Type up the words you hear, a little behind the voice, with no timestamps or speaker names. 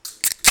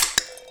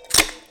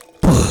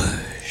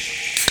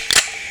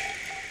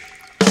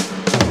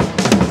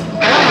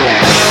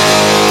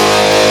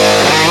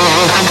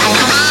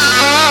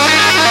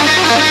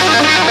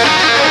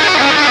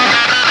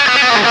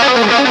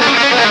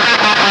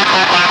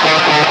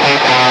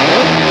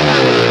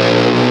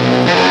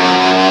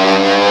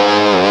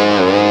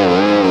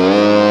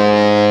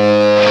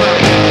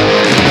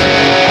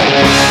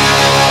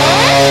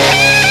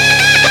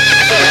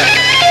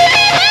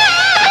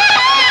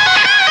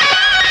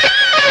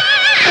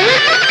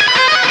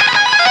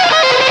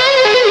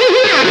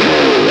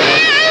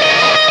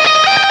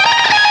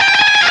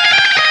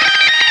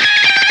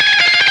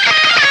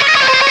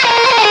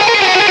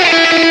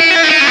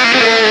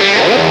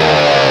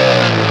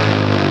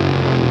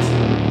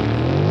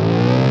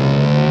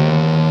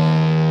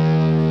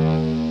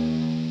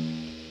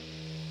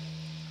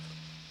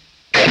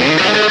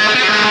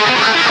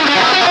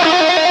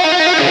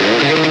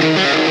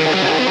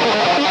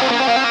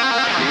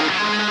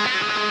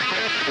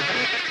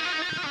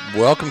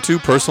Welcome to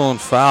Personal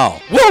and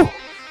Foul. Woo!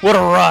 What a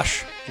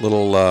rush.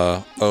 Little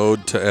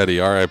ode to Eddie.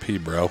 R.I.P.,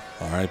 bro.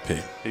 R.I.P.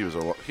 He was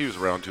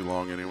around too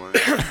long anyway.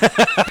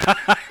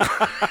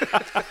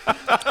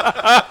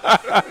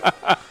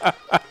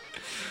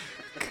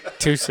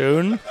 Too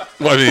soon?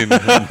 Well, I mean,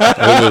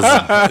 it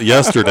was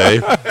yesterday,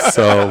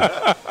 so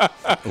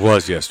It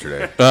was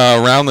yesterday.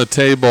 around the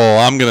table,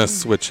 I'm going to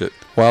switch it.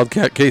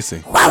 Wildcat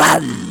Casey.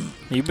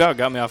 You about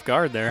got me off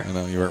guard there. I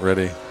know, you weren't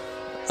ready.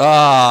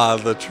 Ah,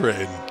 the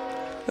train.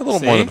 A little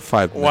more See? than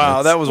 5 minutes.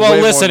 Wow, that was Well,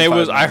 way listen, more than it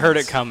was. 5 I heard it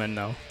minutes. coming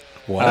though.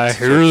 What? I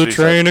hear the she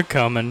train a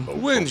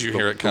coming. When did you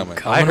hear it coming?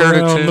 I heard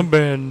it around too. the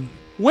bend.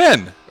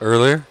 When?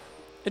 Earlier?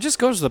 It just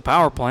goes to the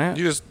power plant.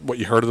 You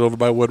heard it over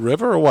by Wood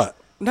River or what?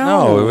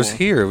 No, it was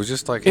here. It was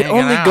just like It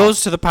hanging only out.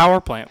 goes to the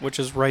power plant, which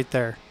is right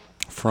there.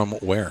 From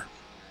where?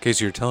 In case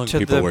you're telling To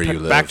people the where you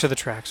live. back to the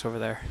tracks over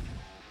there.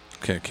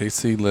 Okay,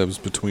 Casey lives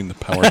between the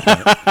power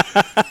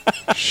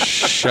plant.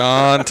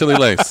 Chantilly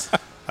Lace.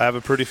 I have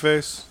a pretty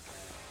face.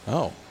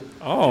 Oh.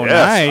 Oh,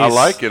 Yes, nice. I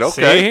like it.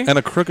 Okay. See? And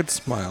a crooked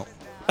smile.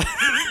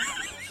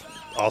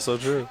 Also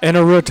true. And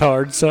a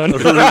retard, son.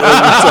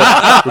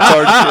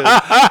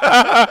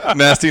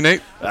 Nasty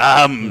Nate.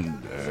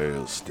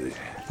 Nasty.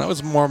 That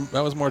was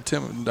more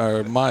timid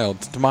or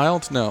mild.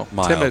 Mild? No.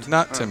 Mild. Timid,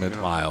 not timid.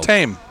 Mild.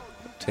 Tame.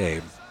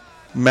 Tame.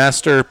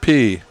 Master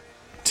P.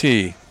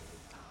 T.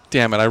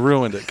 Damn it, I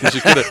ruined it. Because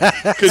you could have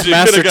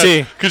Master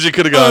T. Because you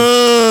could have gone.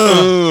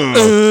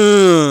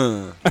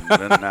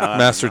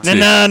 Master T.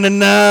 Na na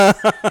na.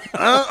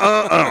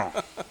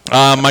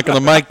 Mike on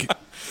the mic.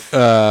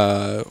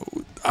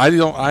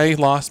 I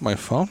lost my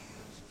phone.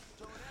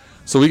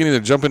 So we can either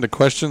jump into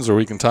questions or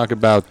we can talk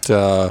about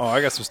Oh,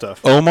 I got some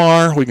stuff.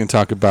 Omar. We can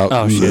talk about.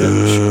 Oh, shit.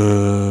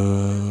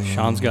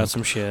 Sean's got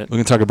some shit. We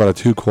can talk about a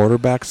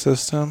 2-quarterback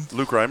system.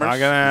 Luke Reimers? Not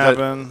gonna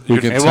happen. We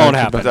can It talk won't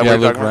happen. about- Is that yeah, what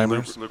you're Luke talking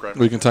about? Reimers. Luke Reimers.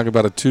 We can talk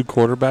about a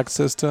 2-quarterback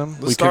system. We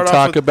can start off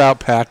talk with- about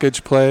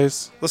package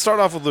plays Let's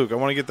start off with Luke. I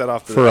want to get that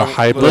off the for a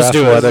hyper Let's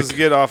do it. Let's athletic. just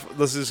get off.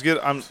 Let's just get.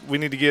 We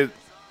need to get.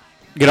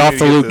 Get we off need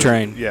the to get Luke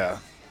train. Yeah.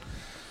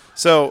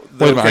 So Wait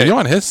a minute, okay. are you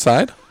on his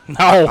side? No.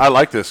 I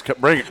like this.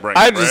 Bring it.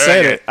 I just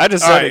said it. I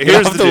just All said right, it. Get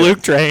here's off the the deal.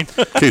 Luke train.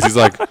 Casey's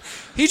like,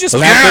 He's just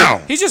Let's mad.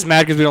 go. He's just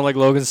mad because we don't like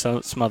Logan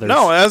Smothers.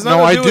 No, it has No,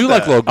 nothing to I do do with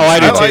like that. Logan Oh, I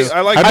do Smothers. too.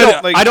 I like.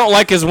 I don't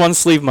like his one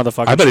sleeve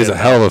motherfucker. I bet he's a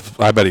shit. hell of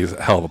a. I bet he's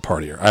a hell of a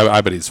partier.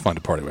 I bet he's fun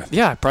to party with.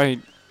 Yeah, probably.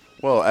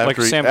 Well, Like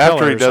after Sam after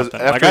Keller he or does something.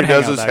 Like, after I'd he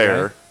hang does out his with that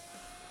hair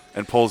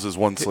and pulls his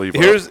one sleeve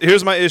up.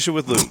 Here's my issue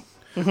with Luke.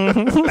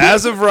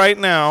 As of right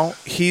now,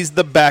 he's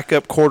the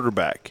backup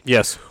quarterback.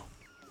 Yes.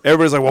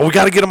 Everybody's like, well, we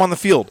got to get him on the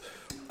field.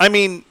 I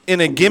mean,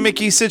 in a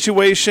gimmicky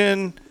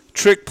situation,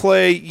 trick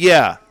play,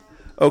 yeah.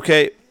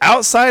 Okay.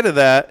 Outside of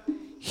that,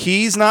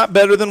 he's not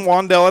better than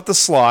Wandell at the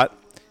slot.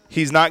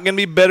 He's not going to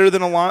be better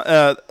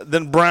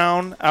than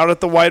Brown out at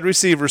the wide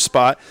receiver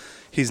spot.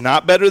 He's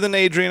not better than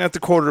Adrian at the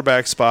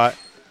quarterback spot.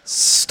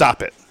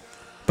 Stop it.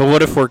 But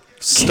what if we're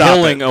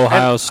killing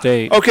Ohio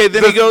State? Okay,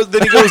 then he goes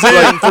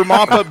in for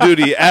mop-up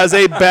duty as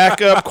a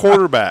backup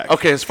quarterback.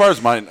 Okay, as far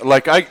as mine,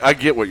 like I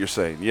get what you're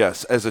saying.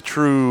 Yes, as a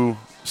true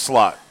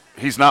slot,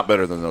 he's not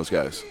better than those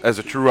guys. As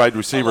a true wide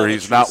receiver,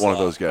 he's not one of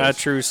those A guys.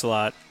 true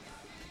slot.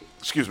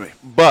 Excuse me.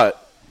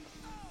 But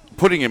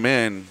putting him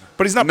in,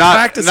 But he's not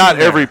practicing Not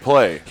there. every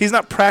play. He's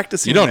not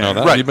practicing. You don't there.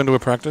 know that. Right. You've been to a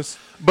practice.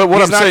 But what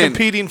He's I'm not saying,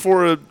 competing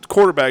for a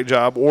quarterback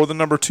job or the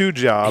number 2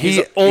 job. He's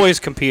He's always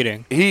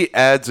competing. he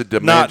adds a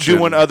dimension. not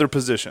doing other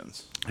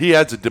positions. He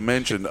adds a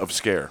dimension of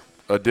scare,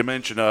 a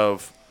dimension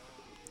of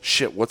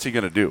shit. What's he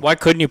gonna do? Why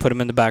couldn't you put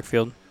him in the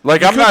backfield?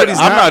 Like You I'm could, not. but he's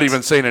I'm not. not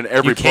even saying in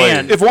every You play.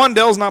 can. If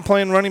Wandell's not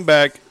playing running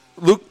back,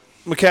 Luke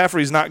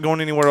McCaffrey's not going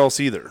anywhere else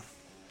either.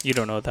 You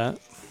don't know that.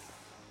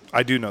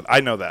 I do know. I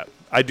know that.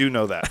 I do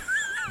know that.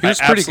 He was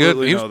I pretty good.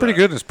 absolutely He was know pretty that.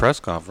 good in his press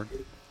conference.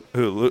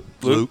 Who?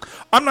 Luke?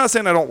 I'm not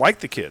saying I don't like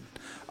the kid.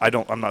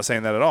 I'm not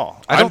saying that at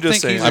all. I I'm don't just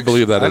think saying. he's I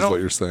believe that I is don't-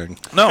 what you're saying.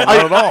 No, not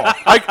at all.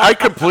 I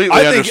completely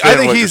I understand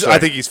think what he's. you're I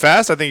saying. think he's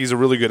fast. I think he's a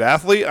really good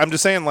athlete. I'm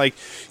just saying, like,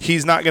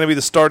 he's not going to be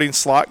the starting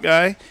slot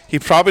guy.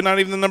 He's probably not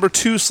even the number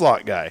 2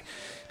 slot guy.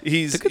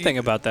 He's. The good thing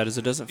about that is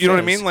it doesn't. You know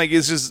what I fizz, mean? Like,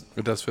 it's just.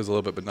 It does fizz a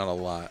little bit, but not a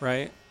lot.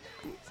 right.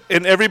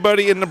 And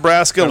everybody in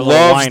Nebraska Got a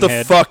little loves line the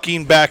head.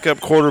 fucking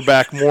backup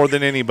quarterback more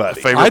than anybody.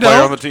 favorite I player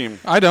don't. on the team.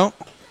 I don't.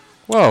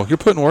 Whoa, you're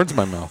putting words in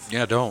my mouth.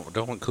 Yeah, don't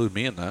include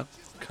me in that.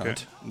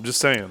 Cunt. I'm just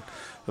saying.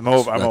 I'm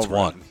over. That's over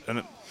one. it. And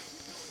it,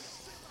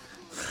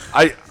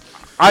 I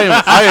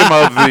am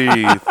of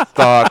the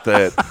thought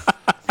that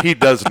he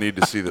does need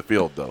to see the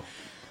field though.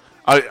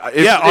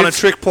 on a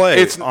trick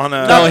play. It's on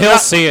a. No, he'll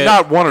see it.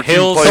 Not one or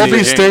He'll- two plays. He'll a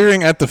be game,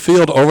 staring at the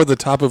field over the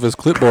top of his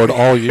clipboard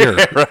all year.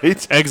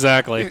 right.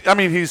 Exactly. I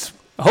mean, he's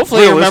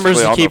Hopefully, he remembers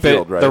realistically to on the keep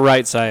field, it right? the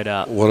right side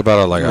out. What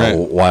about a Right.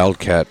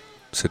 wildcat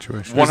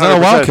situation? He's not a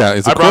 100%. wildcat.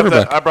 He's a I brought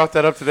quarterback. I brought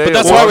that up today. But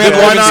that's Well, why we have why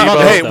Logan not?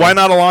 Smothers, Hey, though. why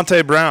not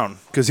Alante Brown?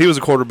 Because he was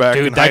a quarterback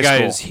in Dude, high that guy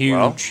school. is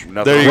huge. Well,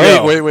 nothing There you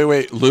wrong. go.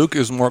 Wait. Luke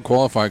is more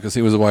qualified because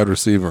he was a wide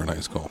receiver in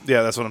high school.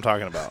 Yeah, that's what I'm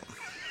talking about.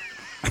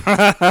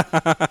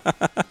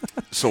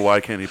 So why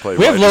can't he play?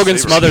 We have wide Logan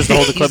receiver? Smothers to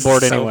hold the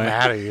clipboard anyway.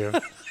 Mad at you.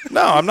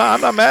 No, I'm not.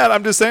 I'm not mad.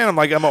 I'm just saying.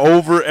 I'm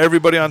over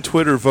everybody on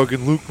Twitter.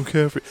 Fucking Luke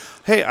McCaffrey.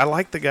 Hey, I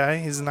like the guy.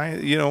 He's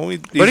nice. You know,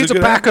 But he's a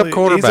good backup athlete.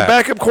 quarterback. He's a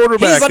backup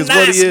quarterback. He's a is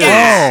what he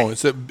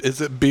is. Oh,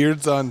 is it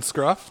beards on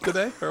scruff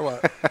today or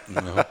what?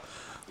 No.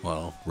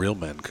 Well, real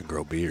men can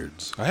grow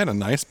beards. I had a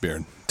nice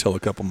beard till a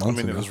couple I months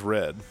mean, it ago. was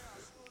red.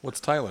 What's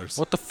Tyler's?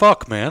 What the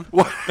fuck, man?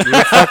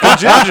 Fucking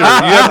ginger. You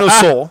have no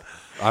soul.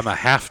 I'm a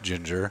half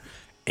ginger,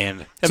 and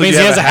That So means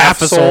you he have has a a half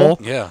half a soul.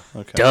 yeah.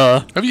 Okay.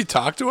 Duh. Have you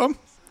talked to him?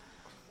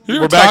 You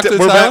ever We're back. talked to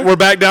Tyler? We're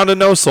back down to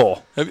no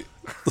soul. Have you-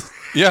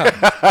 yeah,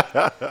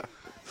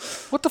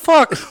 What the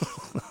fuck?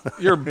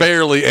 you're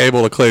barely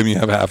able to claim you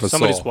have half a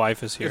Somebody's soul.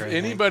 wife is here. If I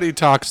think. anybody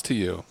talks to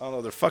you, I don't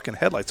know. Their fucking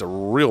headlights are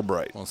real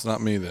bright. well, it's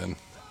not me then.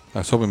 I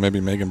was hoping maybe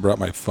Megan brought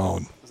my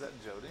phone.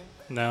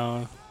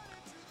 No.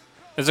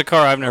 It's a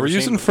car I've never We're seen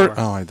using before.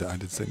 Oh, I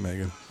did say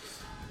Megan.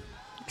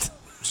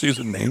 She's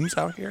using names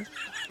out here.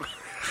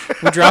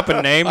 We're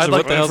dropping names. I'd Or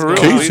like what the to hell's for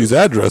going real. on? Casey's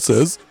address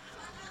is.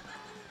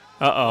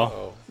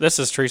 Uh-oh. This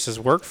is Teresa's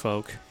work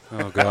folk.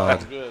 Oh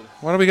God.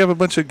 Why do we have a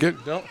bunch of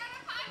don't?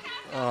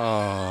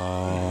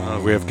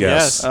 We have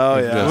guests. Yes. Oh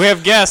yeah. Yes. We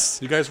have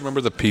guests. You guys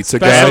remember the pizza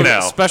Special, guy? now.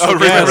 special Oh,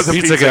 remember guest. the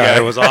Pizza pizza guy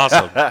guy. was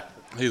awesome.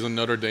 He's a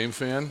Notre Dame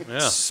fan. Yeah.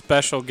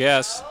 Special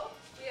guest.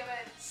 We have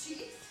a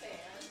Chiefs fan.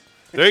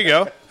 There you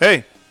go.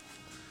 Hey,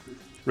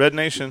 Red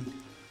Nation.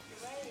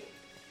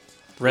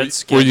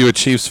 Redskins. Were you a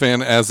Chiefs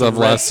fan as of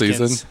last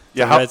season?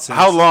 Yeah, The how, Redskins.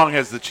 how long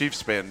has the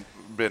Chiefs been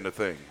a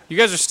thing? You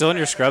guys are still in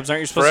your scrubs, aren't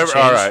you supposed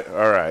Forever. to change?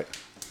 All right.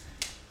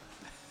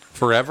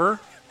 Forever?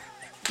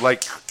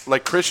 Like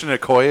Christian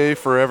Okoye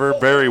forever,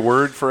 Barry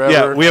Word forever.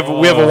 Yeah, we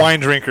have a wine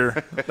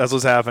drinker. That's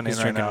what's happening He's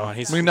right drinking now. one.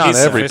 He's, I mean, not he's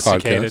every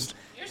sophisticated. podcast.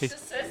 You're He's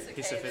sophisticated.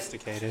 He's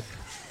sophisticated.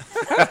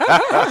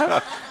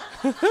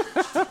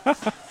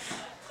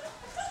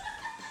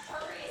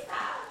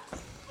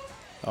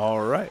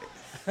 All right.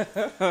 I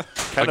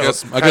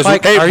guess.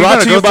 Mike, Hey, are you brought going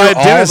to to you go by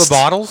through all Dist. the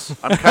bottles?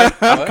 I'm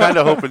kind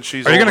of hoping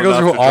she's. Are you going to go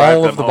through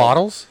all of the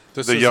bottles?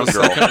 this The is young the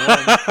girl. second one.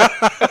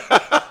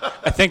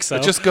 I think so.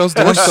 It just goes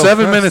down We're so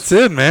 7 fast. minutes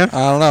in, man.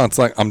 I don't know. It's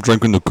like I'm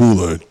drinking the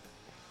Kool-Aid.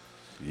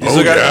 You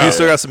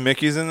still got some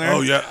Mickeys in there?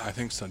 Oh yeah, I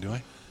think so. Do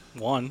I?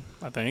 one,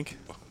 I think.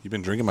 You've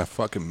been drinking my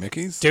fucking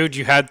Mickeys? Dude,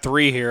 you had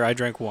 3 here. I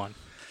drank 1.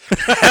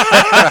 What'd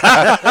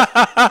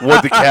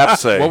the cap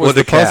say? What was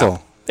the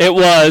puzzle? It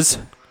was.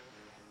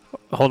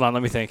 Hold on,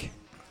 let me think.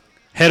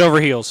 Head over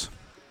heels.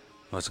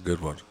 That's a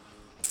good one.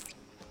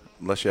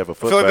 Unless you have a I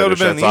foot feel like that would've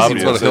fetish, been that's an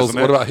easy obvious, What, hills,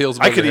 isn't what it? about heels?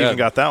 I above could your even head?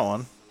 got that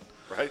one.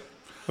 Right?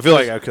 I feel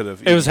like I could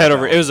have. It was head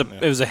over. It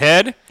was a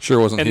head, Sure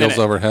wasn't and heels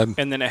then overhead.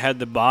 and then it had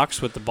the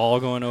box with the ball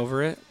going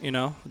over it. You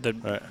know, the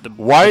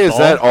Why the is ball.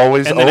 that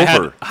always and then It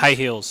over? had high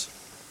heels.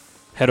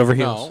 Head over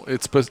heels. No,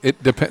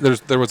 it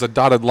depends. There was a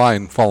dotted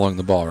line following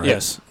the ball, right?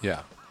 Yes.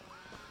 Yeah.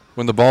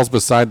 When the ball's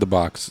beside the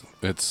box,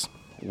 it's.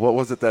 What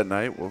was it that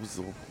night? What was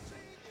the?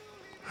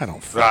 I don't I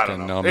fucking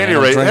don't know. know. Man. Any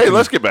I'm rate, hey, drinking-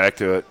 let's get back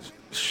to it.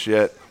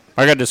 Shit.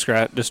 I got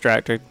distracted.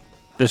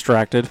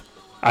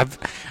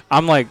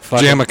 I'm like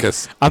fucking.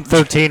 Jamicus. I'm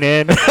 13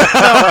 in.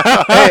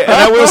 Hey, and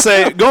I will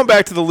say, going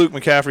back to the Luke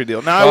McCaffrey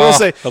deal. Now I will Oh,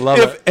 say, I love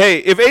if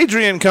if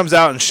Adrian comes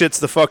out and shits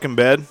the fucking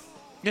bed,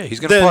 Yeah, he's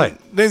going then to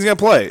play. then he's gonna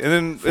play, and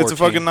then it's a 14.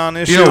 fucking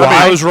non-issue. Do you know I mean,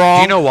 why? I was wrong.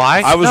 Do you know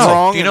why? I was No.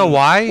 wrong. Do you know and-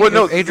 why? Well,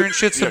 no, if Adrian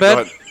shits the yeah, bed?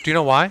 go ahead. Do you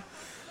know why?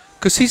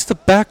 Because he's the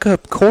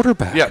backup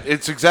quarterback. Yeah,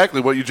 it's exactly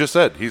what you just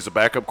said. He's a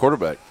backup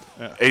quarterback.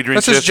 Adrian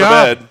That's his shits the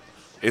job. bed.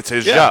 It's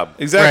his Yeah, job.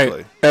 exactly.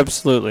 Right.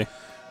 Absolutely.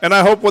 And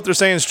I hope what they're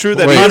saying is true,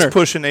 that Wait. he is Hunter.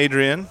 pushing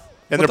Adrian, and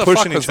What they're the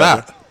pushing fuck each was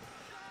other. that?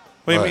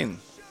 What do you What? mean?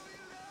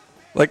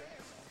 Like,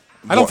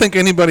 I don't think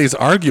anybody's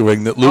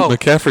arguing that Luke Oh.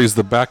 McCaffrey's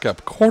the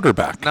backup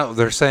quarterback. No,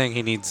 they're saying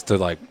he needs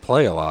to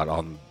play a lot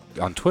on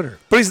Twitter.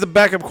 But he's the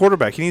backup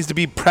quarterback. He needs to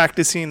be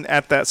practicing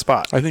at that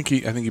spot. I think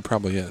he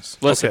probably is.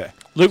 Listen, Okay.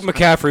 Luke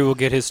McCaffrey will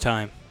get his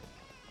time.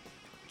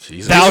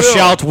 Jesus. Thou will.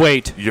 shalt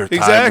wait. Your time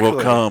Exactly.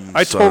 will come.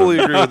 I son. totally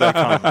agree with that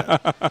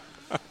comment.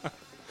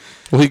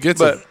 Well, he gets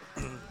But- it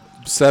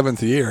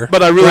 7th year.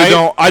 But I really Right?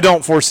 don't. I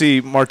don't foresee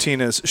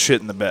Martinez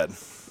shit in the bed.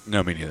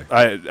 No, me neither.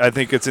 I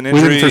think it's an we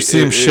injury. didn't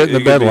foresee him It- shit in it the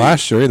could bed be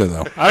last year either,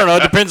 though. I don't know.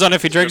 It depends on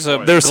if he drinks a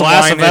There's some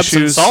glass line of Epsom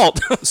issues. salt.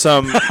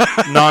 Some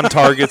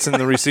non-targets in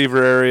the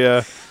receiver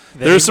area.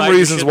 Then There's he some might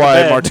reasons shit the why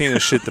bed.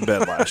 Martinez shit the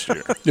bed last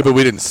year. Yeah, but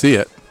we didn't see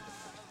it.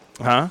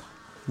 Huh?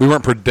 We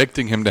weren't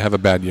predicting him to have a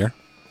bad year.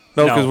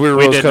 No, No, because we were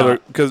we rose did colored.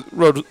 not. Because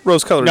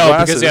rose-colored No,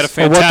 glasses. because he had a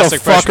Well, what the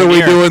fantastic fuck are freshman we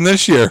year. doing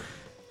this year?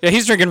 Yeah,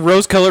 he's drinking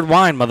rose-colored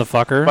wine,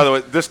 motherfucker. By the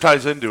way, this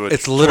ties into it.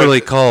 It's literally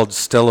called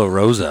Stella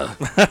Rosa.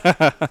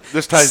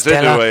 This ties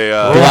Stella. into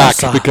a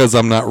Black, Rosa. because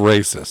I'm not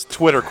racist.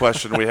 Twitter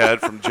question we had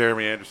from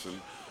Jeremy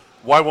Anderson.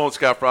 Why won't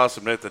Scott Frost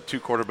admit that 2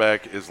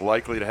 quarterback is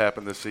likely to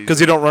happen this season? Because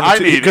he don't run. I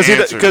need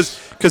answers.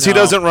 Because he No.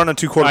 doesn't run a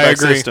 2-quarterback I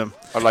agree. system.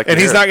 I'd like to and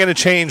he's hear not it. going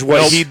to change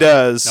what Nope. he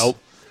does. Nope.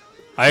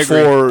 I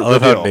agree. For I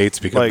love the how deal. Nate's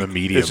become Like, the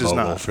media it's just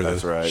mogul not. for That's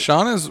this. right.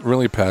 Sean is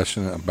really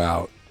passionate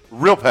about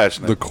Real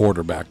passionate. the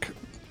quarterback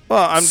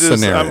Well, I'm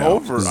scenario.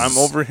 I'm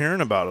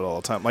overhearing about it all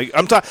the time. Like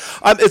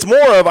it's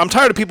more of I'm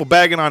tired of people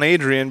bagging on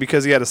Adrian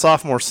because he had a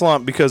sophomore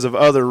slump because of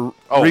other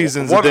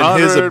reasons than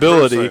his 100%.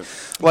 ability.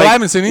 But I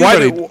haven't seen why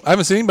anybody. I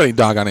haven't seen anybody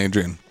dog on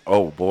Adrian.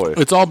 Oh boy.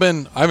 It's all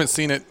been. I haven't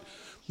seen it.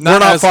 we're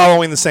not as,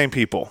 following the same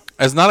people.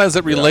 not as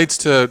it relates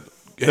to.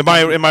 Am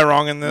I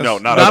wrong in this? No,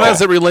 not Not at all.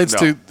 as it relates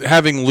No. to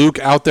having Luke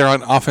out there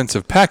on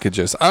offensive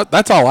packages.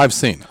 That's all I've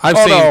seen. I've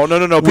Oh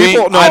seen. no!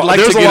 People, I'd like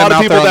there's to a get lot him of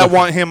out people there on that the-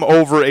 want him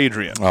over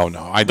Adrian. Oh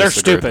no, I They're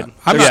disagree with stupid. that.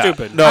 I'm They're not-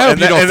 stupid. No, I hope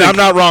and, you don't and think- I'm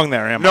not wrong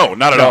there, am I? No,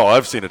 not at all.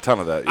 I've seen a ton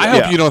of that. I yeah.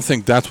 hope Yeah. you don't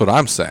think that's what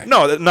I'm saying.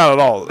 No, not at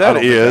all. I That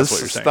don't think is. that's what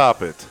you're saying.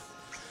 Stop it.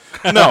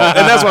 No,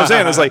 and that's what I'm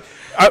saying. It's like,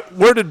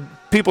 where did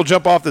people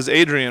jump off this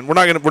Adrian? We're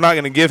not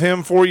gonna give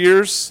him 4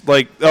 years.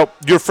 Like,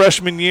 your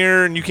freshman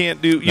year, and you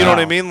can't do. You know what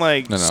I mean?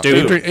 Like, No.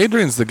 Stupid.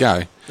 Adrian's the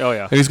guy. Oh,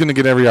 yeah. And he's going to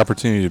get every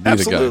opportunity to be the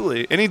guy.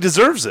 absolutely, and he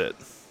deserves it.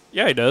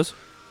 Yeah, he does.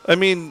 I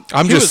mean,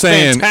 I'm He just was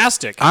saying.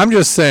 fantastic. I'm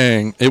just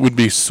saying it would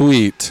be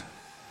sweet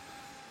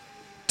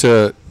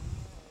to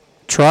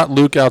trot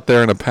Luke out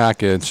there in a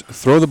package,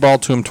 throw the ball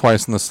to him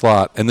twice in the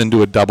slot, and then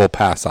do a double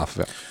pass off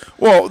of it.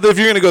 well, if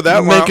you're gonna go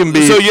that Make route, him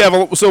be- so you have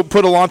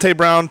put Alante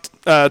Brown,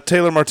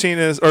 Taylor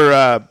Martinez,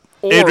 or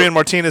Adrian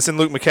Martinez and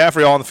Luke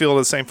McCaffrey all on the field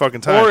at the same fucking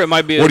time. Or it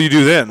might be What do you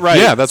do then? Right.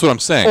 Yeah, that's what I'm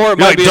saying. Or it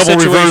You might like be a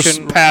double reverse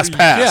situation. pass.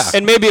 Yeah.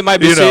 And maybe it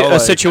might be You know, a like,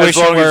 As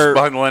situation long as where it's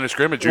behind the line of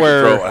scrimmage, you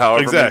where- can throw it however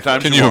many Exactly.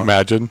 times Can you you want.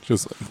 imagine?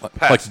 Just like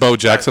Pass. Bo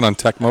Jackson on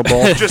Tecmo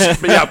Bowl.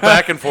 Just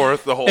back and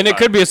forth the whole and time. it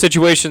could be a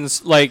situation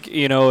like,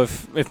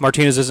 if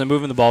Martinez isn't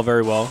moving the ball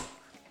very well,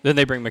 then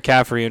they bring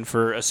McCaffrey in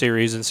for a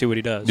series and see what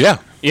he does. Yeah.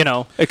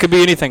 It could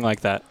be anything like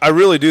that. I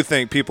really do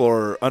think people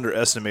are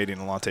underestimating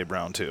Alante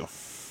Brown too.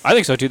 I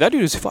think so too. That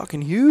dude is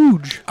fucking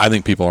huge. I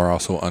think people are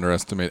also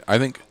underestimated. I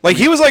think Like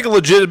he was like a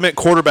legitimate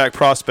quarterback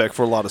prospect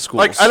for a lot of schools.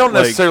 Like, I don't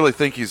Like, necessarily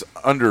think he's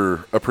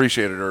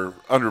underappreciated or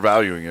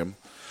undervaluing him.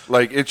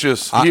 Like, it's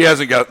just he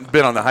hasn't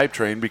been on the hype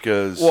train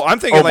because Well, I'm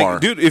thinking Omar.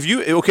 like, dude, if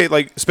you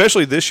like,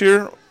 especially this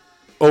year,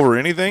 over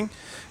anything,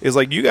 is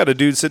like you got a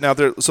dude sitting out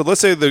there. So let's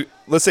say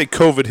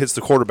COVID hits the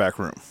quarterback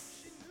room,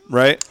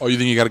 right? Oh, you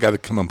think you got a guy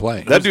that come and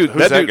play? That dude,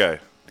 who's that dude, guy?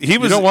 He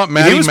was. don't want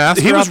Matty he was,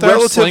 Master he was out there,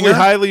 relatively slinger?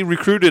 highly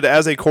recruited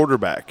as a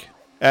quarterback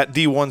at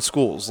D1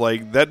 schools.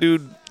 Like that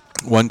dude.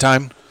 One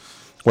time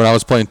when I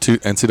was playing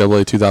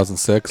NCAA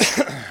 2006,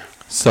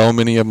 so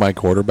many of my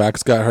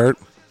quarterbacks got hurt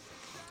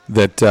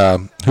that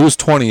who was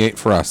 28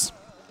 for us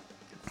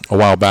a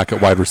while back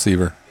at wide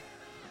receiver.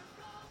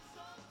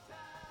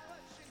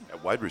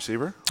 At wide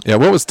receiver? Yeah,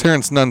 what was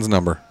Terrence Nunn's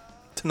number?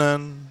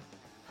 None.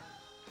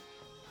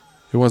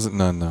 It wasn't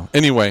Nunn, though.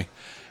 Anyway,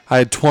 I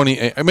had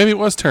 28. Maybe it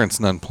was Terrence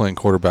Nunn playing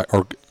quarterback,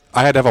 or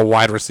I had to have a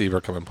wide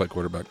receiver come and play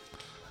quarterback.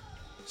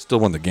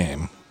 Still won the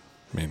game.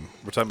 I mean,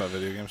 We're talking about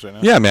video games right now.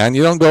 yeah, man,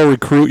 you don't go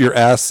recruit your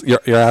ass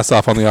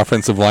off on the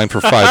offensive line for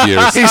 5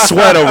 years He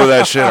sweat over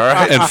that shit, all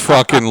right? and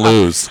fucking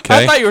lose. I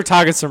Okay. thought you were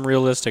talking some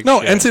realistic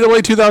No, shit.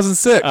 NCAA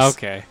 2006.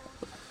 Okay.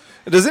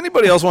 Does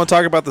anybody else want to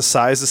talk about the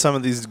size of some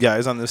of these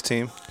guys on this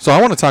team? So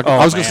I want to talk.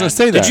 I was just going to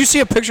say that. Did you see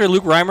a picture of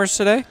Luke Reimers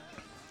today?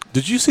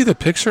 Did you see the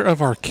picture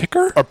of our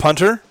kicker? Our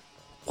punter.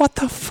 What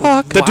the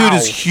fuck? The dude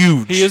is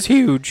huge. He is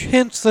huge.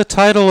 Hence the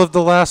title of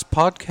the last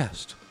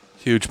podcast.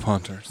 Huge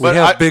punters. We But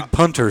have I- big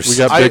punters. We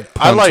got I big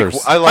punters.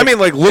 I mean,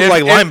 like, look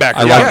like linebackers.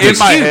 I like in big-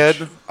 my huge.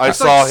 head, I That's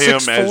saw like him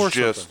 6'4" as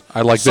just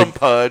I like some big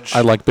pudge.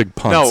 I like big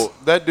punts. No,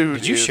 that dude.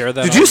 Did you is- share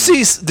that? Did you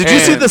see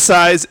the And-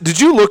 size? Did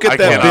you look at I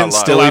that cannot Ben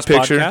lie. Stilley last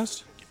picture?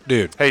 podcast?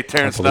 Dude. Hey,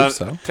 Terrence I believe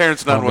Nunn. so.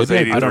 Terrence Nunn Oh, was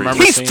maybe I 83. don't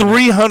remember. He's Seeing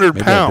 300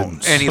 Maybe I didn't.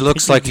 pounds. And he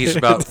looks like he's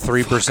about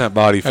 3%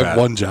 body I fat. have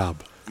one job.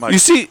 Mike, You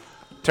see,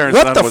 Terrence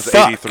what Nunn the was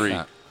fuck? 83.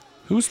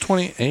 Who's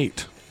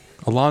 28?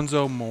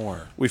 Alonzo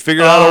Moore. we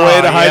figured out a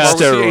way to hide yeah. Or was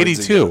he steroids.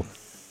 82?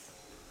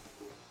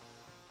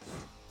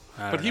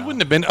 again. But he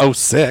wouldn't have been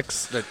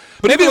 06. But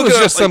But maybe even it was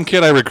look at, just like- some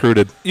kid I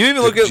recruited. You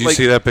even look Did at you like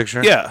see that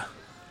picture? yeah.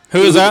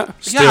 Who is that?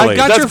 Yeah, I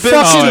got That's your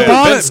Ben fucking Stilley.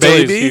 bonnet, Ben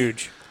Stilley's baby.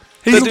 huge.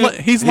 He's, dude-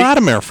 he's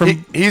Latimer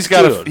from. He's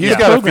got Dude, he's yeah.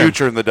 got a Program.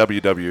 future in the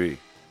WWE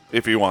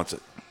if he wants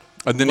it.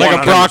 and then Like he a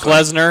can- Brock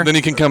Lesnar. Then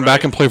he can come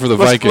back and play for the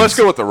Let's Vikings.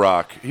 go with The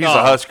Rock. He's a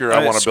Husker.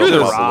 I want to screw build The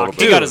him up a Rock. little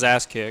He bit. got his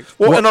ass kicked.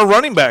 Well, and our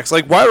running backs,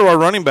 like, why do our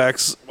running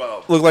backs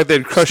look like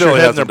they'd crush Still your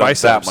head in their hasn't done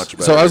biceps? that much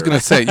better. So I was going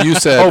to say, you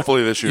said.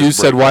 Hopefully this year's You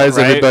said, break. why is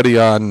Right. everybody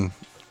on?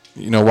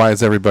 Why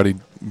is everybody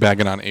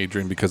bagging on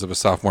Adrian because of a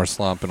sophomore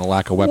slump and a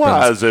lack of weapons?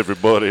 Why is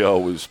everybody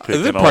always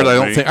picking The part on I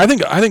don't me? think.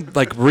 I think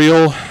like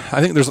real.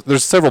 I think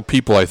there's several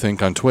people I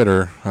think on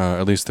Twitter,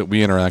 at least that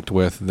we interact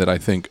with, that I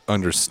think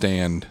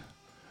understand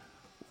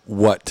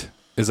what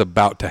is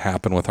about to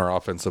happen with our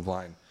offensive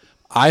line.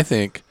 I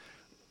think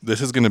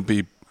this is going to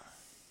be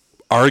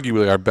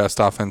arguably our best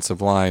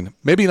offensive line.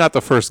 Maybe not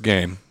the first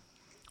game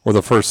or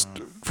the first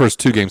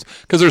two games,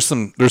 because there's a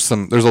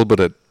little bit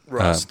of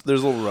Rust.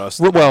 There's a little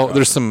rust. well,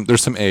 there's some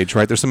age,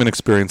 right? There's some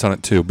inexperience on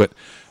it too, but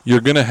you're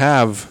going to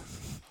have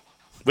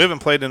We haven't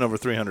played in over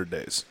 300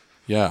 days.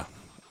 yeah.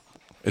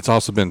 It's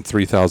also been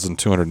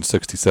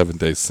 3,267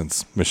 days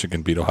since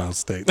Michigan beat Ohio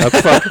State.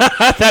 That's fucking,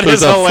 That there's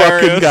is a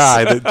hilarious. fucking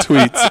guy that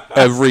tweets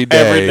every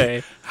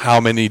day, how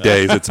many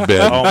days it's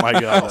been Oh my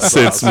god!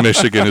 since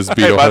Michigan has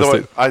beat Hey, by Ohio the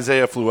way, State.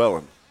 Isaiah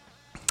Fluellen.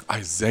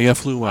 Isaiah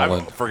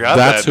Fluellen. I forgot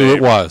That's that who name.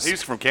 it was.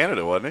 He's from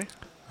Canada, wasn't he?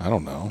 I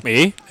don't know.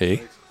 Me?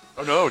 Hey.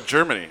 Oh no,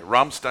 Germany.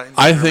 Rammstein.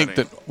 I think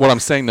that what I'm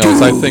saying though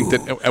is I think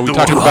that we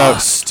talking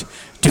about.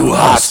 Du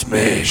hast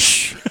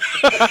mich.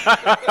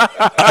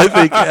 I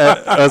think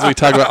as we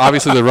talk about,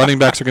 obviously the running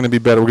backs are going to be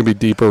better. We're going to be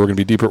deeper. We're going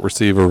to be deeper at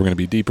receiver. We're going to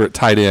be deeper at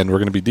tight end. We're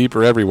going to be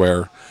deeper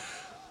everywhere.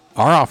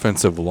 Our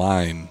offensive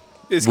line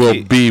Is will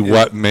key. be Yeah.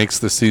 what makes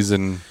the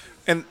season.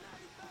 And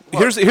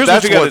here's what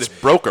that's you got to what's do.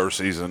 broke our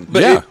season.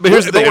 But yeah, but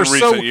here's the thing. in we're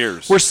recent so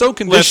years. we're so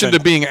conditioned Listen.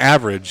 to being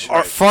average.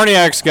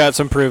 Farniak's got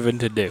some proving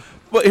to do.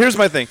 But here's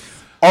my thing.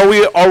 Are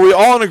we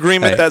all in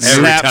agreement Hey, that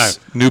every snaps?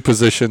 New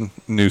position,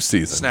 new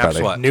season. Snaps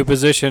buddy. what? New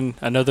position,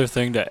 another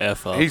thing to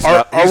F up. He's Are,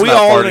 not, he's are we not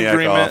all in Farniak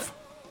agreement off.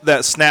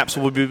 that snaps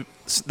will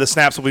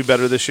be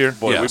better this year?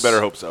 Boy, Yes. we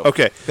better hope so.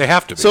 Okay. They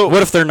have to be. So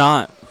What if they're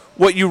not?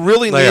 what you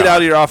really They need are.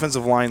 out of your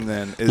offensive line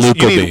then is Luke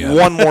you will need be in.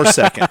 one more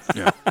second.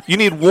 You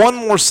need one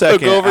more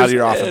second over out of his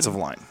your head. offensive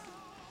line.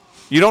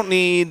 You don't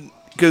need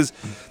because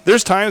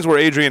there's times where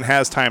Adrian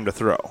has time to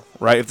throw,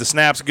 right? If the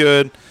snap's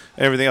good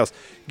and everything else,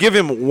 give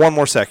him one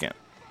more second.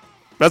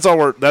 That's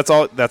all. That's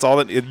all.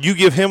 That if you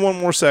give him one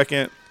more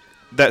second,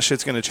 that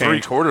shit's gonna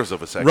change. 3/4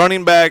 of a second.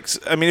 Running backs.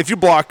 I mean, if you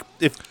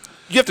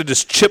have to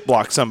just chip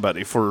block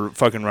somebody for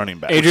fucking running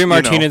backs. Adrian you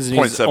know. Martinez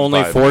needs 0.75.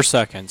 only 4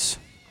 seconds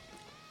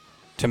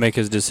to make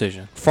his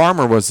decision.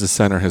 Farmer was the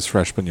center his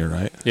freshman year,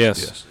 right?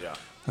 Yes.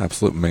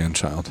 Absolute man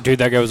child. Dude,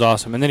 that guy was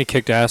awesome. And then he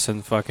kicked ass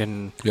in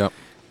fucking Yep.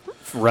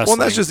 wrestling.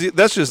 Well,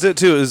 that's just it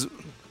too. Is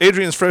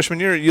Adrian's freshman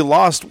year? You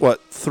lost what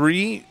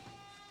 3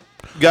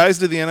 guys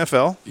to the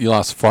NFL? You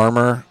lost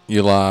Farmer.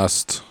 You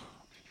lost.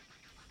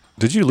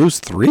 Did you lose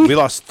 3? We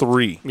lost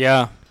 3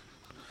 Yeah.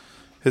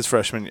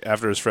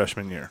 after his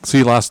freshman year. So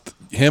you lost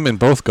him in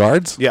both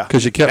guards? Yeah.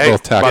 Because you kept Hey,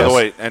 both tackles. by the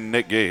way, and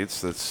Nick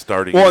Gates, that's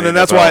starting. Well, in and then the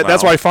that's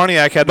NFL why now.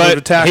 Farniak had to move to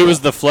But tackle. he was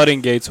the flooding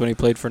gates when he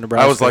played for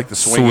Nebraska. I was like the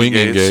swinging,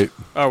 swinging gates. gate.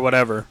 or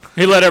whatever.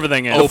 He let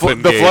everything in. The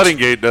flooding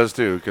gate does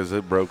too because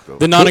it broke though.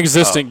 The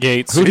non-existent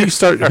gates. Who do you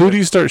start? Who do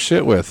you start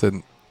shit with?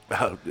 And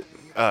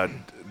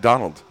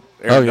Donald.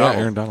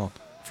 Aaron Donald.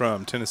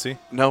 from Tennessee.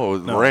 No,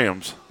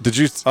 Rams. Did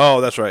you?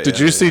 Oh, that's right. Did Yeah,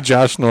 you yeah, see yeah.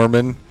 Josh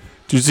Norman?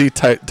 Did you see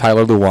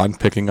Tyler Lewan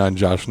picking on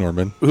Josh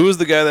Norman? Who was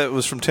the guy that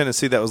was from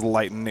Tennessee that was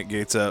lighting Nick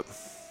Gates up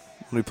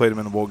when we played him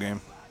in a bowl game?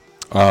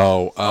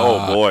 Oh,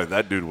 Oh boy,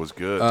 that dude was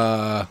good.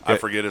 I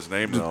forget his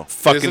name though.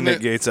 Fucking Isn't Nick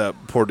it- Gates up,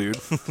 poor dude.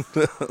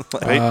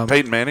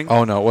 Peyton Manning.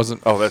 Oh no, it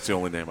wasn't. Oh, that's the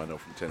only name I know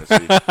from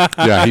Tennessee.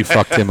 Yeah, he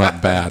fucked him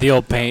up bad. The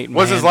old paint.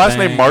 Was his man last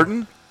name thing.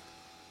 Martin?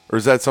 Or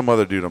is that some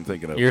other dude I'm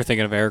thinking of? You're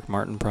thinking of Eric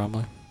Martin,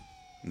 probably.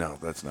 No,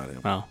 that's not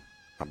him. Oh.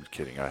 I'm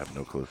kidding. I have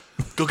no clue.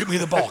 Go get me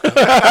the ball.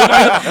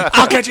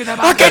 I'll get you the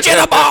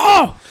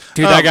ball.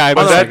 Dude, that guy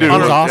was, that dude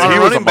was was- awesome. On He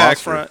a was a running back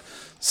monster. front,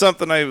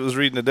 something I was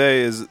reading today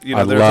is I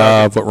they're talking.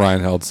 love what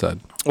Ryan Held said.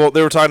 Well,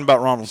 they were talking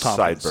about Ronald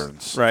Tompkins,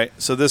 Sideburns. right?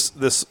 So this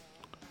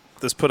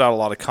put out a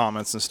lot of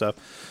comments and stuff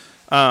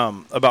about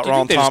Do you think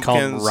Ronald they just call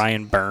him Tompkins.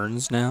 Ryan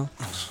Burns now?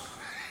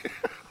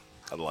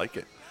 I like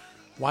it.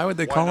 Why would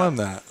they call him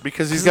that?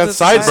 Because he's 'Cause got it's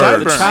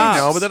sideburns. I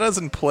know, but that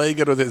doesn't play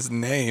good with his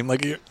name.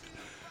 Like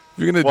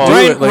you're gonna Well, do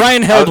Ryan, it. Like,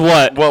 Ryan held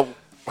what? Well,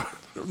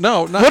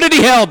 no, not What did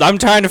he held? I'm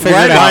trying to figure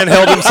it out. Ryan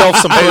held himself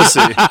some pussy.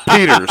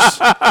 Peters.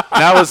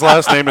 Now his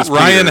last name is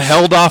Ryan Peters.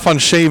 held off on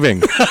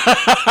shaving.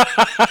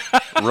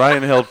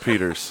 Ryan held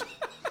Peters.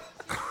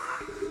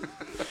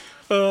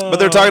 But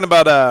they're talking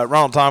about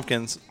Ronald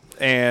Tompkins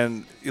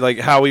and like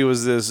how he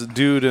was this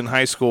dude in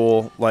high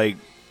school, like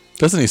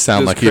Doesn't he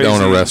sound Just like he'd own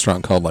a crazy.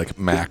 restaurant called like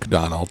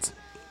McDonald's?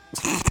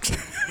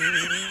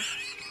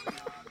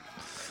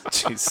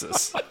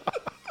 Jesus.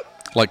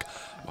 Like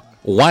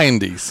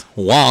Windies.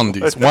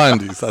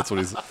 Windies. That's what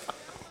he's.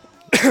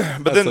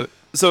 But then,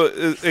 so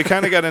it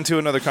kind of got into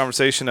another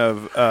conversation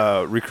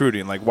of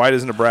recruiting. Like, why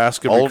does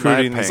Nebraska Old night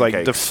recruiting these like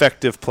pancakes.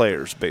 defective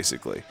players,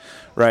 basically,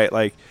 right?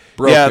 Like,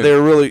 Broken. yeah,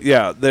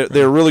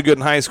 they're really good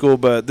in high school,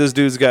 but this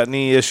dude's got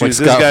knee issues.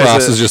 Like this Scott guy's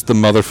Frost is just the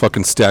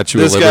motherfucking Statue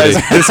of this Liberty.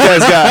 this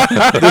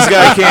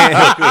guy can't.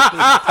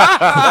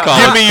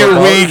 Give me your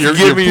weak,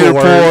 give me your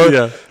poor.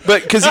 Yeah.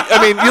 But because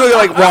I mean, you look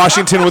at like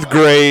Washington with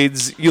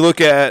grades. You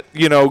look at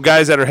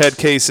guys that are head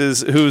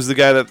cases. Who's the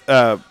guy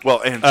that?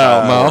 Well, and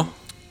Mo?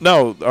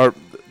 No, or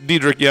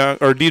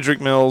Diedrich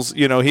Mills.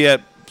 He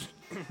had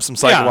some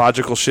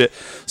psychological shit.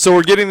 So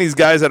we're getting these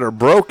guys that are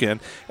broken,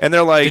 and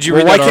they're like, Did you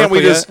well, read why that can't we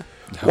article just? yet?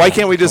 Why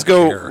can't we just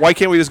don't go? care. Why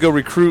can't we just go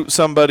recruit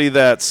somebody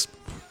that's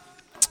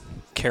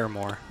Care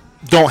more.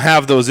 don't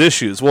have those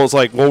issues? Well, it's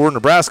like, well, we're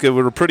Nebraska.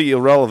 We're pretty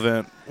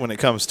irrelevant when it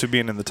comes to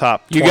being in the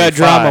top. You got 25.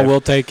 drama, we'll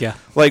take you.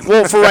 Like,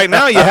 well, for right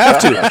now, you have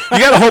to. You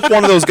got to hope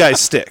one of those guys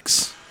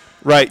sticks,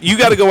 right? You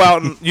got to go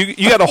out and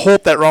you got to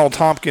hope that Ronald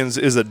Tompkins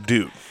is a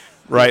dude,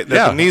 right?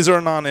 That the knees are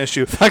a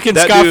non-issue. Fucking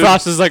That Scott dude-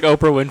 Frost is like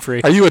Oprah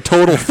Winfrey. Are you a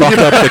total fuck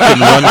up that can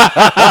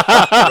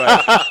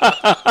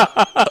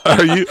run? Are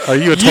Are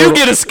you a You total?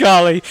 get a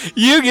Scully.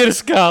 You get a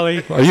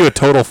Scully. Are you a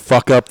total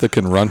fuck up that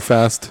can run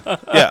fast?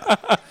 Yeah.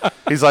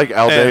 He's like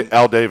And-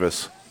 Al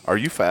Davis. Are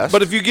you fast?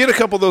 But if you get a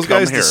couple of those Come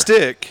guys here. to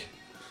stick,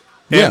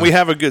 and Yeah. we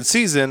have a good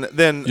season,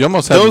 then You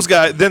almost have- those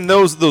guys, then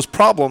those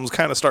problems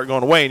kind of start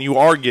going away, and you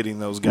are getting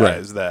those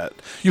guys that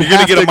You you're going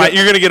have to get. to get-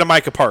 You're going to get a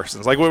Micah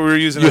Parsons, like what we were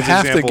using. You as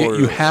have an to example get.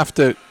 You earlier. have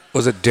to.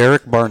 Was it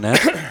Derek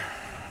Barnett,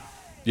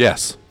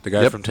 Yes. the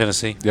guy Yep. from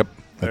Tennessee? Yep.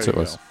 That's There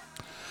what it you was.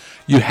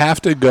 You have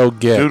to go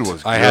get. dude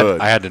was I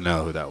good. had to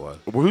know who that was.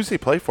 Who's he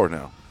play for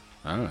now?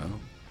 I don't know.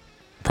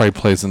 Probably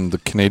plays in the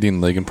Canadian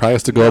League and probably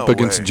has to go No up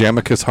against way.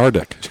 Jamaica's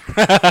Hardick.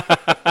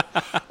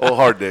 Old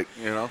hard dick,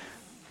 you know.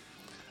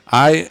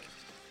 I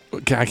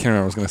can't remember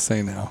what I was going to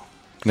say now.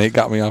 Nate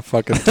got me off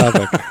fucking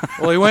topic.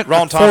 Well, he went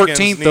Ron Tompkins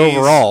 14th knees.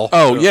 overall.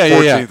 Oh yeah,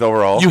 yeah, yeah. 14th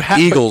overall. You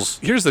Eagles.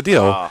 Here's the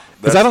deal, because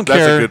That's, I don't that's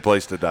care a good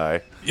place to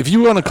die. if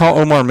you want to call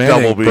Omar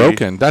Manning Double B.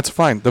 broken. That's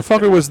fine. The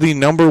fucker was the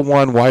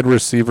 #1 wide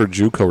receiver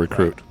JUCO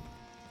recruit.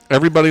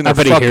 Everybody in I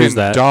the bet he hears fucking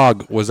that.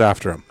 dog was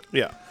after him.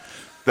 Yeah.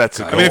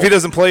 That's a I mean, if he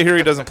doesn't play here,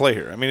 he doesn't play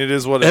here. I mean, it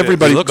is what it is.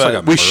 Everybody looks like a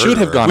we should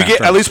have murderer. gone We after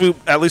get, him.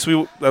 at least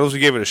we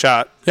gave it a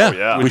shot. Yeah,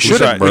 yeah. we We should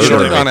have We should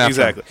gone after him.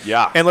 exactly.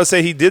 Yeah. And let's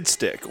say he did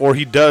stick, or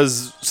he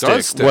does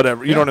stick, stick,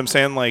 whatever. You yeah. know what I'm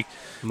saying? Like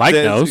Mike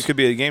then knows. It could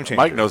be a game changer.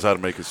 Mike knows how to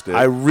make a stick.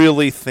 I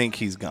really think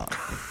he's gone.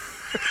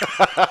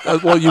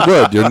 Well, you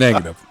would. You're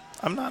negative.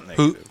 I'm not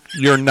Who? negative.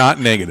 You're not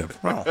negative.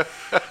 No.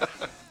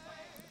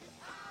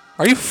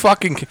 Are you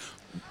fucking?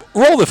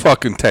 Roll the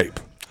fucking tape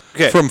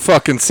Okay. from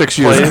fucking 6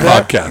 years of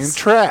podcasts.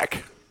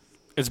 track.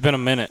 It's been a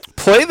minute.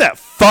 Play that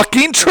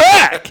fucking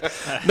track.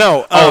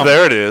 No. Oh,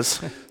 there it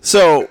is.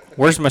 So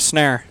Where's my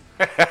snare?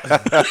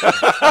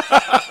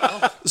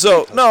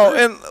 no,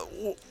 and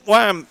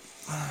why I'm.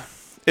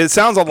 It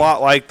sounds a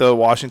lot like the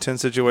Washington No,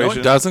 situation.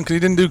 it doesn't, because he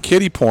didn't do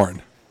kiddie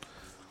porn.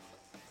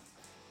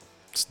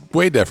 It's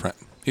way different.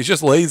 He's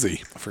just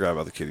lazy. I forgot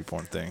about the kiddie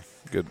porn thing.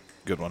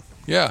 Good one.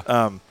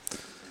 Yeah.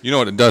 You know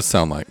what it does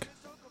sound like?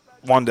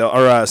 Wandell,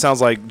 or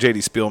sounds like J.D.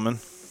 Spielman.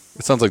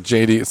 It sounds like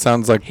JD. It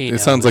sounds like He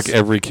sounds knows. like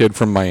every kid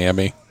from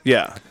Miami.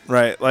 Yeah,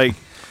 right. Like,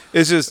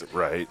 it's just.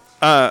 Right.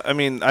 I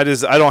mean, I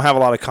don't have a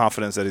lot of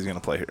confidence that he's going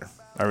to play here.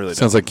 I really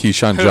Sounds don't. like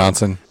Keyshawn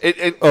Johnson.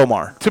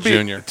 Omar. To be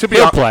Junior. to be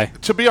He'll hon- play.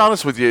 To be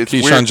honest with you, it's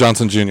Keyshawn weird.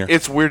 Johnson Jr.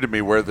 It's weird to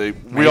me where we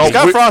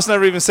Scott we- Frost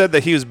never even said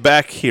that he was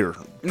back here.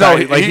 No,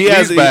 Like,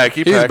 he's back.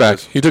 He He's back.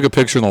 practiced. He took a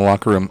picture in the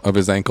locker room of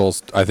his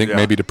ankles. I think Yeah.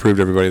 maybe to prove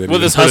to everybody that With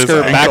he his didn't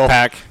hurt Husker ankle.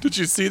 backpack. Did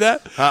you see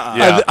that?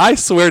 Yeah. I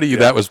swear to you,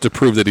 that was to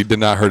prove that he did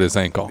not hurt his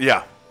ankle.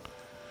 Yeah.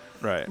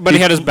 Right. But he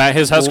had his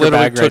Husker Literally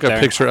bag took right a there.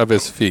 picture of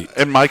his feet.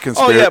 And my Oh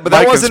conspiracy. yeah, but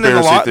that wasn't in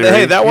the locker.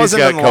 Hey, that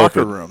wasn't in the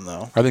locker COVID. room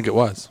though. I think it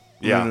was.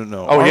 Yeah.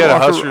 No. Oh, our he had a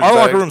locker, Huskers our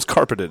locker bag. room's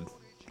carpeted.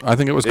 I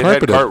think it was It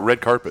had carpeted.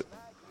 red carpet.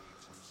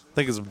 I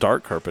think it's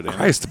dark carpeting.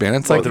 Christ, man,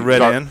 it's like. the red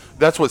Dark- end?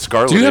 That's what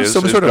Scarlet is. Do you have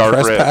some is sort of dark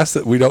press red. pass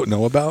that we don't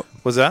know about?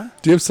 Was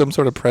that? Do you have some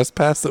sort of press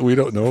pass that we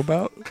don't know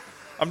about?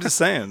 I'm just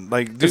saying,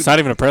 like, dude, It's not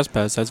even a press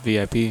pass. That's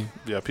VIP.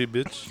 VIP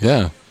bitch.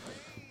 Yeah.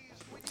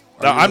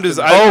 No, I'm just,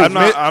 Oh,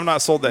 I'm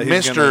not sold that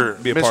he's gonna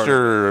be a part of it.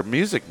 Mr.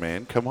 Music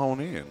Man, come on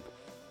in.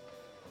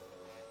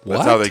 What?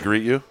 That's how they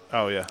greet you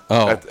Oh yeah.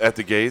 Oh, at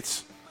the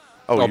gates.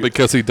 oh, you-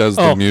 because he does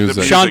the Oh, music.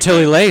 music.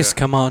 Chantilly man. Lace, Yeah.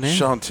 come on in.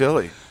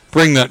 Chantilly.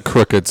 Bring that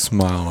crooked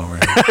smile over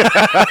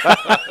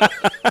here.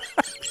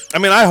 I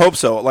mean, I hope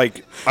so.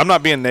 Like, I'm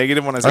not being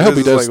negative when I say I hope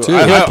this he is does, like, too.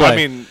 He'll I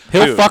play. mean,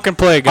 He'll dude, fucking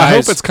play, guys. I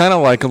hope it's kind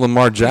of like a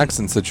Lamar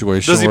Jackson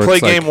situation. Does he where play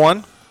it's like- game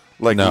one?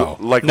 Like No.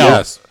 like No.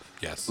 Yes.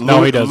 Yes.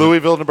 No, he doesn't.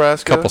 Louisville,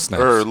 Nebraska, Couple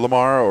snaps. or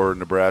Lamar, or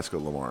Nebraska,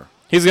 Lamar.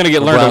 He's going to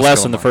get learned a Nebraska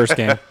lesson the Lamar. first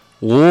game.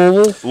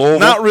 Louisville?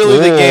 Not really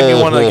the game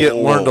you want to get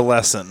Whoa. learned a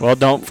lesson. Well,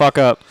 don't fuck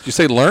up, Did you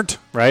say learnt?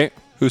 right?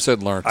 Who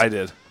said learnt? I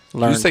did.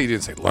 Learned. You say you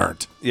didn't say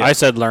learnt. Yeah. I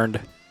said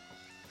learned.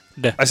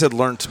 I said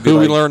learn to be Who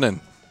like, we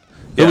learning?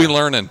 Yeah. Who we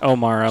learning?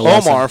 Omar.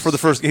 Omar for the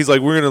first. He's like,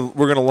 we're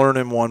gonna learn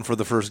him one for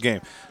the first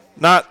game.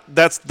 Not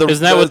that's the.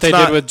 Isn't that what it's they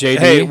not, did with JD?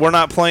 Hey, we're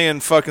not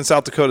playing fucking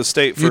South Dakota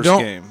State You first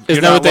don't- game. Isn't You're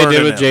that not what they did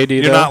learning with him. JD,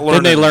 You're though? not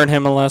Didn't they learning learn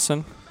him a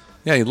lesson?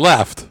 Yeah, he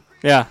left.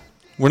 Yeah.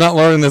 We're not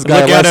learning this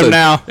guy Look a at him lesson.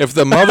 now. If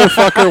the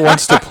motherfucker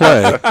wants to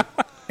play,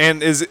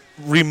 and is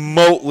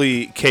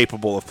remotely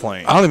capable of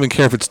playing. I don't even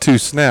care if it's 2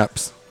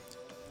 snaps.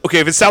 Okay,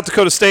 if it's South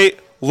Dakota State,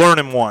 learn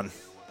him one,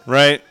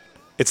 right?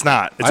 It's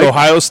not. It's I-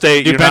 Ohio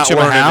State. You You're bench not him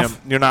a learning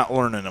half? him. You're not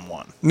learning him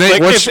one. Nate,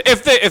 Like what's-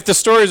 if the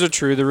stories are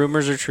true, the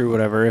rumors are true,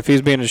 whatever. If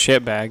he's being a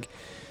shitbag,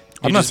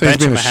 I'm not saying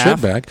he's being a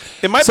shitbag.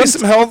 It might be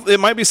some health. It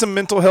might be some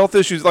mental health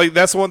issues. Like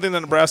that's one thing that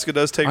Nebraska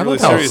does take I really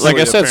love how- seriously.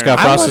 Like I said, Scott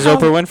apparently. Frost love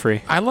is how- Oprah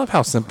Winfrey. I love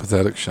how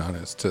sympathetic Sean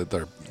is to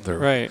their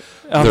Right.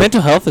 Their-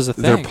 Mental health is a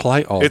their thing.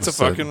 plight. All It's of a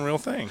sudden. fucking real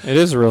thing. It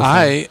is a real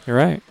thing. You're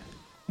right.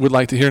 Would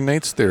like to hear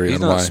Nate's theory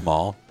He's on not why.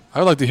 small. I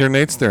would like to hear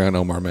Nate's theory on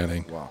Omar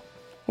Manning. Wow.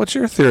 What's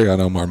your theory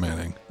on Omar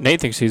Manning? Nate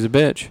thinks he's a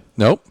bitch.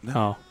 Nope.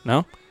 Oh,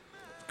 no?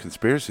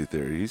 Conspiracy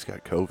theory. He's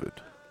got COVID.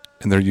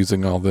 And they're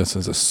using all this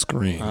as a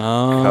screen.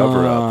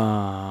 Cover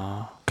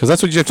up. Because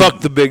that's what you have Fuck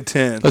to the Big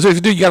Ten. That's what you have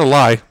to do. You got to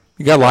lie.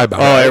 You got to lie about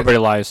Oh, it. everybody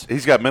lies.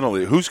 He's got mental.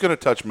 Who's going to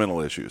touch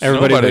mental issues?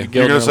 Everybody Nobody. but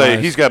You're Gilder going to say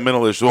lies. he's got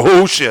mental issues.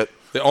 Oh shit!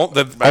 The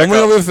only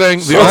other thing.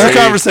 The What's only the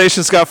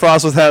conversation Scott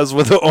Frost has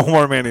with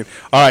Omar Manning?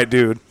 All right,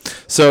 dude.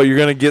 So you're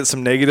going to get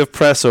some negative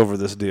press over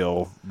this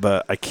deal,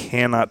 but I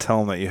cannot tell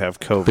them that you have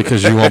COVID.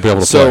 because you won't be able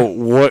to So play.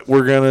 what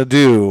we're going to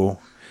do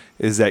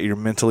is that you're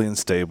mentally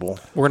unstable.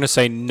 We're gonna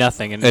say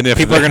nothing, and if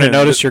people are gonna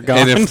notice you're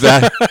gone. And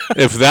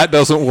if that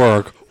doesn't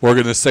work, we're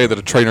going to say that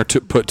a trainer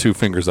put 2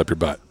 fingers up your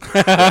butt.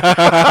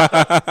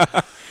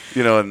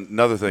 You know,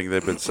 another thing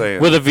they've been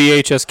saying. with a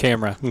VHS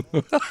camera.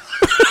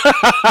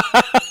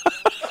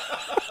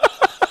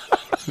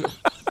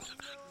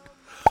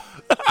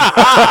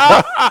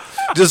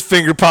 Just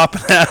finger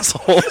popping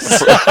assholes.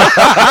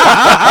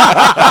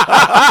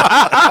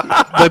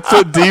 That's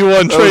what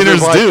D1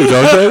 trainers do,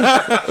 don't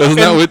they? Isn't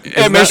that what,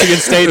 At Michigan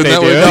State, isn't they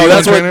that do. what No,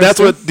 D1 that's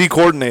what trainers do? D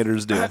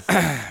coordinators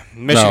do.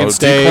 Michigan no,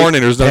 State. D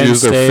coordinators don't Penn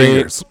use their State.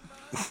 fingers.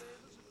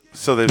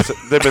 So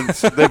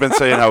they've been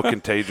saying how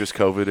contagious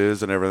COVID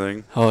is and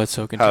everything. Oh, it's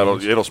so How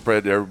contagious. it'll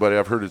spread to everybody.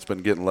 I've heard it's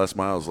been getting less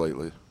miles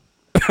lately.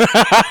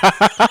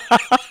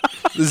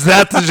 Is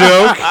that the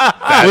joke?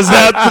 Was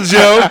that the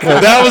joke?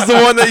 That was the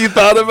one that you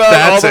thought about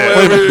That's all the it.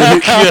 way over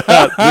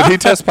here? Did he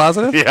test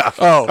positive? Yeah.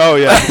 Oh,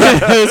 yeah.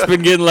 It's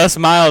been getting less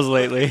miles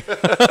lately.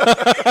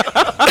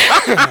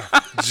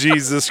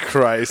 Jesus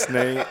Christ,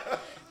 Nate.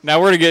 Now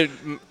we're gonna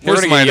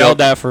Here's get my yelled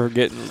note. at for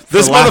getting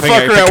This for laughing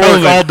motherfucker at at the work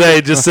COVID. all day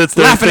just sits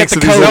there and Laughing at thinks the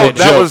of these COVID little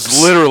That jokes.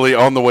 was literally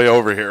on the way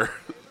over here.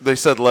 They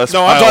said less.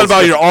 No, I'm miles.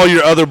 talking about all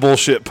your other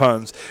bullshit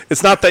puns.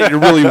 It's not that you're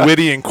really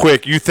witty and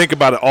quick. You think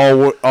about it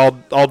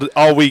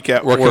all week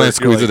at Where work. can I You're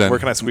squeeze it in? Where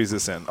can I squeeze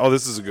this in? Oh,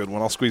 this is a good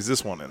one. I'll squeeze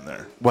this one in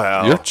there.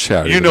 Wow. You're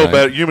chatty You know tonight.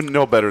 better. You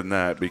know better than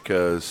that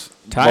because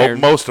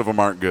Tired. most of them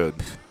aren't good.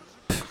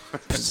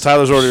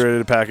 Tyler's already ready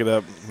to pack it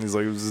up. He's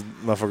like, "Is this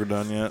motherfucker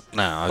done yet?"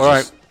 No, All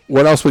right.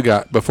 What else we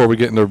got before we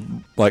get into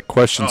like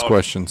questions?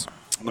 Questions.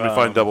 Let me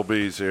find double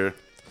B's here.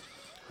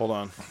 Hold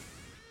on.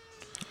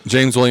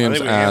 James I Williams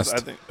think we can- asked, I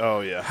think.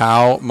 Oh yeah.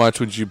 "How much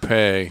would you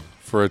pay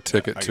for a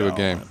ticket to a got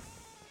game one.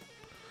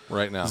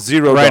 right now?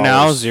 $0. Right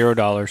now,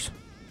 $0.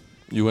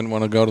 You wouldn't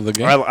want to go to the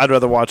game? I'd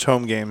rather watch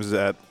home games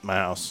at my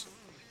house.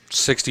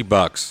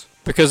 $60.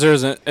 Because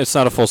it's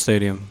not a full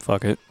stadium.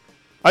 Fuck it.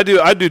 I'd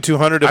do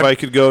 200 if I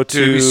could go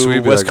dude, it'd be sweet,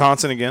 to be like-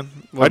 Wisconsin again.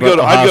 What I'd go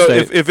about Ohio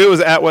State? if it was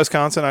at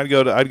Wisconsin. I'd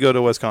go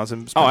to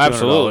Wisconsin. spend Oh, $200.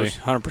 absolutely.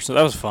 100%.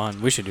 That was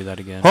fun. We should do that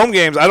again. Home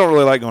games. I don't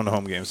really like going to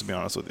home games, to be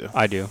honest with you.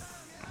 I do.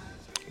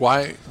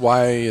 Why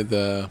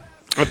the?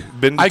 I've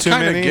been to I too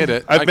kinda many. get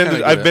it. I've I been kinda to,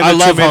 get I've it. been I to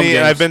love too home many,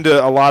 and games. I've been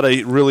to a lot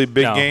of really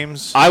big No.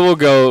 games. I will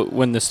go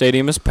when the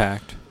stadium is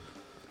packed.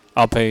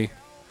 I'll pay.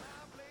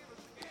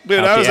 Dude,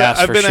 out the ass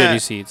I've for been shitty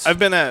at seats. I've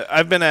been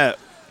at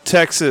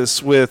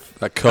Texas with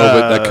That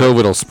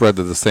COVID will spread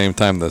at the same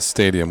time the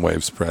stadium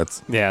wave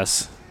spreads.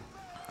 Yes.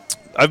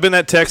 I've been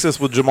at Texas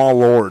with Jamal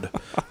Lord.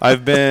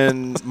 I've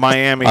been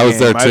Miami. I was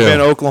there, I've too. been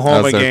I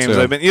Oklahoma was there, games. too.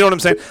 I've been. You know what I'm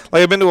saying?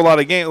 Like I've been to a lot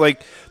of games.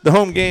 Like the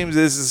home games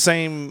is the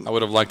same. I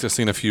would have liked to have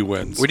seen a few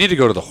wins. We need to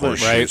go to the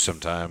horseshoe Right.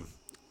 sometime.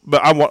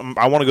 But I want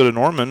to go to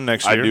Norman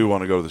next I year. do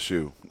want to go to the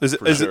shoe. Is it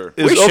for is sure.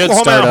 it is We should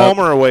Oklahoma start at up.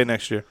 home or away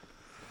next year?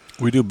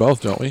 We do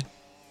both, don't we?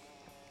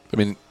 I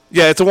mean,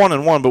 Yeah, it's a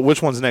 1-1, but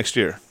which one's next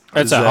year?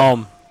 That's Is at that-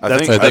 home. I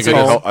That's- think. I I think think.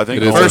 it is. I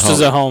think. It is First at is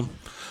home. at home.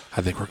 I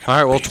think we're All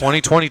right, well,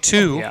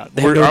 2022. Yeah.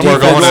 They We're, have we're no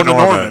going defense. to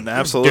Norman. Norman.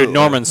 Absolutely. Dude,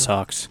 Norman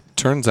sucks.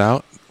 Turns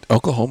out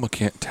Oklahoma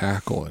can't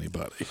tackle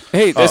anybody.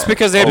 Hey, that's Oh,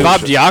 because they had oh,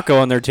 Bob shit.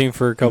 Diaco on their team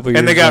for a couple years.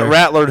 And they got there.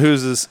 Rattler,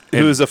 who's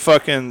a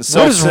fucking What is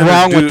self-centered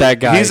wrong with dude. that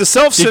guy? He's a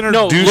self-centered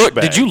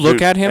douchebag. Did you look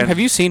dude. at him? And Have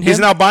you seen him? He's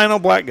an albino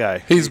black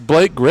guy. He's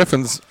Blake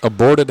Griffin's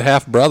aborted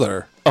half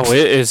brother. Oh,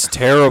 it is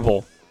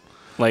terrible.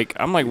 Like,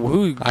 I'm like,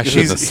 who? I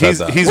shouldn't have said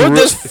that. real, Where'd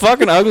this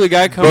fucking ugly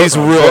guy come he's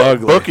from? real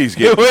ugly. Bookie's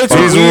getting. It's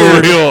He's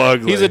weird. real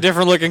ugly. He's a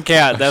different looking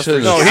cat. That's for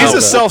should've No, sure. he's How's a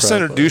that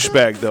self-centered correctly?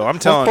 douchebag, though. I'm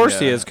telling you. Of course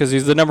he is, because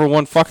he's the number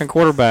one fucking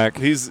quarterback.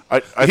 He's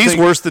I he's think-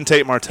 worse than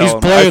Tate Martell. He's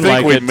in my I playing think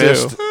like we it,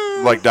 missed,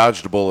 too. like,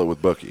 dodged a bullet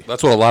with Bookie.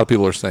 That's what a lot of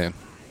people are saying.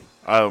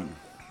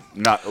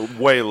 Not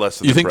way less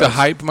than You think the impressed.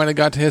 hype might have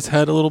got to his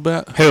head a little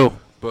bit? Who?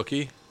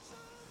 Bookie?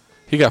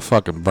 He got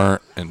fucking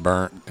burnt and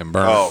burnt and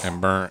burnt Oh.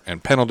 and burnt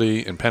and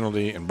penalty and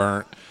penalty and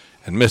burnt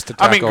and missed a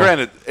I tackle. mean,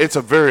 granted, it's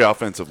a very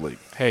offensive league.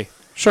 Hey,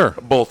 Sure.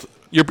 Both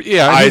Yeah,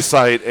 he's-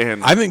 eyesight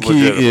and. I think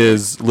legitimate. he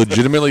is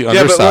legitimately Yeah, but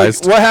like,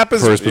 undersized what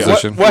happens? for his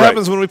position. What Right.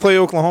 happens when we play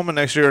Oklahoma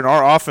next year? And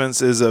our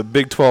offense is a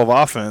Big 12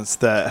 offense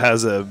that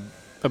has a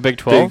a Big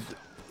 12?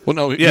 Well,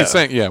 no, Yeah. he's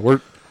saying,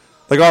 we're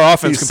like our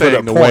offense he's can put saying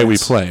up the points. way we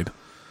played.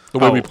 The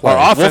way we played.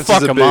 Our offense We'll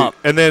fuck is a 'em big, up.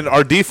 and then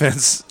our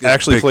defense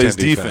actually Big plays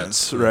Ten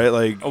defense, right?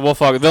 Like Well,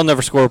 fuck, they'll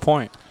never score a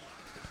point.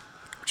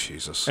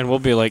 Jesus. And we'll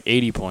be like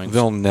 80 points.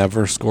 They'll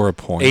never score a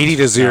point.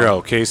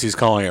 80-0. Casey's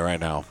calling it right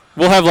now.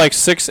 We'll have like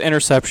 6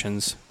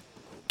 interceptions.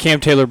 Cam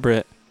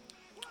Taylor-Britt.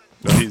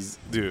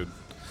 dude.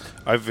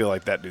 I feel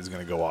like that dude's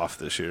gonna go off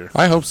this year.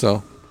 I hope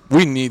so.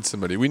 We need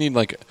somebody. We need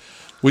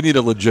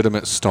a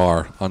legitimate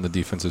star on the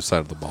defensive side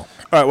of the ball.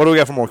 All right, what do we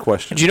got for more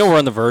questions? Do you know we're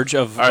on the verge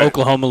of right.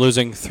 Oklahoma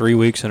losing 3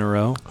 weeks in a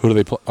row? Who do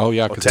they play? Oh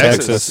yeah, 'cause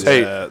Texas.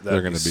 Hey, that'd they're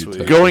be gonna beat sweet.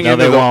 Texas. going No,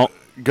 into they the won't.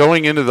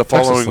 going into the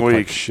Texas following look like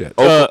week, shit.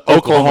 Oklahoma's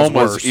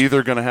Oklahoma's worse.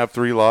 either going to have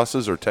 3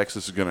 losses or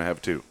Texas is going to have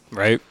 2.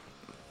 Right?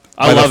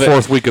 I by love the it.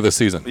 fourth week of the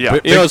season. Yeah.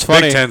 You know, it's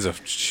funny. Big Ten's a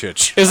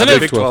shit. Isn't I it-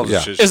 think Big 12's Yeah.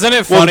 a shit. Isn't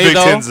it Well, the funny Big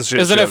though? Ten's a shit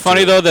Isn't show, it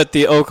funny too. though that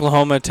the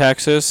Oklahoma,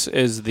 Texas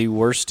is the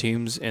worst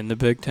teams in the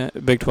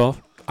Big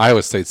 12?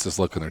 Iowa State's just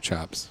licking their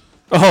chops.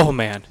 Oh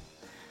man,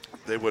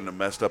 They wouldn't have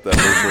messed up that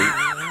first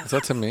week. Is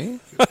that to me?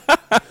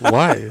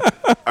 Why?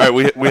 All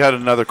right, we had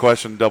another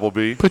question, Double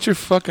B. Put your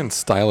fucking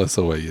stylus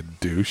away, you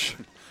douche.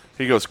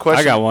 He goes,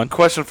 question, I got one.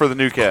 Question for the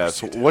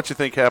Newcast. What you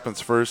think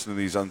happens first in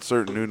these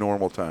uncertain new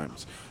normal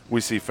times?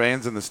 We see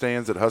fans in the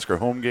stands at Husker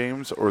home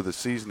games, or the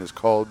season is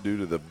called due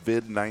to the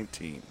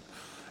vid-19?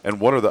 And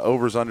what are the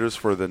overs-unders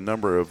for the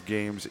number of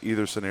games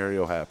either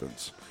scenario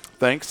happens?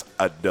 Thanks,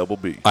 a Double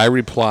B. I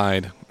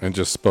replied and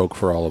just spoke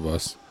for all of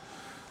us.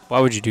 why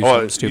would you do Oh,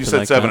 something stupid you said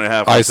like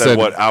 7.5. that? I I said, said-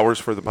 what, hours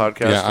for the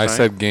podcast Yeah, I tonight?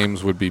 said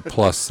games would be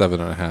plus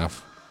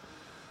 7.5.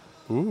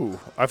 Ooh,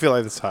 I feel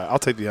like that's high. I'll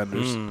take the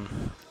unders.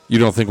 You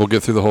don't think we'll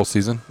get through the whole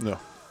season? No.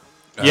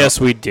 Yes,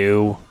 we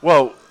do.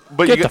 Well,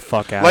 but Get you the get-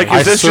 fuck out. like, of here.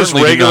 is this just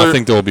certainly do regular? not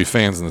think there will be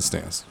fans in the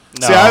stands.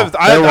 No, See,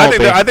 there won't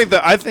be.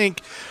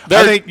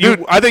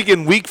 I think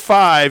in week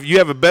 5 you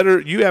have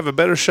a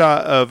better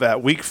shot of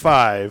at week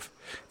 5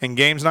 and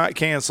games not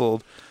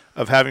canceled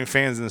of having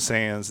fans in the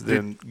stands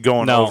than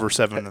going No. over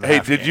 7.5. Hey,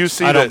 did you games.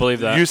 see I that? don't believe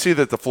that. You see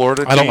that the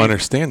Florida I don't team-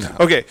 understand that.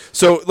 Okay,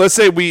 so let's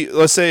say we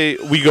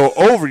go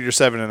over your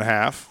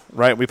 7.5,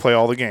 right? We play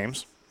all the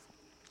games.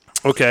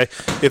 Okay,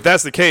 if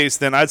that's the case,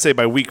 then I'd say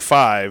by week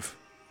 5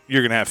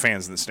 you're gonna have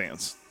fans in the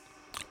stands,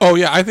 Oh,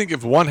 yeah, I think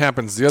if one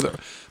happens, the other.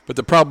 But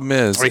the problem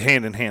is, or a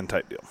hand in hand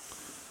type deal.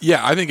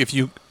 yeah, I think if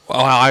you, well,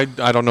 I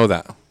don't know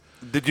that.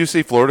 Did you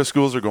see Florida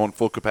schools are going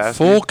full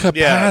capacity? Full capacity.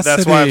 Yeah,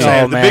 that's why I'm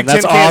saying Oh, the man, Big Ten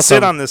that's can't sit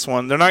awesome. on this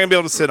one. They're not gonna be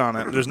able to sit on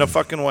it. There's no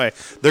fucking way.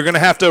 They're gonna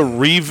have to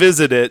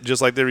revisit it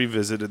just like they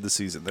revisited the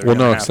season. They're Well,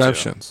 gonna no have to.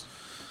 exceptions.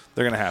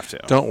 They're gonna have to.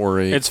 Don't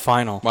worry. It's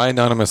final. my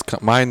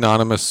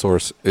anonymous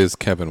source is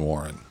Kevin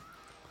Warren.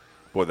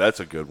 Boy, that's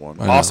a good one.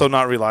 I know. Also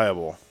not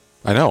reliable.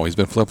 I know he's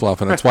been flip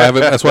flopping. That's why I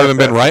haven't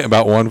been right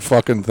about one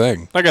fucking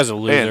thing. That guy's a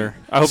loser.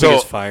 I hope so- he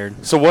gets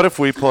fired. So what if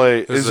we play?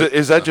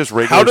 Is that just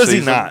regular? How does he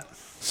season? not?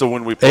 So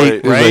when we play 8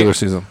 is regular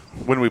season.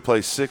 when we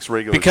play 6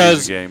 regular Because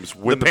season games,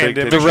 win the the, Big Ten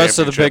pandemic- The rest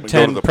of the Big championship and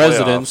Ten go to the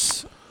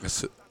playoffs,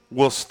 presidents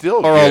we'll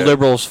still are all get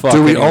liberals. Fuck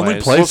Do we anyways. only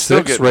play We'll still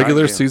 6 get 9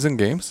 regular games. season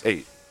games?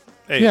 8.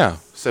 Hey, Yeah.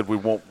 Said we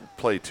won't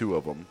play 2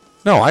 of them,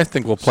 No, I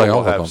think we'll play So all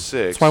we'll of have them. 6.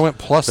 That's why I went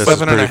plus This is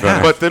 7.5. pretty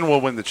funny. but then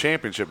we'll win the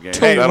championship game. To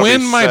That'll win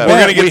be my 7. bet,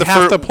 We're gonna get we the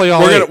have to play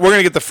all we're 8.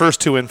 gonna get the first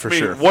 2 in for I mean,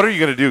 sure. what are you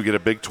going to do? Get a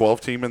Big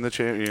 12 team in the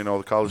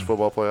the college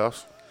football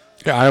playoffs?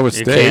 Yeah, Iowa You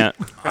State. can't.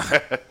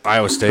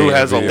 Iowa State. Who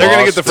has a every They're year.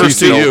 gonna get the lost first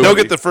to 2. nobody. They'll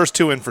get the first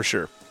 2 in for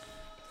sure.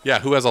 Yeah,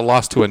 who has a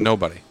loss to a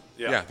nobody?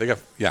 Yeah. They got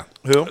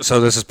Who? So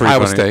this is pretty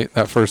Iowa funny. State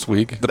that first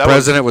week. The That was-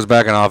 president was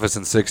back in office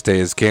in 6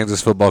 days.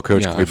 Kansas football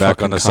coach Yeah, will be I back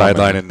fucking on the sideline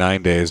commented. in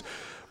 9 days.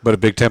 But a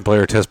Big Ten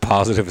player tests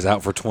positive is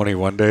out for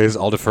 21 days.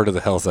 I'll defer to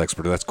the health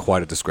expert. That's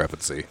quite a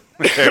discrepancy.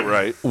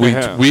 right. We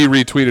Yeah. we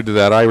retweeted to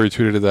that. I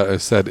retweeted to that. I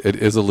said it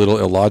is a little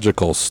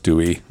illogical,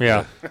 Stewie,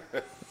 Yeah.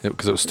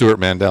 because it was Stuart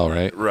Mandel,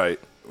 right? Right.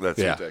 That's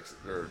Yeah. who texted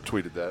or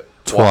tweeted that.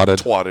 Twatted.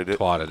 Twatted it.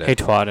 Twatted it. He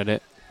twatted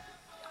it.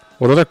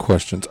 What other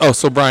questions? Oh,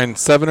 so Brian,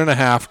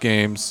 7.5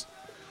 games.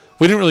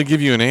 We didn't really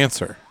give you an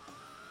answer.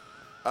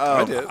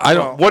 I did. I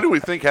don't. What do we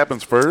think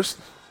happens first?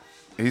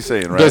 He's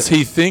saying right. Does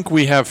he think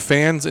we have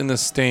fans in the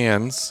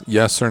stands?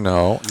 Yes or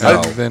no?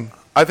 No. And then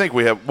I think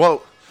we have.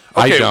 Well,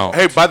 I okay. don't.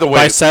 Hey, by the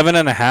way, By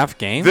 7.5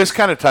 games? this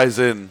kind of ties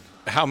in.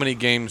 how many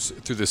games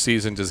through the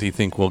season does he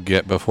think we'll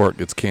get before it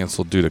gets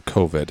canceled due to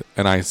COVID?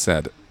 And I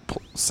said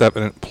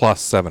 7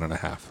 plus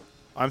 7.5.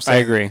 I'm I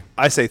saying. agree.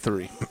 I say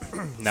 3.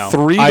 No.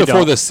 3 I before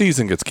don't. the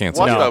season gets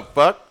canceled. What No. the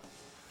fuck?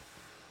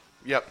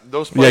 Yep,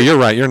 those. Yeah, Players, you're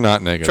right. You're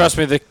not negative. Trust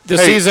me, the Hey,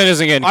 season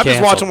isn't getting I'm just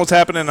canceled. watching what's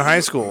happening in high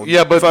school.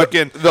 Yeah, but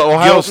fucking the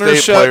Ohio Giltner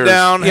State shut players-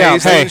 down. Yeah,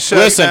 Hastings hey, shut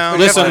listen, down.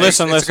 listen, It's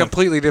listen, a listen.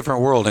 completely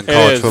different world in It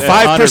college is. football.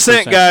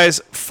 5%, 100%.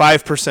 guys.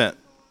 5%.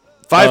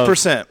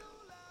 5%.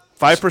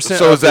 5%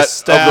 So of is that the of the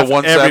staff,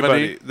 170?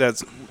 everybody.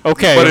 That's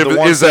Okay. But the if,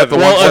 one is that the seven-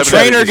 well, a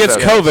 170? trainer gets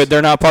Yes. COVID,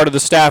 they're not part of the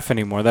staff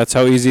anymore. That's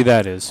how easy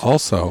that is.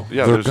 Also,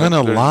 Yeah, they're there's a-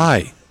 gonna there's-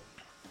 lie.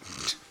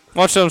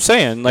 Watch what I'm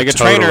saying. Like a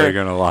Totally trainer,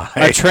 gonna lie.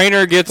 a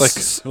trainer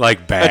gets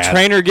like bad. a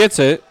trainer gets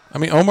it. I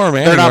mean, Omar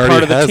Manning They're not already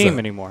part of the has team it.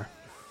 anymore.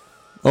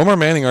 Omar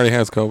Manning already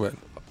has COVID.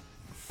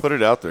 Put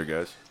it out there,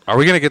 guys. Are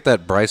we gonna get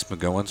that Bryce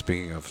McGowan?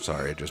 Speaking of,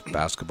 sorry, just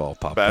basketball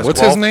pop. Basketball, What's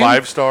his name?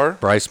 5-star.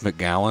 Bryce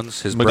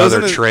McGowan's his Doesn't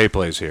brother it- Trey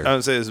plays here. I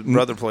would say his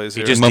brother plays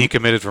He here. just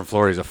decommitted from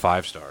Florida. He's a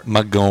 5-star.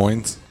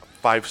 McGoins.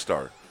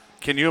 5-star.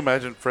 Can you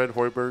imagine Fred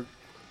Hoiberg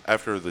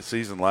after the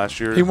season last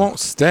year He won't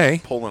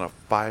stay. pulling a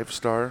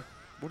 5-star?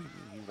 What do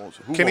you mean he won't?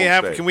 Who Can he won't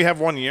have? stay? Can we have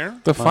 1 year?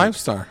 The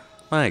 5-star.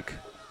 Mike,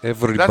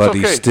 everybody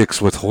okay.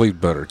 sticks with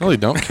Hoiberg. No, he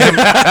don't. Cam,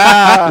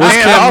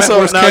 And also,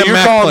 where's now Cam you're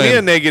Mack calling playing? me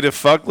a negative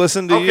fuck.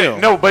 Listen to Okay, you.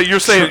 no, but you're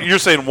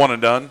saying one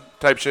and done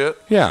type shit.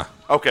 yeah,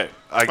 Okay,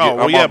 I get. Oh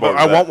well, I'm yeah, on but board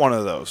I with want that. one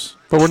of those.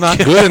 but we're not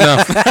good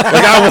enough. Like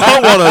I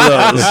want one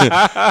of those.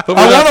 But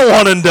I want a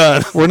one and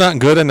done. we're not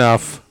good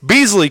enough.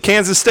 Beasley,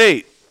 Kansas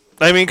State.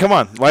 I mean, come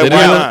on. Why They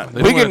didn't not?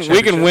 win- We win a can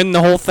championship. win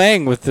the whole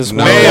thing with this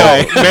No. one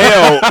Mayo,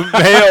 guy.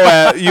 Mayo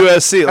at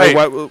USC. Like,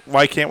 Hey.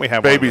 why can't we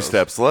have one Baby of those?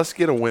 steps. Let's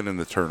get a win in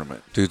the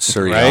tournament. Dude,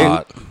 Sir Right?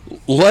 Yacht.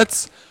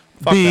 Let's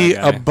be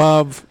that guy.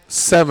 above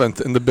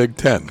 7th in the Big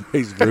Ten.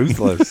 He's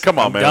ruthless. Come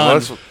on, man.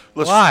 done.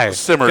 Let's Why?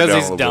 simmer down Because a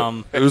he's little bit.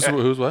 dumb.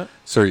 Who's what?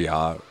 Sir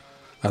Yacht.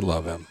 I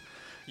love him.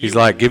 He's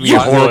like, give me you a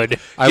horrible, would.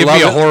 I give love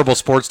me a it. horrible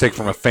sports take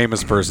from a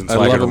famous person so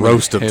I I, love can him.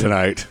 roast him Hate him.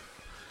 tonight.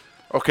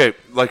 Okay,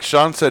 like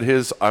Sean said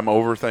his I'm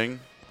over thing.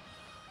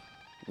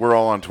 We're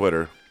all on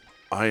Twitter.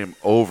 I am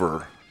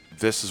over.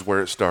 This is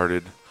where it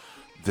started.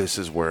 This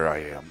is where I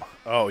am.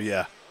 Oh,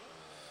 yeah.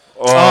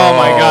 Oh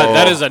my God,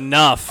 that is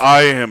enough.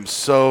 I am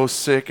so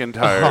sick and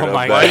tired Oh of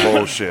my that God.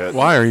 bullshit.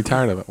 Why are you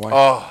tired of it?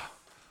 Why?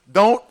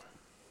 Don't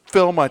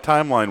fill my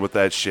timeline with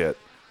that shit.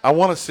 I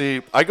want to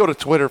see. I go to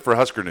Twitter for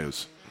Husker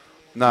news.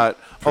 Not,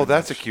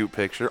 that's a cute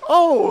picture.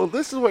 Oh,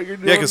 this is what you're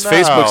doing. Yeah, because now.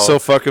 Facebook's so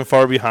fucking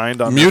far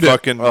behind on Mute the it.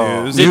 fucking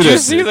Oh. news. Did you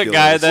Ridiculous. see the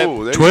guy that?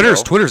 Ooh, there you Twitter's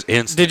go. Twitter's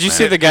instant. Did you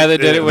see man. the guy that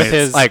did it with It's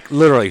his like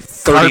literally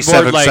cardboard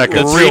 37 like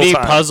seconds? 3D Real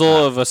time.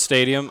 puzzle of a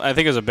stadium? I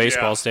think it was a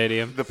baseball Yeah.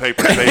 stadium. The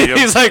paper stadium.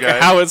 He's like guy.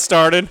 how it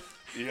started,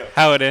 Yeah.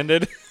 how it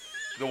ended.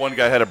 The one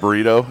guy had a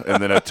burrito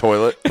and then a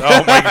toilet. Oh,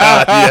 my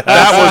God. Yeah.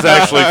 That was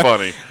actually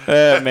funny.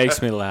 It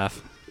makes me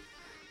laugh.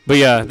 But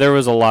yeah, there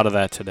was a lot of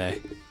that today.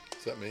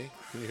 Is that me?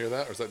 Can you hear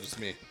that, or is that just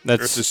me?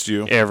 That's It's just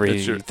you.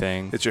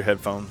 everything. It's your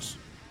headphones.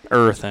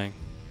 Everything.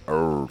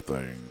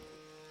 Thing.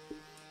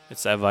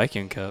 It's that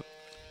Viking Cup.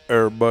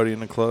 Everybody in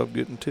the club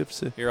getting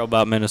tipsy. You're all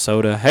about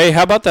Minnesota. Hey,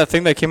 how about that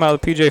thing that came out of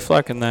PJ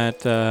Fleck and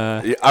that?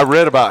 Yeah, I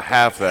read about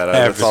half that.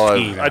 That's all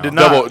I did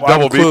not.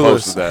 Double I'm B clueless.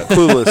 posted that.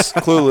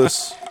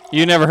 Clueless.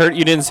 You never heard?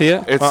 You didn't see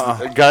it? It's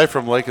a guy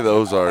from Lake of the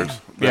Ozarks.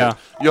 Yeah.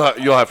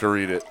 You'll have to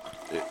read it.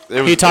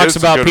 It was- He talks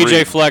it's a about good PJ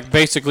read. Fleck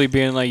basically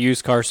being like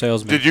used car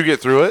salesman. Did you get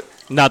through it?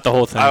 Not the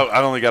whole thing.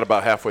 I only got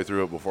about halfway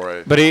through it before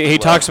I. But he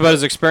left. talks about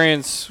his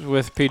experience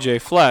with PJ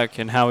Fleck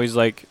and how he's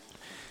like,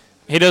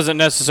 he doesn't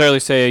necessarily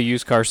say a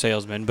used car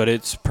salesman, but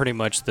it's pretty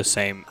much the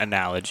same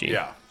analogy.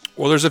 Yeah.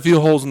 Well, there's a few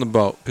holes in the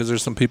boat because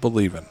there's some people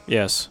leaving.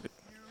 Yes.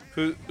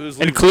 Who's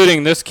leaving?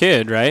 Including this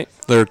kid, right?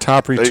 Their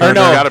top They- returner. Or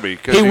no, gotta be,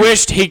 'cause he he-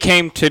 wished he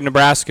came to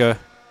Nebraska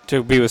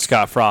to be with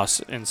Scott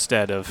Frost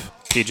instead of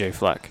PJ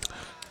Fleck.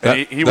 That,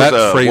 And he that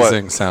was,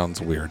 phrasing sounds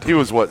weird. He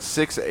was what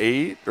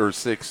 6'8" or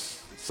 6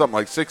 something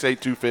like 6'8",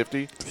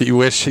 250. He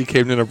wished he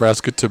came to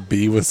Nebraska to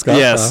be with Scott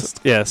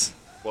Frost. Yes.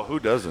 Well, who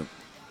doesn't?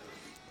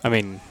 I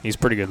mean, he's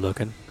pretty good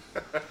looking.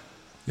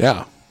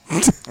 Yeah. I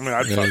mean,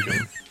 I'd fuck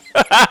him.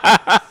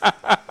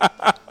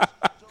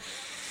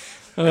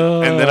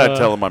 And then I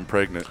tell him I'm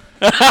pregnant.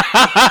 Did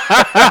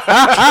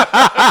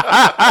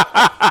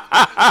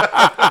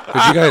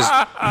you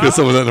guys Get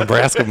some of that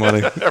Nebraska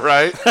money.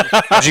 Right?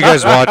 did you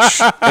guys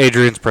watch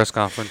Adrian's press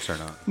conference or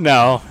not?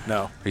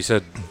 No. He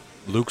said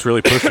Luke's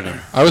really pushing him.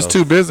 I was So-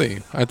 too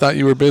busy. I thought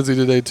you were busy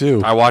today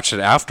too. I watched it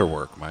after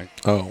work, Mike.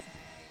 Oh,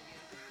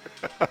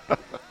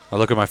 I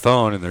look at my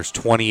phone and there's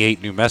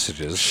 28 new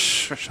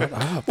messages.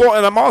 Well,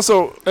 and I'm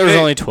also. There was Hey,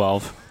 only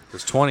 12.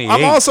 There's 28.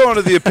 I'm also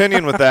under the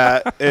opinion with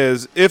that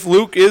is if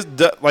Luke is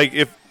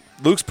if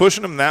Luke's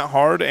pushing him that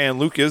hard and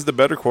Luke is the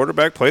better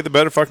quarterback, play the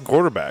better fucking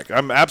quarterback.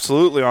 I'm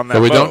absolutely on that. Yeah,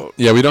 we boat. don't-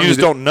 yeah, we don't You just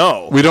need to- don't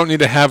know. we don't need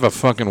to have a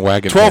fucking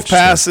wagon. 12 hitch there.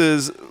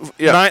 passes,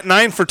 Yeah.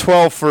 9 for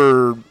 12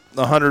 for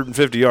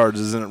 150 yards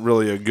isn't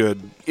really a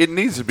good It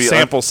needs to be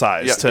sample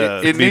size to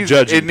be needs,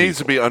 judging. It needs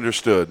to be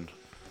understood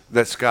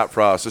that Scott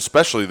Frost,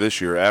 especially this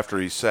year after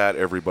he sat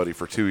everybody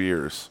for 2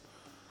 years,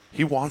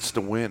 he wants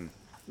to win.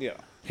 Yeah.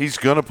 He's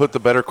going to put the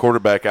better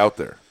quarterback out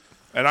there.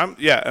 And I'm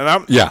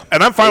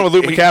fine with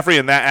Luke He- McCaffrey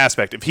in that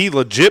aspect. If he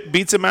legit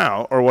beats him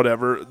out or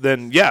whatever,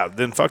 then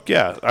fuck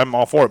yeah, I'm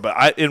all for it. But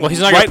Well,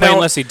 he's not going to play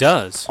unless he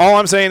does. All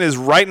I'm saying is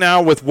right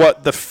now with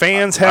what the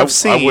fans have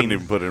seen, I wouldn't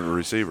even put in a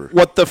receiver.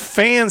 what the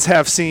fans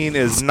have seen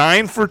is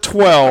 9 for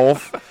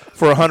 12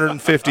 for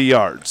 150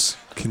 yards.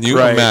 Can you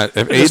Right. imagine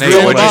if It's Adrian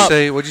real what'd up. you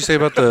say? What'd you say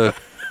about the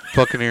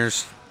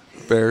Buccaneers,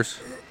 Bears?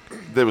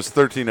 There was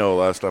 13-0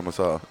 last time I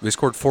saw. They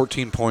scored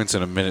 14 points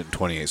in a minute and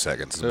 28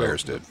 seconds. The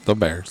Bears did. the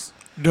Bears?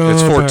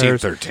 It's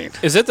 14-13.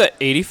 Is it the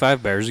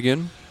 85 Bears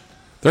again?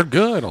 They're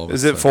good. All of a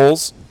Is it sudden.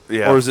 Foles?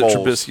 Yeah, Or is it Foles.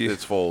 Trubisky?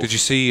 It's Foles. Did you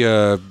see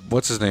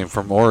what's his name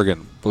from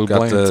Oregon? Blue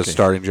Got the Blansky.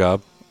 starting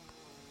job.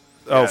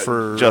 Oh,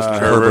 for Justin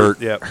Herbert.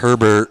 Herbert. Yeah.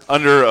 Herbert.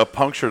 under a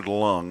punctured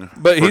lung?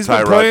 But for he's been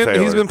Tyrod playing.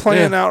 Taylor. He's been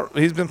playing out.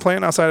 He's been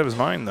playing outside of his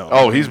mind though.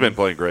 Oh, he's been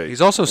playing great.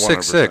 He's also 100%.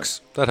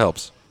 6'6". That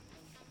helps.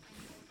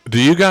 Do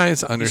you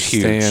guys He's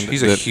understand? huge.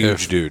 He's a that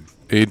huge if dude.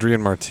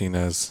 Adrian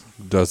Martinez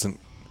doesn't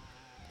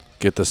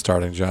get the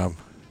starting job,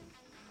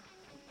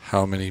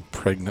 how many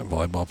pregnant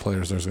volleyball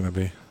players there's going to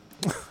be?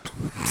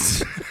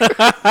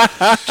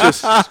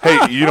 Just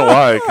hey, you know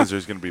why? Because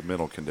there's going to be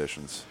mental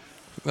conditions.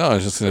 No,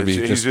 it's just going to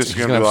be. He's just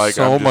going gonna to be have like,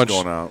 so I'm just much.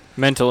 going out.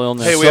 Mental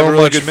illness. Hey, we so have a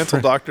really much good mental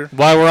fr- doctor.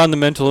 While we're on the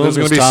mental There's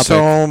illness going to be topic,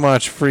 so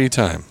much free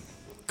time.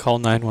 call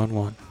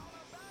 911.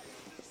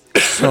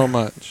 So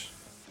much.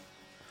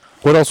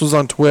 What else was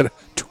on Twitter?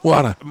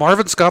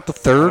 Marvin Scott the I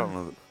third. don't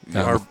know.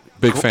 Yeah, Our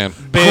Big fan.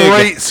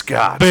 Great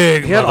Scott.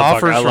 Big He had motherfucker.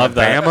 offers I from love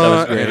that. Bama That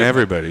was great. and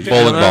everybody.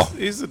 Bowling ball.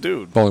 He's the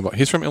dude. Bowling ball.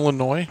 He's from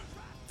Illinois.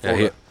 Yeah,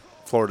 he,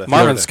 Florida.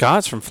 Marvin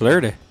Scott's from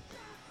Florida.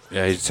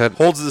 yeah, he said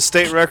holds the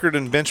state record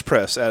in bench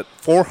press at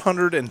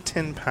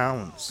 410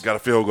 pounds. Got a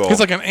field goal. He's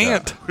like an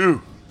ant.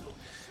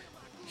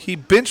 He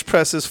bench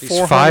presses He's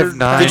 400.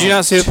 5'9". Did you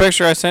not see the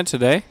picture I sent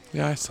today?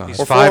 Yeah, I saw he's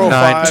it. 5'9",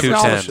 405,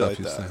 210. shit like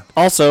that.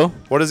 Also,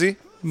 What is he?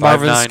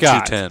 Marvin 5'9",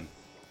 Scott. 210.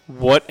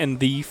 What in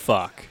the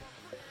fuck?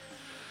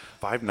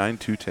 5'9",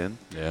 210.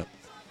 Yeah.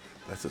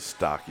 That's a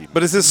stocky.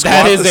 But is his That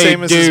squat is the a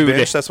same as his dude.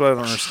 bench? That's what I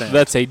don't understand.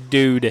 That's a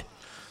dude.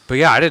 But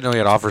yeah, I didn't know he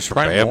had offers from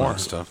Probably Bama more. and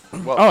stuff.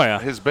 Well, Oh, yeah.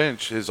 His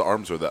bench, his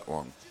arms are that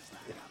long.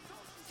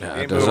 Yeah,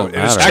 Game it doesn't over.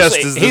 His matter. chest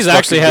Actually, is he's this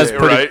actually fucking has big.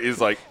 pretty. Right?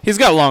 He's like, He's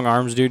got long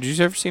arms, dude. Did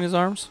you ever seen his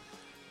arms?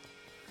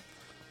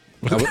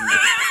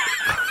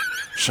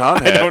 Sean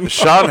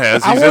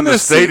has. He's in wanna the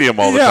stadium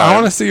all the yeah, time. I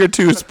want to see your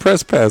two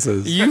press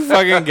passes. You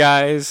fucking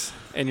guys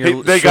and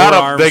your They short got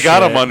him. arm They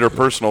got him shit. under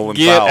personal and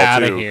Get foul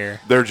outta too. here.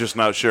 They're just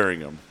not sharing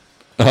him.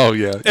 Oh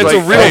yeah. It's Like, a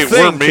real hey,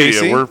 thing, we're media.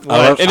 Casey.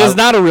 We're- It is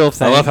not a real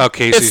thing. I love how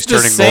Casey's it's the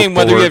turning same multiple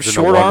whether you have words into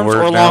short one arms word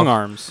or now. long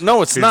arms.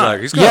 No, it's not.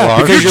 He's got Yeah,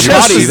 long because Your your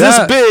chest body- is this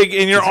big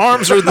and your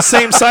arms are the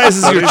same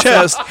size as your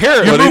chest.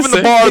 Here, You're what'd he moving the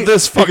say? bar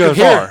this fucking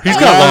far. He's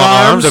got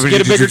long arms. I mean,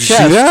 Get a did bigger you see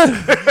chest.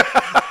 Yeah.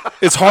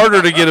 It's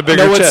harder to get a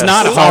bigger No, it's chest.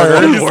 not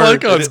harder. He's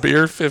like on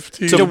beer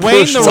 15.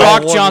 Dwayne the push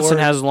Rock one Johnson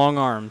word. has long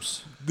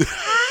arms.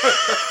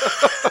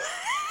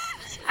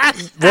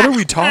 What are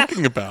we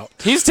talking about?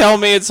 He's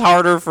telling me it's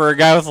harder for a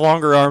guy with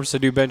longer arms to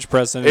do bench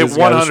press than it It is a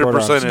guy with short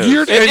 100% arms.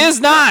 is. It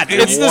is not.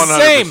 It's the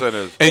same. 100%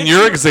 is. And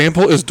your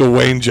example is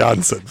Dwayne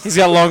Johnson. He's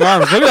got long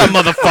arms. Look at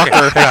that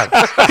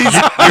motherfucker.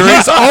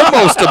 He's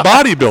almost a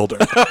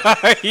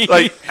bodybuilder.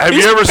 Like, have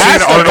He's you ever seen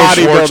past a Arnold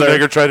bodybuilder.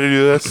 Schwarzenegger try to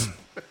do this?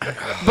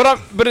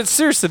 But it's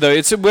seriously though.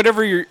 It's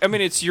whatever you're. I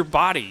mean, it's your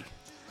body.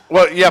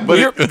 Well, yeah, but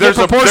You're there's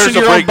in a proportion there's to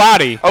a your own break.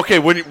 body. Okay,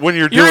 when you're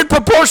You're doing in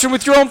proportion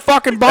with your own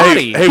fucking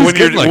body. hey, He's when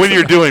you're good like when that.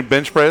 you're doing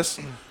bench press,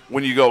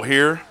 when you go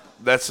here,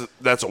 that's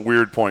a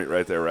weird point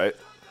right there, right?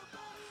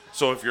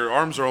 So if your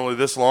arms are only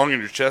this long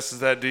and your chest is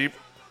that deep,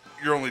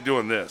 you're only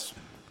doing this.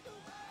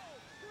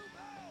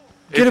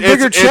 Get a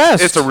bigger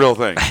chest. It's a real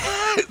thing.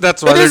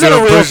 That's why It they're isn't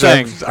doing a real push-ups.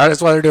 thing.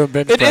 That's why they're doing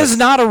bench It press. is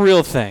not a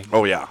real thing.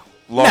 Oh yeah,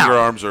 longer No.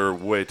 arms are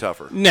way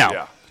tougher. No.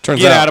 Yeah. Turns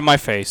Get out. out of my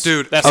face,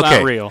 Dude, That's okay.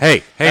 not real.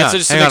 Hey, That's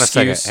just hang an on a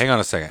second. excuse. Hang on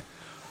a second.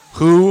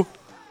 Who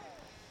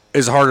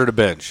is harder to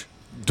bench,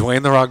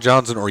 Dwayne the Rock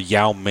Johnson or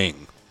Yao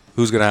Ming?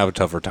 Who's gonna have a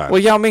tougher time?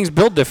 Well, Yao Ming's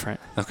built different.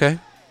 Okay,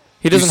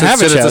 He doesn't You have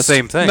a said chest. it's the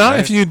same thing. Not right?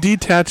 if you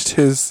detached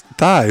his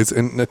thighs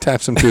and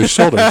attached them to his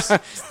shoulders.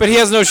 But he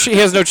has no he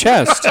has no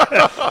chest.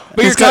 But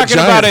you're He's got talking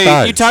about giant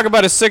thighs. you talk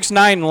about a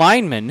 6'9"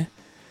 lineman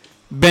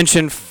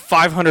benching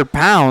 500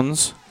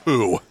 pounds.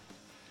 Who?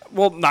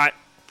 Well, not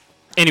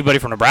anybody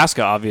from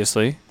Nebraska,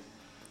 obviously.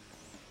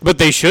 But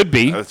they should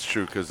be. That's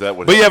true because that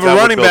would. But you have a that would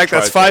running build back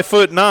that's triceps.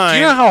 5'9". Do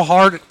you know how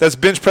hard? That's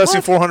bench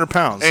pressing 400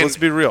 pounds. And- Let's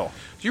be real.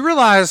 Do you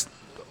realize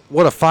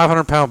what a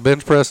 500-pound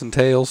bench press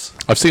entails?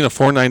 I've seen a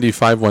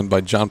 495 one by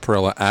John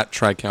Perella at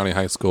Tri-County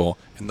High School,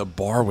 and the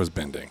bar was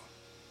bending.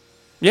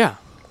 Yeah.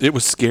 It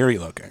was scary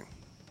looking.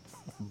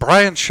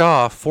 Brian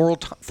Shaw,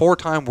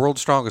 four-time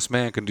world's strongest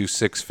man, can do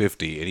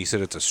 650, and he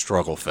said it's a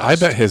struggle fest. I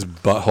bet his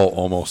butthole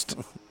almost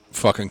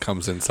fucking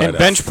comes inside And out.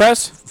 bench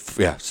press?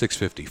 Yeah,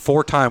 650.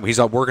 4-time. He's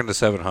out working to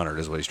 700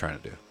 is what he's trying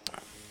to do.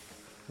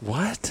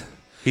 What?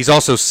 He's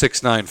also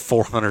 6'9",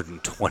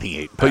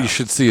 428 pounds. But you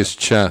should see his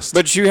chest.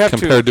 But you have to-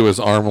 compared to his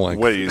arm length.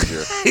 Way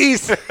easier.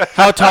 He's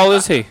How tall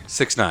is he?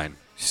 6'9".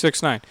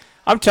 6'9".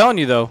 I'm telling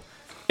you though,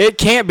 it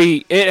can't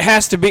be. It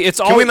has to be. It's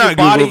all Can we your not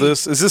body. Google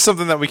this? Is this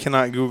something that we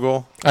cannot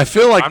Google? I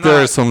feel like I'm there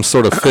not- is some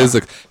sort of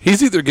physics.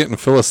 He's either getting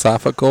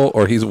philosophical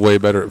or he's way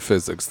better at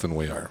physics than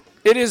we are.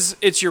 It is.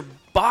 It's your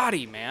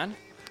body, man.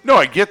 No,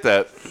 I get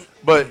that,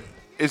 but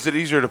is it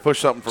easier to push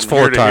something from It's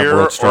here to four-time here,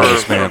 world's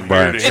strongest or man, from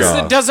Brian here to Shaw.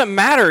 here? It doesn't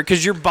matter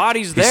because your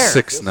body's He's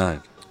there.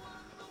 6'9".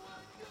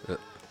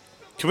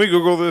 Can we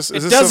Google this? It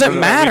Is this doesn't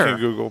something that we matter. can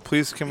Google?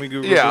 Please, can we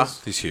Google Yeah.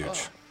 this? He's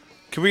huge.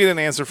 Can we get an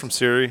answer from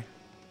Siri?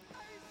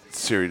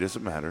 Siri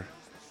doesn't matter.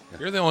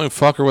 You're the only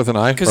fucker with an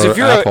eye. Because or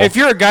Apple. if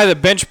you're a guy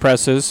that bench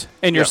presses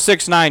and you're Yeah.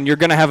 6'9", you're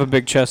gonna have a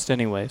big chest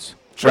anyways,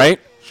 Sure. right?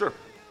 Sure.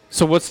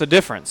 So what's the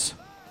difference?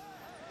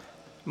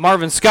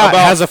 Marvin Scott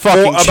has a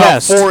fucking about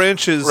chest. 4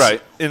 inches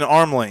Right. in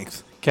arm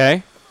length.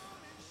 Okay.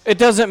 It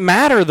doesn't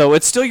matter though.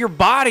 It's still your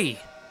body.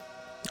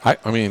 I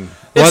mean,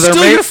 It's Well, they're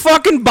still made- your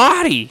fucking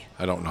body.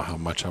 I don't know how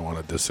much I want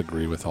to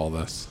disagree with all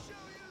this.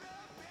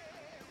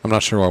 I'm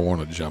not sure I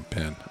want to jump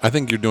in. I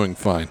think you're doing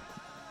fine.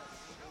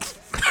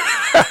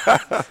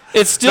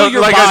 It's still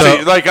your like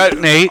body. I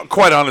Nate?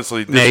 quite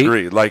honestly Nate?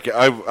 disagree. Like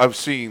I've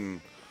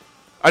seen,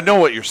 I know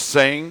what you're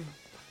saying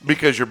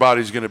because your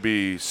body's going to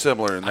be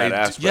similar in that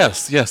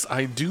aspect. Yes,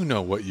 I do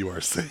know what you are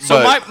saying.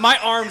 so but- my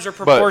arms are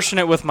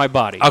proportionate with my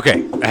body.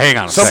 Okay, hang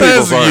on a Some second.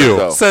 people- Says aren't, you.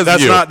 though. Says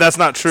That's you.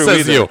 not true Says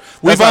either. you.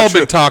 That's We've not all true.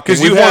 been talking.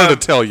 'Cause We you wanted have-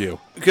 to tell you.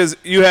 Because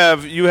you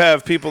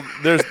have people.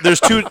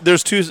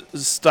 There's two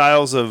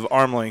styles of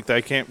arm length.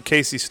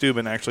 Casey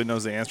Steuben actually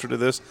knows the answer to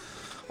this.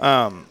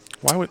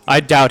 Why would I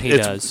doubt he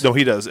It's- does. No,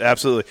 he does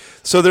absolutely.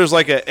 So there's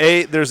like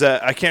there's a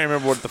I can't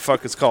remember what the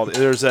fuck it's called.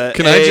 There's a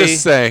Can I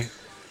just say?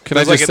 Can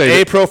I there's just like say an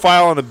A that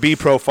profile and a B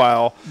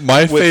profile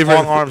my with favorite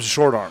long arms and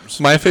short arms.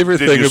 my favorite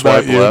Did thing you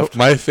about swipe you? left?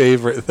 My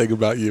favorite thing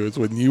about you is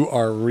when you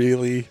are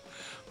really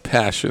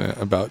passionate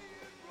about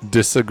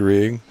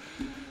disagreeing.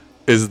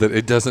 Is that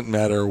it doesn't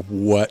matter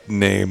what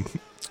name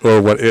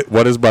or what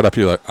is brought up.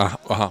 You're like,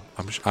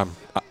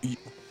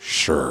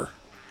 sure.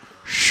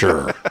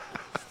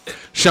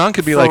 Sean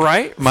could be like,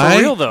 right? For my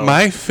real, though.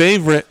 my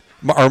favorite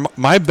or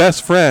my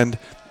best friend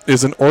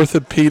is an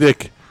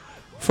orthopedic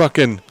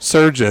fucking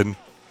surgeon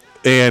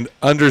and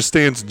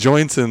understands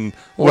joints and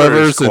What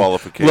are his levers and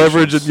qualifications?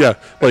 leverage and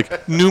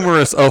like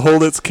numerous. I'll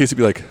hold its case. He'd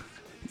be like,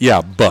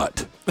 yeah,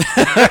 but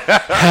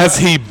has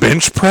he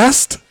bench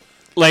pressed?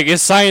 Like,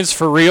 is science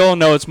for real?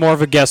 No, it's more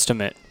of a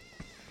guesstimate.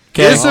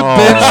 Okay, Is a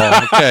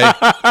bench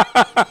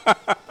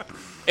okay?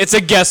 it's a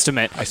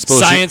guesstimate. I suppose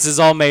Science is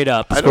all made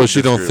up. I suppose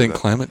you don't disagree think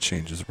with that. climate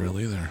change is real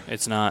either.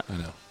 It's not. I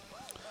know.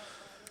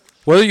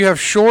 Whether you have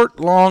short,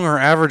 long, or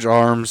average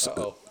arms,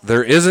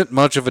 there isn't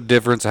much of a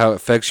difference how it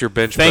affects your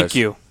bench press. Thank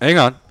you. Hang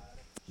on.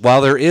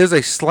 While there is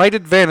a slight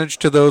advantage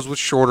to those with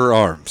shorter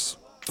arms.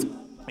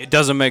 It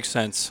doesn't make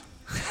sense.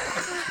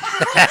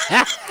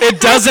 It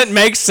doesn't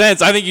make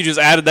sense. I think you just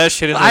added that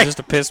shit in there just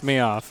to piss me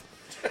off.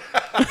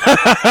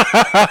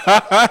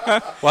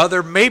 While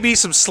there may be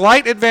some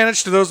slight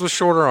advantage to those with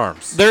shorter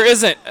arms. There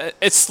isn't.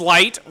 It's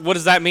slight. What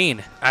does that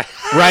mean?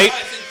 Right?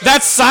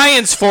 That's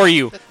science for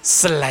you.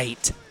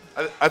 Slight.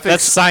 I think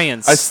That's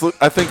science.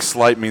 I think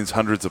slight means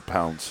hundreds of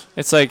pounds.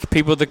 It's like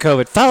people with the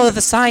COVID. Follow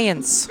the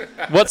science.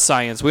 What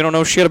science? We don't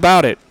know shit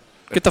about it.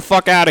 Get the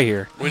fuck out of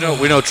here. We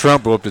know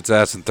Trump whooped its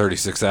ass in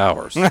 36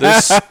 hours.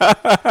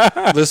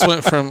 This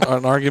went from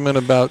an argument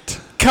about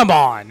Come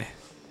on.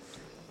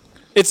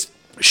 It's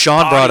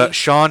Sean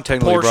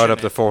technically brought up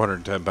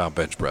Proportionate. the 410-pound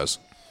bench press.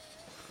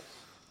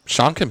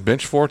 Sean can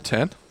bench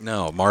 410.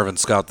 No, Marvin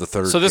Scott the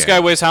third. so this guy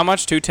weighs how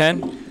much?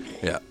 210.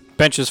 Yeah,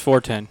 Benches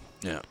 410.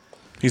 yeah,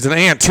 He's an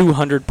ant.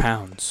 200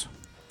 pounds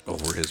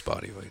over his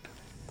body weight.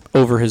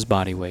 over his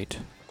body weight.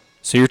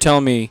 So you're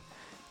telling me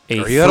a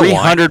Are you out of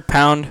wine?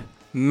 300-pound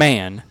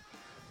man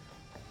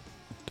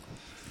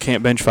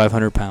can't bench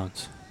 500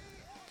 pounds?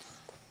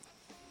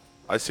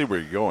 I see where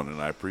you're going,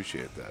 and I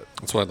appreciate that.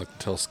 That's what I'd like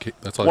to tell.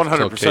 That's what I'd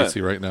like to tell 100%.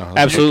 Casey right now.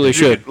 Absolutely You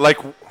should. could- like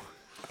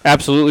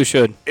Absolutely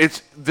should.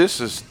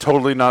 this is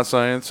totally not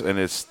science, and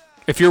it's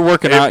If you're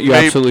working out, you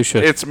absolutely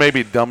should. It's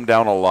maybe dumbed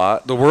down a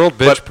lot, The world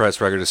bench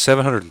press record is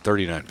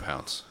 739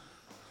 pounds.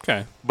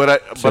 Okay. but I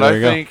there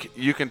you go. think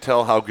you can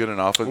tell how good an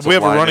offensive We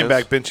have a line running is.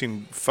 back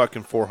benching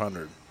fucking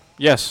 400.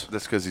 Yes.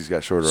 That's because he's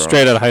got shorter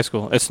Straight arms. out of high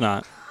school. It's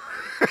not.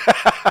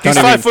 He's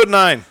even-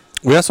 5'9".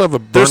 We also have a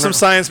burner. There's some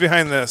science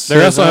behind this.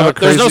 There's also have a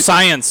There's no crazy-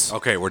 science.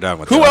 Okay, we're done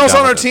with Who that. I'm else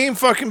done on our with it. team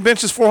fucking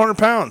benches 400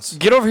 pounds?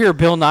 Get over here,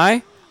 Bill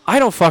Nye. I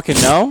don't fucking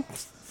know.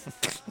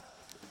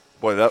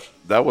 Boy,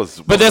 that was.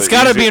 But that's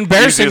got to be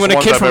embarrassing when a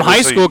kid from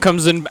high school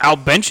comes. comes and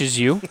outbenches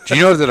you. Do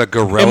you know that a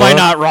gorilla? Am I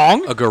not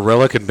wrong? A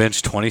gorilla can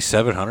bench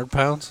 2,700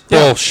 pounds.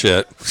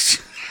 Bullshit.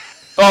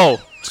 Oh,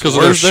 Because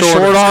where's the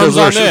short arms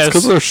on this?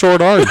 Because they're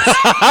short arms.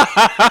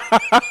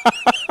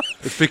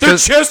 It's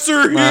because chests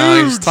are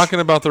huge. He's talking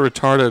about the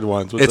retarded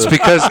ones. With it's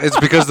the,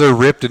 because they're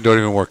ripped and don't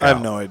even work I out.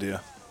 have no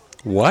idea.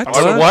 what?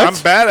 I'm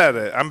bad at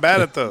it. I'm bad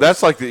at those.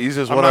 That's like the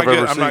easiest I'm one not I've good.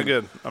 ever I'm seen. not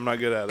good. I'm not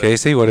good at it.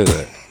 Casey, what is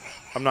it?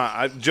 I'm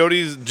not.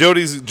 Jody's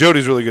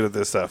really good at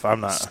this stuff.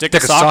 I'm not. Stick a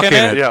sock in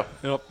it. Yeah,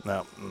 No.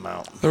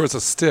 There was a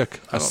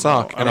stick, a don't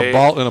sock, know. and I a mean-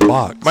 ball in a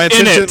box. My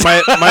attention,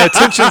 my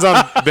attention's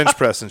on bench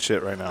press and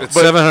shit right now. It's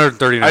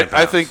 739 pounds.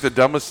 I think the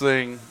dumbest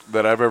thing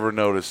that I've ever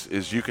noticed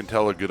is you can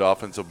tell a good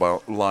offensive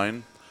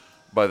line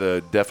by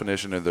the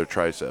definition of their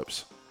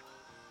triceps.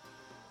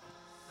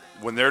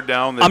 When they're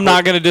down, I'm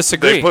not going to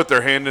disagree. They put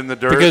their hand in the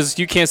dirt because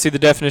you can't see the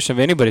definition of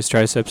anybody's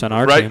triceps on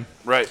our right, team.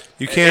 right.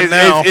 You can It-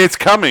 now. It's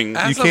coming.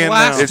 As you of can't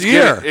last now. It's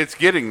year. it's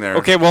getting there.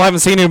 Okay, well, I haven't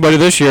seen anybody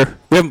this year.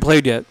 We haven't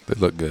played yet. They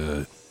look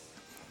good.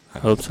 I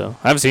hope so.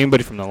 I haven't seen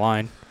anybody from the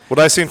line. What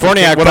I seen from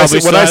Forniak what I probably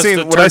seen, what still I has seen,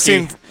 the what I turkey-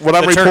 seen, what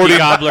I'm the turkey reporting,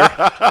 gobbler.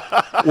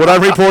 what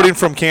I'm reporting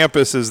from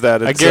campus is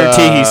that I it's,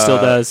 guarantee he still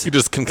does. You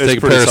just can It's take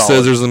a pretty pair of solid.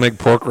 scissors and make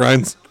pork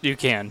rinds. You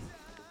can.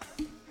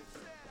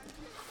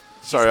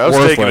 Sorry, I was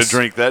taking a Worthless.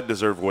 drink. That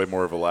deserved way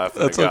more of a laugh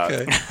than That's I got.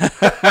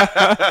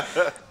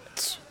 okay.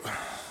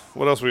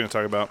 What else are we gonna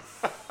talk about?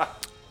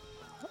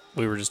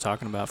 We were just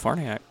talking about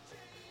Farniak.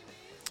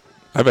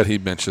 I bet he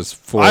benches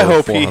 400 I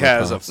hope he 400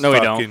 has pounds. a No, he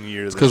don't. fucking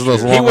year. This 'cause of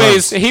those year. long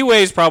arms. He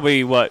weighs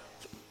probably what,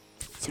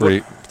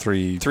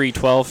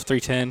 312,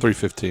 310.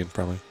 315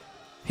 probably.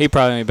 He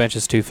probably only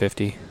benches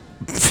 250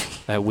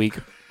 that week.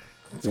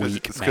 It's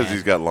because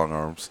he's got long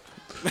arms.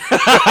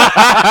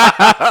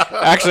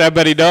 Actually, I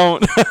bet he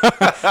don't.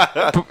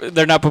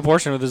 They're not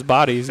proportionate with his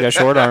body. He's got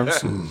short arms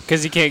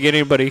because he can't get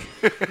anybody.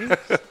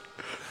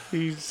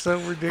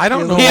 I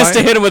don't know He has why.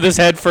 to hit him with his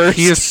head first.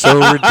 He is so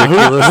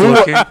ridiculous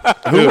looking.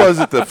 Who was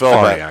it that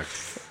fell back?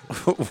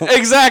 Farniak.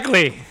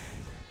 Exactly.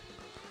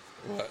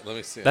 Let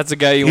me see. That's a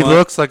guy you He want.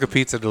 looks like a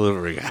pizza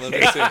delivery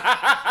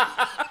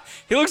guy.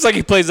 He looks like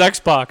he plays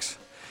Xbox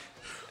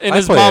in I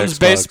his play mom's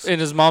Xbox. in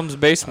his mom's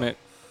basement.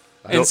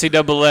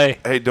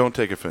 NCAA. Hey, don't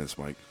take offense,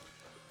 Mike.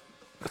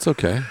 It's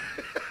okay.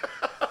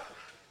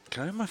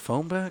 Can I have my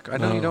phone back? I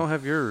know No. you don't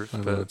have yours, I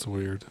know but it's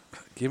weird.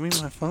 give me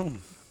my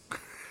phone.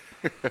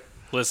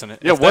 Listen,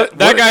 Yeah, if what-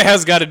 that what- guy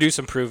has got to do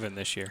some proving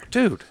this year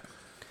Dude.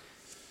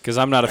 because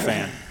I'm not a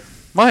fan.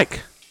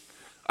 Mike.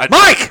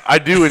 Mike! I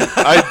do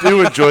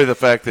enjoy the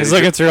fact that He's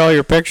looking through all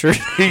your pictures.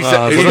 he's, He's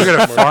he's, looking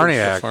at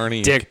Farniak.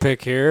 Farney. Dick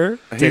pic here.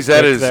 he's dick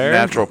at pic his there.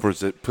 natural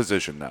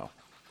position now.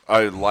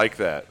 I like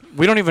that.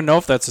 We don't even know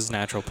if that's his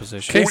natural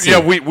position. Casey. Yeah,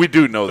 we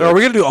do know that. Are we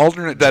going to do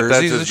alternate That's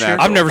jerseys his this year?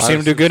 natural. I've never seen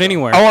him do good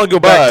anywhere. I want to go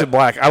back But- to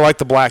black. I like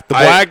the black. The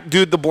black,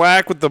 dude, the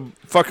black with the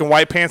fucking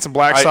white pants and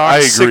black I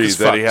socks. sick agree as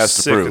that fuck. he has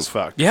to sick prove. as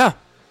fuck. Yeah,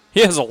 he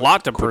has a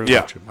lot to prove.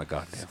 Yeah. My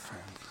goddamn phone.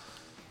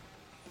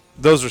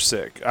 Those are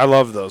sick. I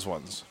love those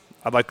ones.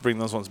 I'd like to bring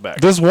those ones back.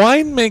 Does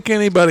wine make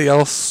anybody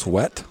else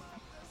sweat?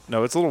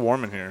 No, it's a little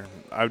warm in here.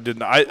 I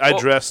didn't. I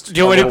dressed. do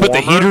you want me to a little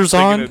put the warmer, heaters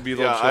thinking on? it'd be a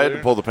little Yeah, I had to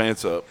chillier. pull the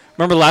pants up.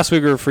 Remember last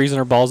week we were freezing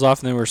our balls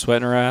off and then we were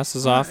sweating our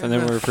asses off and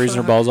then we were freezing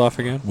our balls off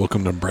again?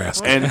 Welcome to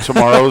Nebraska. And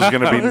tomorrow's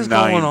going to be What is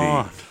 90. going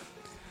on?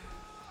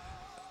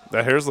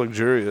 That hair's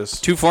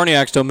luxurious. Two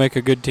Forniaks don't make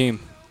a good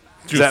team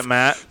Is that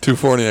Matt? Two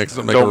Forniaks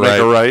don't make Don't a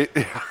make right. a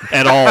right.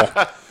 at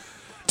all.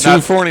 Two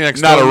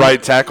Forniaks Not a don't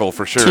right tackle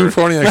for sure. Two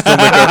Forniaks don't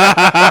make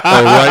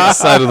a right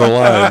side of the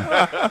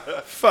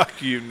line.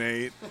 Fuck you,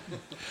 Nate.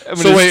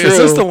 So wait, is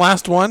this the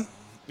last one?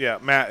 Yeah,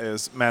 Matt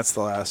is. Matt's the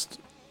last.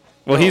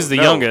 Well, he's the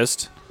No.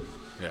 youngest.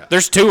 Yeah.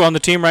 There's two on the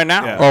team right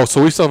now. Yeah. Oh,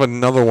 so we still have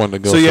another one to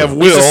go. So you have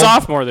through. He's Will. a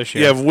sophomore this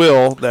year. You have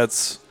Will.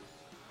 That's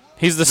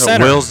He's the No,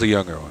 center. Will's the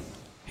younger one.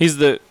 He's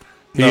the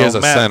He No, is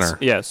a Matt's- center.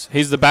 yes.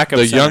 He's the backup.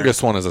 The center.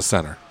 youngest one is a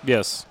center.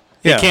 Yes.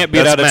 Yeah, he can't beat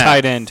that's out a Matt.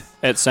 tight end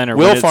at center.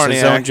 Will but it's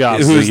his own Farniak job.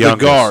 is- Who's the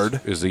youngest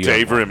guard? Is the young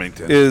Dave one.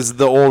 Remington. is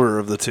the older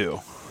of the two.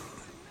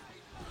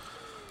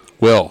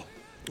 Will.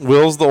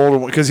 Will's the older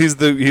one because he's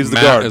the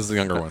Matt guard. is the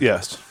younger one.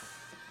 Yes.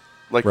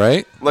 Like,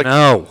 Right? like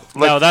No.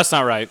 no, that's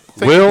not right.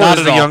 Will Not is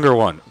at the all. younger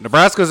one.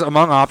 Nebraska's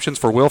among options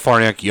for Will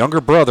Farniak,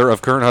 younger brother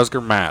of current Husker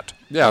Matt.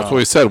 Yeah, that's what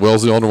we said.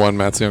 Will's the older one,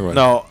 Matt's the younger one.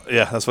 No.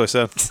 Yeah, that's what I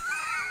said.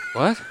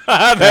 What?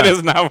 That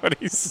is not what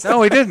he said.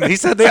 No, he didn't. He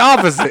said the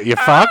opposite, you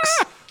fucks.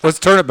 Let's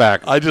turn it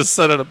back. I just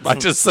said it. I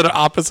just said it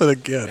opposite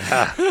again.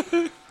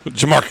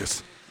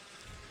 Jamarcus.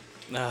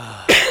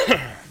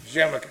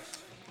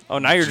 Oh,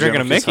 now you're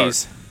drinking a Jamaicans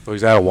Mickey's. Well,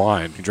 he's out of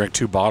wine. He drank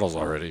 2 bottles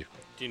already.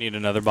 Do you need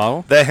another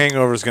bottle? That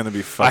hangover is going to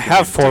be fucking. I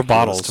have 4 ridiculous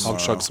bottles. tomorrow.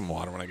 I'll chug some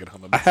water when I get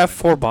home. I have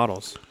 4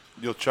 bottles.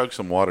 you'll chug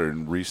some water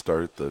and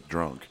restart the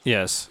drunk.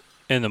 Yes,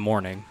 in the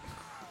morning.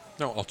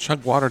 No, I'll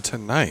chug water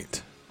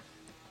tonight.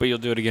 But you'll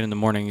do it again in the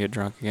morning and get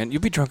drunk again.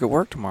 You'll be drunk at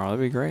work tomorrow.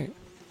 That'd be great.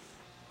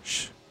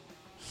 Shh.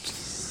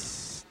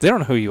 They don't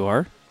know who you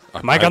are.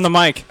 Mike on the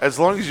mic. As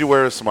long as you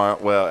wear a smile,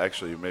 well,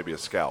 actually, maybe a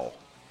scowl.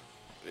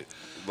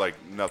 Like,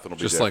 nothing will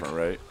be Just different,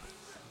 like- right?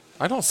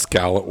 I don't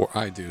scowl at work.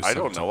 I do. I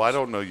don't know. sometimes. I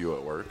don't know you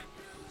at work.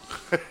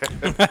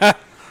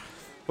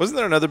 Wasn't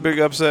there another big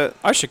upset?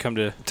 I should come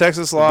to.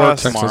 Texas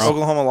lost. Texas.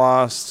 Oklahoma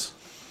lost.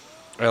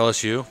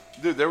 LSU?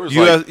 Dude, there was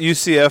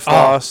UCF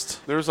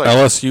lost. there was like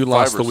LSU 5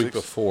 lost or the week 6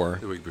 before,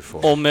 The week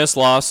before. Ole Miss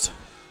lost.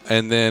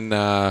 and then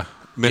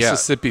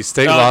Mississippi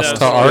State No, lost to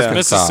that's- Arkansas.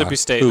 Mississippi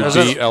State. who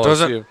Doesn't- beat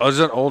LSU.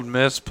 Doesn't Old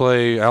Miss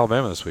play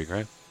Alabama this week,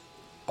 right?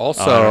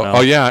 Also, I don't know.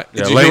 oh yeah,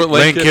 Yeah, did you hear what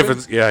Lane Kiffin?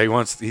 Kiffin's. Yeah,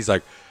 he's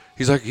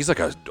like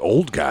an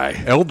old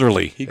guy.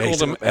 Elderly. He Yeah, called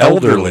he's him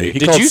elderly. elderly. He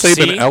Did called you Saban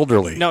see-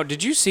 elderly. No,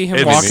 did you see him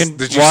Did walking?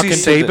 Did you walking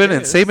see to the- Saban?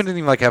 And Saban didn't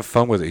even like have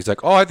fun with it. He's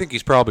like, "Oh, I think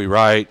he's probably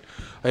right.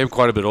 I am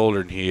quite a bit older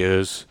than he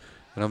is."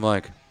 And I'm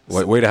like,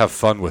 "Way to have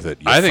fun with it."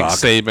 You I think fuck."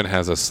 Saban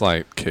has a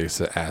slight case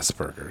of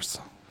Asperger's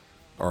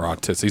or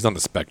autism. He's on the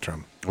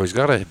spectrum. Well, he's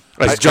got to.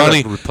 As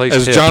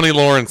Johnny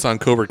Lawrence on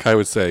Cobra Kai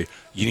would say,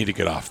 you need to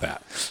get off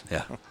that.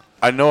 Yeah.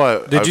 I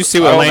know. Did you see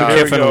what Oh, Lane now here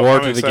we Kiffin go. wore I'm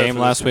to the excited game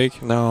for last this.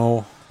 week?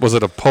 No. Was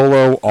it a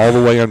polo all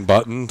the way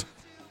unbuttoned?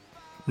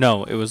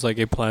 No, it was like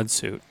a plaid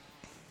suit.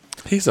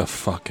 He's a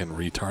fucking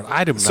retard.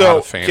 I'm not So,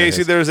 a fan Casey, of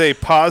his. there's a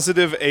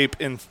positive ape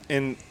in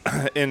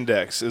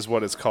index is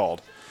what it's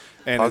called.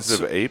 And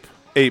positive ape? it's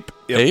ape.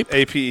 Yep,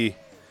 Ape? APE.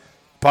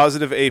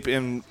 Positive ape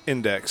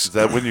index. Is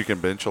that when you can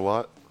bench a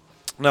lot?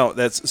 No,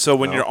 that's so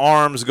when No. your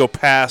arms go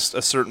past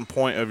a certain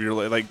point of your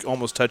leg, like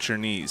almost touch your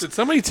knees. Did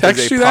somebody Is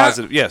text a you that?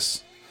 positive,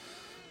 yes.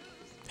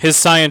 His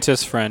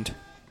scientist friend.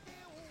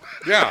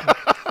 Yeah.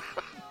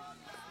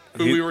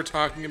 Who He- we were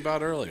talking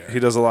about earlier. He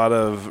does a lot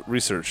of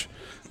research,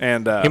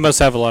 and He must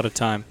have a lot of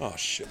time. Oh,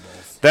 shit.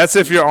 that's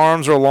if your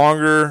arms are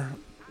longer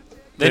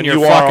Then than your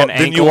you are fucking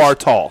than you ankles. are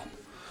tall.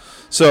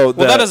 So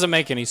Well, that doesn't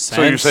make any sense.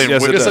 So you're saying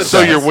Yes, it does.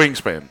 so your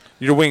wingspan.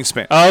 your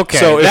wingspan. Okay,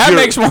 So if that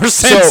you're- makes more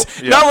sense.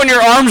 yeah. Not when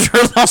your arms are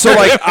long. So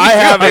like I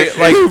have a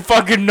like you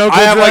fucking knuckle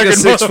I have like a dragon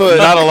 6 foot.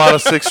 Not a lot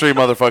of 6'3"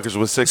 motherfuckers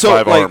with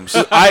 6'5" like, arms.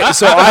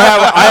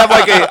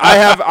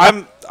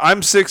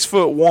 I'm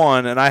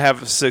 6'1" and I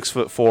have a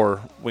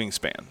 6'4"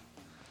 wingspan.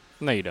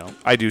 No, you don't.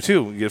 I do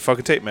too. You get a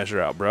fucking tape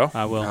measure out, bro.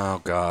 I will.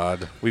 Oh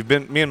God. We've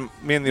been me and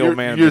the You're- old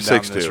man have you're been down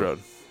 6'2". this road.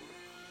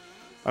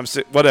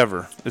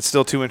 Whatever. It's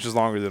still 2 inches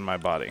longer than my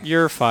body.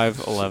 You're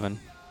 5'11".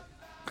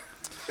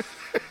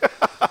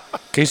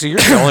 Casey, you're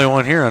the only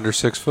one here under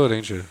 6 foot,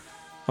 ain't you?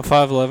 I'm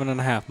 5'11 and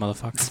a half,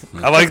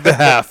 motherfucker. I like the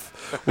half.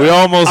 We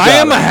almost got I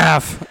am it. a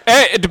half.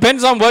 It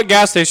depends on what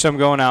gas station I'm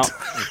going out.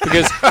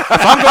 Because if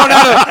I'm going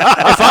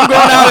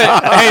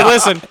out hey,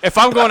 listen, if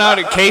I'm going out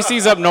at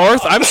Casey's up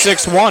north, I'm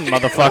 6'1",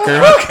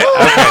 motherfucker.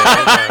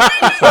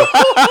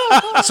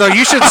 So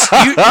you should.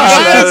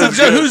 That's a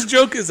joke. Whose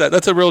joke is that?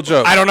 That's a real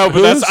joke. I don't know,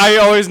 but I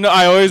always You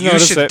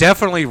notice should it.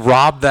 definitely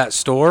rob that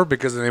store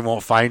because then they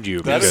won't find you.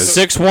 Because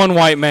 6'1"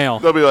 white male.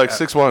 They'll be like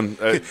 6'1".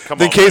 Come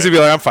Then on, Casey man. be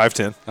like, I'm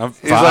 5'10". I'm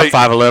like-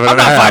 5'11 I'm and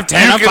a half. not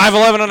 5'10", I'm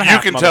 5'11 and a You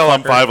half. can tell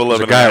I'm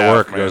 5'11". There's a guy and a at half,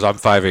 work who man. goes, I'm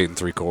 5'8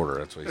 3/4.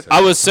 That's what he said.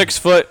 I was 6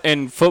 foot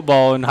in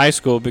football in high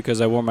school because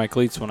I wore my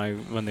cleats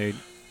when they.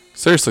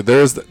 Seriously,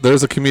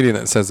 there's a comedian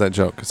that says that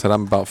joke. He said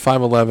I'm about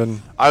 5'11",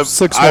 I've-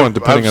 6'1", I've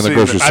depending on the seen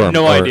grocery that. I store. have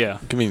no or idea.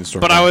 Convenience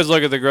store. But I always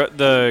look at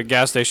the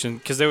gas station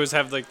because they always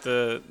have like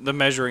the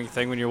measuring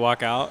thing when you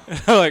walk out.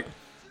 Like,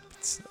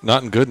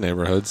 not in good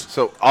neighborhoods.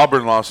 So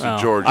Auburn lost to oh,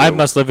 Georgia. I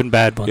must live in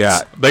bad ones.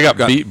 Yeah, they got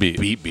beat. beat.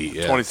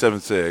 Yeah.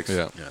 27-6.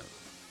 Yeah.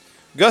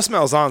 Gus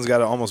Malzahn's got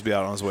to almost be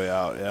out on his way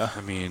out, yeah.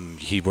 I mean,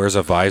 he wears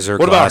a visor.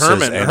 What about glasses,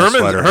 Herman? and a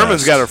sweater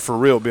Herman's vest. got to for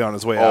real be on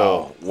his way out.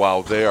 Oh,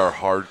 wow. They are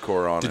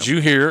hardcore on Did him.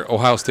 you hear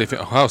Ohio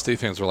State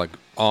fans were like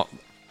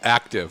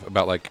active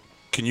about like,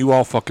 can you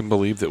all fucking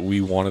believe that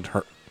we wanted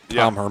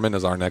Tom Herman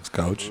as our next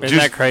coach? Isn't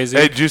that crazy?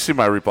 Hey, did you see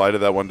my reply to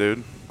that one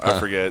dude? I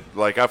forget.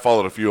 Like, I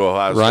followed a few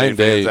Ohio Ryan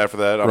State fans Day after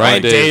that. I'm Ryan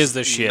like, Day is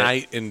the shit.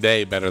 Night and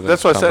day better than.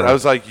 that's what I Tom said. I Herman.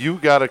 was like, you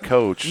got a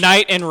coach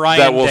Knight and that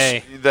Ryan will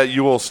Day.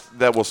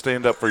 that will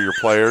stand up for your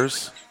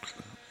players.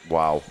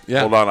 Wow.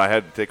 Yeah. Hold on, I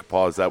had to take a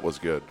pause. That was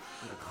good.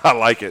 I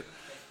like it.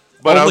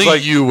 But only I was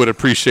like, you would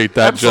appreciate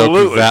that joke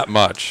Absolutely. that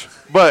much.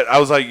 But I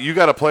was like, you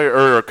got a player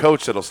or a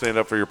coach that'll stand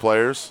up for your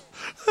players.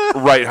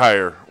 Right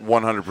hire,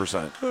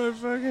 100%.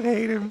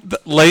 The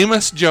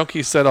lamest joke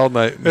he said all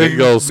night. Nick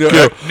goes, Nate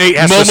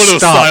has moment to of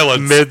stop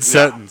silence.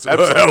 mid-sentence.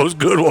 absolutely. That was a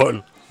good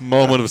one.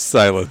 Moment of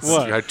silence.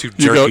 What? You had to You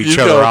jerk go- each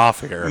you other go,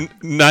 off here.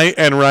 Night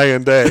and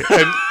Ryan Day.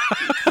 And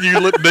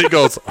Nick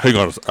goes, hang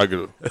on, I get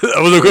it. That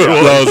was a good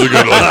one. That was a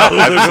good one.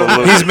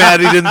 Absolutely. He's mad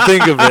he didn't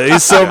think of it.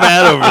 He's so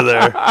mad over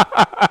there.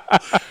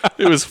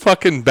 It was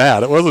fucking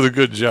bad. It wasn't a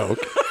good joke.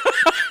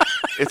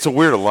 It's a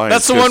weird alliance.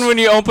 That's the one when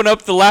you open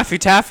up the Laffy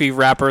Taffy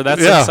wrapper.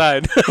 That's Yeah.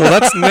 inside. Well,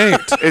 that's Nate.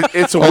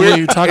 it's a Only weird.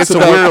 he talks It's a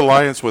about- weird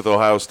alliance with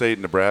Ohio State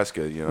and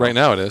Nebraska. You know, Right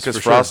now it is, because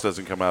for sure. Frost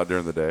doesn't come out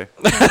during the day.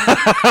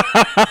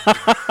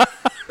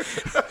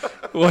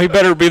 Well, he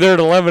better be there at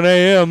 11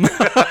 a.m.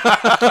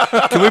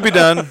 Can we be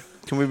done?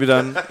 Can we be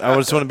done? I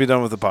just want to be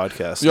done with the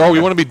podcast. Yo,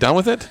 you want to be done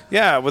with it?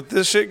 Yeah, with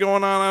this shit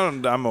going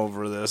on, I'm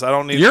over this. I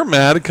don't need. You're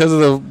mad because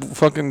of the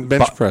fucking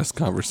bench press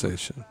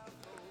conversation.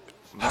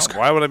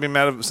 Why would I be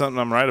mad at something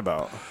I'm right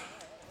about?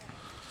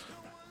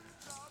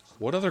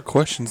 What other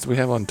questions do we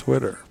have on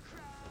Twitter?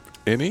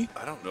 Any?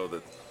 I don't know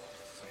that.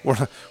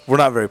 We're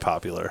not very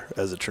popular,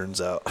 as it turns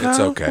out. It's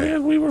No, okay.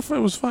 We were. It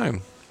was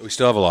fine. We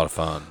still have a lot of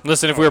fun.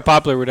 Listen, if we were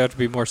popular, we'd have to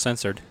be more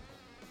censored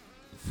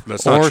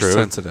That's or not true.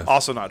 sensitive.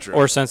 Also not true.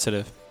 or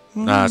sensitive.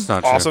 Nah, it's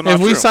not true. Also not If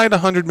we true. signed a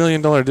 $100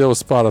 million deal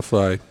with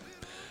Spotify,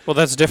 Well,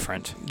 that's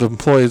different the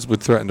employees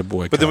would threaten to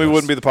boycott. But then we us.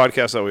 wouldn't be the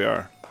podcast that we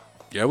are.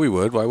 Yeah, we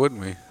would. Why wouldn't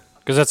we?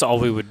 because that's all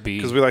we would be.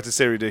 Because we like to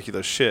say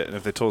ridiculous shit. And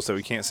if they told us that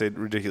we can't say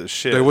ridiculous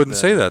shit, They wouldn't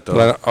then- say that, though.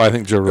 But I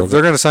think Joe Rogan. If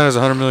they're going to sign us a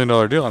 $100 million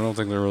deal, I don't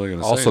think they're really going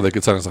to say Also, it. they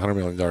could sign us a $100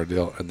 million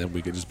deal, and then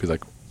we could just be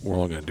like, we're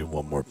only going to do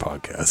one more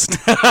podcast.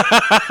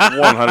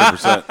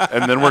 100%.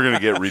 And then we're going to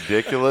get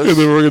ridiculous. and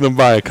then we're going to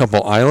buy a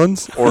couple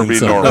islands. Or and be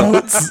some normal.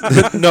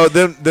 boats. No,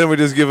 then we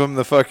just give them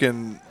the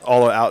fucking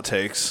all the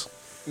outtakes.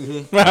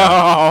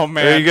 oh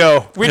man, There you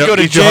go. We'd Yep, go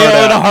to eat your jail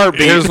heart in a out.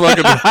 heartbeat. Here's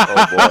fucking,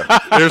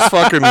 Oh, boy. here's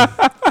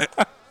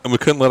fucking, and we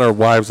couldn't let our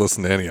wives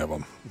listen to any of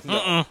them.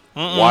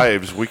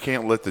 Wives, we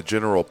can't let the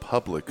general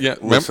public Yeah,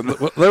 listen.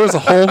 remember, there was a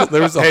whole Hey,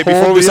 whole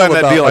before we deal sign that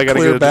about deal, a I gotta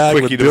clear get a bag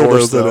quickie with dildos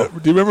divorce, in though.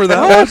 it. Do you remember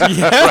that?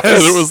 Yes.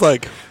 And it was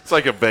like, It's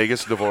like a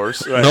Vegas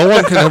divorce. no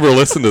one can ever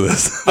listen to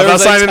this. I'm not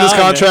There's a signing this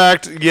time.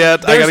 contract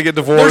yet. I got to get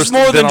divorced. there's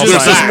more then than I'll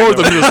just sign that. it. More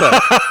than just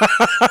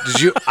that.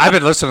 Did you? I've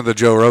been listening to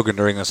Joe Rogan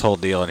during this whole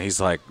deal, and he's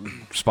like,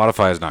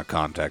 Spotify has not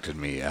contacted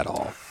me at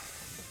all.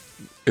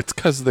 It's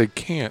because they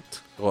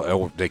can't.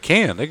 Well, they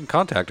can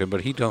contact him,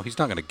 but he's not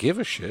going to give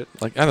a shit.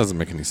 Like, that doesn't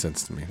make any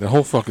sense to me. The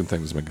whole fucking thing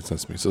doesn't make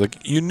sense to me. So, like,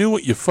 you knew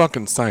what you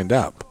fucking signed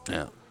up.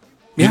 Yeah.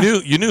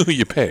 You knew who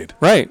you paid.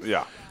 right.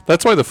 Yeah.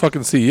 That's why the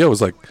fucking CEO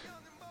was like,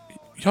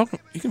 y'all,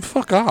 you can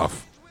fuck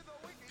off.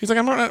 He's like,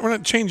 we're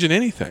not changing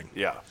anything.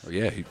 Yeah. Well,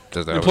 yeah. He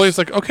does The that. employee's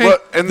like, okay, Well,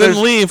 and then there's-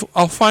 leave.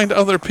 I'll find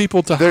other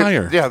people to There-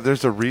 hire. Yeah,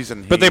 there's a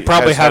reason. But he they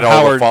probably has had have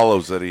all Howard- the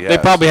follows that he has. They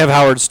probably have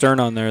Howard Stern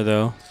on there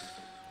though.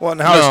 Well, and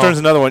Howard No. Stern's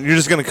another one. You're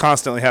just going to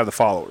constantly have the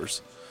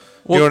followers.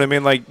 Well, you know what I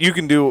mean? Like you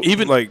can do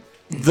even- like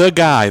The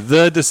guy,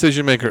 the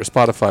decision maker at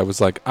Spotify was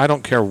like, I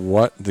don't care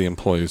what the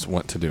employees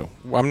want to do.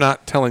 I'm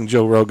not telling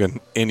Joe Rogan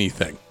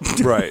anything.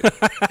 right.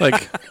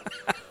 Like,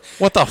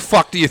 what the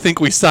fuck do you think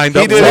we signed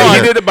he up did for?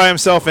 it. He did it by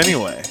himself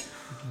anyway.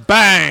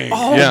 bang.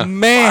 Oh yeah.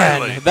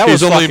 man, that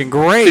was fucking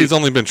great. He's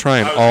only been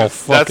trying all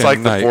fucking That's like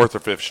night. the fourth or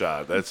fifth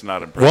shot. That's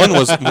not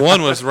impressive.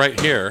 One was right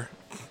here,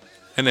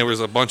 and there was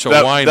a bunch of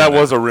That, wine. that in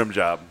was it. a rim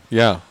job.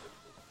 Yeah.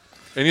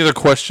 Any other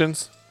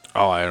questions?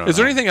 Oh, I don't know. Is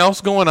there anything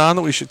else going on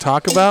that we should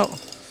talk about?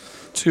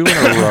 2 in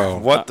a row.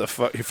 What the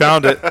fuck? He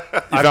found it.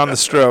 He found the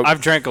stroke. I've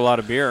drank a lot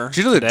of beer. Did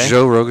you know that today.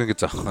 Joe Rogan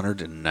gets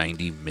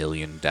 190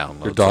 million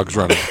downloads? Your dog's a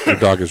month? running. Your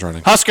dog is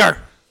running. Husker?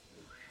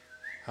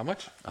 How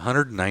much?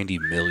 190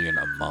 million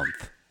a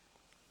month.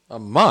 A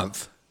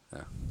month.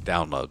 Yeah.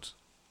 Downloads.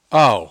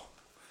 Oh.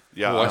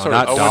 Yeah, I started-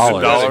 Not I went to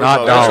dollars. dollars. Not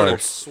Oh,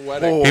 dollars.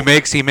 Sweating.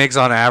 He makes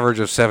on average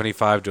of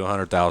 $75,000 to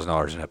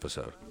 $100,000 an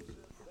episode.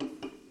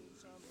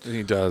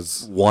 He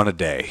does. One a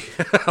day,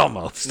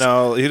 almost.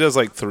 No, he does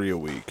like 3 a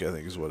week, I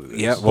think is what it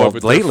is. Yeah. Well,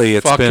 But lately they're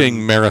it's fucking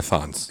been.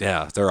 marathons.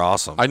 Yeah, they're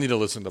awesome. I need to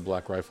listen to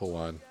Black Rifle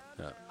One.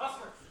 Yeah.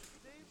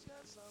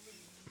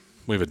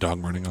 We have a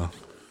dog running off.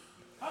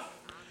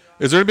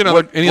 Is there been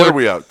What any are other?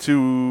 we out?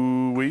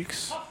 2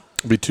 weeks?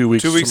 It'll be 2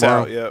 weeks. 2 weeks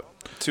tomorrow. out, yep.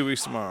 2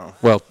 weeks tomorrow.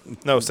 Well,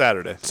 No,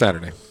 Saturday.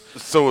 Saturday.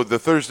 So the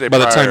Thursday By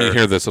the prior, time you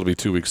hear this, it'll be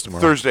 2 weeks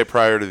tomorrow. Thursday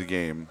prior to the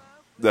game,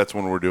 that's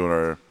when we're doing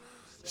our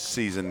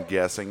season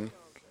guessing.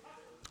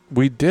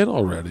 We did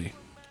already.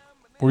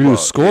 We do a Well,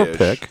 score ish.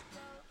 pick.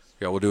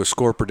 Yeah, we'll do a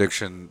score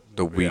prediction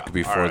the week Yeah,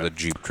 before alright. the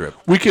Jeep trip.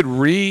 We could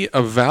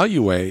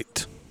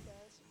reevaluate.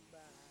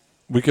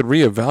 We could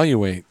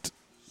reevaluate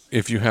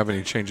if you have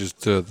any changes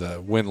to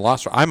the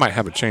win-loss. I might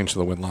have a change to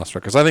the win-loss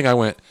record because I think I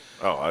went.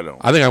 Oh, I don't.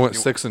 I think I went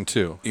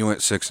 6-2. You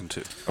went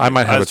 6-2, I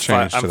might have a That's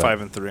fine. change I'm to that.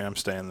 5-3. I'm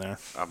staying there.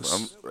 I'm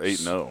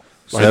 8-0.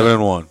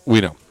 7-1. We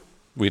know.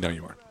 We know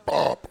you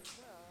are.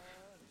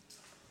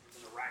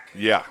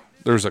 Yeah.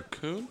 There's a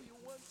coon.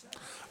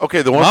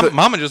 Okay, the one.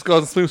 Mama just goes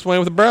and sleeps away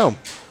with a broom.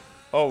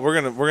 Oh, we're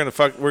gonna rake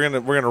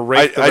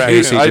the I do- raccoon.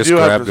 Casey I just do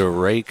have grabbed to- a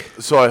rake.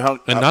 So I hung.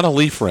 And not a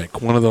leaf rake.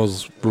 One of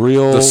those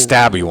real The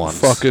stabby ones.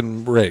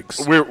 fucking rakes.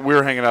 we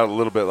were hanging out a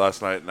little bit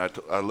last night, and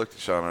I looked at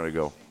Sean and I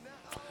go,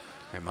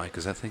 Hey, Mike,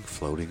 is that thing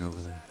floating over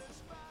there?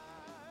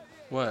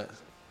 What?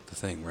 The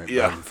thing right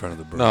Yeah. in front of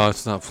the broom. No,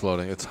 it's not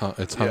floating. It's hung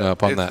yeah,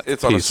 up on it's- that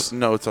It's piece.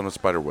 no, it's on a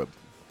spider web.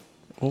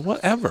 Well,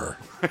 whatever.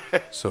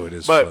 So it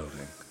is But-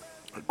 floating.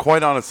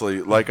 Quite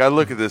honestly, like I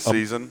look at this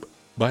season,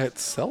 By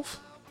itself?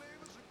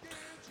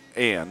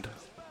 and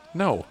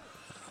No.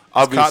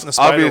 caught in the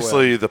spider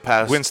obviously the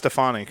past Gwen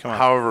Stefani, come on.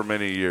 however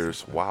many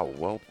years. Wow.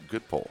 Well,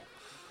 good poll.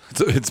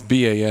 It's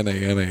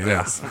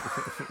BANANAS.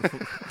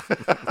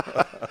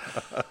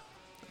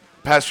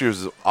 Past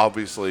years is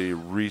obviously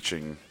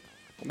reaching.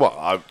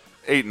 Well,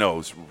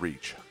 8-0's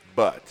reach,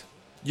 but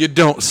You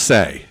don't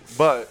say.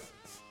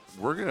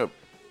 we're gonna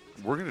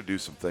do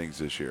some things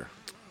this year.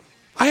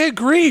 I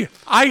agree.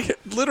 I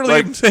literally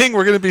Like- am saying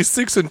we're going to be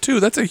 6-2.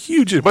 That's a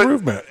huge But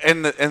improvement.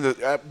 and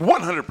the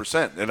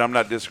 100%, and I'm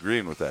not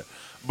disagreeing with that.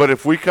 But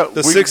if we cut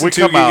The we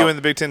 6-2 come get out, you in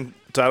the Big Ten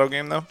title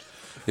game, though?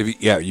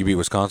 You beat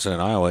Wisconsin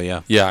and Iowa,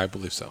 yeah. Yeah, I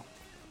believe so.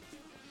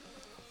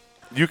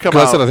 you come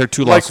Because out. I said there are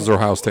two like, losses: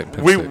 Ohio State and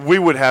Penn we State. we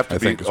would have to I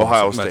think beat is what I'm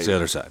Ohio saying. That's the State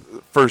other side.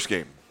 first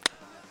game.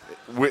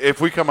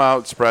 If we come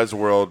out, surprise the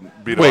world,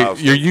 beat Ohio Wait,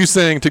 State. are you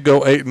saying to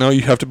go 8-0,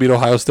 you have to beat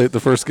Ohio State the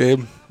first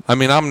game? I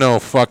mean, I'm no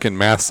fucking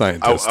math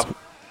scientist.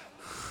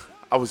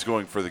 I was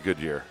going for the good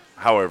year.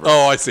 However,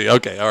 Oh, I see.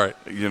 Okay, all right.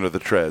 you know the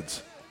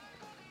treads.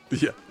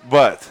 Yeah,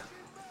 But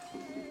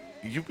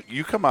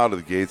you come out of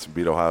the gates and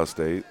beat Ohio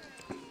State.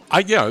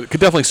 yeah, it could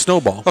definitely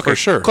snowball for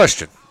sure.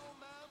 Question.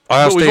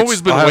 Ohio But we've State's,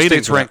 always been Ohio waiting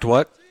State's for that. ranked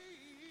what?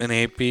 In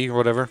the AP or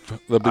whatever?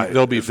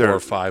 They'll be 4 they're- or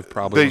 5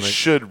 probably. They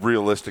should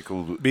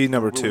realistically Be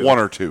number 2. 1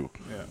 or 2,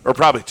 or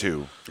probably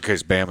 2.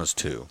 Because Bama's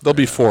 2. They'll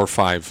be 4 or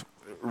 5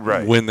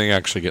 Right. when they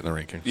actually get in the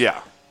ranking. Yeah.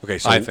 Okay,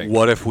 so I think.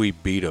 what if we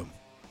beat them?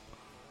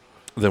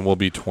 Then we'll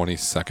be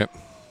 22nd.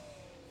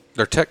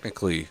 They're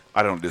technically,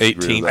 I don't disagree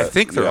 18. with I that.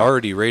 think they're Yeah.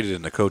 already rated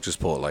in the coaches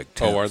poll at like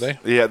 10th. Oh, are they?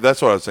 Yeah,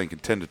 that's what I was thinking.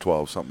 10 to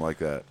 12, something like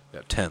that.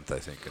 Yeah, 10th, I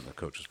think, in the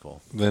coaches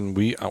poll. Then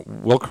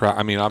we'll cry.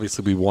 I mean,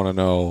 obviously we want to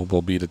know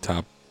we'll beat a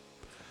top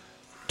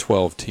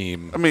 12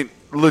 team. I mean,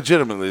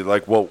 legitimately,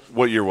 like,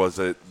 what year was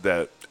it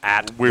that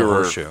we the were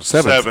horseshoe.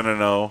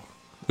 7-0,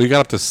 We got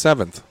up to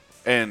 7th.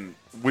 and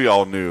we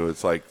all knew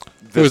it's like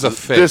was a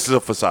fake. This is a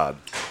facade.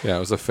 Yeah, it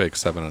was a fake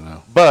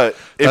 7-0. But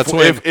That's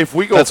when- if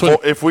we go that's when-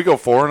 if we go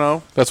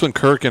 4-0, That's when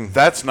Kirk and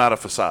that's not a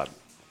facade.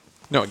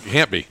 no, it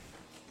can't be.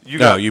 You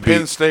No, got you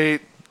Penn beat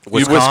State,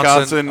 Wisconsin,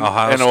 Wisconsin,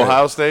 Ohio and State.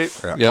 Ohio State.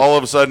 Yeah. Yep. All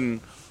of a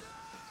sudden,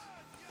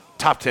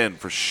 top 10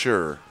 for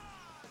sure.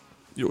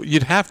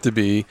 You'd have to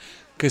be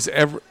because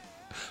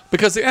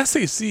the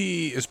SEC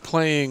is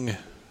playing.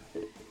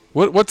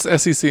 What's the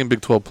SEC and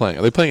Big 12 playing?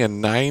 Are they playing a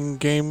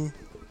 9-game?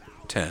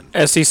 10.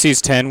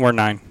 SEC's 10, we're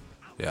 9.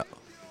 Yeah.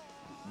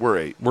 We're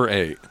 8 We're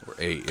 8 Or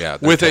 8, yeah.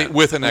 they're with 10.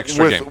 with an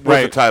extra with game.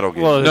 the title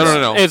game. Well,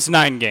 No. It's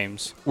 9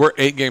 games. We're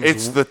 8 games.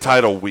 It's the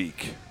title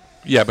week.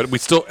 yeah, but we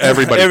still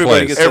everybody Everybody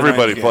plays. gets their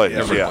Everybody 9 plays,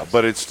 games. yeah,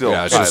 but it's still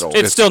Yeah, it's just- title.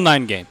 It's still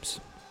 9 games.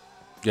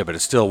 Yeah, but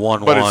it's still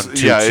 1-1, but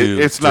it's 2-2,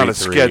 it's not a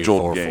 3-3,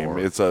 scheduled 4-4. game.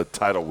 It's a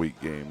title week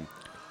game.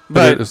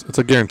 but But it's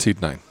a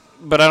guaranteed 9.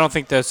 But I don't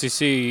think the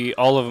SEC,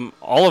 all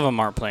of them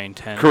aren't playing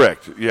 10.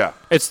 Correct. Yeah.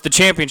 It's the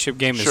championship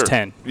game Sure. is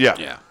 10.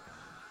 Yeah.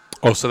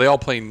 Oh, so they all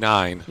play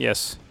 9.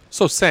 Yes.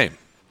 So same.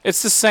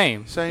 It's the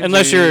same. Same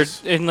unless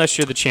G's.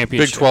 you're the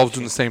championship. Big 12's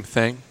doing the same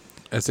thing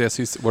as the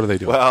SEC. What are they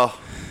doing? Well,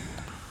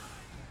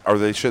 are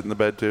they shitting the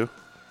bed too?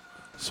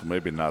 So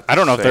maybe not. I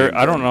don't know if they're.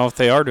 I don't know if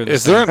they are doing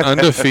Is the there same. an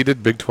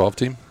undefeated Big 12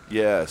 team?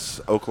 Yes,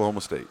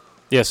 Oklahoma State.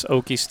 Yes,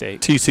 Okie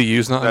State.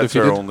 TCU's not That's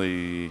undefeated. their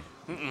only.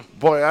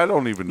 Boy, I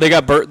don't even. They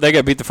got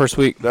beat the first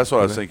week. That's what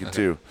I was thinking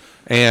too.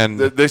 And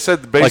They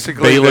said like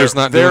basically Baylor's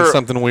their- not doing their-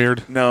 something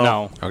weird. No.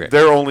 No. Okay.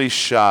 Their only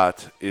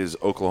shot is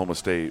Oklahoma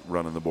State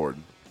running the board.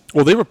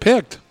 Well, they were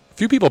picked. A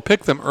few people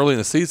picked them early in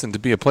the season to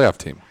be a playoff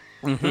team.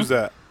 Who's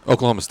that?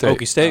 Oklahoma State.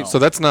 Okie State. So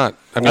that's not.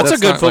 I mean, That's a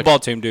good not like- football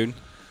team, dude.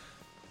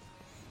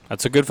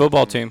 That's a good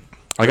football team.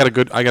 I got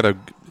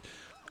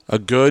a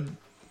good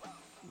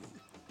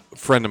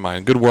friend of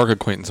mine, good work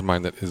acquaintance of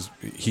mine that is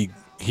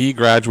he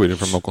graduated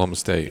from Oklahoma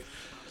State,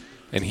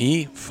 and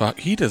he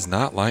does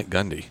not like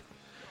Gundy.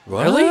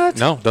 Really?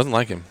 No, doesn't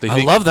like him. They I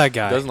think- love that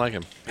guy. Doesn't like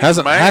him.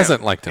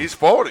 Hasn't liked him. He's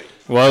 40.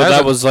 Well, that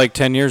Hasn't- was like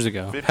 10 years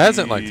ago.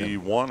 Hasn't liked him.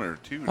 51 or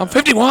 2. I'm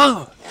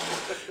 51.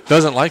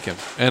 Doesn't like him,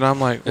 and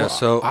I'm like, Yeah, well,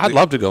 so I'd the-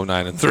 love to go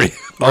 9-3.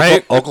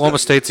 Right? Oklahoma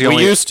State's the We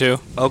only. used to.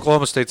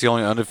 Oklahoma State's the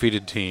only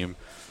undefeated team.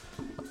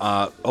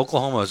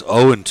 Oklahoma is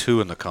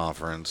 0-2 in the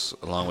conference,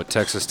 along with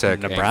Texas Tech.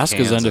 and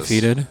Nebraska's Kansas.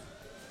 undefeated.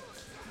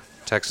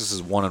 Texas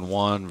is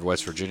 1-1.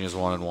 West Virginia's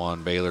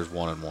 1-1. Baylor's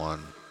 1-1.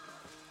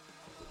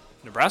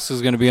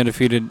 Nebraska's going to be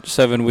undefeated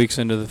 7 weeks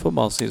into the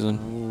football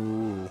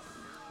season.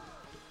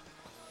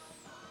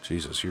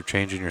 Jesus, you're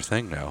changing your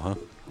thing now, huh?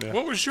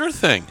 What was your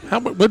thing?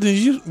 What did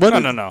you? What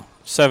No.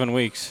 7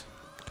 weeks.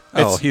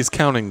 Oh, he's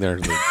counting their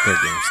games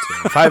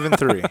too.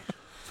 5-3.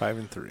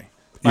 5-3.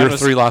 Your was-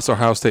 3 lost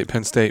Ohio State,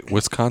 Penn State,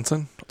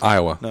 Wisconsin,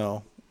 Iowa.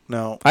 No.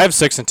 I have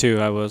 6-2.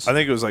 I was. I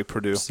think it was like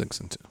Purdue.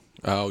 6-2.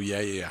 Oh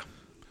yeah.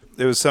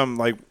 It was some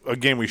like a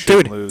game we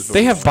shouldn't Dude, lose. but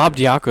they we have won. Bob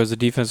Diaco as the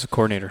defensive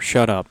coordinator.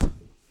 Shut up.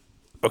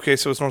 Okay,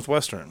 so it's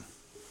Northwestern.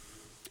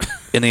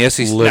 In the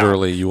SEC,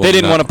 Literally, you. They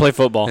didn't want to play In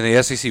football.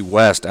 the SEC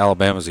West,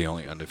 Alabama's the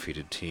only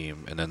undefeated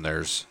team, and then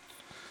there's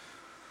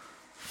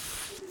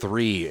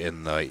 3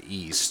 in the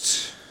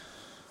East: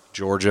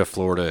 Georgia,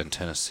 Florida, and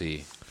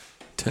Tennessee.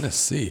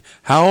 Tennessee.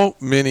 How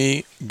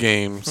many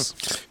games?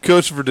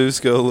 Coach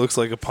Verduzco looks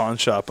like a pawn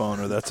shop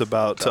owner that's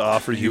about to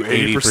offer you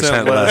 80%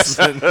 80% less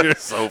than,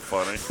 So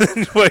funny.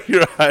 than what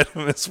your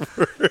item is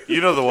worth. You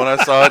know the one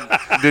I saw?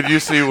 Did you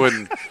see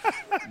when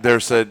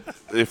there said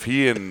if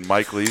he and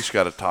Mike Leach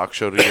got a talk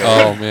show together?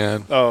 Oh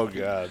man, Oh,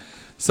 God.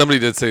 somebody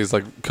did say it's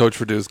like Coach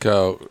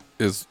Verduzco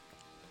is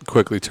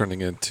quickly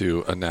turning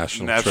into a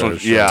national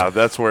treasure. yeah,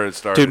 that's where it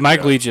started. Dude, Mike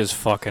yeah. Leach is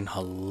fucking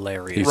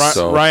hilarious. He's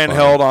so Ryan funny.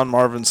 held on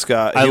Marvin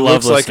Scott. He I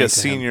love looks like listening a to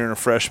him. senior in a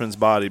freshman's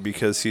body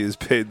because he is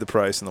paid the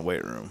price in the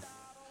weight room.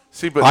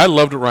 See, but I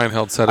loved what Ryan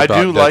Held said I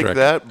about do like Dedrick.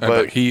 that,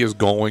 but he is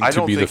going I to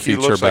don't be the think he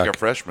feature looks back. like a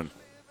freshman.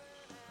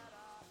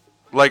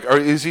 Like,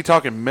 is he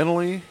talking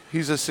mentally?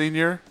 He's a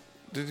senior.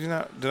 Did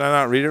I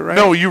not read it right?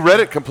 No, you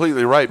read it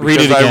completely right. Read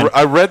Because it again.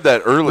 I read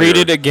that earlier. Read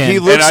it again. He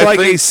looks I like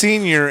a think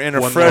senior in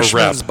a One more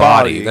freshman's rep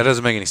body. That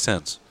doesn't make any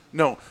sense.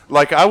 No,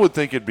 like I would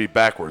think it'd be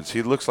backwards.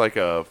 He looks like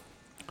a.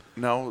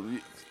 No,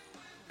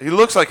 he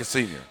looks like a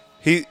senior.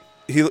 He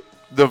It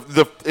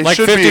like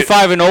should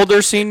 55 and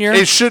older senior? Be,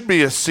 it should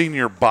be a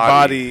senior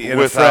body in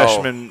a without-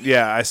 freshman.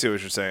 Yeah, I see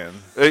what you're saying.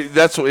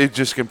 That's what it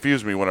just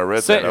confused me when I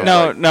read Say- that. I was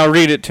no, like, no,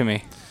 read it to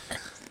me.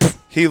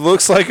 He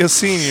looks like a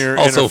senior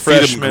Also, in a feed him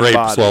freshman grapes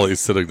body. while he's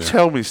sitting there.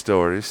 Tell me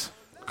stories.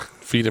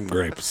 Feed him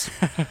grapes.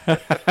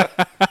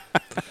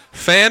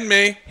 Fan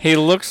me. He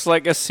looks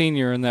like a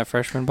senior in that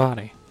freshman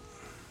body.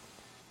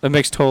 That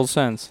makes total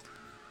sense.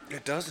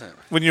 It doesn't.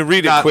 When you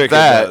read it Not quick,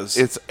 that it does.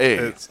 it's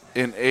It's-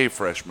 in a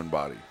freshman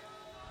body.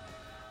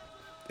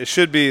 It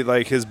should be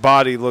like his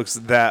body looks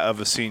that of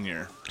a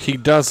senior. He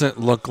doesn't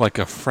look like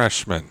a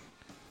freshman.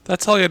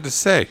 That's all you had to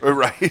say.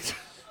 Right?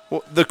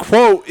 Well, the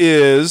quote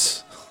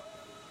is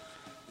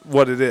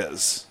what it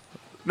is.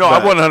 No,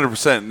 But- I'm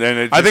 100%.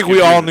 And I think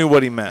we all knew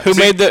what he meant. Who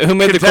made the quote?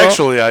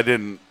 Contextually, I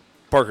didn't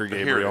Parker hear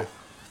Gabriel? it.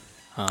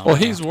 Well,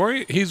 he's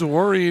worried. He's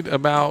worried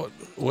about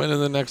winning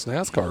the next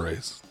NASCAR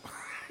race.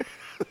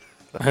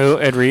 Who?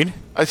 Ed Reed?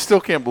 I still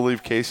can't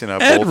believe Casey and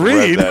I Ed both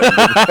Reed. read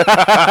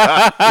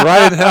that.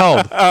 Ryan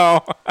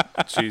Held.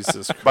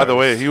 Jesus Christ. By the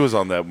way, he was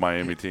on that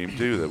Miami team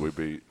too that we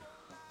beat.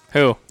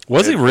 Who?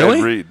 Was he Ed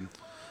really? Reed.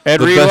 Ed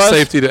The Reed best was?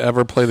 safety to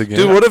ever play the game.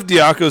 Dude, what if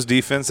Diaco's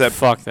defense at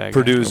Fuck that guy.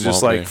 Purdue's It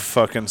just won't like be.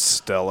 fucking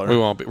stellar? We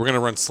won't be. We're gonna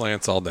run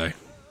slants all day.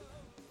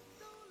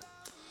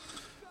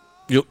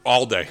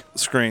 All day.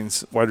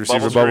 Screens, wide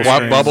receiver Bubble bubble screens.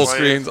 screens. Bubble Slants.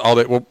 screens all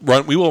day. We'll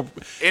run. We will.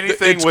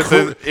 Anything it's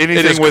within it is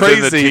anything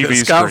within the crazy that TV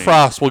Scott screen.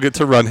 Frost will get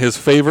to run his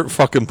favorite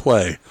fucking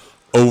play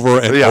over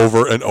and Yeah.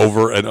 over and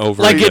over and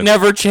over. Like again. it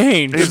never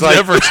changed. He's like,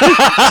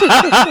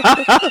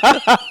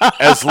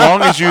 as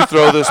long as you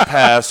throw this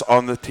pass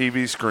on the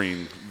TV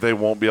screen, they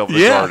won't be able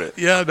to guard it.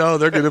 Yeah, no,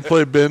 they're going to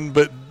play bend,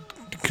 but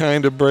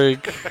kind of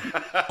break.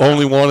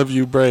 Only one of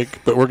you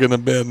break, but we're going to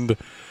bend.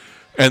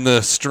 And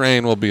the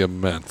strain will be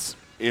immense.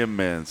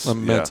 Immense.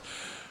 Immense.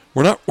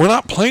 We're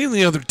not playing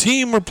the other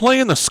team. We're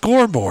playing the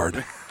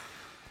scoreboard.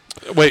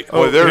 Wait,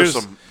 Boy, here's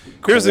a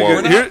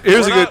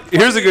good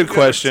here's a good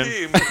question.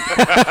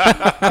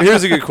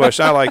 Here's a good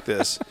question. I like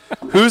this.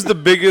 Who's the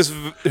biggest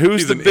an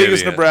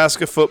idiot.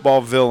 Nebraska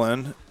football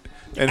villain,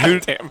 and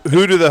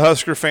who do the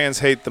Husker fans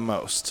hate the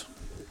most?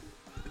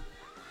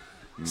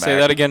 Say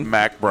that again.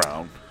 Mac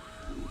Brown.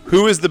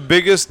 Who is the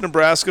biggest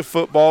Nebraska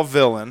football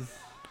villain,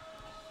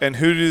 and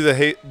who do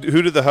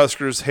the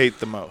Huskers hate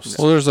the most?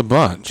 well, there's a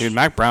bunch. Dude,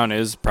 Mac Brown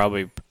is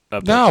probably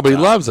up No, at but the he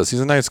top. loves us. He's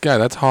a nice guy.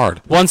 That's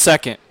hard. 1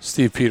 second.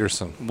 Steve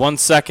Peterson. 1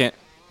 second.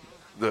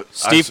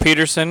 Steve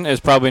Peterson is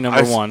probably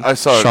number one. I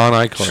saw Sean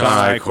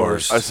Eichler.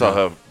 Eichhorst. I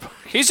saw a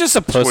He's just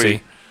a pussy.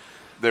 tweet.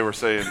 They were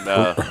saying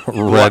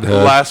Redhead.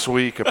 last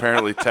week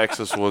apparently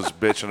Texas was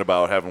bitching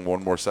about having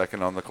one more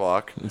second on the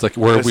clock. It's like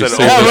where They we said,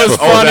 say That this was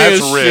before. funny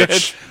that's as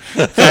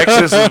rich.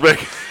 Texas is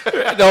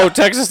big. No,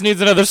 Texas needs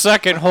another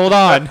second. Hold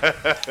on.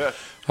 I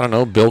don't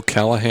know. Bill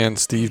Callahan,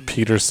 Steve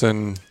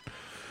Peterson.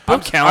 Bill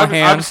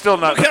Callahan. I'm still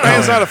not.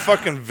 Callahan's not a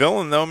fucking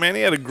villain though, man.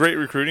 He had a great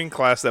recruiting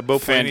class that Bo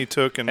Pelini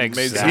took and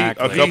Exactly. made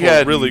a He couple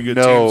had of really good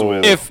no- teams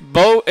with.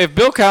 if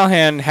Bill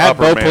Callahan had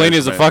Upper Bo Pelini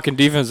as a management. fucking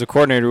defensive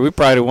coordinator, we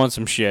probably would have won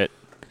some shit.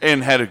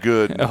 And had a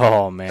good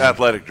Oh man.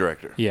 athletic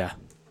director. Yeah.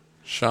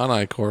 Sean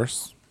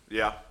Eichhorst.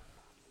 Yeah.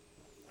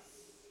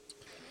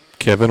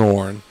 Kevin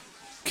Warren.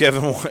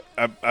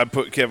 I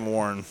put Kevin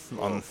Warren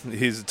on.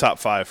 He's the top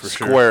 5 for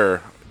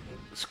sure.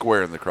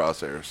 Square in the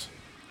crosshairs.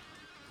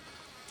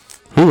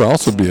 Who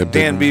else would be a big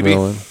Dan Beebe.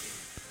 villain?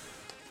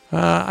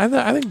 I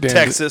think Dan.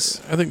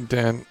 Texas. I think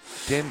Dan.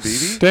 Dan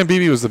Beebe? Dan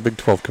Beebe was the Big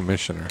 12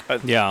 commissioner.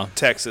 Yeah.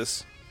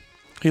 Texas.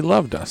 He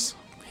loved us.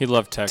 He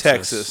loved Texas.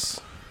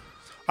 Texas.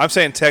 I'm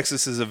saying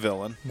Texas is a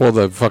villain. Well,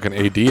 the fucking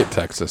AD at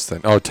Texas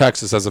then. Oh,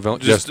 Texas as a villain.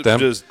 Just them.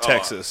 Just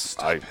Texas.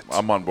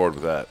 I'm on board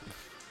with that.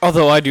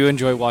 Although I do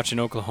enjoy watching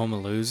Oklahoma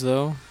lose,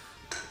 though,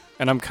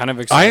 and I'm kind of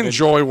I excited.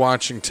 enjoy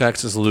watching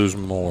Texas lose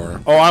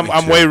more. Oh,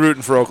 I'm way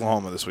rooting for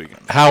Oklahoma this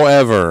weekend.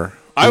 However,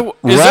 Is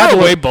there a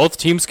way both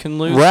teams can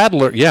lose?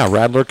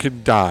 Radler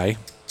could die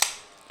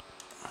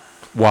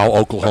while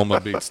Oklahoma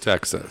beats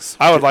Texas.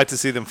 I would like to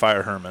see them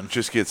fire Herman.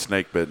 Just get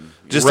snake bitten.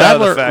 Just out of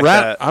the Radler, fact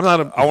Rad- that I'm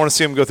not a. I want to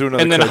see him go through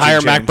another and then coaching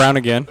hire Mac change. Brown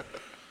again.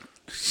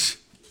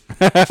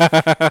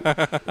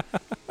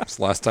 It's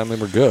the last time they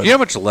were good. You know how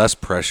much less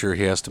pressure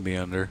he has to be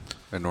under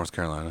in North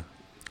Carolina?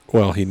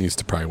 Well, he needs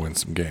to probably win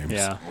some games.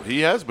 Yeah. Well,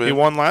 he has been. He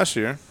won last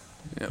year.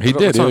 He did. That's He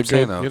what had I'm a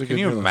saying, good- though. he had a Can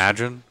good you deal.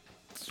 imagine?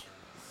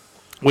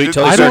 Wait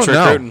till I he starts don't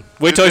know. recruiting.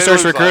 Wait till he Did they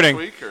starts lose last recruiting.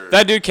 week, or-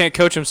 That dude can't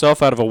coach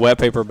himself out of a wet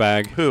paper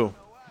bag. Who?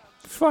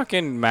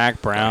 Fucking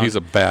Mac Brown. He's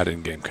a bad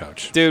in-game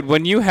coach. Dude,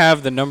 when you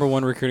have the number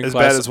one recruiting As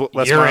class bad as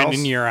Les year in Miles?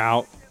 and year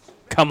out,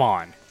 come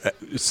on.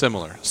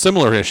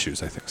 Similar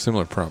issues, I think.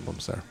 Similar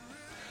problems there.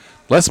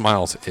 Les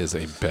Miles is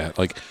a bad.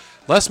 Like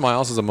Les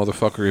Miles is a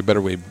motherfucker.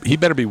 He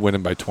better be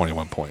winning by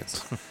 21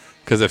 points.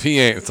 Because if he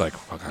ain't, it's like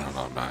fuck. I don't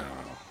know.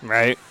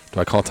 Right? Do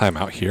I call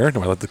timeout here?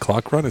 Do I let the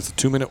clock run? Is it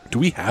 2 minute? Do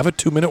we have a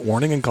 2-minute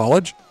warning in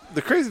college?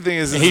 The crazy thing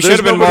is He there's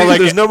should've been more nobody- like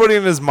there's it- nobody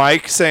in his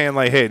mic saying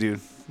like, "Hey, dude,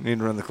 you need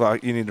to run the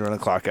clock. You need to run the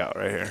clock out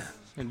right here."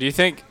 Do you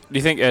think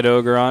Ed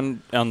Ogeron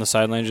on the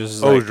sideline just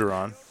is like,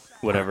 Ogeron.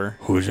 whatever?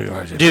 Who's your Do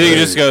you think he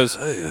just goes?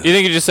 Do you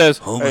think he just says,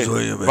 By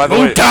the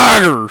 "Go way,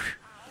 Tigers"?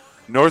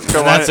 North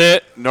Carolina. That's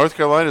it? North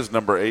Carolina's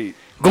number 8.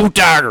 Go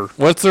Tigers.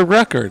 What's their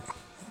record?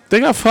 They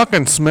got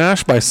fucking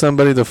smashed by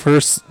somebody the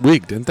first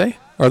week, didn't they?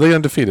 Are they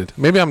undefeated?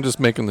 Maybe I'm just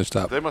making this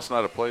up. They must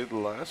not have played the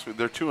last week.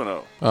 They're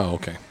 2-0. Oh,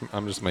 okay.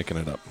 I'm just making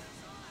it up.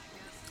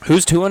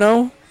 Who's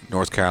 2-0?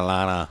 North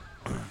Carolina.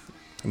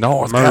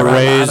 No, it's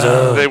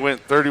They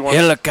went 31.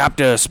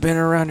 Helicopter spin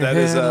around your That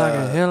is head like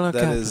a helicopter.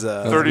 that is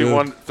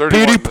 31. Petey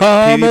 31.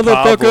 Pie, Petey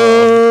motherfucker.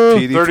 Pablo.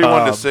 Petey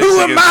 31 to Pab. 6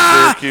 against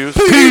Syracuse.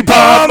 Petey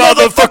Pie,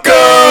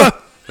 motherfucker.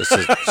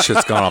 This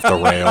shit's gone off the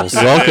rails.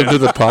 Welcome to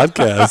the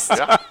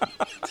podcast.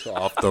 It's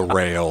off the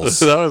rails.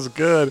 That was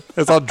good.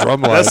 It's all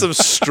drumline. That's some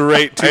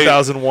straight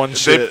 2001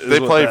 shit. They is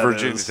what play that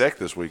Virginia is. Tech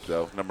this week,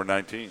 though, number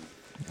 19.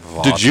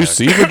 Did you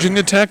see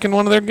Virginia Tech in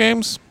one of their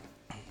games?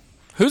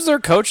 Who's their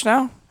coach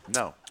now?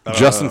 No.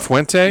 Justin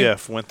Fuente? Yeah,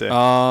 Fuente.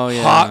 Oh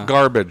yeah. Hot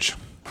garbage.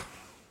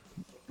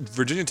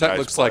 Virginia Tech Nice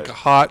looks play. like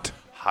hot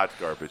Hot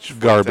garbage.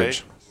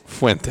 garbage.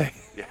 Fuente.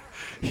 Yeah.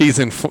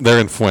 They're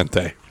in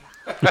Fuente.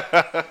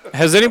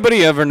 Has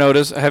anybody ever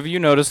noticed? Have you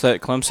noticed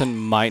that Clemson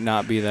might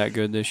not be that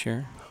good this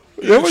year?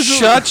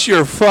 Shut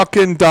your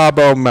fucking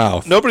Dabo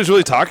mouth. Nobody's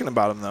really talking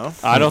about him though.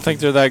 I don't think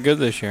they're that good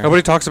this year.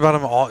 Nobody talks about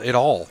him at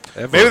all.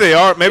 Ever. Maybe they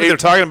are. Maybe they're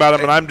talking about him,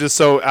 but I'm just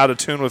so out of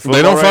tune with football.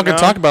 They don't right fucking now.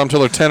 talk about them until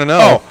they're 10 and 0.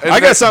 Oh, And I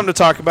they're- got something to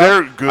talk about.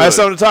 they're good. I have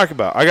something to talk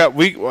about. I got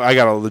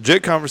a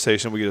legit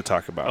conversation we get to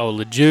talk about. Oh,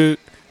 legit.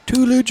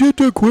 Too legit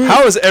to quit.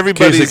 How is Casey,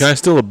 everybody's can I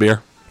steal a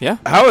beer? Yeah.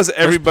 how is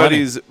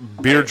everybody's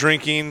beer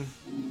drinking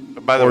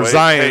By the or way,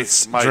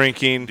 Zions hey, Mike,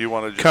 drinking do you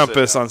want to just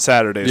compass sit down? on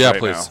Saturdays Yeah, right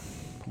please. now?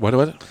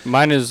 What?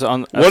 Mine is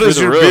on. What through is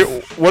the your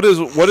roof. beer,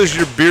 what is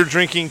your beer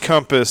drinking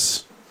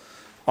compass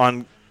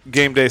on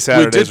game day We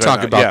Saturdays? did talk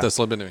right now? about Yeah. this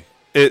a little bit.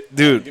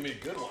 Dude,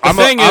 I'm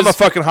thing a is-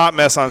 fucking hot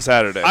mess on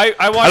Saturday.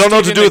 I watch don't know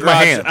what TV to in do the with my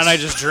garage, hands. and I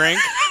just drink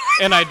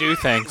and I do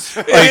things.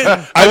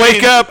 I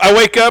wake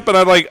up, and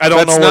I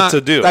don't know what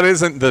to do. That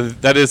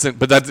isn't,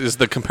 but that is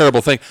the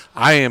comparable thing.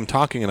 I am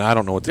talking and I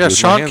don't know what to do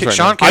with my hands right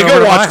now. I came go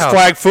over to my watch house.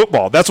 flag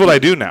football. That's what I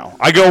do now.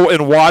 I go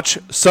and watch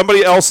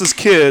somebody else's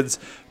kids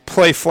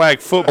play flag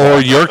football. Or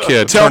your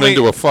kid Tell turn me-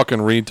 into a fucking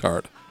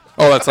retard.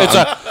 Oh, that's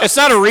It's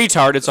not a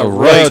retard. It's a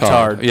retard.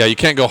 retard. Yeah, you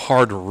can't go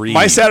hard read.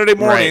 My Saturday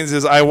mornings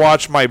is I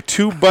watch my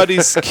two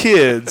buddies'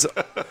 kids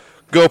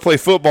go play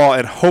football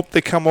and hope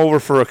they come over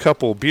for a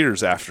couple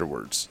beers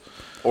afterwards.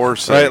 Or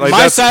say, Right, like My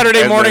that's- Saturday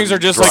and mornings then are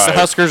just like the drive.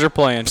 Huskers are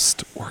playing.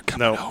 We're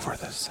coming No. over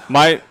this.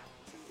 My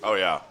Oh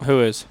yeah. who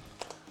is?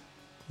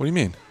 What do you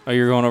mean? Oh,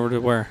 you're going over to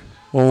where?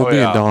 Well, we'll Oh, be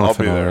yeah, in I'll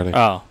Donovan be there. already.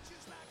 Oh,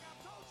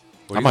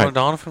 What I are you might- going to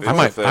Donovan? I It's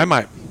might, a I thing.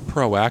 might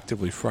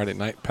proactively Friday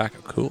night pack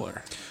a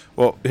cooler.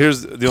 Well,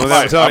 here's the only thing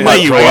I'm telling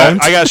might you. you I won't.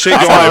 got shit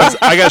going on.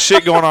 I got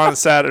shit going on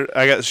Saturday.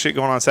 I got shit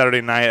going on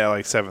Saturday night at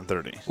like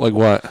 7:30. Like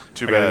what?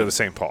 Too I gotta go bad. to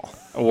St. Paul.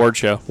 award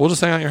show. We'll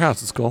just hang out at your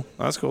house. It's cool.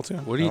 Oh, that's cool too.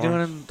 What are you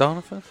doing in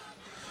Donovan?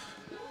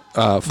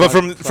 But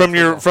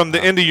from the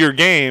end of your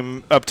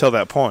game up till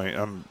that point,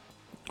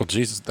 Well,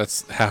 Jesus,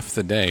 that's half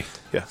the day.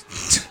 yeah.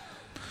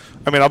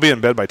 I mean, I'll be in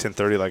bed by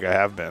 10:30 like I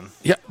have been.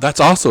 Yeah, that's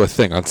also a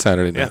thing on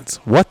Saturday Yeah. nights.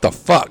 What the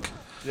fuck?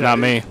 Not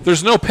me.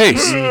 There's no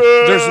pace.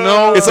 There's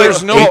no. It's like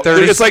there's no. well,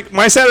 it's like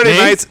my Saturday Me?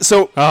 nights.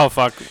 So Oh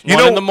fuck! You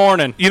One know- in the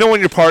morning. you know when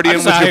you're I'm partying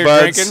just with out your here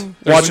buds, drinking,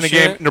 doing watching a some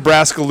game, shit.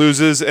 Nebraska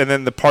loses, and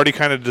then the party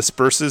kind of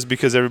disperses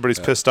because everybody's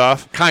pissed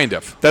off. kind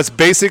of. That's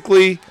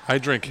basically I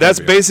drink. that's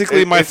heavier.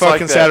 basically my It's like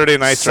fucking that Saturday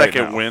nights right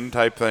second now. win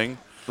type thing.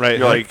 Right,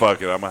 You're like- like,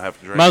 fuck it, I'm gonna have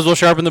to drink. Might as well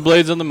sharpen the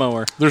blades on the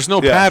mower. There's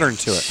no Yeah. pattern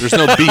to it. There's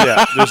no beat.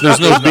 There's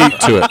no beat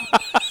to it.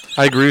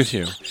 I agree with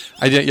you.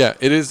 Yeah,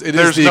 it is. It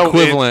is There's the no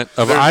equivalent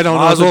of there's- I don't know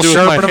might what as to do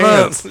well with my sharpen 'em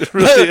up. hands. It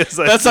really is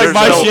like- That's like there's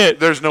my no- shit.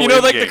 there's no You know,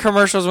 like the in-game.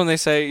 commercials when they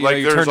say you, know,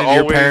 you there's turn into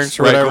your always parents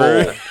or a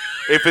whatever. goal.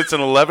 If it's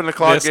an 11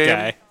 o'clock This game,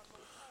 guy.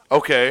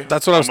 okay.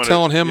 That's what I was I'm gonna-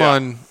 telling him yeah.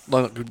 on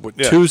like,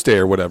 Yeah. Tuesday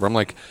or whatever. I'm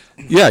like,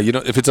 yeah,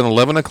 if it's an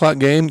 11 o'clock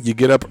game, you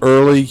get up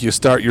early, you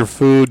start your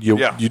food, you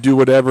Yeah. you do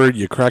whatever,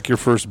 you crack your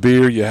first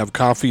beer, you have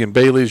coffee and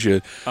Bailey's,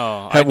 you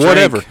Oh, have I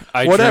whatever, drink.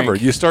 I whatever.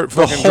 drink. You start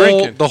The fucking whole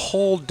drinking. the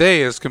whole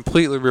day is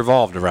completely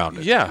revolved around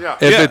it. Yeah. Yeah.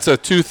 If Yeah. it's a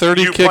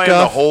 2:30 You plan the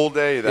kickoff, whole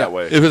day that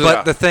way. if it's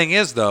But the thing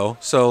is, though,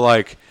 so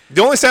like,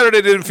 The only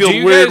Saturday that didn't feel Do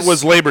you weird guys-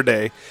 was Labor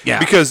Day. Yeah.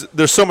 Because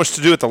there's so much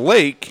to do at the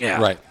lake. yeah,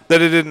 right.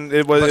 That it didn't.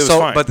 It was. But It was so,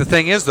 fine. but the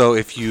thing is, though,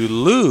 if you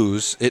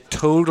lose, it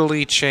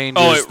totally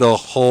changes Oh, it- the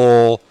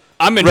whole.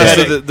 I'm in rest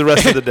bed. of the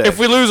rest of the day. If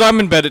we lose,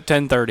 I'm in bed at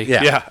 10:30.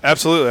 Yeah. yeah,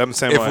 absolutely. I'm the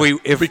same way.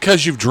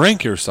 Because you've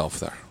drank yourself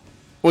there.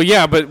 Well,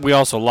 yeah, but we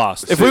also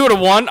lost. If we would have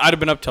won, I'd have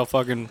been up till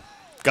fucking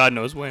God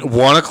knows when.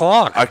 1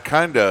 o'clock. I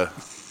kind of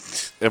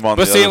am on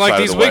But the see, other like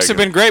side these of the weeks have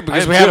wagon. been great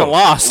because I we am haven't too.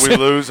 lost. We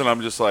lose, and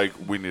I'm just like,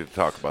 we need to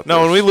talk about no,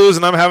 this. when we lose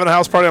and I'm having a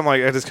house party, I'm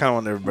like, I just kind of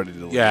want everybody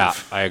to leave. Yeah,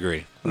 I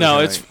agree. No,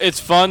 it's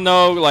fun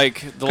though.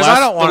 Like the 'Cause I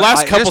don't last want the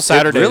last couple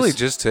Saturdays. It really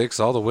just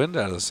takes all the wind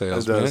out of the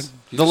sails, It man. does.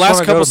 You The just last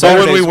wanna couple go But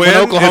Saturdays when we win,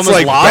 Oklahoma's it's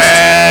like lost,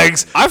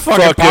 bags, I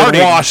fucking fucking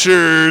partied.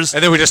 washers.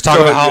 And then we just talk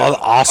about how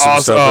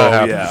awesome stuff that Oh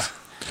happened. yeah,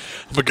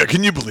 But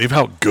can you believe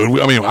how good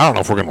I mean, I don't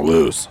know if we're going to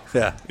lose.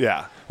 Yeah.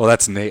 yeah. Well,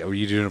 that's Nate. Were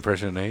you doing an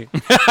impression of Nate?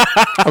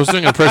 I was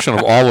doing an impression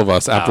of all of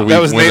us after we That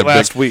was win a Nate big-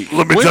 last week.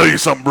 Let me When- tell you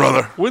something,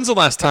 brother. When's the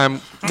last time?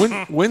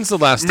 When's the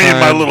last Me time? and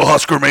my little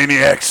Husker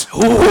maniacs.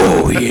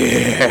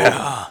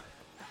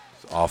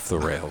 Off the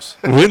rails.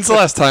 When's the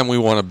last time we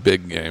won a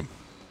big game?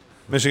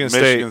 Michigan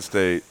State. Michigan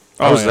State.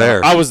 I was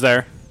there. I was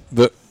there.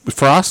 The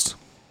Frost?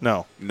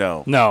 No,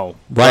 No. No,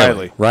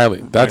 Riley.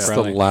 That's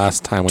Riley. the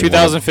last time we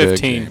 2015. won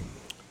a big game.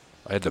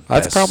 I had the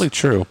That's best, probably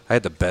true. I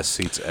had the best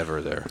seats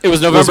ever there. it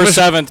was November Mich-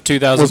 7th,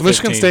 2015. Was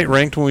Michigan State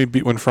ranked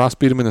when Frost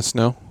beat them in the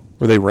snow?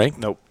 Were they ranked?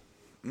 nope.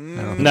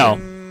 No,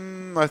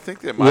 I think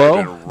they might have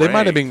Low? been They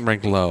might have been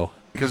ranked low.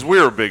 because we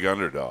were a big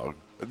underdog.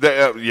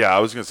 Yeah, I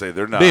was gonna say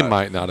they're not. They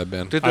might not have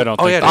been. I don't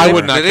Oh think yeah, they I did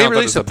would they, not Did they count that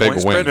release as a a big point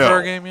win. spread No. for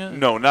our game yet?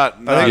 No, not.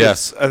 I not think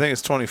Yes. I think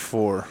it's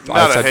 24,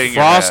 Not a said hang your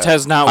Frost hat.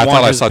 has not I won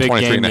thought I his saw big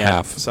 23 game and a yet.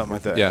 half. something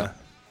like that. Yeah.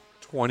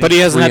 But he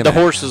hasn't had the 23 and a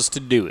half. horses to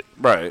do it.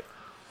 Right.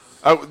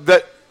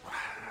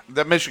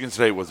 That Michigan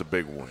State was a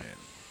big win.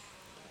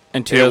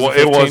 In It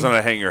 2015. wasn't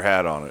a hang your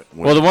hat on it.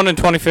 Well, the one in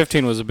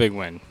 2015 was a big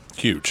win.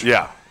 Huge.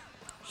 Yeah,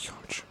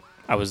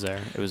 I was there.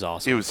 It was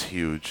awesome. it was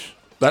huge.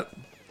 That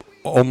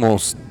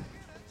almost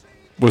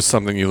was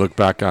something you look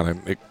back on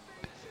and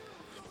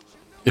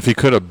if he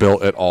could have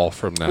built it all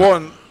from that. Well,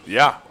 and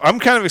Yeah. I'm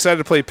kind of excited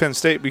to play Penn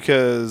State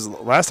because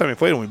last time we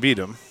played them, we beat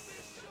them.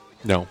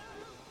 no.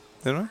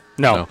 Didn't we?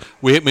 no.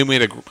 We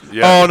made a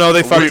Yeah. Oh, no,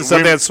 they fucked We- us up.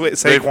 we- They had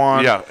they-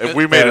 Saquon. Yeah, if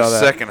we They made had a all that.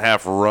 second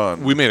half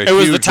run. we made a It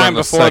was huge the time run the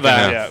before second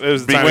that. half. Yeah, it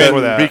was the time Because-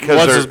 before that. because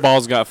Once they're- his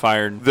balls got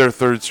fired. their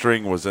third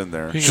string was in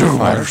there.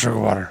 Sugar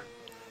water.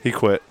 He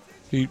quit.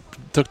 He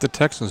took the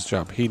Texans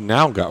job. He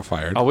now got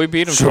fired. Oh, we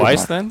beat him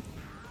twice then?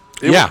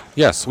 Yeah.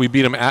 Yes, we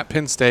beat him at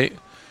Penn State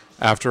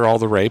after all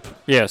the rape,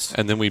 Yes.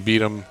 and then we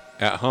beat him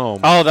at home.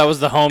 Oh, that was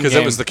the home game. Because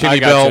it was the Kenny I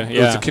Bell, gotcha, it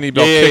was the yeah. Kenny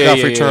Bell Yeah, yeah, kickoff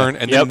yeah, return,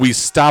 yeah. and Yep. then we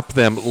stopped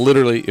them.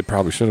 Literally, it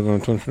probably should have gone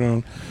to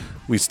touchdown.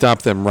 We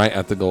stopped them right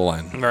at the goal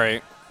line.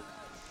 Right.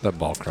 That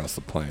ball crossed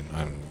the plane.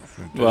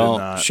 Well,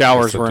 not.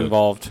 showers Yes, it were did.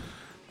 involved.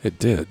 It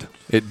did.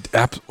 It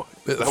Well,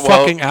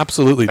 fucking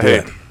absolutely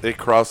Hey, did. they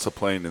crossed the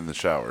plane in the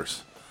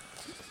showers.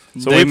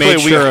 So They we made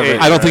play sure of week it.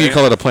 eight, I don't think you right?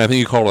 call it a plan. I think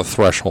you call it a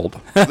threshold.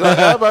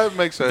 That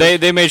makes sense.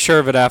 They made sure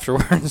of it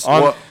afterwards.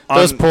 On,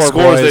 Those on poor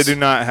scores, boys. they do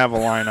not have a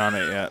line on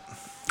it yet.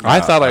 I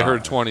thought I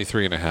heard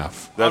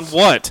 23.5. On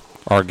what?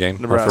 Our game.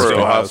 our Nebraska. first for game.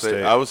 Ohio Ohio State.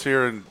 State. I was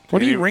hearing.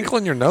 What are you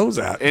wrinkling your nose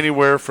at?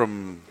 Anywhere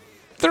from.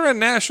 They're a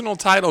national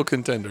title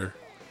contender.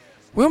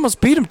 We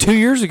almost beat them 2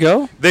 years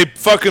ago. They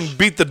fucking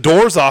beat the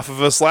doors off of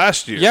us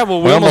last year. Yeah,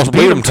 well, we almost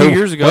beat them 2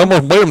 years ago. We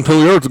almost beat them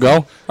 2 years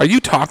ago. Are you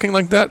talking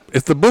like that?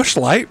 Is the Bush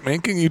Light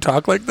making you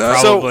talk like that?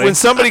 So Probably. when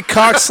somebody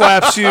cock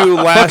slaps you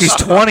Fuck, last he's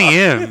 20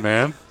 in,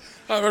 man.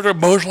 The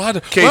Bush Light.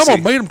 We Casey.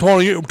 almost beat them 2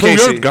 years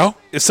Casey, ago.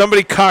 if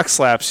somebody cock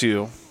slaps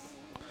you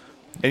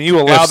and you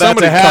allow If that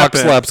somebody to cock happen,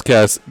 slaps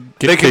Cass,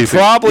 they can Casey,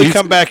 probably he's-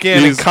 come back in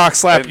and he's- cock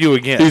slap you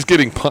again. He's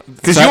getting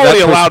Because you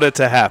already allowed it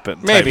to happen.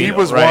 Maybe. type He deal,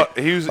 was right?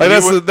 he was. Like, he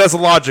that's was- that's the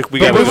logic we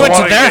But got. we with went to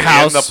wanting their end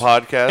house the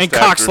podcast and after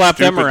cock slapped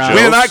them stupid around.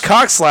 We did jokes. not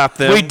cock slap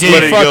them. We did.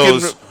 But he fucking-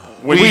 goes,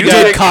 when We you did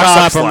get cock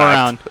slap them slapped.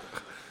 around.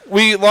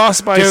 We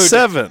lost by Dude,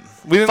 7.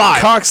 We didn't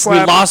 5. cock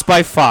slap. We lost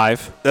by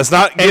 5. That's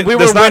not. And we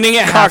that's were not winning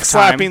at cock halftime.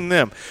 slapping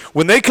them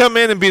when they come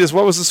in and beat us.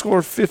 What was the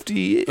score?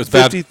 50, was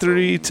bad.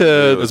 53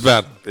 to. It was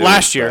bad. It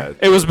Last was year. bad.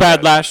 It was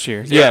bad last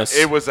year. Yeah, Yes.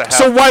 it was a half.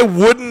 So why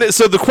wouldn't it?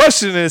 So the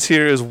question is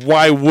here is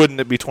why wouldn't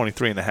it be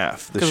 23.5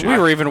 this Because year? we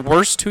were even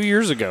worse 2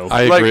 years ago.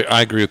 I Like- agree.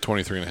 I agree with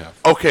 23.5.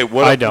 Okay, I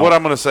what don't.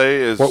 I'm going to say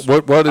is What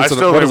I is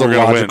still what is a think we're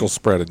gonna logical win.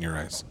 spread in your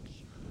eyes?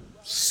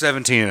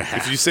 17 and a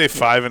half. If you say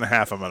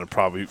 5.5, I'm gonna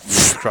probably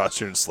reach across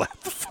here and slap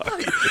the fuck. out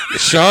of you.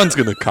 Sean's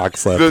gonna cock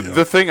slap The, you.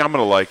 the thing I'm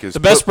going to like is The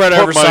best spread I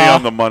put ever money saw-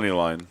 on the money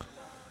line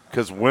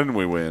because when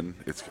we win,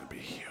 it's going to be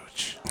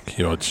huge.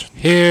 Huge.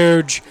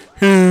 Huge.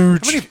 How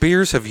many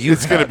beers have you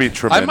It's going to be I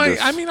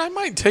tremendous.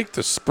 might take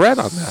the spread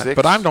on that, 6.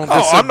 but I don't.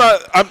 Oh, I'm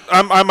not.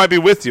 I might be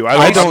with you. I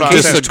I'm don't not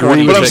saying- disagree. What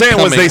I'm with it saying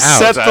was they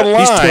coming out. set the line.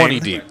 He's 20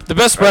 deep. The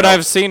best spread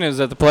I've seen is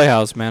at the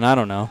Playhouse, man. I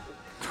don't know.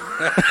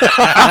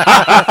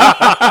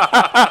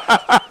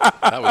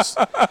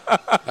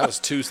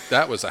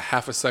 That was a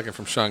half a second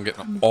from Sean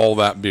getting all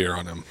that beer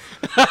on him.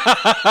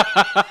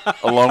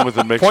 along with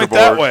the mixer Point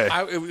board. that way.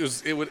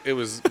 It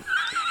was.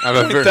 I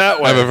have, that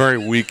I have way. a very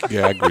weak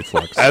gag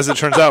reflex. As it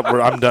turns out,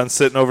 I'm done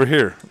sitting over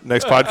here.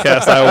 Next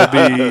podcast, I will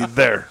be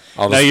there.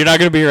 I'll No, just, you're not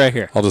going to be right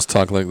here. I'll just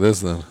talk like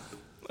this then.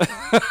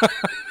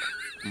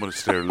 I'm going to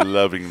stare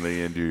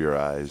lovingly into your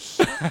eyes.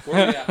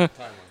 An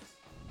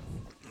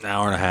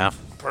hour and a half.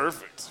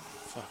 Perfect.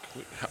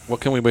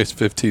 What can we waste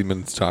 15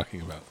 minutes talking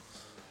about?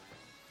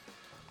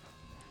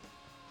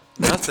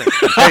 Nothing.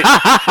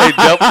 Hey,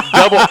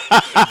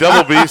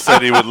 Double B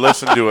said he would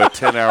listen to a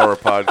 10-hour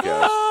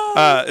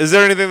podcast. Is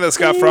there anything that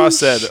Scott Frost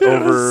said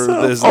over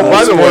this Oh,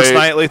 by the Sports way-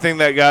 Nightly thing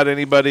that got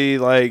anybody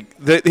like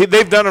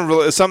they've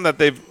done some that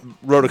they've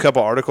wrote a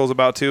couple articles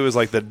about too is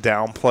like the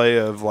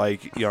downplay of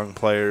like young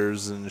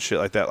players and shit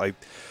like that. Like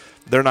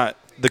they're not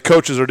the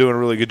coaches are doing a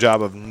really good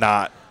job of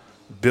not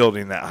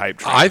building that hype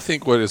train. I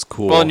think what is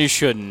cool. Well, and you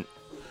shouldn't.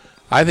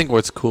 I think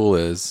what's cool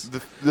is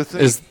The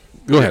thing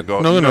go ahead. go-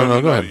 No,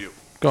 no, go ahead. you.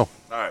 Go. All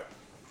right.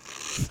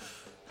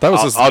 That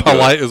was as I'll do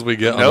polite it. as we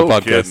get No on the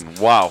podcast.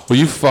 kidding. Wow. Will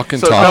you fucking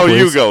So talk? no,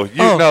 you please? go.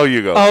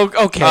 You go.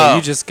 Oh, okay. Uh,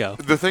 you just go.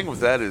 The thing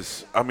with that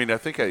is, I mean, I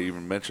think I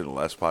even mentioned in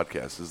the last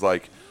podcast is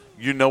like,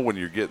 you know, when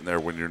you're getting there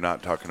when you're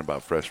not talking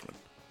about freshmen,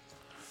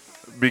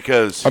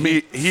 because I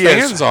mean, he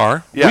fans has,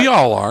 are. Yeah. We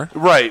all are.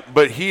 right,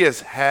 but he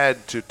has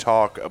had to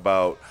talk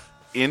about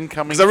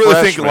incoming. Because I really think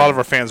a freshmen lot of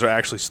our fans are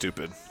actually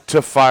stupid,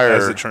 to fire.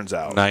 as it turns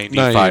out.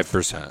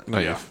 95%.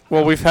 Naive.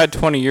 Well, we've had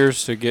 20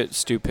 years to get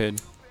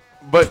stupid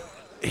But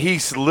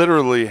he's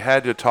literally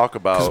had to talk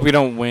because about we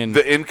don't win.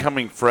 the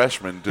incoming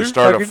freshman to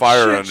start a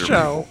fire under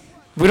me.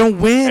 We don't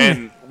win.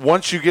 And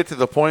once you get to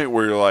the point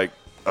where you're like,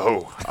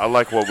 oh, I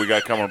like what we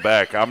got coming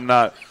back. I'm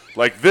not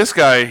like this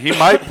guy. He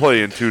might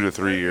play in 2 to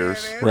 3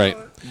 years, Right.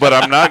 but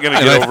I'm not going to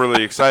And get I-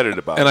 overly excited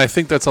about And it. I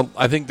think that's a.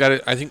 I think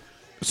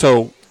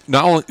so.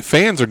 Not only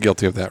fans are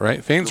guilty of that,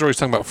 right? Fans are always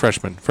talking about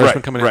freshmen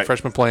Right, coming in, right.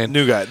 freshmen playing.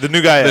 New guy, the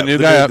new guy, The new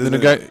guy up, the new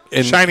guy-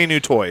 and- shiny new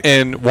toy.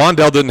 And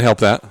Wandell didn't help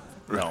that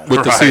No.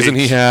 with the Right. season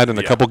he had and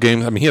a Yeah. couple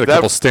games. I mean, he had a That-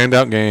 couple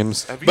standout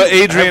games. Have But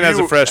Adrian have as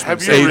a freshman,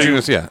 have so you Adrian re-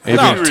 is, yeah. have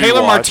Adrian- you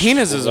Taylor rewatched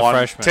Martinez is a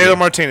freshman. Taylor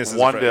Martinez is a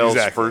freshman, Wandell's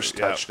exactly. first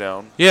Yeah.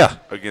 touchdown Yeah,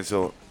 against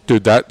Illinois.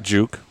 dude, that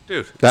juke,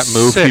 Dude, that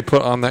move he sick.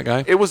 put on that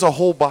guy. It was a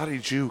whole body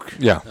juke.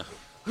 Yeah.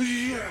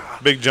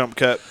 Big jump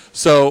cut.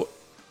 So,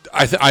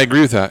 I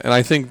agree with that, and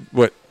I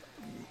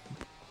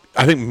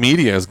think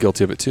media is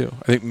guilty of it too.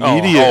 I think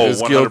media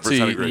is 100%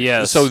 guilty. agree.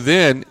 Yes. So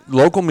then,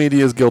 local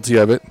media is guilty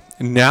of it.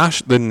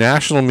 The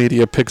national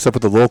media picks up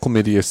what the local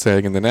media is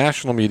saying, and the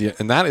national media,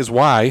 and that is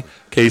why,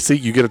 Casey,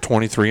 you get a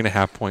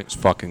 23.5 points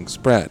fucking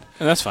spread.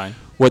 And that's fine.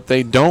 What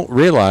they don't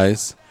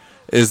realize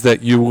is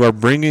that you are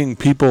bringing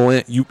people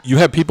in. You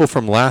have people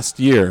from last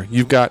year.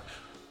 You've got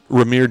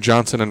Ramir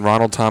Johnson and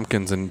Ronald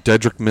Tompkins and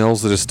Dedrick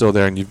Mills that is still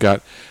there, and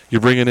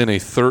you're bringing in a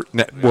third.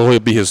 Well, it'll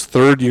be his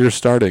third year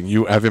starting.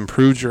 You have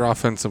improved your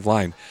offensive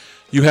line.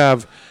 You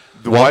have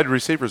The wide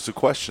receiver is the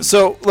question.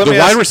 So let the me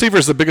wide ask receiver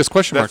is the biggest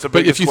question mark. That's the But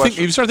if biggest you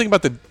question. start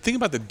thinking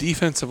about the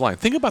defensive line,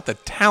 think about the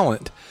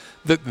talent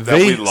that we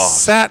they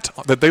lost. that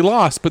they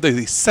lost, but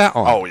they sat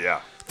on. Oh,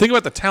 yeah. Think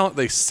about the talent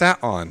they sat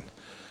on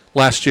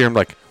last year. I'm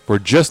like, we're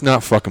just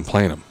not fucking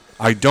playing them.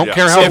 I don't Yeah.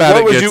 care how So bad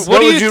what it would gets. you- What What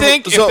do would you you-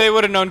 think so- if they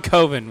would have known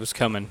Coven was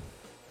coming?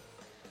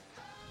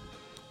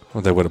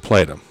 Well, they would have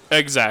played them.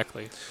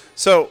 Exactly.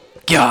 so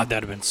God,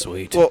 that'd have been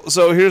sweet. well.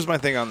 So here's my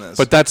thing on this.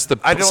 But that's the.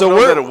 I don't So know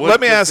we're- that it would.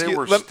 let me 'cause ask they you-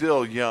 were let-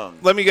 still young.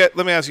 let me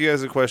ask you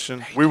guys a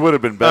question. We would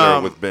have been better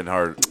Um, with Ben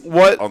Hart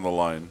What on the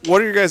line.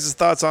 What are your guys'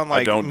 thoughts on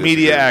like don't disagree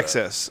media with that.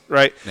 access?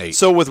 Right. Nate.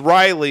 So with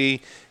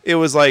Riley, it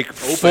was like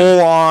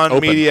full on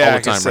Open media all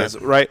the time, access,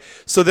 right?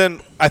 So then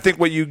I think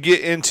what you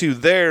get into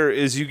there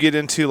is you get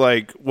into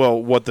like,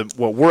 well, what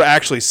we're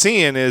actually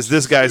seeing is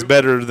this guy's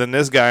better than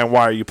this guy, and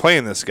why are you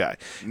playing this guy?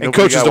 And Nobody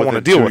coaches got don't want to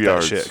within deal 2 with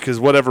yards. that shit because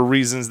whatever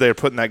reasons they're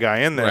putting that guy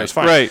in there is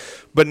fine. Right.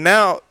 But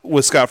now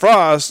with Scott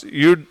Frost,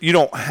 you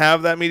don't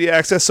have that media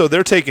access, so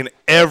they're taking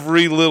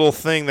every little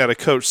thing that a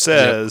coach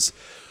says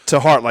to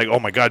heart. Like, oh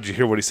my God, did you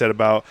hear what he said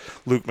about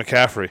Luke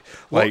McCaffrey?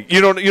 Like,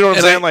 you know what I'm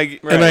saying?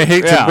 Like, And I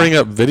hate to Yeah. bring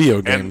up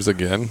video games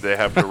again, They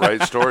have to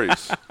write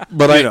stories.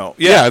 but you know,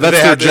 yeah, that's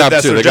they their have- job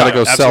that's too. their They got to job,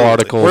 go sell absolutely.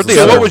 articles.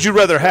 So what would you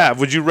rather have?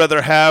 Would you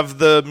rather have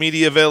the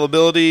media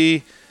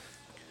availability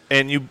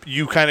and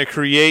you kind of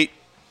create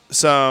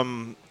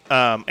some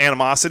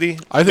animosity,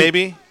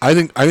 maybe? I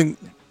think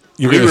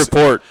you're We going to.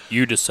 report.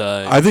 You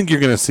decide. I think you're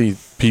going to see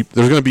people.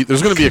 There's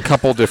going to be a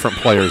couple different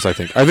players. I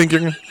think you're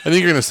going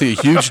to see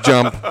a huge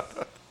jump.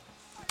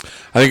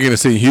 I think you're going to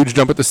see a huge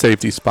jump at the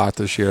safety spot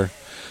this year.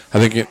 I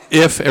think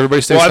if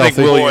everybody stays Well, I think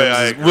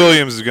healthy,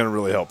 Williams is going to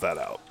really help that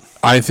out.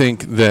 I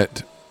think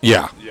that you're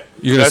going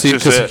to That's see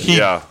just because it, he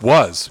yeah.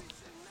 was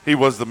He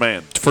was the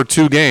man. for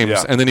 2 games,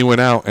 Yeah. and then he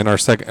went out, and our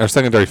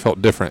secondary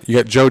felt different. You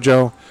got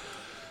JoJo.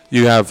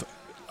 You have.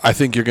 I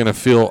think you're going to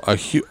feel a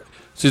huge.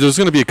 See, there's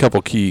going to be a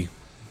couple key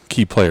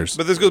players.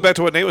 But this goes back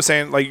to what Nate was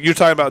saying. Like, you're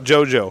talking about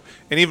JoJo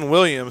and even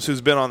Williams,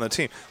 who's been on the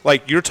team.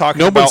 Like, you're talking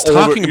Nobody's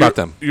about talking about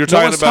them. You're no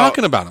talking one's about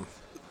talking about them.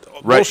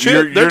 Right. Bullshit.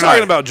 You're They're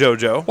talking not- about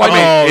JoJo. Well,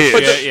 I mean, Oh,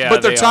 but, shit, yeah,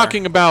 but they're they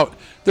talking about.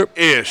 They're,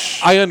 Ish.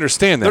 I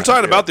understand that. They're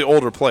talking about the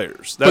older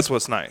players. That's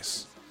what's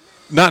nice.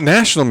 Not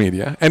national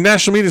media, and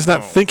national media is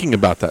not thinking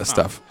about that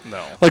stuff.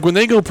 No. Like when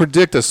they go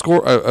predict a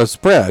score, a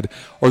spread,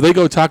 or they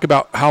go talk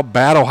about how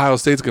bad Ohio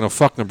State's going to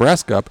fuck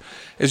Nebraska up,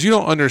 is you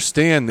don't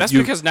understand that That's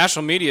because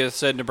national media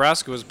said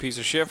Nebraska was a piece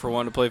of shit for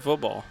wanting to play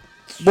football.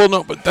 Well,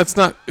 no, but that's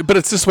not. But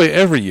it's this way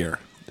every year.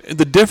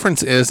 The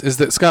difference is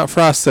that Scott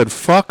Frost said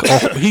 "fuck."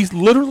 He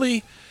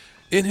literally,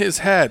 in his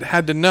head,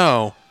 had to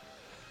know,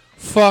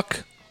 fuck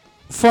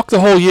the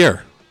whole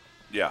year.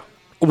 Yeah.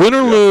 Win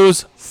or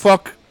lose,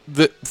 fuck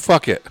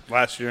it.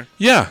 Last year.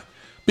 Yeah,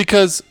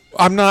 because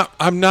I'm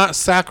not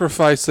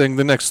sacrificing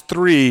the next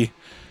 3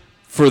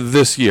 for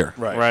this year.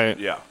 Right.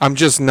 Yeah. I'm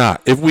just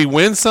not. If we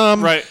win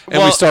some, Right. and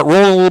Well, we start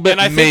rolling a little bit,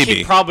 And I think maybe.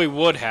 he probably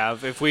would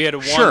have if we had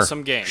won Sure,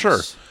 some games.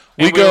 sure.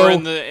 And We we go- were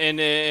in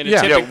a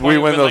Yeah. tipping Yeah, point we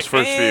and win been those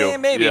like, first few.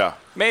 Maybe. Yeah.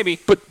 Maybe.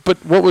 but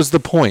what was the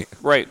point?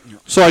 Right.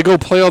 So I go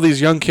play all these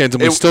young kids,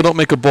 and we It- still don't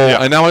make a bowl, yeah.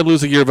 and now I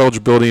lose a year of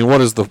eligibility. And what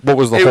was the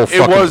whole It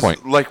fucking was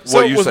point? like So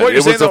what you with said. what you're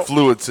It was saying, a though-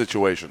 fluid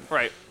situation.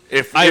 Right.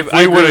 If I we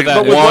agree would with that.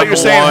 have But with what you're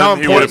saying, how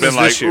he would have important been is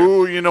like, this year?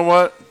 "Ooh, you know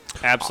what?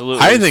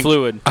 Absolutely. I think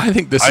fluid. I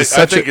think this I is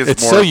such think a. it's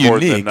It's more so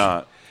important unique. than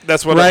not."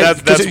 That's what. Right?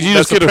 That's 'Cause that's, you that's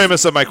just the get a-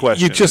 premise of my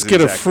question. You just is get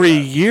a exactly free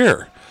that.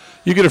 year.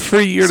 You get a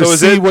free year So to is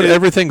see it- what it-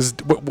 everything's.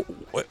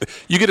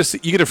 You get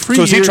a free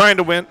So is year. he trying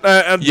to win?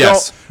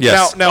 Yes. Don't,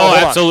 Yes. Now, Oh, hold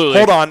on. absolutely.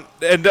 Hold on,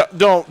 and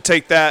don't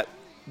take that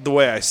the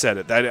way I said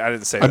it. I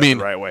didn't say that mean,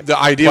 the right way. the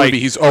idea would be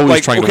he's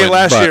always trying to okay, win,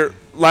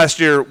 last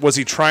year was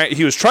he trying?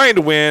 He was trying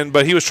to win,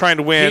 but he was trying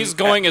to win. He's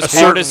going a as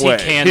certain hard as he way.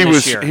 can He this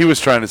was year. he was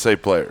trying to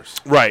save players.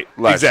 Right.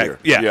 Last exactly.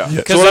 year. Yeah. Yeah.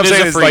 So 'Cause what it I'm is a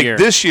saying is free like year.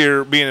 this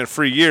year being a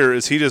free year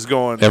is he just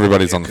going?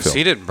 Everybody's on the Because field.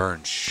 he didn't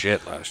burn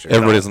shit last year.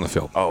 Everybody's on the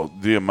field. Oh,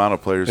 the amount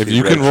of players. If he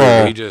you can redshirted.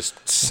 roll- He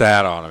just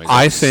sat on him. He's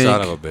I like, think.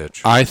 son of a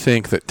bitch. I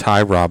think that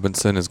Ty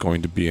Robinson is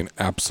going to be an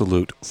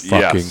absolute fucking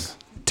Yes.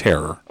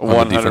 terror on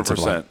the 100%. defensive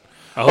line.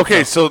 I hope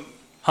Okay, so. so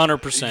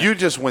 100%. you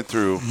just went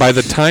through. By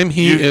the time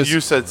he is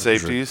You said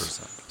safeties.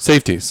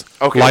 safeties,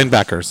 Okay.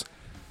 linebackers,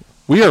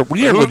 we are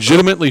Who-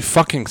 legitimately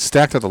fucking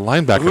stacked at the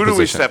linebacker Who do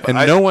we position, step- and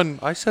I- no one.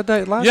 I said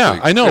that last Yeah,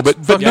 week. I know, It's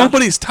but fucking-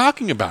 nobody's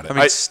talking about it. I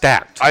mean,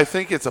 stacked. I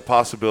think it's a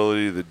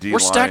possibility the D We're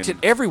line stacked at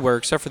everywhere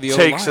except for the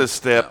takes O-line. a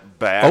step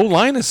back. O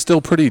line is still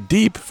pretty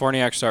deep.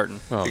 Forniak starting.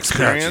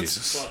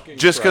 Experience,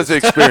 just because of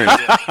experience.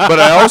 But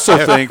I also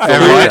think Who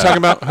that are we talking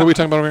about? Who are we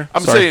talking about over here?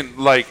 I'm Sorry. saying,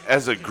 like,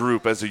 as a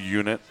group, as a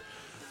unit,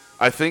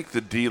 I think the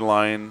D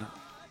line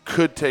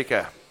could take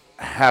a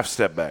half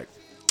step back.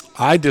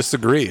 I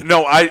disagree.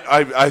 No,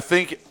 I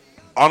think,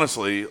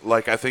 honestly,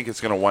 like, I think it's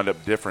going to wind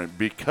up different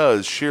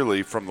because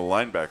Shearly from the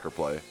linebacker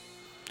play,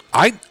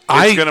 I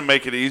it's going to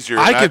make it easier.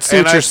 I And could see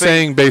what and you're think-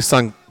 saying based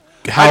on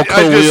how I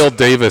Khalil just-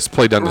 Davis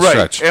played down the Right,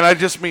 stretch. and I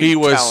just mean He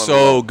was talent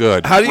so alone.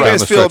 good. How do you down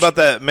guys the feel stretch. about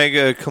that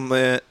Mega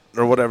Clement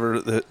or whatever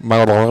the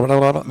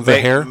the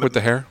hair with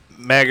the hair?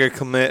 Mega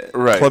Clement,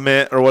 Right.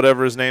 Clement or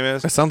whatever his name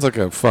is? That sounds like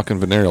a fucking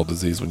venereal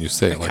disease when you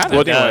say it like Kind that.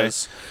 of Well, anyway.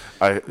 does.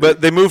 But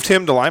they moved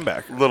him to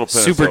linebacker. Little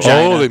Super penicillin.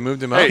 giant. Oh, they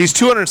moved him out. He's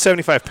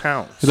 275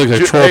 pounds. He looks like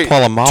Ju- Troy hey,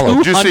 Polamalu.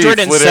 Did you see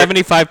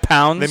 275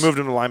 pounds. They moved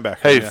him to linebacker.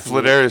 Hey, yeah.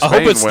 Fladarius I hope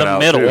Payne it's went the out,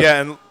 middle. too. Yeah,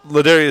 and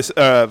Fladarius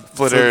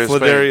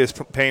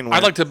Payne went.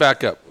 I'd like to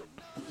back up.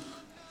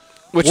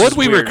 Which What is did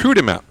we weird. recruit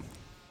him at?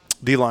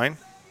 D-line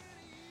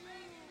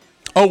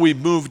Oh, we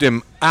moved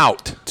him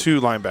out.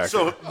 to linebacker.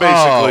 So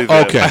basically,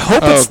 okay. I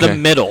hope it's the Okay.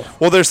 middle.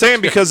 well, they're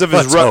saying because of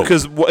his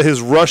Let's hope. his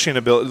rushing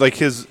ability, like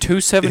his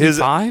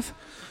 275.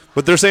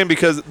 But they're saying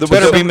because the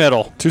Better be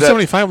middle.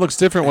 275 looks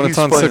different when he's it's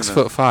on playing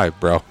 6'5",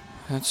 bro.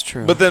 That's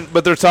true. But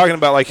they're talking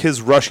about like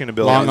his rushing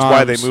ability Long is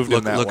why they arms. moved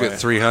him that Look way. at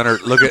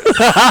 300. Look at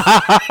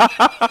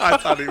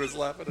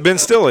Ben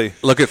Stilley.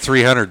 look at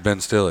 300. Ben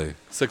Stilley.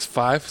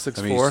 6'5",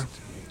 I mean, 6'4".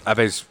 I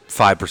bet he's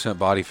 5%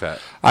 body fat.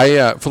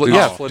 Yeah, Dude's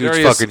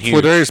Fladarius, fucking huge.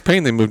 Fladarius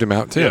Payne, they moved him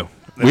out too. Yeah,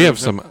 they we have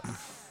moved him. some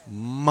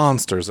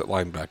monsters at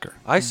linebacker.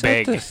 I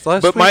said Big. this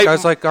last But week. my- I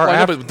was like, our Well,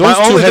 yeah, app- but those My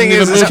two only hadn't thing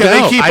is, even is moved can they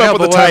out. keep I know, up with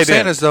but the what I'm tight saying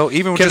end? is, though,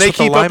 even Can just they with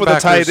the keep up with the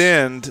tight linebackers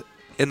end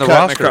in the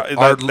cutting roster,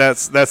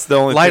 across- our that's the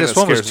only lightest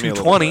thing one that was scares me a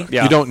little 220. bit.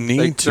 Yeah. You don't need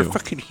Like, to. they're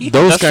fucking huge.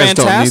 Those That's guys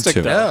don't need fantastic,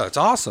 to. though. Yeah, it's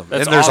awesome.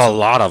 That's and there's awesome. a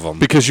lot of them.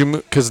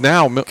 Because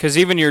now Because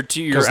even your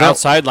 'Cause now-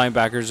 outside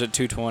linebackers at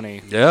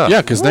 220. Yeah.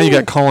 yeah, because now you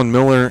got Colin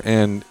Miller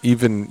and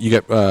even you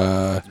got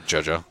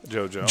JoJo.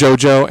 JoJo.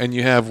 JoJo and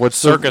you have what's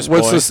Circus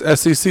what's boy. this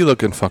SEC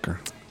looking fucker?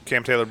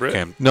 Cam Taylor-Britt.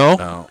 Cam. No,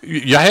 No.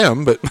 Yeah, I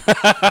am, but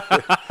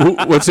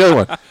what's the other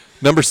one?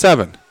 Number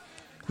 7,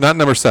 not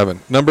number 7.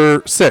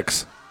 Number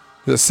 6.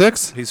 Is it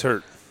 6? He's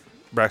hurt.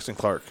 Braxton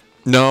Clark.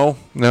 No.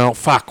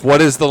 Fuck.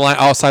 What is the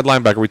outside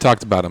linebacker? We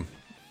talked about him.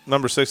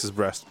 Number 6 is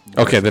Breast.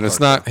 Okay, then it's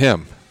not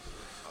him.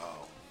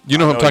 You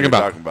know who I'm what talking you're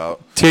about. talking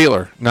about.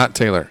 Taylor, not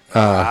Taylor.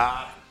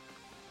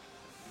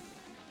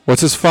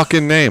 What's his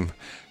fucking name?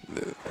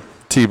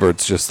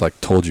 T-Bird's just like,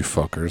 told you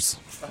fuckers.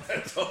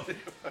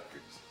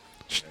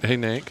 Hey,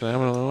 Nate, can I have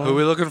another one? Who are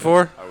we looking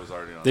for?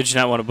 Did you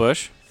not want a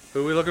Bush?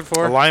 Who are we looking A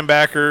for?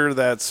 linebacker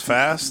that's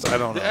fast. I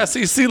don't know. The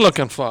SEC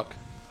looking fuck.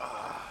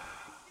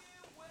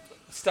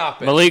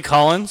 Stop it. Malik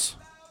Collins?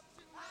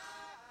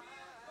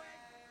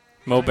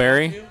 Mo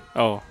Berry?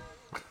 Oh.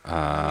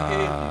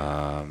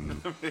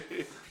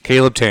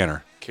 Caleb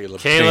Tanner.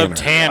 Caleb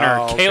Tanner.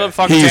 Oh, Caleb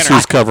fucking He's Tanner.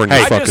 who's covering I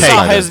your fucking just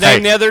saw tight his end.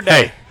 name the other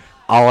day.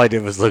 All I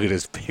did was look at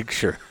his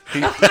picture.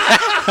 And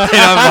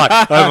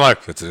I'm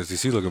like, that's an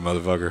SEC looking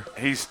motherfucker.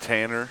 He's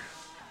Tanner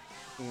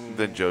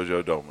than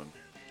JoJo Doman.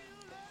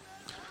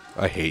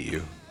 I hate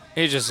you.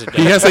 He's just a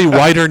He has a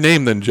wider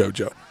name than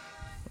JoJo.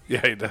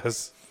 Yeah, he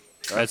does.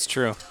 That's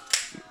true.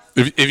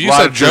 If you Lot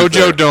said of truth JoJo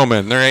there.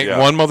 Doman, there ain't Yeah.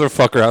 one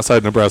motherfucker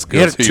outside Nebraska.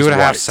 He had who's 2.5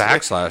 white.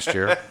 sacks last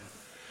year.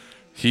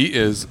 He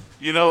is.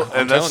 You know, and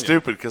telling that's you.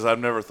 stupid because I've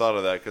never thought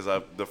of that because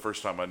the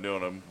first time I knew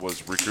him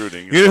was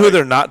recruiting. You know who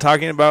they're not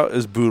talking about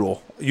is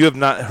Boodle. You have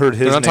not heard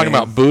his They're not talking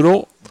name. about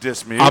Boodle.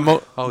 Dismute.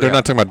 They're yeah.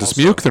 not talking about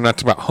Dismuke. They're not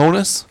talking about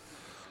Honus.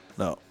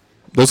 No.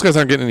 Those guys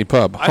aren't getting any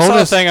pub. I saw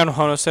a Honus, thing on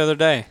Honus the other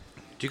day.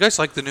 Do you guys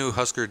like the new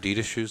Husker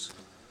Adidas shoes?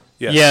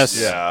 Yes.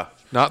 Yeah.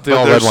 not the But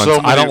all red there's ones. so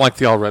I many- don't like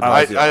the all red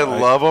ones. I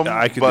love them,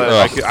 I could, but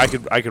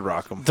I could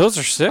rock them. Those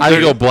are sick. I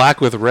go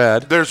black with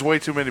red. there's way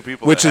too many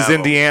people. Which that is have 'em.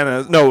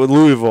 Indiana? No,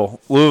 Louisville.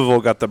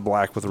 Louisville got the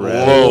black with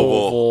red.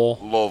 Louisville.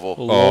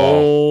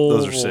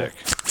 Those are sick.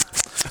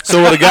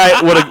 So what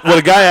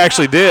a guy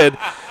actually did.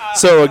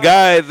 So a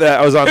guy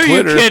that was on Who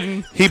you Twitter,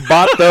 kidding? he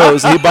bought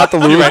those. He bought the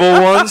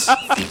Louisville ones,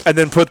 and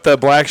then put the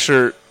black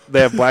shirt.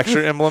 They have black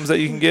shirt emblems that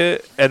you can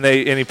get, and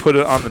he put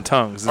it on the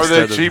tongues. Are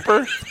they instead of-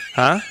 cheaper?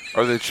 Huh?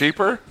 Are they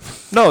cheaper?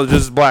 No,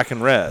 just black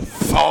and red.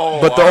 Oh,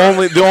 But the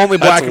only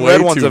black and way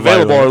red ones too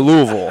available violent. are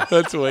Louisville.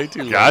 That's way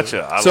too.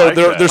 gotcha. I So like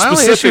they're that. My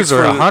only specific issues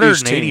are for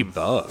 180 each team.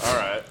 bucks. All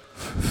right.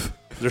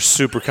 They're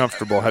super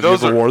comfortable. Have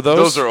Those you ever are wore those?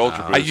 Those are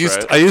ultra boosts, I used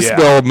right? I used Yeah.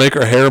 to be able to make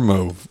her hair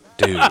move.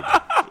 Dude.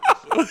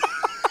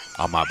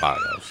 I might buy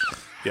those.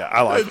 Yeah,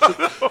 I like them.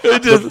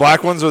 The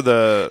black ones or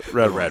the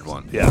red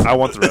one. Yeah, I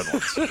want the red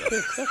ones.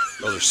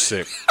 Those are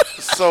sick.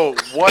 So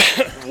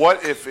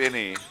what if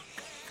any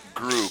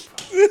group?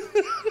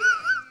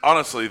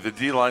 Honestly, the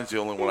D line's the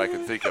only one I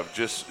can think of,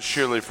 just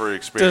sheerly for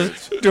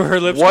experience. Do her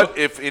lips What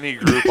if any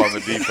group on the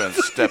defense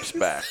steps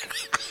back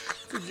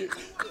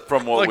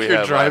from what Like we you're had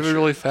last driving year?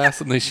 really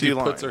fast and then she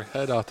D-line. puts her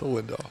head out the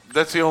window.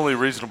 That's the only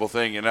reasonable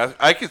thing, and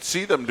I could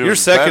see them doing Your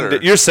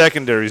better,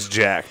 secondary's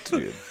jacked,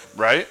 dude.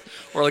 right?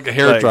 Or like a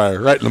hair Like-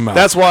 dryer right in the mouth.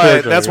 That's why.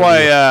 Hair dryer That's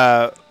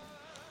right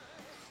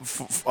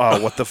why.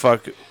 What the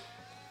fuck?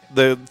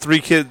 The three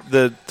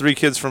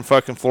kids from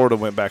fucking Florida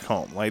went back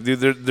home. Like,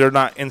 dude, they're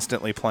not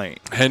instantly playing.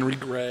 in. Henry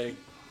Gray.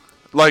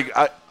 Like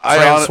I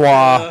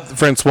Francois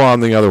Francois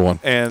and the other one.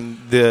 and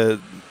the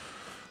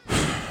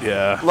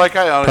like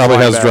I honestly Probably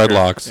has linebacker.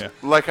 dreadlocks. Yeah.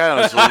 like I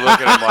honestly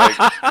look at him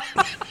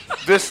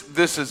like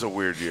this is a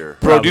weird year.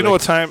 Bro, do you know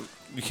what time?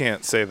 You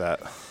can't say that.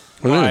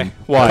 Why?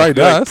 Probably Like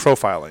does.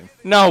 profiling.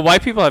 No,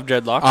 white people have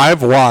dreadlocks.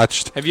 I've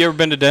watched. Have you ever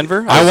been to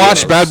Denver? I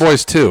watched Bad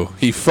Boys 2.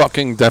 He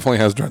fucking definitely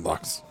has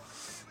dreadlocks.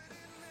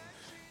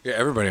 Yeah,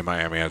 everybody in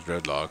Miami has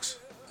dreadlocks.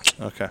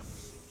 Okay.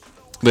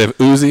 They have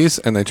Uzis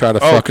and they try to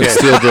fucking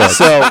steal drugs.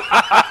 So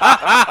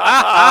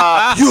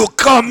You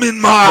come in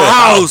my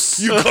house.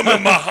 You come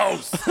in my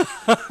house.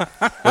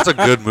 That's a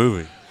good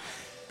movie.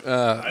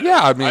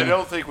 yeah, I mean, I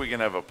don't think we can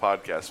have a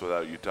podcast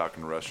without you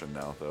talking Russian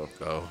now, though.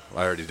 Oh,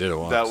 I already did it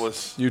once. That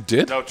was you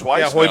did. no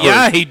twice. Yeah, now. Hoiberg.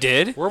 Yeah, he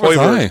did. Where was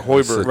I?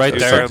 Hoiberg. Right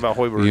He's there. talking about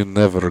Hoiberg. You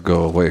never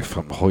go away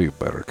from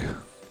Hoiberg.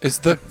 Is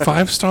the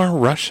 5-star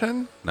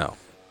Russian? No.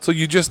 So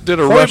you just did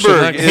a Russian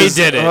Hoiberg accent? He is,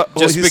 did it, well,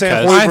 just he's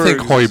saying because. I think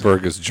Hoiberg is-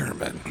 Hoiberg is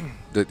German.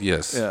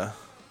 Yes. Yeah.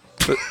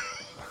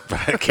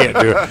 I can't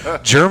do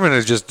it. German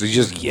is just, you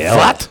just yell.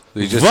 What?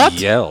 You just What?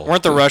 yell.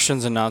 Weren't the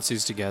Russians and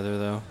Nazis together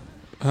though?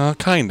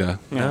 Kinda.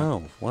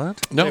 No.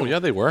 What? No, yeah,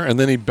 they were. And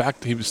then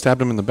he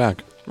stabbed him in the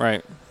back.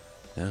 Right.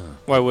 Yeah.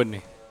 Why wouldn't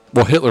he?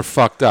 Well, Hitler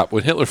fucked up.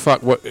 When Hitler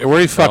where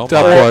he fucked my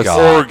up was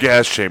God. Or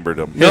gas chambered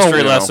him. History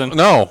You know. lesson.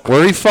 no.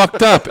 Where he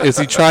fucked up is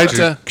he tried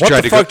to What tried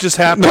the to fuck go- just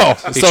happened? no.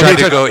 He So tried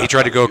to go. He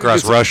tried to go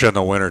across Russia in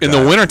the winter. in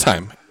the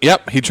wintertime.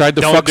 Yep, he tried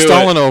to Don't fuck do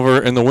Stalin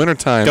over in the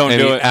wintertime, Don't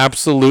and do he it.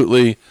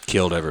 absolutely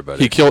killed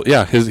everybody. he killed.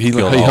 Yeah, he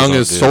Killed all hung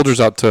those his dudes.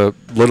 soldiers out to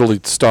literally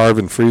starve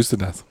and freeze to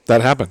death.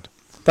 That happened.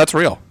 That's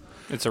real.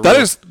 It's a That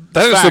real- is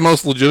the fact.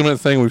 most legitimate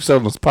thing we've said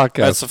on this podcast.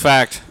 That's a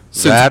fact.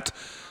 that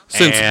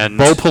since and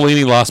Bo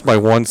Pelini lost by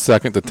 1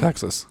 second to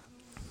Texas.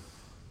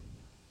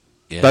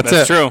 yeah, That's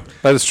That's it. true.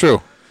 That is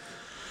true.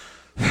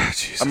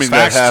 I mean,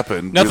 Facts. that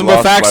happened. Nothing We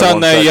but lost facts by on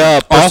 1 the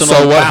second. personal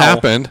Also, what foul.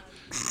 happened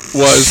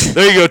was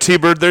There you go,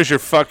 T-Bird. There's your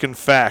fucking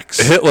facts.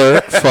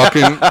 Hitler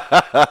fucking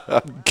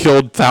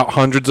killed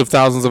hundreds of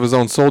thousands of his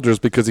own soldiers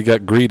because he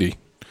got greedy.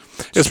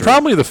 It's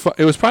probably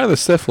it was probably the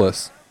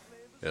syphilis.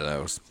 yeah,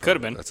 that was Could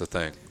have been. That's a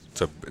thing.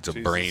 It's a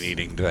brain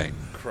eating thing.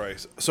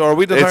 Christ. So are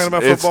we done talking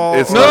about football?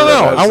 it's No, not no,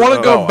 that I wanna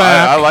bad. go No,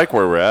 back. I like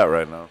where we're at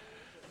right now.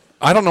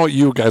 I don't know what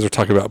you guys are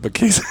talking about, but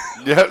Casey.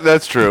 Yeah,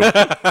 that's true.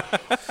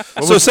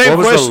 So same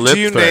what was the question lip to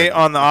you, thing? Nate,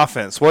 on the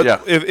offense. What Yeah.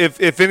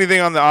 if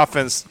anything on the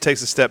offense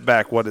takes a step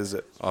back? What is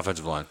it?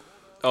 Offensive line.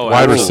 Oh,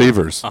 Wide absolutely.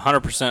 receivers.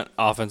 100%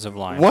 offensive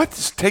line.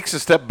 What takes a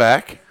step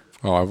back?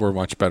 Oh, we're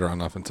much better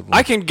on offensive line.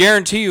 I can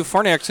guarantee you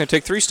Farniak's going to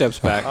take 3 steps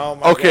back.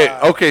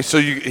 Okay. So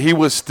he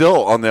was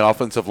still on the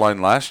offensive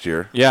line last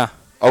year. Yeah.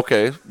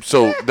 Okay,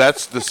 so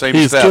that's the same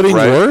He's step, getting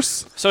right?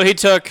 worse. So he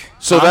took.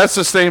 So that's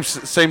the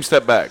same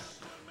step back.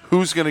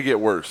 Who's going to get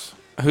worse?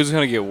 Who's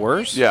going to get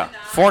worse? Yeah.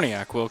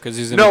 Forniak will because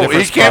he's in a No,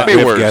 different he can't spot. be We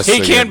have worse. guests He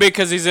again. can be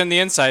because he's in the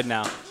inside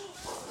now.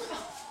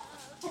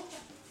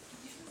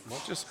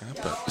 What just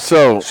happened?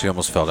 So She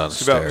almost fell down the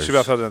She stairs.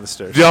 about fell down the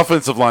stairs. the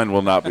offensive line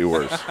will not be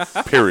worse.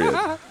 Period.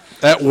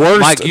 At worst,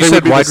 Mike, you they said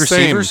would be wide the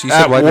same. receivers? You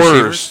said At wide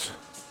receivers?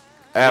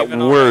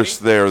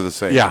 worst, they're the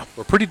same. Yeah,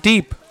 We're pretty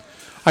deep.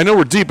 I know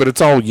we're deep, but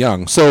it's all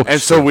young. So And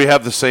so we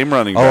have the same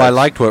running Oh, back. I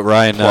liked what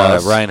Ryan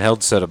Plus. Ryan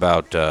Held said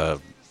about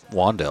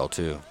Wandell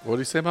too. what do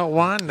you say about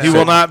Juan? He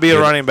will not be a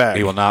running back.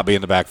 He will not be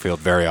in the backfield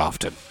very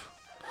often.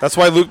 That's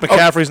why Luke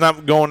McCaffrey's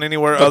not going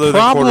anywhere The other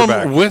than quarterback.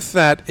 problem with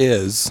that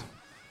is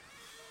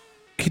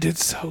he did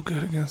so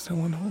good against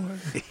Illinois.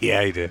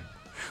 Yeah, he did.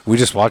 We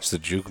just watched the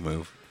juke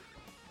move.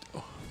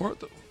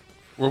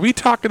 Were we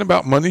talking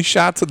about money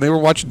shots and they were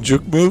watching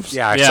juke moves?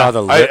 Yeah, I Yeah. saw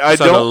the lip. I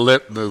saw the don't-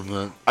 lip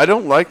movement. I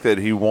don't like that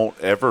he won't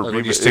ever. Like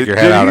when be, you stick your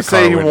did head out he a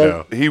say car he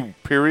window. won't? He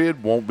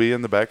period won't be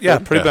in the backfield.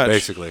 Yeah, pretty much.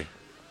 basically.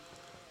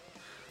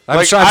 Like,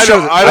 I'm I sure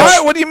don't- that- I don't-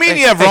 What? What do you mean?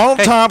 You have Ronald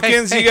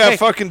Tompkins. You got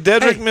fucking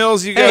Dedrick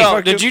Mills. You got Hey,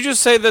 fucking. did you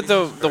just say that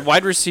the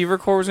wide receiver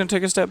core was going to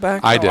take a step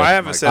back? I did. I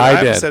haven't said. I I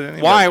haven't did. said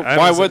anything.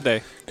 Why would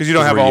they? Because you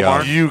don't have we're young.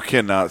 Omar. You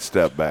cannot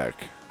step back.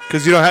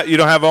 Because you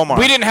don't have Omar.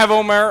 We didn't have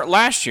Omar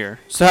last year.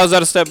 So how's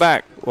that a step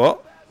back?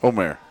 Well,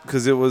 Omer.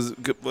 because it was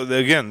well,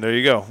 again. There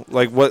you go.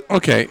 Like what?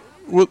 Okay.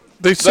 Well,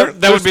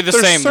 that would be the there's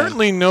same then.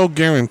 certainly no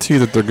guarantee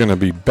that they're going to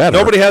be better.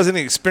 Nobody has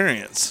any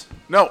experience.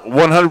 No,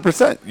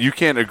 100%. You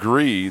can't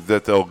agree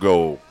that they'll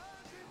go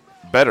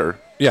better.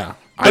 Yeah.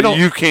 But I don't.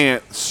 you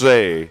can't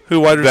say Who,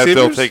 wide that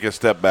they'll receivers? take a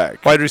step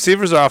back. Wide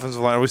receivers or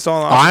offensive line? Are we still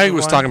on the I offensive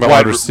was line? talking about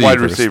Wide wide re- wide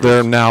receivers. receivers.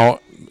 They're now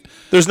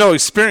There's no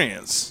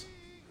experience.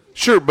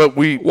 Sure, but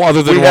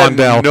other than we had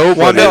Wandell. nobody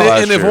Wandell-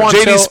 last and if year. Wandell-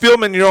 J.D.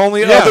 Spielman, your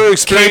only Yeah. other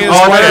experienced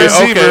Okay, wide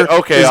receiver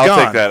okay, is I'll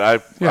gone. take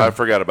that. Yeah. I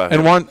forgot about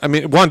and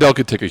him. Wandell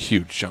could take a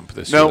huge jump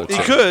this No, year. He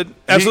that's could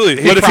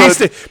absolutely, he but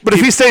probably- if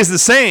he stays the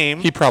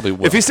same, He probably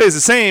will. If he stays the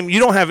same, you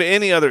don't have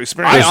any other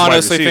experience. I wide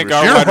honestly think receivers.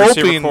 our You're wide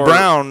receiver hoping core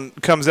Brown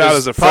comes out is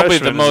as a probably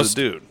freshman the as a most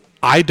dude.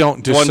 I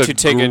don't One disagree to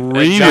take a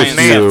with giant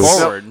step you.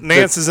 forward.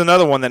 Nance is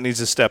another one that needs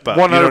to step up.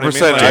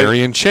 100%. Like,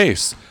 Darian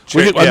Chase.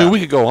 We could, I yeah. mean, we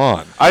could go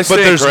on. I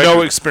stand there's no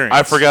corrected. experience.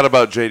 I forgot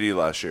about JD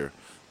last year.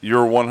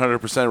 You're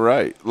 100%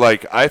 right.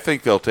 Like, I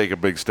think they'll take a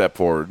big step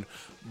forward,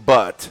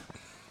 but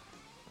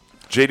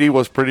JD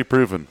was pretty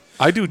proven.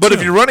 I do, but too.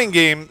 if your running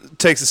game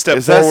takes a step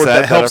Is that forward, sad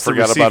that that helps I the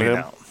forgot about receiving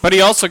him? out. But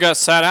he also got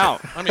sat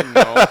out. I mean,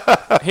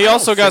 no. He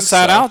also got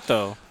sat out,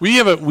 though. we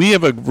have a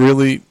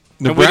really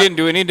And we didn't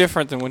do any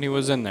different than when he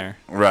was in there.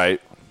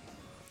 Right.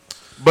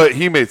 But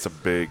he made some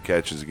big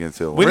catches against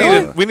We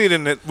Illinois.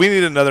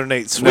 need another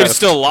Nate Swift. We'd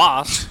still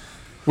lost.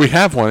 We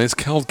have one. It's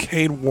called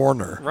Cade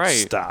Warner. Right.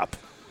 Stop.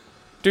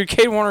 Dude,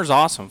 Cade Warner's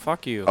awesome.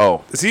 Fuck you.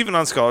 Oh, Is he even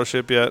on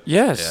scholarship yet?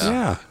 Yes.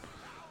 Yeah.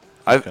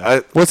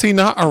 I Was he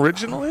not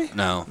originally?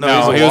 No.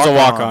 No, he was a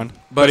walk-on.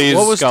 But he's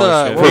what was the-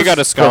 scholarship. what He got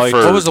a scholarship.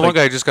 preferred? What was the one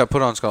guy who just got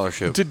put on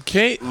scholarship? Did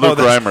Cade? Luke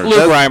Reimer.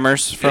 Luke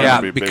Reimers from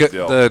Yeah. be a big because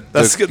deal.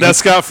 That's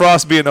Scott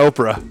Frost being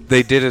Oprah.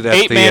 they did it at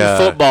eight-man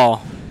the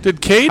football. Did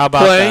Cade How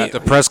about play? that? the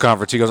press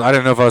conference. He goes, "I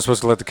didn't know if I was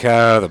supposed to let the cat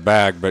out of the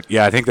bag, but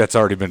yeah, I think that's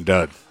already been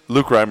done."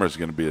 Luke Reimer is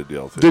going to be a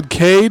deal too. Did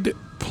Cade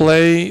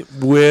play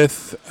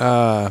with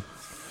not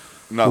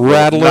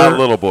Rattler? not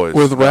little boys.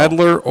 With No.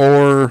 Rattler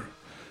or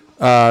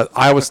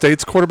Iowa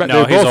State's quarterback?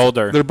 No, They're he's both-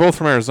 older. They're both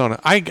from Arizona.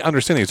 I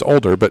understand he's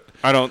older, but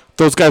I don't.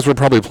 those guys were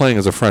probably playing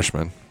as a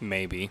freshman.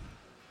 Maybe.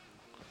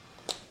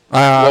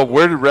 Well,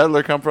 where did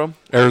Rattler come from?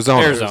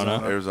 Arizona.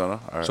 Arizona.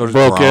 All right. So does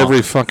Broke Gronk.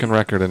 every fucking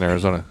record in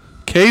Arizona.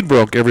 Cade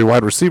broke every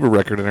wide receiver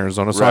record in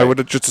Arizona, so I Right. would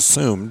have just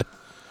assumed.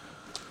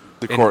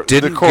 The And didn't the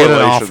get an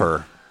correlation.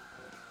 offer.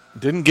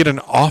 Didn't get an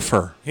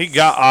offer. He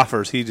got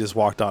offers. He just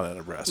walked on at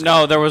Nebraska.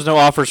 No, there was no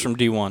offers from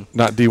D1.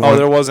 Not D1. Oh,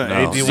 there wasn't No,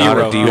 a not D1.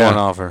 a D1 Yeah.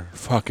 offer.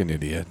 Fucking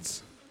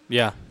idiots.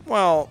 Yeah.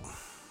 Well,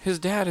 His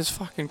dad is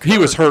fucking He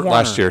was Kurt hurt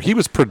last Warner. year. He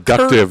was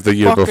productive the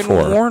year fucking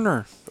before.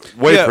 Warner.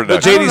 Way yeah, but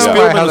productive. JD I don't know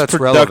Spielman how is that's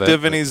productive,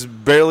 relevant, and he's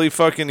barely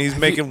fucking. He's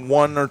making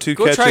one or two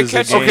Go try catches a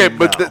catching- game Okay,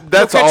 but now.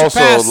 that's Go catch a also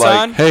pass, like,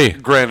 son. Hey,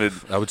 granted,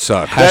 That would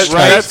suck.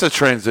 that's a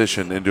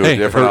transition into hey, a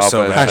different hurt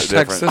so offense. bad. hashtag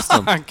different.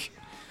 system.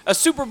 A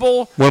Super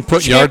Bowl Want to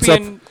put yards up?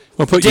 champion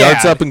Want to put dad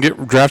yards up and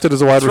get drafted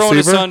as a wide throwing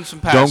his receiver? son some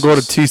Don't go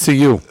to passes.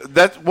 TCU.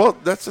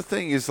 That's the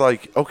thing is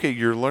like, okay,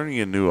 you're learning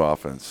a new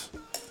offense.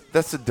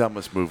 That's the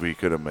dumbest move you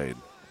could have made.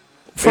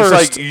 First,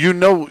 it's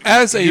like,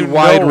 as a you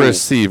wide know-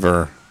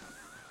 receiver,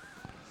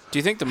 Do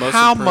you think the most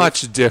how improved-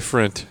 much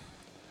different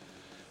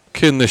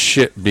can the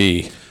shit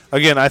be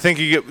Again, I think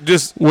you get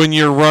just. when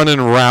you're running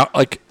route?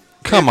 Like,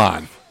 come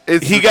on.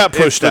 He got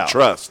pushed the out.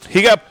 Trust.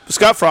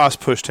 Scott Frost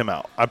pushed him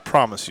out. I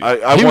promise you.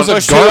 I He was a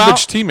want-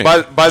 garbage teammate.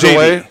 By the JD.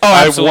 way, Oh,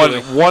 I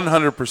absolutely.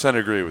 100%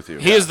 agree with you.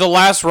 He is the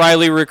last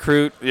Riley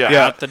recruit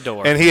Yeah. out the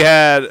door. And he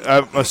had,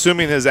 I'm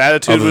assuming his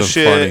attitude Other was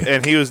than shit, Farney.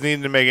 and he was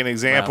needing to make an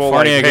example.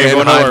 Farney Like, ain't hey, gonna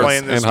we're go not nowhere.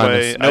 playing this And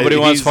way. Hines. Nobody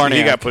wants He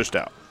Farniak. got pushed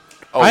out.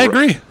 I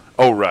agree.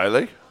 Oh,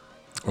 Riley?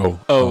 Oh,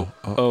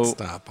 oh.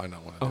 stop. I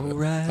don't want to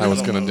do it. I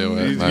was going to do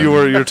it.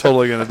 You're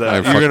totally gonna die. I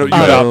You're gonna, you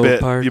fucking- about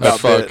bit. pardon. You I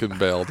about bit. fucking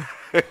bailed.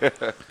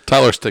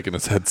 Tyler's taking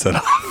his headset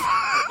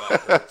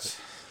off.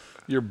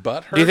 Your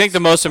butt hurts? Do you think the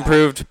most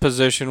improved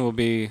position will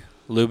be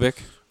Lubick?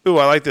 Ooh,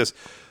 I like this.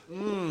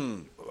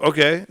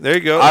 Okay, there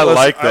you go. I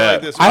like I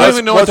that. this. I don't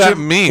even know what that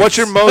means. What's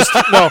your most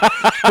no?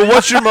 But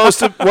what's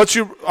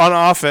your on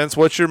offense?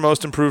 What's your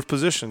most improved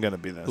position going to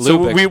be then? So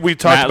Lubick. we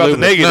talked Matt about the Lubick.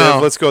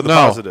 negative. Let's go to the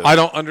positive. I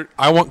don't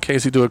I want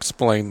Casey to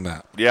explain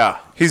that. Yeah.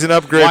 He's an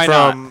upgrade Why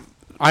not? from.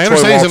 I Troy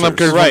understand he's an Walters.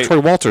 upgrade Right.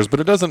 from Troy Walters, but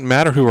it doesn't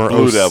matter who our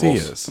Blue OC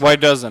Devils. is. Why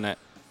doesn't it?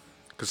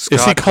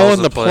 Is he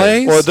calling the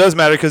plays? Well, it does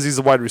matter because he's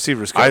the wide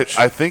receivers coach.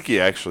 I think he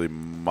actually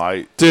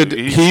might. Did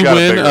He's he got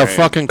win bigger a hand.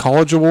 fucking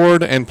college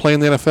award and play in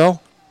the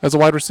NFL as a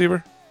wide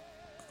receiver?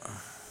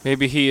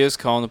 Maybe he is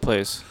calling the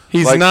plays.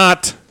 He's Like-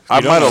 not. I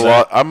don't might know have that.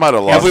 lost. I might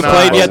have lost. Have we count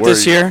played of yet where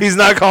this he- year? He's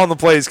not calling the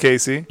plays,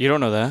 Casey. You don't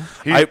know that.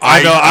 he-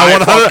 I know. I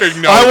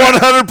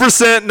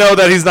 100% know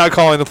that he's not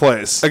calling the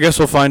plays. I guess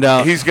we'll find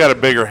out. He's got a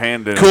bigger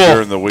hand in Cool. it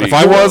during the week. If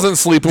I wasn't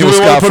sleeping Do with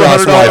we wanna Scott put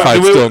Frost's $100 wife, I'd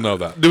do we- still know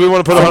that. Do we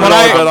want to put a From what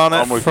 $100 I- bet on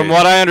I'm it? with From you.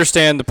 what I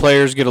understand, the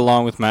players get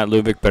along with Matt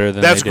Lubick better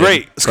than That's they did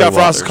great. Troy Scott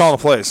Frost is Walters. calling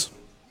the plays.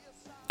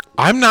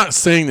 I'm not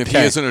saying that he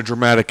Okay. isn't a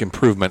dramatic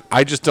improvement.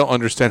 I just don't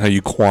understand how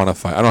you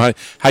quantify. I don't know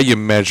how you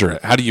measure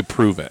it. How do you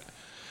prove it?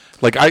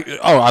 Like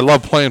I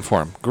love playing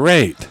for him.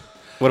 Great.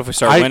 What if we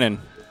start I- winning?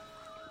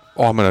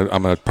 Oh, I'm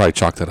gonna probably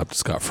chalk that up to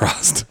Scott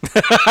Frost.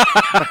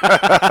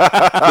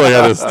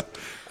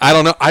 I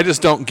don't know. I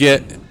just don't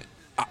get.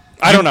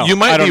 I don't know. You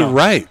might I don't be know.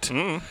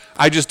 right.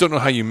 I just don't know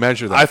how you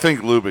measure that. I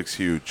think Lubick's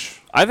huge.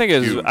 I think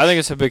it's. Huge. I think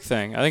it's a big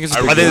thing. I think it's. A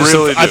I big I think deal. there's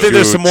Really some, I think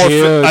there's some more.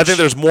 Huge. I think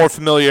there's more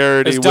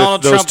familiarity As with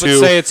Donald those Trump would two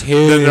say, it's than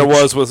there huge.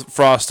 was with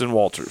Frost and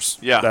Walters.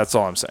 Yeah. That's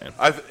all I'm saying.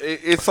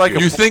 It's like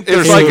you think it's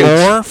there's like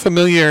more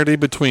familiarity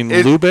between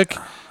It- Lubick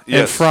and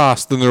yes.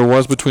 Frost than there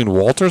was between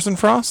Walters and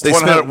Frost? They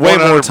 100 spent way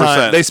more 100%.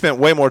 time. They spent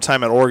way more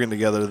time at Oregon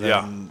together than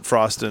Yeah.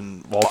 Frost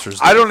and Walters.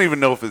 I did. don't even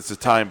know if it's the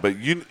time, but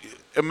you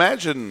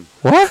imagine.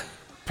 What?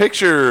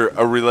 Picture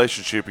a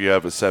relationship you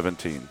have at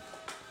 17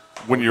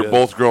 when you're yeah.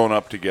 both growing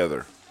up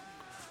together.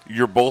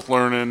 You're both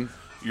learning.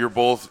 You're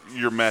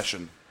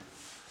meshing.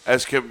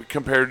 As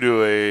compared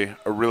to a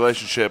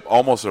relationship,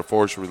 almost a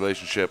forced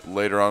relationship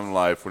later on in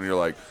life when you're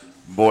like,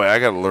 boy, I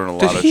got to learn a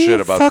lot of shit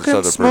about this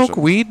other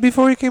person. weed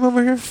before he came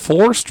over here?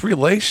 Forced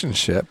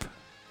relationship.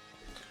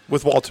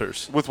 with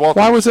Walters. With Walter,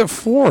 Why was it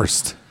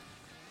forced?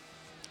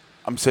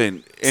 I'm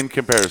saying in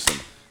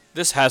comparison.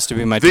 This has to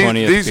be my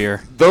 20th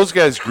beer. Those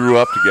guys grew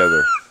up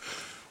together.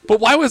 But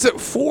why was it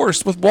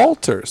forced with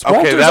Walters? Okay,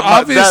 Walters that mu-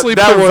 obviously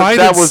that was- provided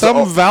that was some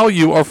all-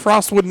 value, or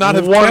Frost would not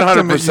have kept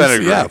him at 100%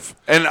 agree. UCF.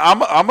 And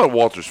I'm a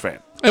Walters fan.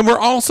 And we're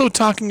also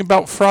talking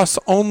about Frost's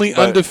only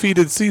But-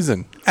 undefeated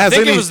season. I As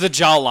think any, it was the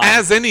jawline.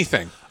 as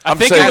anything. I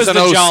think saying it was as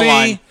the an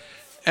jawline. OC,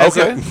 as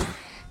Okay.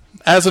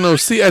 as an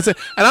OC,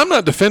 and I'm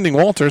not defending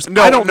Walters.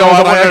 No, I don't no, know I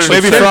that I wanna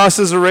actually. Maybe Sure. Frost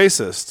is a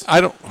racist. I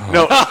don't.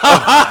 No.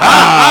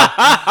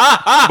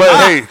 But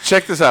hey,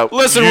 check this out.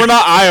 Listen, we're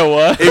not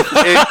Iowa.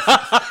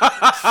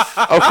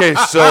 Okay,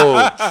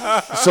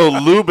 so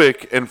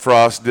Lubick and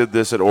Frost did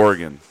this at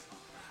Oregon,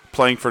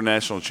 playing for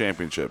national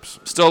championships.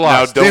 Still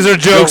lost. Now, These are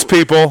jokes,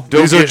 people.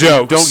 These are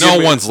jokes. Don't No give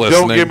me- one's Don't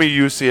listening. give me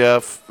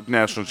UCF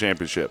national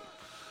championship.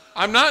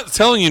 I'm not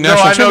telling you No,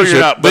 national I know championship.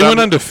 you're not. They but went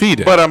I'm-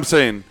 undefeated. But I'm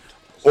saying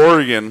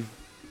Oregon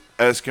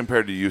as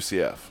compared to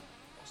UCF,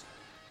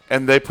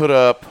 and they put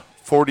up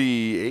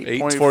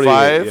 48.5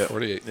 48, yeah.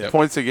 48. Yep.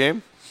 points a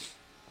game.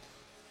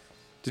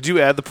 Did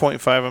you add the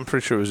 0.5? I'm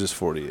pretty sure it was just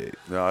 48.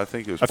 No, I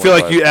think it was. I feel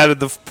like 0.5. you added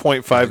the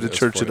 0.5 to It was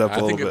church 40 it up a I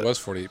little think bit. it was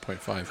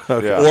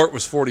 48.5. Yeah. Or it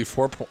was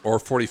 44 or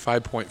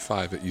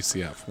 45.5 at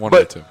UCF. One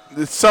But of the two.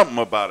 there's something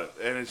about it,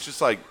 and it's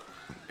just like,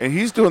 and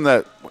he's doing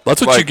that.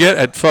 That's what like, you get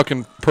at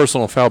fucking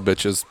personal foul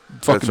bitches.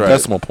 Fucking right.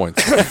 decimal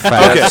points.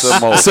 Okay,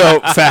 Decimal. so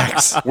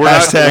facts. We're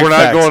not, Hashtag we're not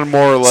facts. going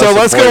more or less. So than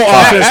let's go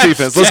 0.5. offense,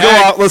 defense. Let's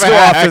go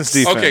Facts. offense,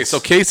 defense. Okay, so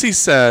Casey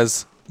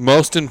says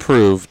most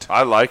improved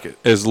I like it.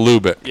 is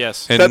Lubick.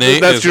 Yes. And That- Nate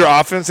that's is, your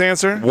offense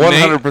answer.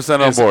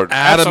 100% on is board.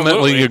 Adamantly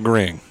Absolutely.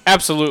 agreeing.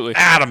 Absolutely.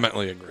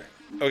 Adamantly agreeing.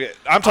 Okay,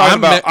 I'm talking I'm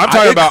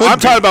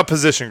about be. about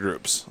position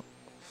groups.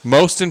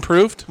 Most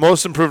improved?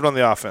 Most improved on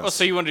the offense. Well,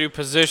 so you want to do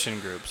position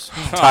groups?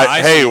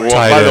 Hey, well,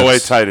 Tight by the way,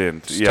 ends. tight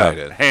end. Yeah, tight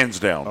end. hands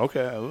down. okay.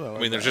 Ooh, I like I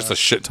mean, there's that. just a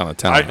shit ton of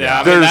talent. Yeah,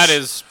 I mean, There's- that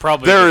is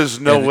probably There the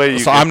is no way you.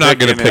 so can I'm not pick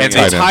gonna any pick of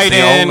tight these. end. tight the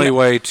end, only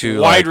way to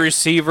wide like,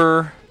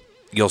 receiver.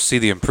 you'll see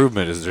the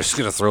improvement is they're just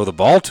going to throw the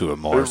ball to him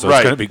more. So Right.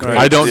 it's going to be great.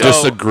 I don't Yeah.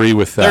 disagree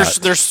with that.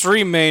 There's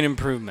three main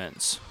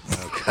improvements.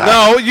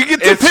 No, you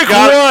get to It's pick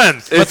got-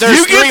 one. But there's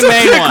you get three to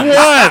main pick ones.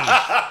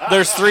 one.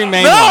 There's three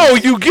main No,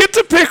 ones. you get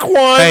to pick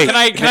one. Hey, Can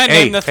I hey,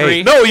 name the hey,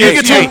 three? No, you Hey,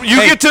 get hey, to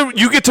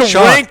you hey. get to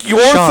Sean, rank your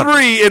Sean.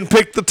 three and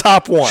pick the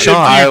top one. Sean,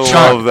 I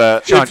Sean, love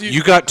that. Sean, If you-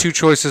 you got two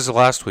choices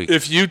last week.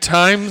 if you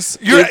times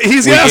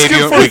He's We asking gave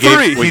you- for we gave-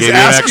 three. we He's gave you an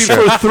asking extra.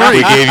 for three.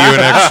 We gave you an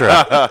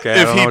extra. Okay, I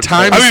If don't he know what to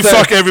times- I mean, that-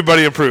 fuck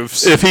everybody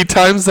improves. if he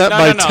times that No,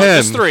 by no, no. 10,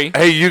 There's three.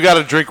 Hey, you got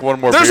to drink one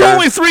more. There's beer.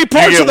 only three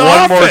parts You get of the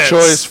one more offense.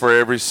 choice for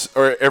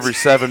every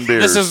 7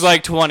 beers. This is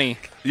like 20.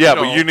 yeah,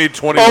 no. but you need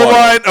 21. Oh,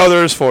 right. Oh,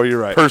 there's four. You're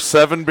right. Per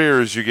 7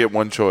 beers, you get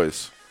one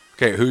choice.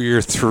 Okay, who are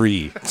your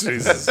three?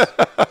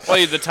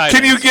 Well, the tight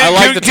Can you ends. get? I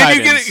like can, the can tight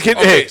you get? ends. Can,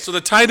 okay, hey, so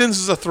the tight ends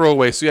is a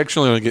throwaway, so you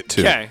actually only get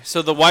 2. Okay,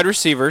 so the wide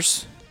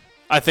receivers,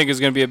 I think, is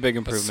going to be a big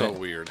That's improvement. so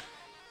weird.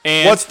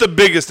 And what's the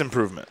biggest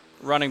improvement?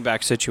 running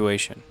back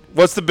situation?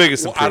 What's the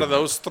biggest Well, improvement? out of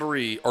those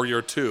 3 or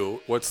your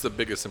 2, what's the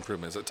biggest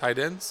improvement? Is it tight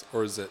ends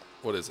or is it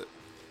what is it?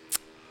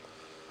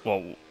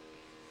 Well,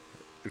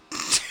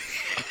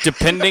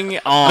 depending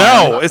on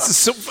No,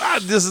 this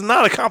is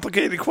not a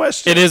complicated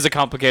question. it is a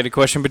complicated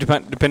question, but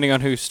depending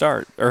on who's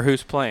start or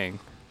who's playing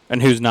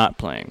and who's not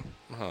playing.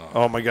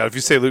 Oh my god! If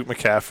you say Luke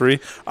McCaffrey,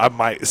 I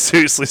might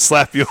seriously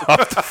slap you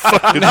off the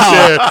fucking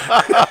chair.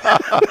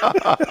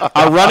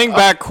 Our running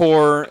back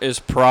core is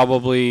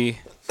probably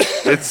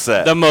It's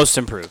set. the most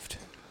improved.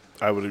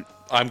 I would.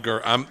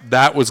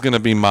 That was going to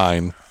be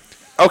mine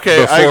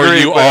Okay, I before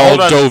agree. you but all hold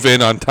on. dove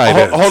in on tight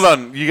ends. Hold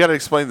on. You got to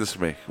explain this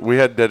to me. We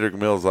had Dedrick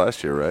Mills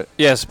last year, right?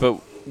 Yes, but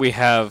we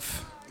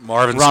have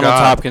Marvin Ronald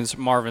Scott. Hopkins,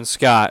 Marvin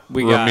Scott.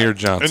 We got Ramir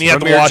Johnson. And you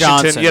had the Ramir Washington.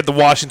 Johnson. You had the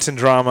Washington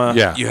drama.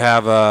 yeah. You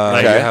have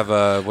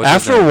what's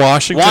After his name?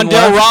 Washington Wandale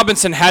left,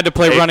 Robinson had to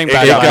play running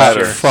back it it got last got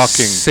year.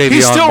 fucking Savion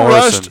He still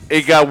Morrison. rushed.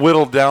 It got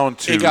whittled down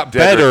to. It got Dedrick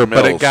better,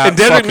 but it Mills. got And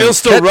Dedrick fucking Mills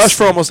still sketchy. rushed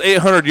for almost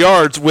 800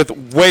 yards with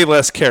way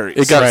less carries.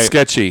 It got Right.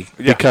 sketchy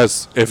Yeah.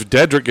 because if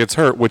Dedrick gets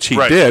hurt, which he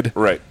Right, did,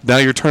 right. now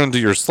you're turning to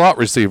your slot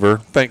receiver,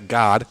 thank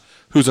God,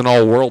 who's an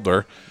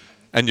all-worlder,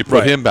 and you put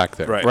Right. him back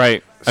there. Right.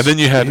 Right. And then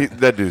you had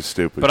That dude's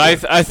stupid. But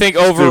I think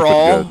good.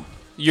 overall,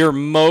 your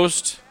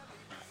most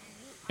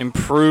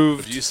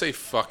improved. If you say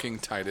fucking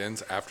tight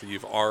ends after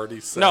you've already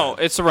said No,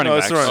 it's the running No,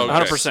 it's backs. the running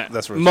backs. 100%.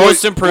 That's right.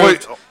 Most Wait,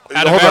 improved wait,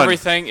 out of hold on.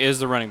 everything is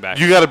the running back.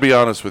 You got to be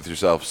honest with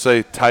yourself.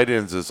 Say tight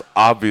ends is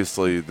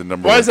obviously the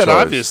number Why one is that choice.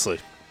 obviously?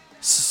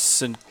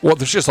 well,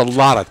 there's just a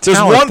lot of There's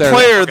talent one there.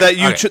 player that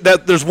you okay.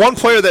 that there's one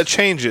player that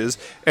changes,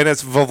 and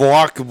it's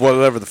Vokalak,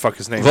 whatever the fuck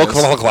his name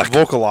Vokalak. is.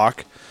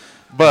 Vokalak.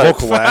 But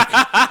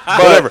Vokalak.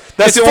 Whatever.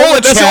 That's It's the only.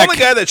 That's the Volacek. only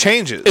guy that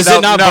changes. Is Now-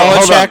 it not now,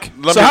 hold on. Belichick?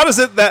 Let So me- how does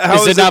it that? How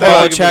Is it not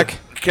that- Belichick?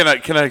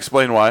 Can I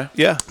explain why?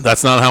 Yeah.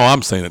 That's not how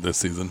I'm saying it this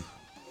season.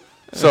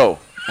 So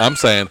I'm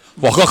saying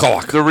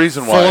Volkalak. the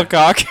reason Full why. of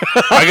cock.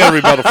 I got a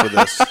rebuttal for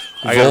this.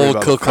 I got a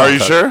rebuttal. Volkalak. Are you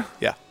sure?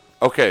 Yeah.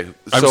 Okay.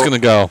 I'm so just gonna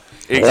go.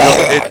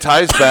 It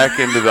ties back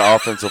into the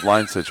offensive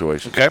line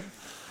situation. Okay.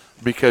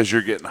 Because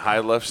you're getting high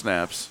left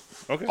snaps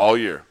Okay. all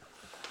year.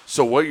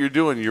 So what you're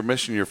doing, you're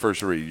missing your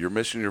first read. You're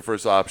missing your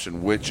first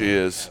option, which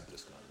is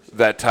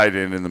that tight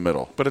end in the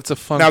middle. But it's a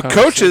fun. Now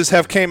conversation. coaches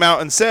have came out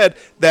and said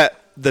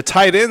that the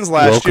tight ends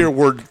last Welcome year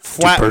were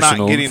flat not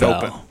personal getting foul.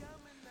 open.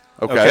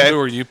 Okay. Okay. Who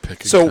are you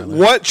picking? So Tyler?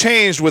 what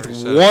changed with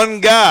one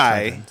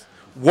guy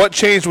What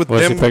changed with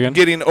What's he them picking?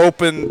 getting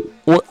open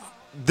What?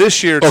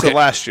 this year to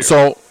last year?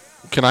 So,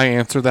 can I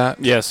answer that?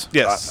 Yes.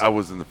 yes. I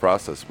was in the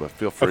process, but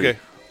feel free. Okay.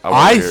 wanna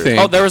I hear it. think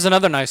Oh, there was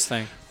another nice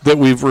thing. that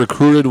we've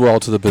recruited well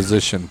to the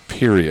position,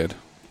 period.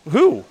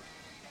 Who?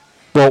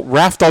 Well,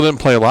 Rafdahl didn't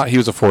play a lot. He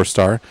was a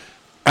 4-star.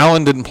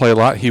 Allen didn't play a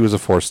lot. He was a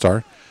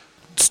 4-star.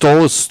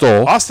 Stoll is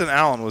Stoll. Austin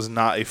Allen was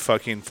not a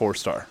fucking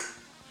 4-star.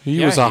 He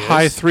Yeah, was a he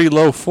high is. 3,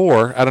 low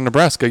 4 out of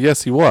Nebraska.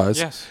 Yes, he was.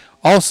 Yes.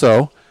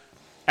 Also,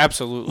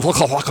 Absolutely.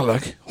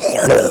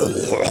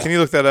 Can you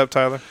look that up,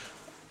 Tyler?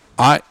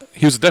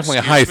 he was definitely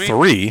a high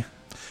 3.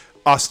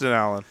 Austin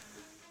Allen.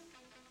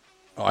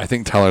 Oh, I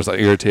think Tyler's like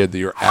irritated that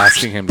you're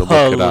asking him to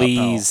look it up.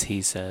 Please,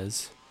 he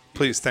says.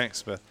 Please,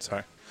 thanks, Beth.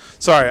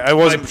 Sorry, I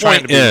wasn't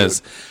trying to be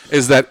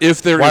Is that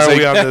if there rude. Why is are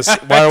we on a this?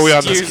 Why are we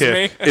on this Excuse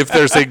kick? me. if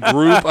there's a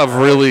group of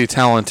really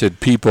talented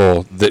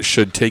people that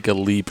should take a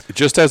leap,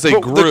 just as a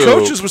But group, the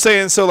coaches were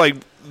saying so. Like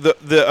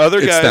the other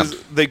It's guys,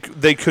 them.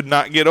 they could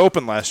not get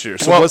open last year.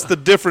 So Well- what's the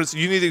difference?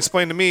 You need to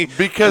explain to me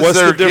Because what's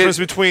the they're difference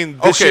get- between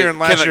this Okay, year and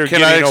last year. Can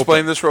I getting explain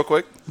open? this real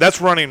quick?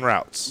 That's running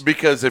routes.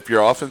 Because if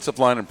your offensive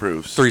line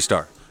improves,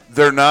 3-star.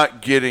 they're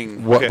not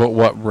getting what? Okay. But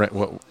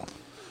what?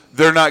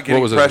 they're not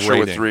getting was his pressure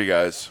with rating? 3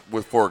 guys,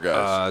 with 4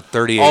 guys.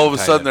 38. All of a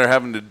tight sudden, end. they're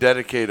having to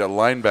dedicate a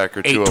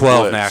linebacker to a 8-12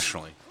 blitz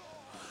nationally.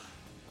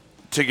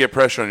 to get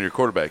pressure on your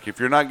quarterback. If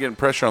you're not getting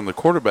pressure on the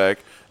quarterback,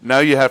 now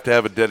you have to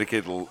have a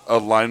dedicated a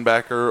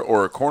linebacker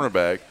or a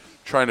cornerback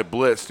trying to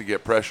blitz to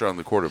get pressure on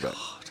the quarterback,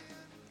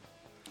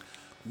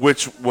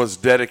 which was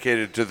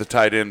dedicated to the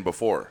tight end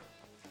before.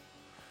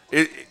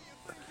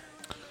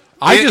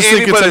 I just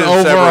think it's Anybody an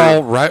that's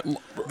overall right.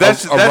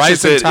 That's- a that's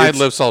just rising it. tide It's-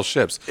 lifts all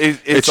ships.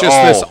 it's just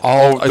all- this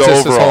all. the It's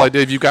just this whole overall.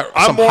 idea. You've got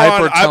I'm some more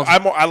hyper.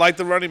 on. I like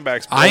the running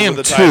backs. I over am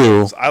the tight too.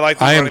 ends. I like.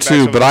 The I am running backs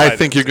too. over But the I tight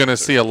think you're ends. going to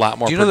see a lot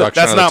more Do you know that-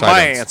 production. That's out of not the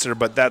tight my ends. answer,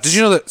 but that's. Did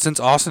you know that since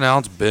Austin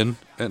Allen's been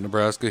at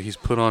Nebraska, he's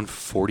put on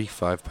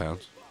 45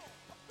 pounds?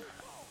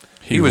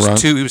 He was run-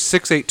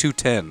 6'8",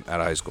 210 at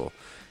high school.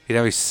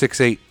 Now he's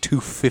 6'8",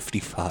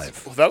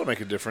 255. Well, that'll make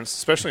a difference,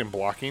 especially in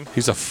blocking.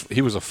 He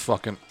was a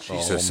fucking.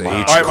 Jesus oh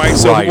my. H. All right, Mike.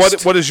 So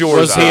Christ. what is yours?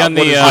 Was he on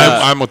What the, is-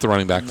 I'm with the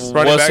running backs.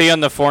 Running Was he back? on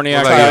the Forniak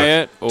What about you?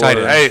 diet? Tight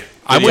or- end. Hey,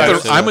 I'm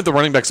Yeah, with the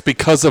running backs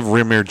because of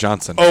Ramir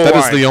Johnson. Oh, That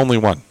is line. the only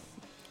one.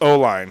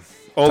 O-line.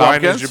 O-line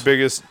is Tompkins? your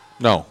biggest.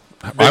 No,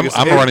 I'm Biggest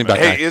a hit. running back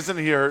hey, guy. isn't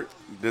he hurt?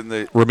 Didn't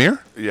they? Ramir?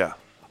 Yeah,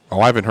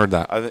 Oh, I haven't heard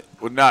that. I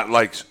think not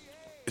like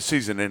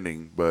season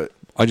ending, but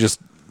I just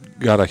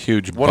got a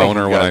huge One of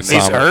boner them when got I knee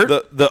saw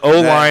him. The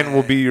O-line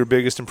will be your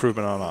biggest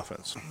improvement on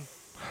offense.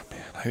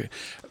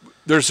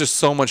 There's just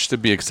so much to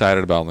be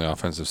excited about on the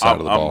offensive side of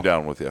the ball. I'm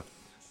down with you.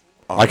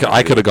 I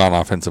could have gone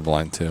offensive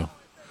line too.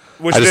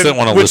 Which I just then, didn't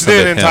wanna which listen to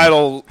then him.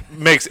 entitle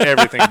makes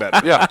everything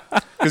better. Yeah,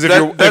 Because if That-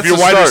 your that's the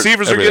wide start,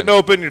 receivers are everything. getting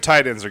open, your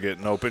tight ends are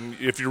getting open.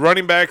 If your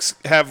running backs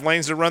have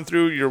lanes to run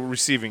through, your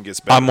receiving gets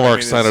better. I'm more I mean,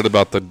 excited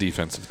about the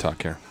defensive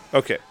talk here.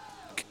 Okay.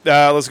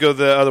 Let's go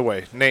the other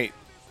way. Nate,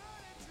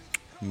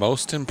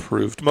 Most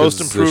improved most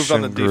improved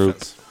on the position group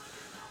defense.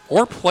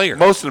 or player.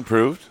 most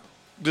improved.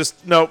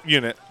 Just no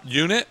unit.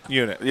 Unit?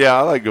 Yeah,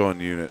 I like going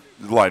unit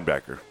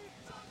linebacker.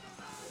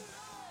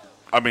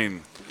 I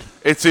mean,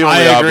 it's the only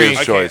I agree. obvious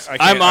I choice.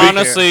 can't- I I'm can't-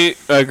 honestly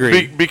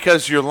agree.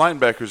 Because your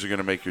linebackers are going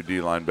to make your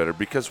D line better.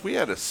 Because we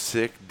had a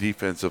sick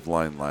defensive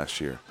line last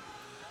year,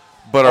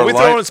 but Are our we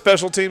line, throwing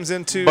special teams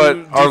into but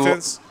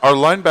defense? our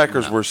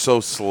linebackers were so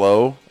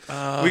slow.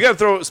 We got to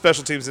throw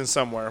special teams in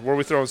somewhere. Where are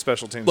we throwing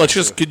special teams? Let's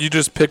into? just could you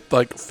just pick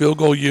like field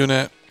goal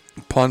unit,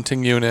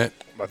 punting unit,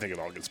 I think it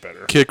all gets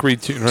better. kick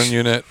return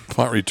unit,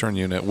 punt return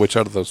unit. Which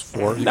out of those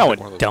 4? You No, pick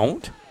one of it those.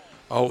 don't.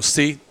 Oh,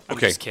 see, I'm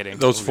okay, just kidding.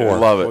 those 4.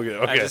 Love it.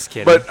 Okay. I'm just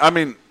kidding. But I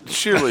mean,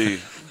 surely,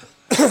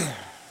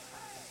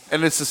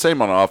 and it's the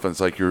same on offense.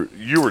 Like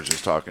you were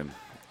just talking.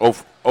 O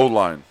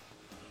line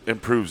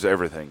improves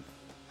everything.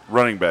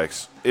 Running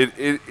backs,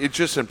 it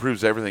just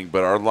improves everything.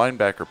 But our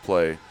linebacker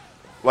play,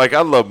 like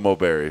I love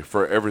Moberry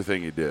for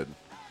everything he did.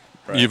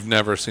 You've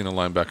never seen a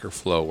linebacker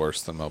flow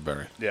worse than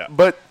Mulberry. Yeah.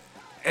 But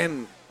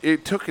and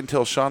it took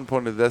until Sean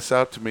pointed this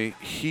out to me.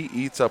 He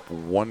eats up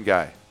one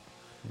guy.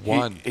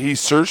 One. He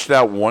searched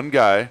out one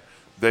guy.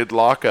 They'd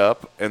lock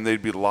up, and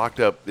they'd be locked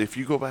up. If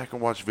you go back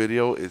and watch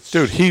video, it's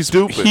Dude, he's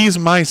stupid. he's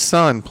my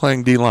son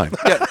playing D line.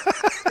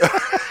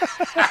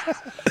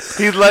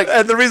 He's like,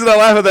 And the reason I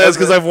laugh at that is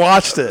because I've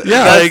watched it.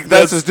 Yeah. like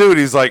that's his dude.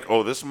 He's like,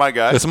 oh, this is my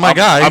guy. This is my I'm-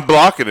 guy. I'm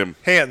blocking him.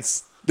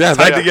 Hands. Yeah,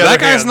 Tied that, together that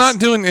guy's hands. not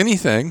doing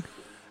anything.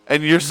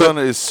 And your son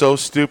is so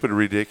stupid,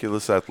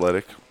 ridiculous,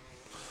 athletic.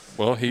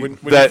 Well, he When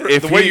That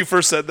the way he- you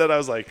first said that, I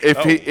was like,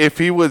 If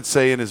he would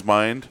say in his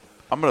mind,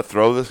 I'm going to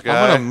throw this guy.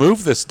 I'm going to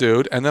move this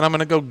dude, and then I'm going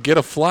to go get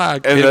a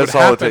flag. And it would that's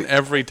all it happen takes.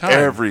 every time.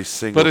 Every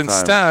single But time.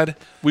 instead,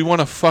 we want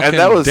to fucking and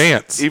that was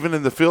dance. even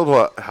in the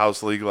field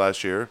house league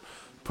last year.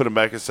 Put him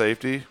back at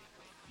safety,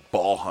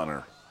 ball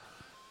hunter.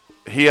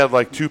 He had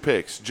like 2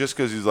 picks just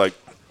because he's like,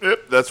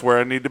 yep, that's where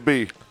I need to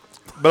be.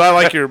 but I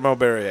like your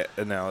Mulberry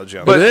analogy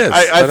on But It is.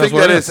 I That think is what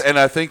that it is, is. and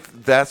I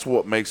think that's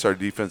what makes our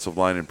defensive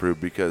line improve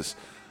because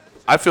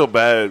I feel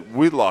bad.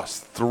 We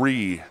lost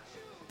 3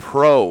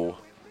 pro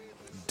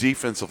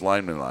defensive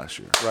linemen last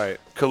year. Right.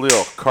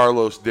 Khalil,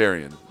 Carlos,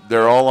 Darian.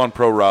 They're all on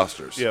pro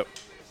rosters. Yep.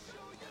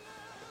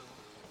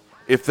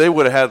 If they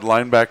would have had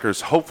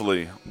linebackers,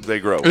 hopefully they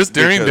grow. Is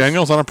Darian Because-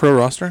 Daniels on a pro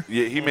roster?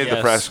 Yeah, he made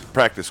Yes. the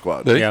practice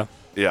squad. Did he? Yeah.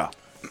 Yeah.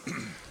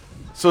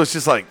 So it's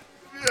just like,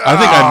 I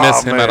think I miss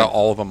Oh, him man. out of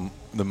all of them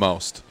the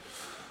most.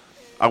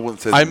 I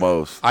wouldn't say the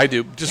most. I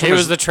do. Just He from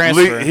was his, the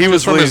transfer. He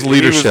was from his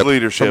lead- he was leadership.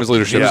 leadership. From his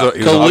leadership. Yeah.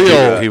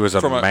 Khalil, He was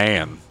a from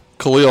man.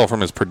 Khalil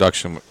from his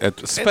production,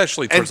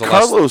 especially And towards the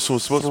last Carlos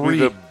was supposed to be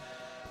the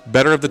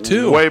better of the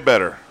two. way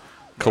better.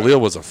 Khalil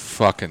was a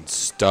fucking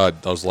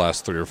stud those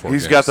last 3 or 4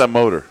 He's games. got that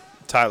motor.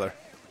 Tyler.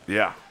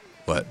 Yeah.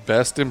 But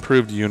Best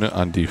improved unit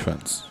on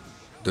defense.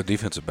 the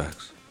defensive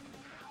backs.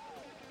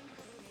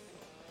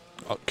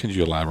 Can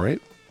you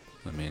elaborate?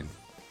 I mean,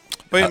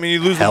 But I mean,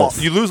 you lose health.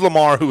 Lamar, you lose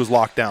Lamar, who was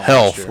locked down. last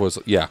Health year. was,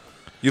 yeah.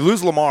 You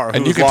lose Lamar, who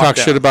And you was can talk locked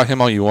shit down. about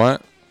him all you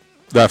want.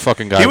 That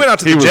fucking guy. He went out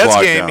to the was Jets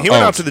locked game. down. He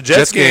went Oh, out to the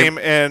Jets game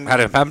and had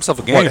himself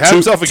a game. What, had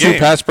himself a two game.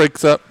 pass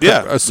breaks up.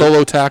 Yeah. A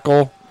solo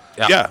tackle.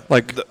 yeah,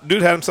 Like- the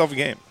dude had himself a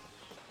game.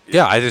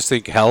 Yeah, I just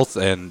think health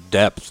and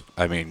depth.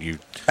 I mean, you.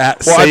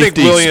 At Well, I think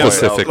safety Williams,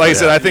 specifically. like I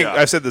said, I think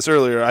Yeah. I said this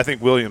earlier. I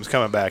think Williams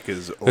coming back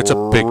is It's a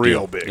big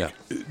real deal. big. Yeah.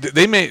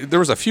 They made, there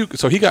was a few,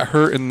 so he got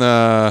hurt in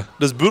the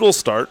Does Boodle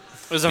start?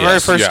 It was the very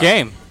first yeah.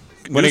 game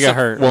when he got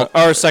hurt. Well,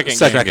 or second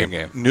second game.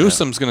 game.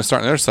 Newsom's going to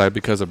start on their side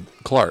because of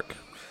Clark.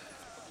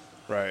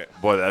 Right.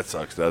 Boy, that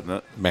sucks, doesn't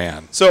it?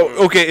 Man. So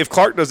okay, if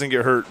Clark doesn't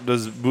get hurt,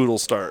 does Boodle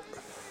start?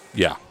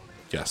 Yeah.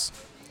 Yes.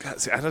 God,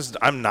 see,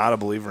 I'm not a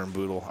believer in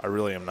Boodle. I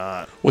really am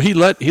not. Well, he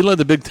led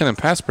the Big Ten in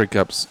pass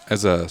breakups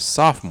as a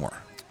sophomore.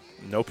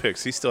 No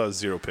picks. He still has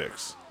 0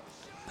 picks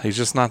He's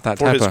just not that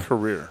for type his of.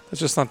 career.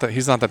 It's just not that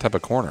he's not that type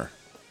of corner.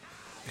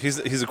 He's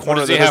a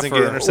corner does that he have doesn't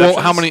get for- interceptions.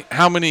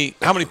 Well,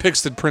 how many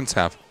picks did Prince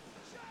have?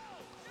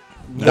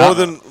 more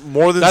than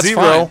That's 0.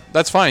 fine.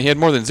 That's fine. He had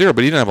more than 0,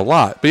 but he didn't have a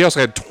lot. But he also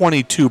had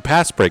 22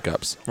 pass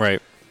breakups.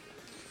 Right.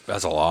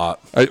 That's a lot.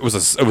 It was a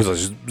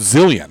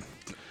zillion.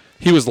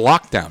 He was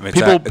locked down. I mean,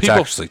 it's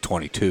actually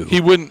 22. He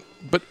wouldn't.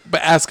 But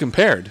as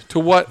compared to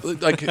what,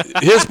 like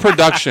his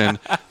production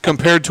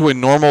compared to a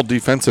normal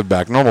defensive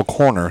back, normal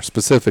corner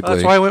specifically.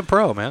 That's why I went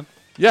pro, man.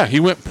 Yeah, he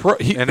went pro.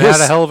 And had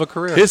a hell of a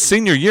career. His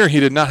senior year, he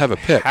did not have a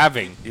pick.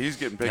 He's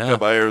getting picked Yeah. up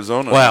by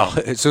Arizona. Well,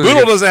 as soon as, Boodle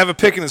he, doesn't have a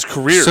pick in his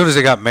career. as soon as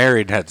he got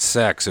married and had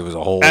sex, it was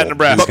a whole At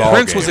Nebraska. new But ball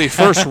Prince game. was a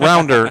first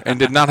rounder and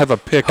did not have a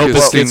pick Hope his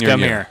his kids senior come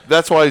year. here.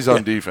 That's why he's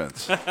on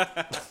defense.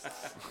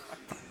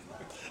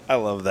 I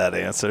love that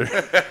answer.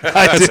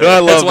 I do. I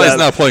love That's why that. he's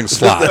not playing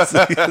slot.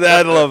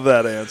 I love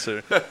that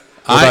answer. What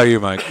about you,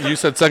 Mike? You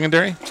said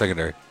secondary,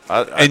 Secondary.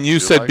 and you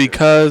said like it.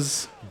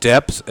 because,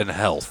 Depth and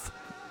health.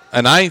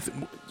 and I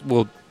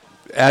will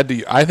add to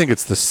you. I think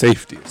it's the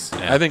safeties.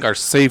 Yeah. I think our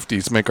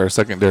safeties make our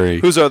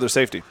secondary. Who's our other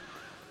safety?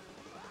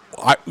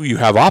 You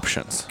have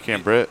options.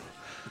 Cam Britt.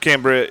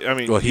 Cam Britt. I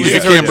mean, Well, he's we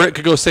got- could- Cam Britt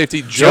could go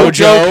safety.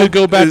 JoJo could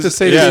go back to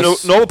safety.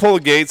 Is Nola Pola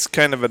Gates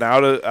kind of an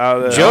out of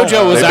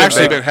JoJo was They've been-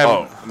 actually they've been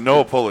having-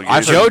 Noah Pulling.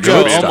 I've heard JoJo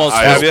good almost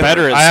stuff. was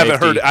better at I haven't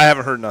safety. heard. I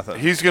haven't heard nothing.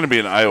 He's going to be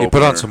an eye opener. He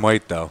put on some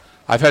weight, though.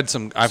 I've had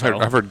some. I've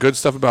heard good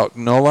stuff about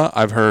Nola.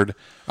 I've heard.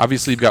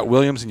 Obviously, you've got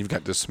Williams and you've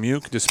got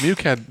Dismuke.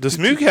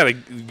 Dismuke had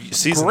a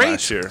season Great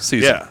last year.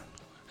 season. Yeah.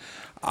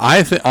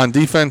 I think on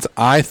defense.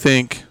 I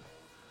think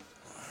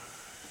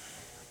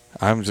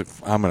I'm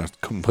gonna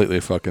completely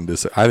fucking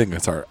I think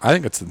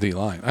it's the D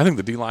line. I think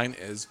the D line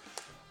is.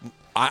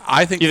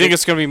 I think You think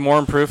it's going to be more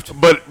improved?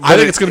 But I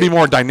think it's going to be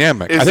more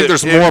dynamic. I is think it-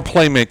 there's is- more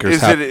playmakers.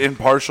 Is it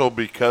impartial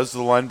because the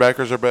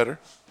linebackers are better?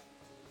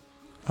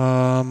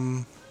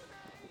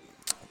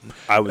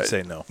 I would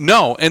say no.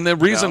 No, and the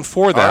reason No.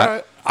 for that, All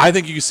right. I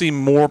think you see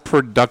more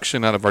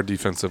production out of our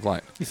defensive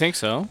line. You think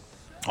so?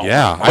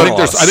 Yeah, quite a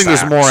lot I think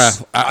there's of more.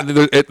 sacks.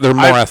 They're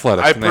more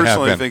athletic. I than they have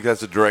personally been. think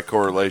that's a direct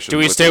correlation. Do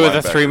we with stay the with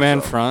a linebackers, 3-man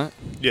though. front?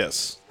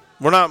 Yes.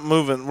 We're not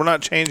moving. We're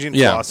not changing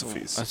Yeah.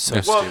 philosophies. That's so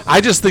Yes. stupid.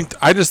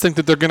 I just think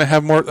that they're going to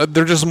have more.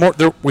 They're just more.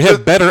 We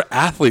have better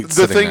athletes.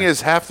 The sitting thing there.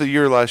 is, half the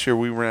year last year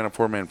we ran a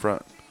 4-man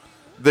front.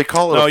 They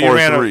call it No, a you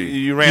ran 4-3.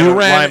 you ran You a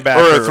ran-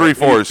 linebacker or a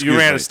 3-4, You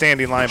ran a excuse me.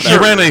 standing linebacker. he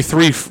ran a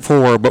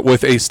 3-4, but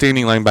with a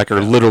standing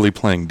linebacker literally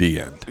playing D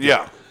end.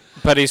 Yeah.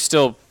 But he's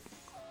still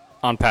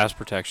on pass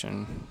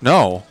protection.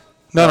 No.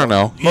 He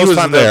Most was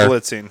time there. they're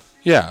blitzing.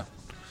 Yeah.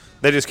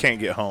 They just can't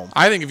get home.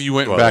 I think if you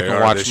went Well, back they and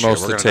are watched this year.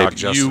 most We're of the gonna knock tape,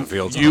 Justin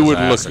Fields on you his would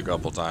ass look. a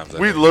couple times. I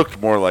We think.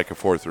 looked more like a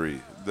 4-3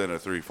 than a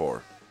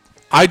 3-4.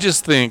 I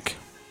just think,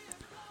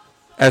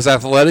 as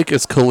athletic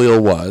as Khalil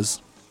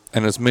was,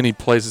 and as many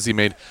plays as he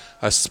made,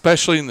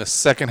 especially in the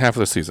second half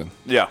of the season,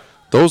 Yeah.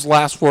 those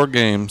last 4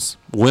 games,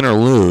 win or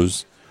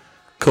lose,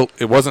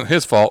 it wasn't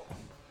his fault.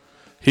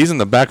 He's in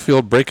the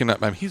backfield breaking up.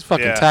 I mean, he's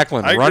fucking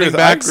tackling running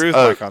backs. I agree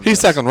with Mike on He's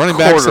this. tackling running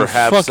backs Quarter, and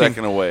half fucking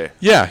second away.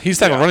 yeah. He's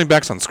tackling Yeah. running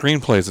backs on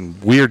screenplays and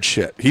weird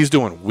shit. He's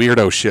doing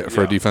weirdo shit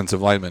for a Yeah.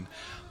 defensive lineman.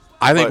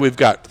 I think But we've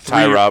got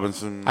Ty 3.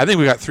 Robinson. I think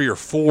we got 3 or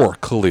 4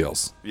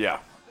 Khalils. Yeah.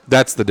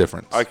 That's the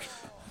difference.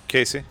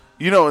 Casey.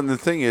 And the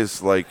thing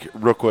is, like,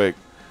 real quick,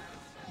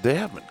 they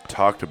haven't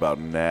talked about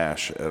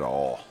Nash at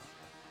all.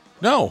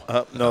 No.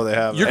 No, they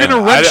haven't. You're going to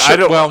I redshirt.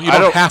 don't- Well, you I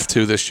don't don't- have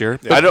to this year.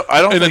 I don't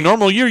In a think-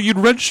 normal year, you'd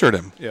redshirt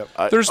him. Yep.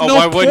 There's Oh, no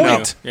why wouldn't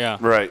point. you? Yeah.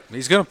 Right.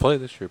 He's going to play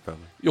this year,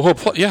 probably. Well,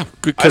 yeah,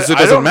 because it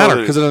I doesn't don't know matter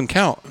that- because it doesn't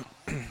count.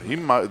 They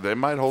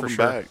might hold him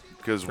sure. back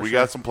because we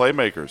got some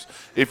playmakers.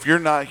 If you're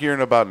not hearing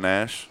about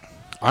Nash,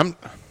 I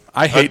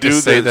a hate to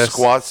dude say that this.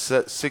 squats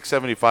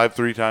 675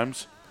 3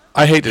 times,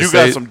 I hate to you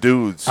say got some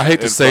dudes. I hate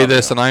to in say front of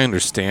this, you. and I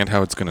understand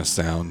how it's going to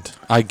sound.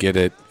 I get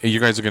it. You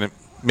guys are going to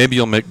maybe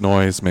you'll make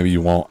noise, maybe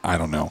you won't. I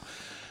don't know.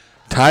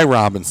 Ty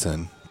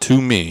Robinson,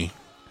 to me,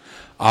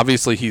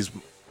 obviously he's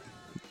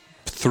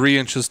 3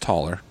 inches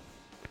taller,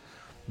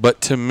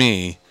 but to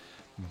me,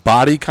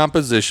 body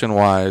composition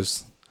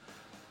wise,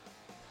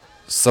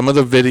 some of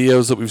the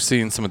videos that we've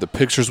seen, some of the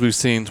pictures we've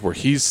seen where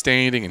he's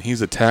standing and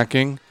he's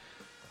attacking,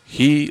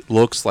 he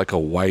looks like a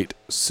white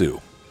Sioux.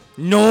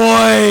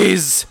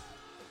 Noise.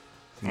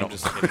 No. He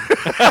does.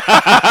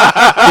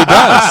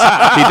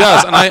 He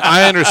does. And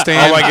I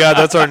understand. Oh my God,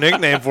 that's our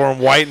nickname for him,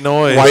 White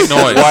Noise. White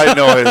noise. White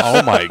noise.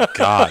 Oh my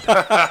God.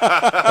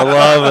 I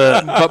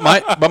love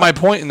it. But my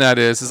point in that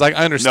is like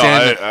I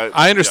understand. No,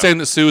 I understand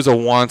that Sue is a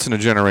once in a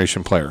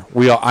generation player.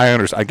 I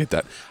understand. I get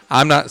that.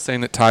 I'm not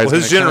saying that Ty's Well,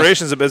 his gonna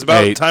generation's it's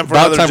about Nate, time for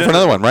about another time for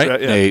another one,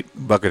 right? Yeah.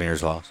 Nate,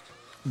 Buccaneers lost.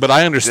 But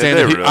I understand.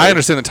 Did That they he, really? I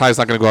understand that Ty's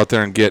not going to go out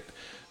there and get,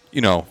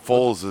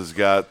 Foles has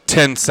got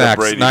 10 sacks,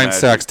 Brady 9 magic.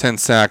 sacks, 10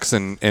 sacks,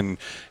 and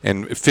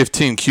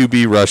 15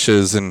 QB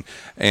rushes, and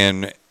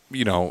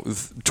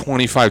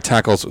 25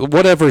 tackles.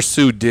 Whatever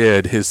Sue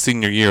did his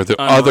senior year,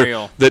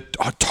 Unreal. that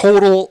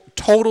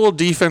total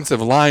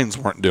defensive lines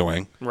weren't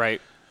doing. Right.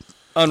 He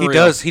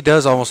Unreal.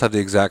 does almost have the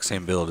exact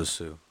same build as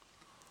Sue.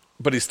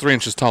 But he's 3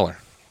 inches taller.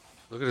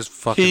 Look at his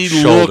fucking He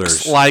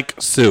shoulders. looks like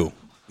Sue,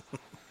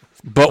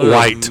 but Those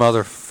white.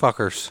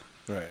 motherfuckers.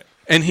 Right.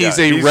 And he's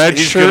Yeah, a red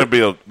he's shirt,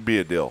 going to be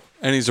a deal.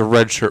 and he's a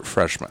red shirt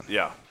freshman.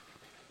 Yeah.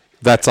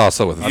 That's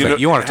also with You know-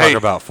 You want to talk hey,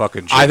 about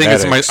fucking I think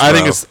it's genetics, I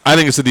think bro. it's I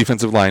think it's the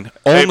defensive line.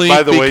 Hey, Only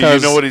by the way, you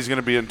because know what he's going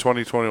to be in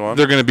 2021?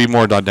 they're going to be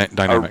more dynamic.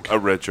 A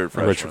redshirt A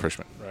freshman. red shirt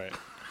freshman. Right.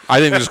 I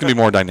think they're just going to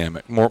be more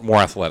dynamic, more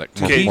athletic,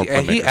 more, Okay, more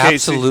And he playmaker.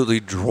 absolutely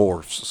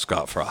dwarfs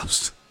Scott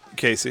Frost.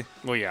 Casey,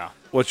 Well, yeah.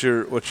 what's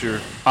your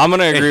I'm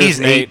gonna agree he's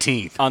with Nate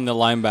 18th. on the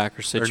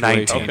linebacker situation.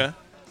 19. okay? You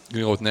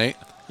gonna go with Nate?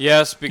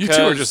 Yes, You because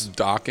two are just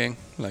docking.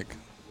 Like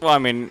Well, I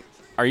mean,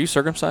 are you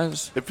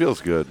circumcised? It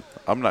feels good.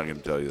 I'm not going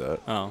to tell you that.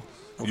 Oh.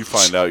 You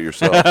find out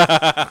yourself.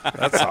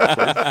 That's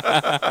awkward.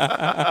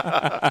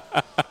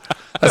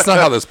 that's not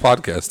how this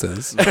podcast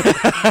is.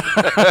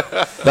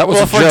 That was Well,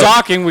 a if we're joke.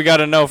 docking, we got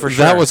to know for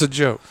sure. That was a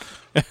joke.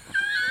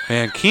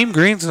 Man, Keem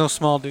Green's no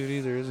small dude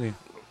either, is he?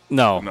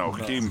 no. No,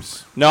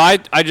 Keem's. No, I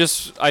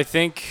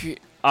think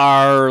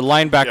our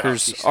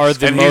linebackers are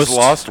the and most he's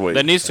lost weight.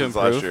 that needs to since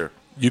improve. last year.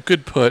 You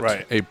could put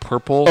Right. a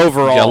purple,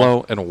 Overall.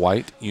 yellow, and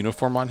white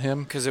uniform on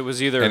him, Because it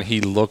was either and he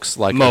looks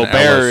like Mo an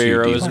Berry LSU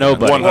or it was defense.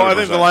 nobody. Well, I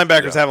think the 100%,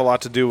 linebackers yeah. have a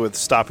lot to do with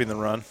stopping the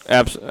run.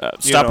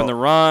 stopping know, the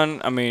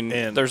run. I mean,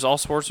 and there's all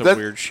sorts of that-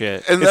 weird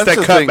shit. And It's that's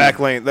that the thing. cutback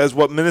lane. That's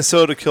what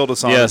Minnesota killed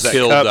us on. Yes, is that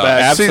killed us.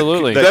 cutback.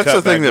 Absolutely. that That's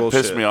the thing cutback that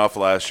bullshit. pissed me off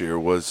last year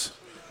was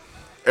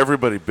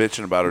everybody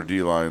bitching about our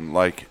D line.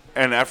 Like,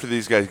 and after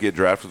these guys get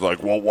drafted,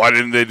 like, well, why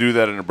didn't they do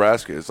that in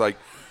Nebraska? It's like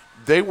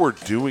they were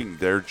doing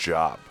their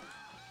job.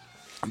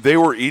 They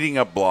were eating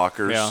up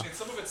blockers. Yeah.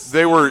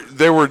 They were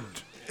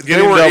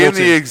Getting in double the teams.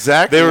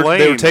 exact They were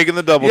lane. taking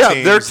the double yeah,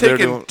 teams. they're They're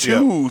taking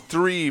doing- 2,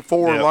 3,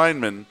 4 Yep.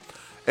 linemen,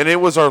 and it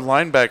was our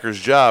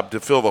linebackers' job to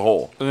fill the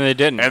hole, And they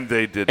didn't. and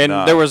they did And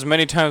not. there was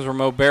many times where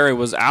Mo Berry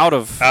was out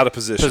of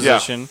position.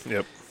 position.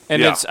 Yep.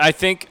 And Yeah. it's, I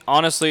think,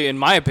 honestly, in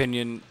my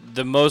opinion,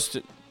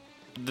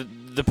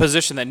 the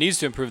position that needs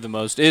to improve the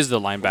most is the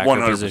linebacker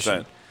 100%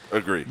 position.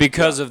 agree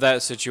Because of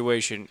that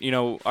situation. You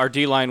know, our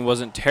D-line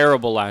wasn't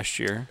terrible last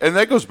year. And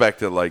that goes back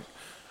to, like,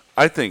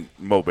 I think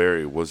Mo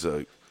Berry was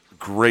a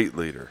great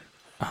leader.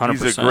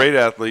 100%. He's a great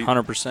athlete.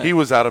 100%. He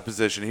was out of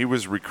position. He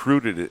was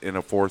recruited in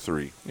a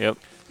 4-3. Yep.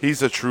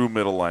 He's a true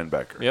middle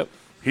linebacker. Yep.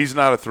 He's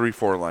not a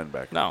 3-4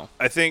 linebacker. No.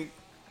 I think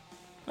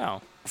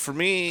No. for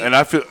me, And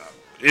I feel,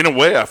 in a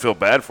way, I feel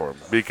bad for him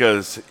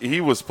because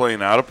he was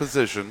playing out of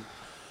position.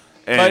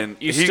 And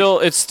But you he,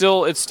 it's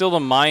still the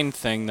mind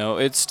thing though.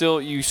 It's still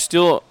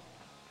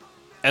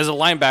as a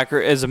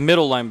linebacker, as a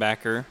middle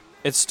linebacker,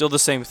 it's still the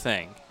same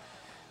thing.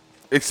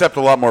 except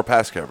a lot more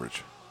pass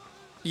coverage.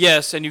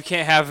 Yes, and you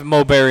can't have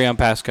Mo Berry on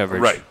pass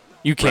coverage. Right.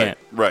 You can't.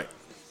 Right.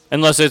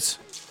 Unless it's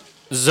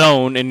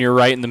zone and you're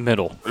right in the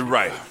middle.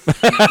 Right.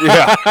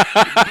 Yeah.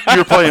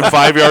 You're playing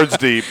 5 yards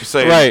deep,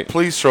 saying, Right.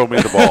 please throw me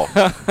the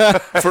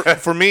ball.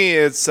 for me,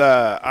 it's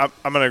I'm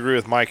going to agree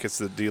with Mike. It's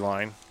the D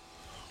line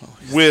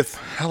with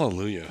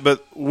Hallelujah.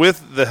 but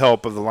with the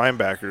help of the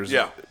linebackers.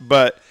 Yeah.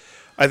 But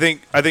I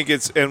think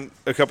it's and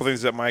a couple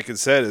things that Mike had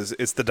said is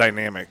it's the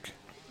dynamic.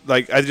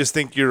 Like I just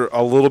think you're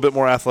a little bit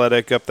more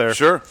athletic up there.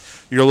 Sure.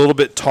 You're a little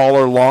bit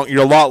taller.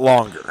 You're a lot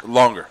longer.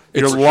 Longer.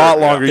 You're For a lot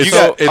sure, yeah. longer. You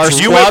It's- got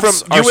it's- you went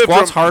from Are you went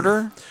squats from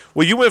harder?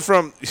 Well, you went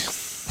from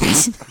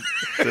this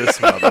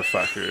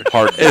motherfucker.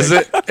 Hard. Is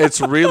it?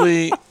 It's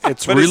really.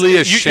 It's But really a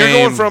you're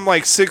shame. going from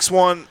like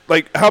 6'1".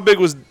 Like how big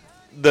was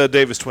The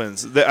Davis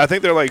twins. I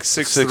think they're like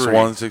 6'3".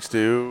 6'1",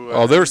 6'2".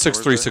 Oh, they were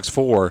 6'3",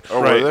 6'4".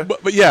 Oh, Right. were they?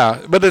 But yeah,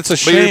 but it's a But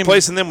shame. you're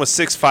replacing them with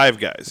 6'5"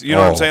 guys. You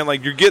know what I'm Oh. saying?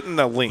 Like you're getting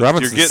the length.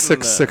 Robinson's You're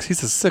getting 6'6".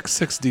 He's a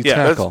 6'6" D Yeah,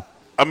 that's- tackle.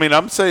 I mean,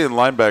 I'm saying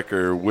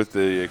linebacker with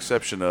the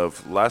exception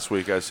of last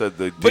week. I said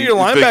But your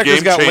the linebackers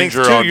game got length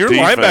changer too. on Your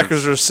defense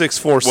linebackers are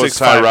 6'4", was 6'5"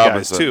 Ty guys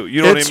Robinson. too.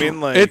 You know what I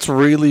mean? Like It's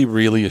really,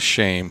 really a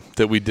shame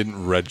that we didn't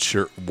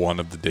redshirt one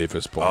of the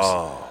Davis boys.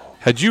 Oh.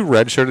 Had you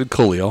redshirted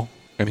Khalil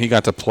and he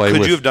got to play could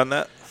with? you have done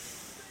that?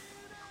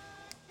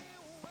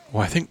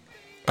 Well, I think.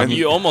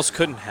 You almost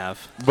couldn't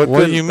have. But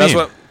What then do you mean? That's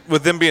what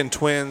with them being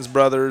twins,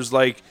 brothers.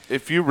 Like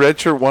if you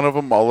redshirt one of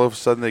them, all of a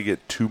sudden they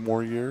get 2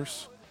 more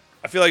years.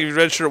 I feel like if you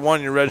redshirt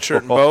one, you're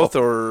redshirting both,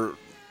 or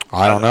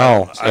I don't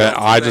know.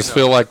 I just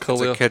feel like It's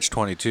Khalil. a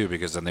catch-22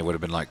 because then they would have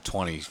been like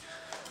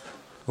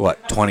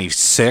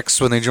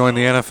 26 when they joined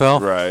the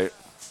NFL? Right.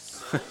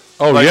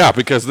 Oh yeah,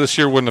 because this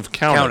year wouldn't have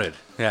counted.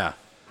 Yeah.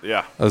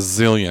 Yeah. A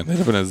zillion. They'd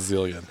have been a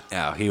zillion.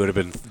 Yeah, he would have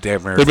been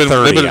damn near They've been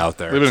 30 out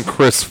there. They've been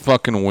Chris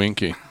fucking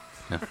Winky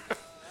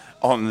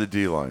On the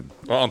D line.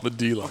 on the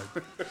D line.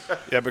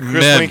 yeah. But Chris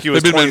Men. Winkie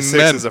was They've been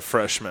 26 men. as a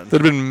freshman.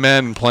 There'd have been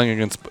men playing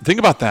against. Think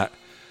about that.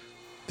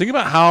 Think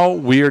about how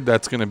weird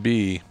that's going to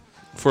be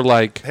for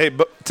like. Hey,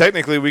 but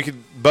technically,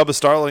 Bubba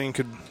Starling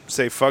could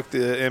say fuck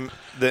the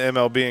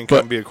MLB and come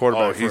But- be a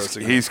quarterback Oh, for us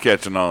again. he's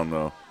catching on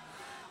though.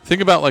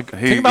 Think about like.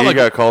 He think about like.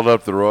 got called up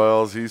to the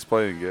Royals. He's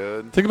playing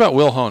good. Think about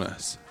Will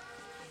Honus.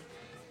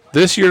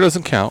 This year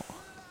doesn't count.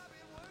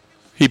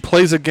 He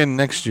plays again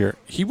next year.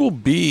 He will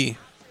be.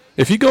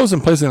 If he goes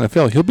and plays in the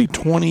NFL, he'll be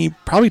 20,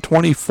 probably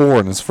 24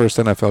 in his first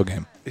NFL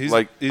game. He's-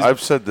 Like he's- I've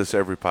said this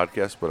every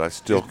podcast, but I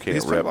still can't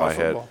he's wrap playing my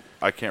head. football.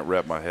 I can't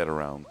wrap my head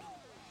around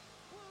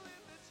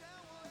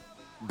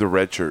the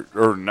red shirt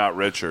or not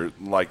red shirt.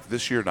 Like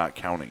this year, not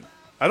counting.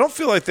 I don't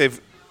feel like they've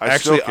I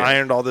actually still can't.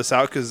 ironed all this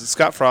out because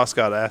Scott Frost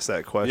got asked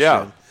that question.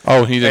 Yeah.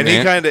 Oh, he didn't. and he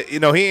an- kind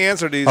of, he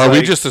answered. He's Are we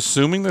like, just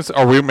assuming this?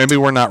 Or maybe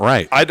we're not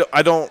right. I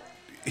don't.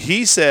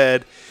 He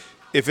said,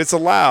 if it's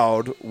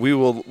allowed, we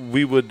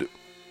would.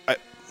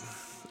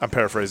 I'm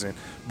paraphrasing,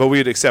 but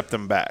we'd accept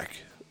them back,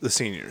 the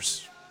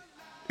seniors,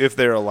 if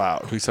they're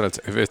allowed. He said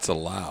if it's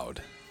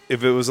allowed.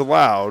 If it was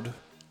allowed,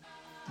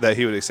 that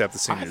he would accept the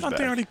I seniors thought back.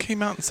 they already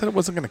came out and said it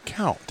wasn't going to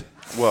count.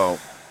 Well,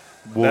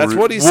 That's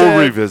what he we'll said.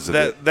 revisit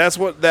it. That's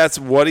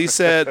what he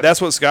said. That's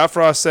what Scott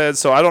Frost said.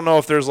 So I don't know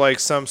if there's like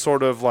some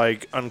sort of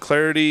like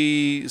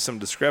unclarity, some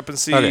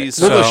discrepancies. Okay, Well,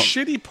 So- the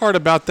shitty part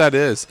about that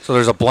is So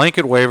there's a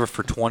blanket waiver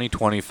for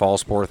 2020 fall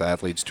sport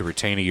athletes to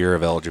retain a year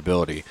of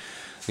eligibility.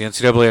 The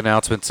NCAA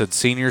announcement said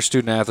senior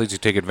student athletes who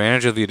take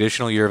advantage of the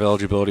additional year of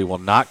eligibility will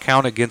not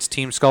count against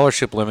team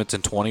scholarship limits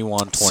in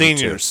 21-22.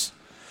 Seniors,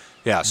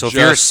 Yeah, so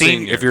Just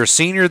if you're a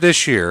senior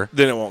this year,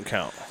 then it won't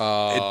count.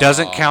 it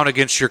doesn't count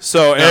against your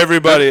So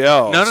everybody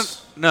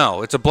else.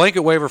 No, it's a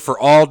blanket waiver for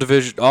all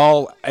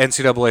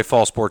NCAA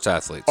fall sports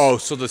athletes. oh,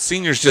 so the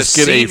seniors The just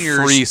get seniors-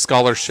 a free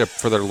scholarship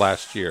for their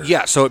last year.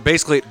 Yeah, so it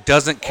basically it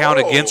doesn't count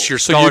against your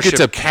So you scholarship get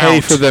to pay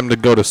count. for them to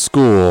go to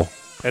school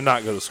and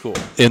not go to school.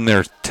 in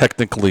their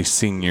technically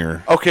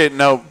senior. Okay,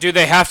 now Do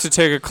they have to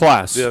take a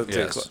class? Yes.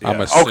 I'm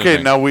Yeah. assuming.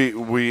 okay, now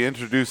we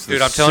introduced the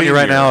Dude, I'm telling you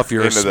right senior now, if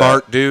you're a into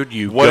smart that. dude,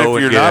 you What go if and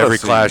you're get not a every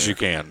class senior? you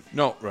can.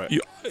 No, Right.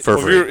 you, For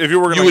Well, free. if you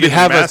were going you to would get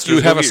have your you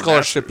would have a masters, go get your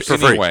scholarship masters. For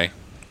free. anyway.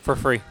 For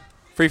free.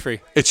 Free.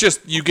 It's just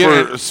you get.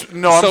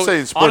 No, I'm so,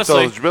 saying sports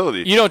honestly,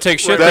 eligibility. You don't take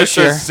shit that this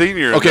year. says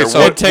senior. Okay, there. so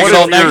what, it takes what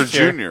all if you're a next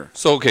year. junior?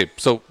 So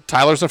so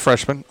Tyler's a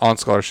freshman on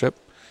scholarship.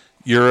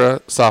 You're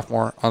a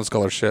sophomore on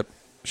scholarship.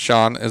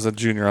 Sean is a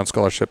junior on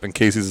scholarship, and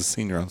Casey's a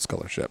senior on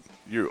scholarship.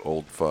 You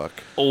old fuck.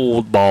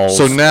 Old balls.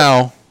 So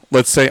now,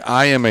 let's say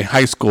I am a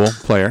high school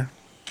player,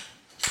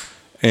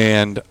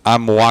 and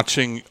I'm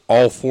watching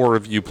all four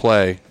of you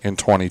play in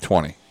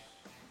 2020.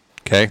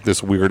 Okay,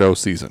 this weirdo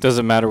season.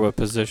 doesn't matter what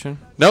position.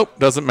 Nope,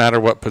 doesn't matter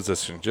what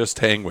position. Just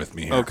hang with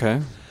me here.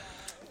 Okay.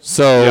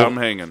 So, Yeah, I'm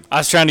hanging. I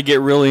was trying to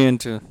get really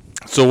into.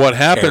 so what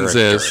happens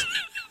Character. is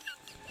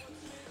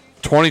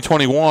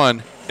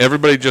 2021,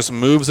 everybody just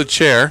moves a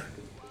chair,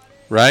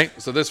 right?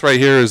 So this right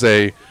here is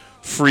a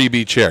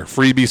freebie chair,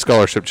 freebie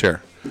scholarship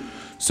chair.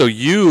 So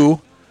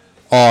you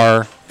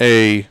are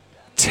a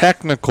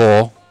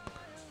technical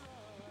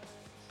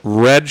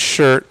red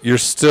shirt. You're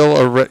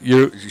still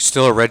You're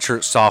still a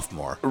redshirt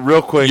sophomore.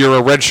 Real quick. you're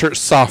a red shirt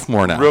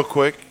sophomore now. real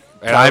quick.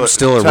 And I'm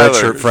still a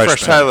redshirt freshman.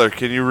 Tyler,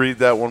 can you read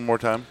that one more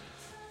time?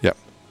 Yep.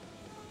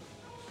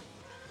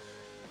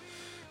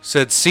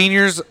 Said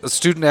seniors,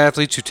 student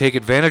athletes who take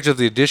advantage of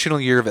the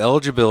additional year of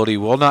eligibility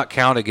will not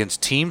count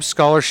against team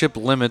scholarship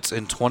limits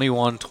in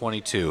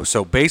 21-22.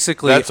 So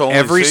basically, That's only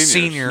every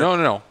seniors.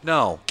 senior.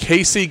 No.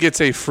 Casey gets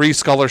a free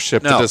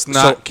scholarship that No. does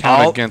not So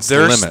count all- against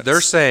they're, limits.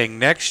 They're saying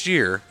next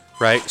year,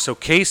 right? So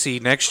Casey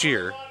next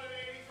year.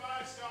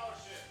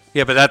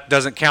 Yeah, but that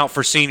doesn't count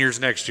for seniors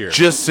next year.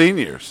 Just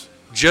seniors.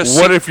 Just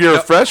What if you're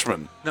a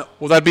freshman?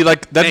 Well, that'd be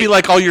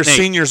like all your Nate,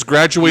 seniors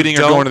graduating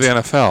you or going to the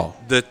don't- NFL.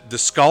 the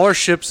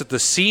scholarships that the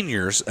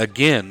seniors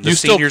You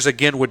still-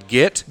 would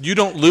get? You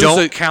don't lose don't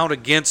a- count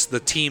against the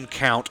team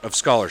count of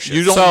scholarships.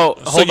 You don't. So,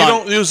 So, hold you on.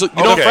 don't use. You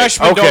No don't.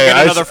 freshmen don't okay, get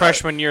I another s-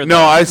 freshman year. No,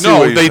 though. I see No,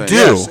 what you're they saying. do.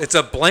 Yes, it's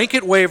a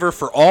blanket waiver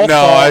for all. No,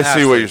 fall I see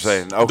what you're athletes.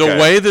 saying. Okay. The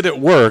way that it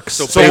works.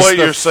 So is what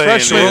the you're saying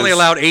freshmen- We're is- only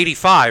allowed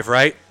 85,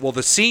 right? Well,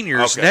 the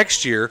seniors Okay.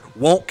 next year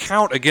won't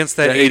count against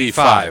that The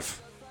 85.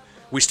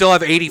 We still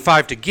have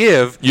 85 to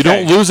give. You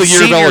don't lose a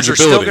year of Seniors are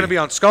still eligibility. going to be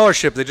on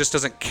scholarship. That just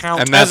doesn't count.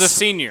 And as a that's-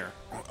 senior.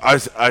 I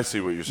see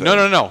what you're saying.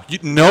 No.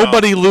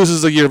 Nobody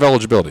loses a year of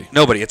eligibility.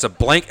 Nobody. It's a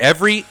blank.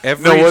 Every.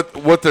 No,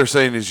 what they're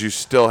saying is you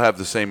still have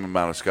the same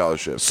amount of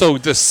scholarships. So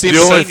the The senior.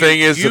 only thing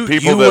is the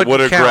people that wouldn't would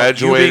have count.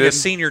 You being a graduated.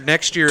 senior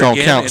next year Don't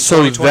again count. in So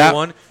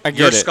 2021, I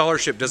your get it.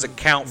 scholarship doesn't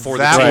count for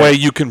that the team. way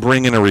you can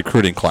bring in a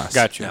recruiting class.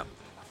 Gotcha.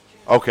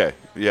 Yeah. Okay.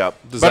 Yeah.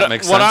 Does But that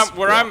make what sense?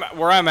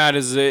 where I'm at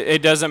is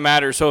it doesn't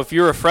matter. So if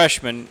you're a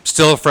freshman,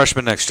 Still a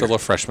freshman next year. Still a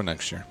freshman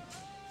next year.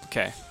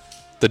 okay.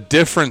 The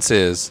difference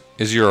is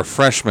you're a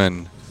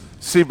freshman.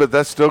 See, but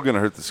that's still going to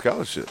hurt the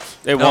scholarships.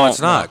 It No, won't. it's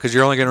not because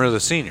you're only getting rid of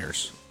the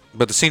seniors.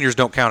 But the seniors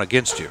don't count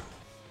against you.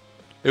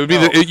 It would be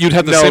you'd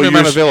have the No, same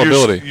amount of you're-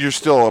 availability. You're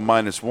still a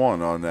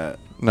 -1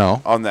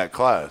 No. on that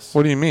class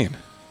What do you mean?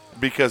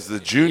 because the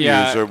juniors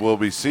Yeah, will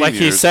be seniors. Like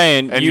he's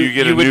saying, and you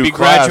get a would new be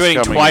class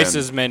graduating coming twice in.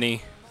 as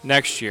many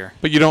next year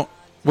But you don't.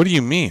 What do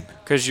you mean?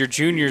 because your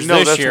juniors No,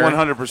 this that's year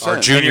 100%. Our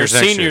and your juniors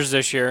next year. seniors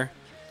this year.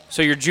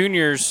 So your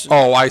juniors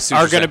Oh, I see.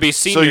 are going to be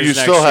seniors you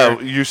next still year.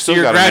 have- you still so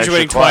you're got an extra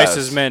graduating twice class.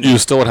 as many. You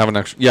still would have an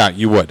extra. Yeah,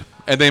 you would.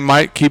 And they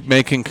might keep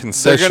making They're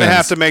concessions. going to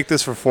have to make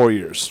this for 4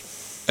 years.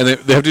 And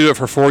they have to do it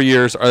for 4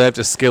 years, or they have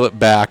to scale it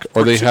back,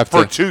 or they have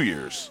for to. 2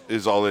 years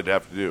is all they'd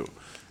have to do.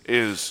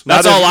 Is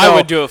That's all I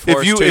would do it for. If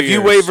is you 2 if you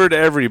years. wavered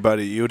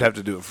everybody, you would have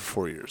to do it for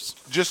 4 years.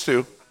 just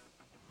 2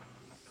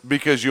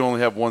 because you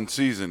only have one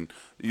season.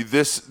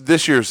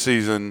 This year's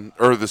season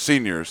or the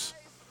seniors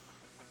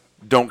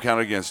don't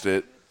count against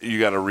it. You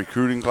got a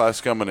recruiting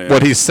class coming in.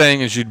 What he's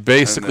saying is you'd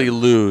basically And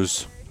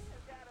lose.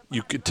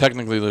 You could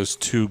technically lose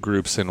 2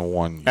 groups in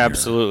 1 year.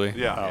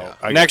 Absolutely. yeah.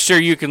 Next year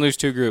you can lose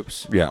 2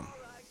 groups. Yeah.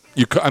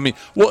 You. I mean,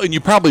 well, and you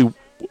probably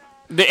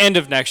The end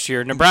of next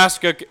year,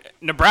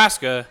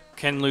 Nebraska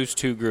can lose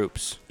 2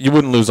 groups. you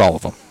wouldn't lose all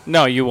of them,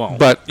 No, you won't.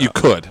 but you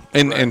could.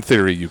 In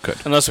theory, you could.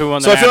 Unless we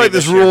won. So the I feel Natty like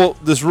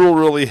this year. rule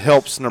really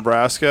helps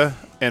Nebraska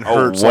and Oh,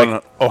 hurts one-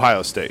 like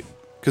Ohio State.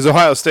 Because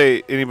Ohio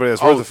State, anybody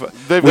that's Oh, worth a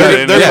they've they're, got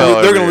they're, NFL gonna, every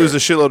they're going to year. lose a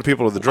shitload of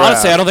people to the draft.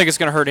 Honestly, I don't think it's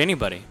going to hurt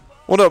anybody.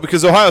 Well, no,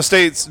 because Ohio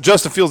State's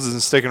Justin Fields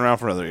isn't sticking around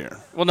for another year.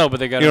 Well, no, but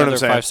they got You know what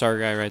another I'm saying? 5-star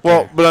guy right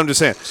Well, there. but I'm just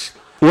saying.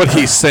 What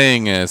he's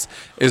saying is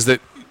that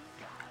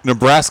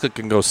Nebraska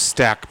can go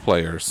stack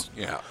players.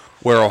 Yeah.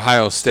 Where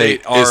Ohio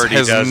State already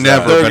has does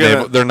never that. been They're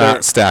able. gonna- They're not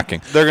they're-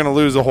 stacking. They're going to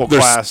lose a whole They're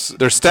class. they're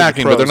to the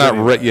stacking, but they're pros not.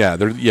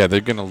 anyway.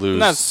 They're going to lose.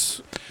 And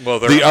that's Well,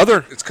 The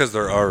other- it's because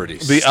they're already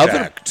the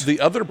stacked.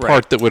 other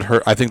part that would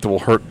hurt. I think that will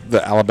hurt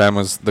the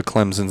Alabamas, the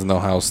Clemsons, and the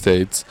Ohio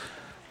States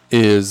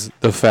is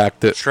the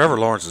fact that Trevor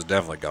Lawrence is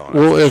definitely going.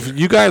 well, if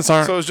you guys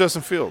aren't So is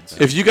Justin Fields.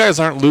 if you guys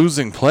aren't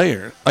losing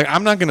players, like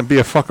I'm not going to be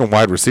a fucking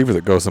wide receiver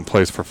that goes and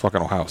plays for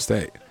fucking Ohio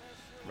State.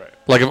 Right.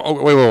 Like,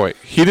 wait,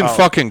 he didn't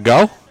fucking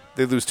go.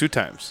 They lose 2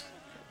 times.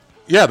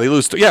 Yeah, they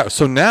lose. Yeah,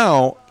 so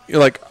now you're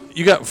like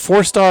you got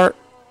 4-star,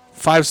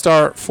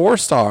 5-star,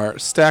 4-star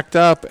stacked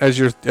up as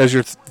your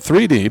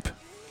 3 deep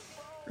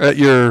at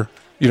your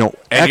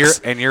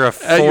and you're a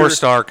at your-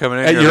 4-star coming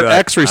in at you're your like,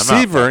 X I'm not receiver,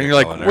 and fucking you're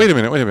like, going there. wait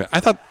a minute. I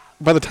thought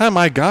by the time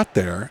I got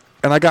there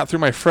and I got through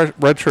my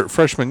redshirt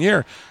freshman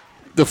year,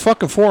 the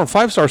fucking 4 and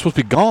 5-star are supposed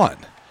to be gone,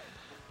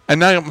 and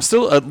now I'm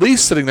still at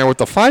least sitting there with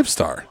the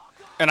 5-star.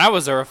 and I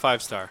was there a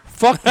 5-star.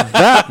 Fuck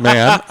that,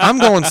 man. I'm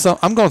going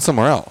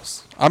somewhere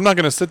else. I'm not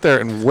going to sit there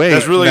and wait.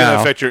 That's really going now.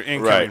 to affect your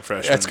incoming Right.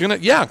 freshmen. It's gonna,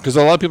 because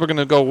a lot of people are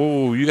gonna go,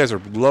 "Whoa, you guys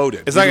are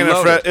loaded." It's not You're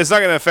going to loaded. it's not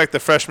going to affect the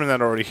freshmen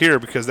that are already here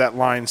because that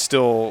line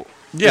still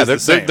Yeah, is they're, the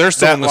same. they're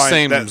still That in the line-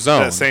 same that,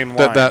 zone. That same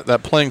line.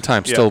 That playing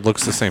time still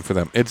looks the same for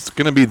them. It's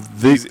gonna be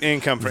These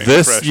incoming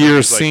this freshmen.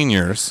 year's He's like,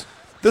 seniors.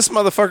 This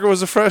motherfucker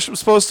was a freshman,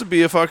 supposed to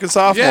be a fucking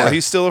sophomore. Yeah.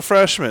 He's still a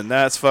freshman.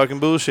 That's fucking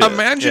bullshit.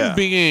 Imagine Yeah.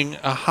 being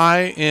a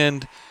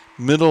high-end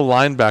middle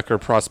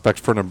linebacker prospect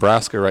for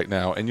Nebraska right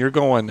now, and you're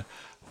going,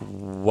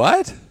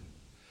 "What?"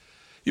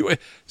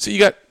 So you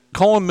got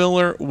Colin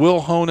Miller,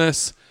 Will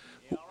Honus.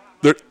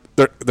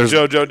 There's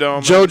JoJo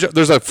Dome. JoJo.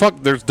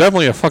 There's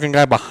definitely a fucking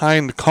guy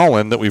behind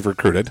Colin that we've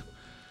recruited.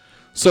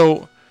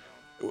 So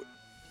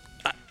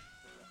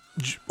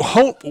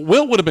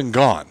Will would have been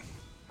gone,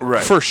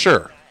 Right. for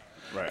sure.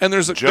 Right. And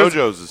there's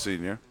JoJo's a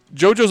senior.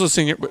 JoJo's a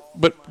senior,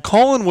 but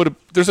Colin would have.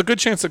 There's a good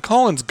chance that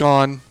Colin's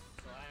gone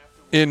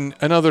in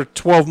another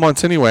 12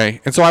 months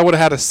anyway, and so I would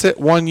have had to sit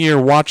 1 year,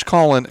 watch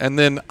Colin, and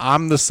then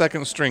I'm the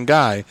second string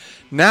guy.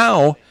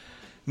 Now,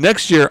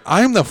 next year,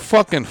 I'm the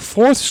fucking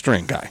 4th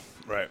string guy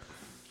Right.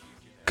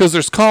 because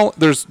there's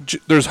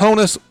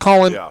Honus,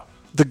 Colin, Yeah.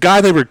 the guy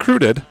they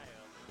recruited,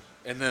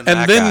 and then and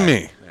that then guy.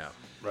 me.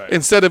 Yeah. Right.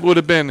 Instead, it would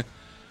have been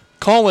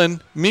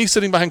Colin, me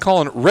sitting behind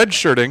Colin,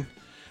 redshirting,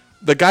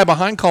 the guy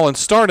behind Collins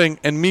starting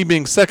and me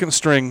being second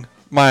string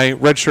my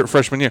redshirt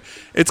freshman year.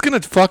 It's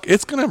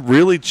gonna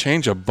really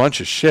change a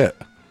bunch of shit.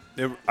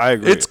 I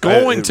agree. It's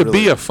going to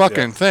be a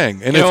fucking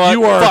thing. And You know if what?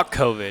 you are Fuck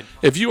COVID.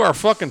 if you are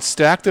fucking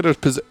stacked at a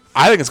position,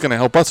 I think it's going to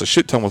help us a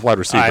shit ton with wide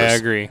receivers. I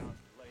agree.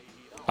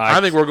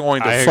 I think we're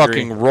going to I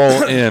fucking agree.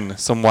 roll in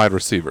some wide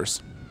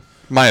receivers.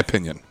 My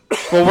opinion.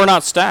 Well, we're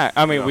not stacked.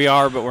 I mean, we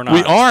are, but we're not.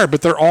 We are,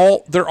 but they're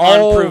all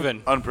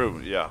unproven.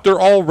 Unproven, yeah. They're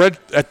all red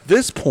at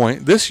this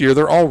point this year.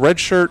 They're all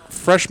redshirt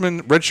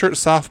freshmen, redshirt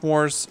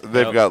sophomores,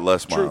 They've got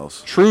less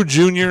miles. true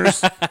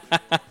juniors.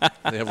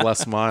 They have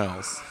less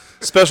miles.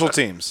 Special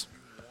teams.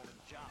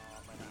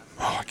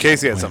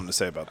 Casey had something to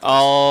say about that.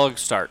 I'll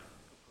start.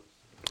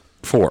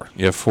 4.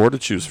 You have 4 to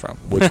choose from.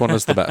 Which one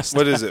is the best?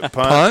 What is it?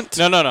 Punt? Punt?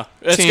 No.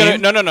 It's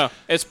Team. no.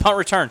 It's punt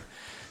return.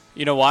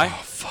 You know why?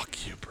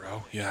 Fuck you,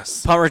 bro.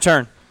 Yes. Punt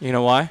return. You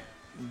know why?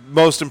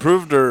 Most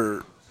improved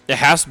or It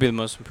has to be the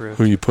most improved.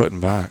 Who you putting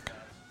back?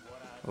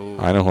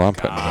 I know who I'm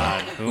putting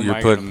back. Who am You're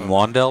I putting gonna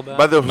Wandell back?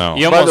 By the No.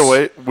 You by the almost-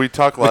 way, we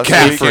talked last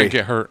He week. can't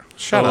get hurt.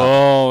 Shut up.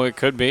 Oh, it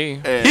could be.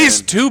 and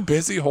He's too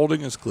busy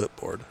holding his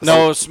clipboard.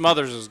 No,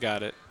 Smothers has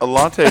got it.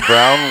 Alante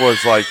Brown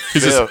was like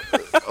fifth.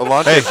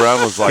 Alante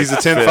Brown was like he's a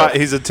 10 fifth. 5,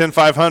 he's a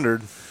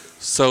 10-500.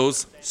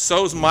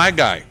 So's my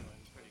guy.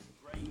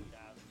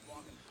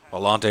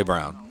 Alante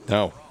Brown.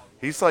 No.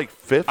 He's like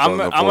fifth. I'm on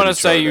the going to 40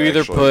 say chart, you either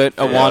actually. put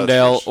a Yeah,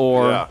 Wandell that's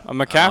for- or yeah. a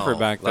McCaffrey Oh,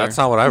 back there. That's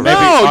not what I read. No,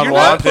 on you're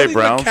not Alante putting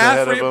Brown's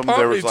ahead McCaffrey of at him. punt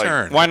There was like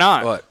return. Why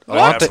not? What? I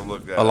have to Alante,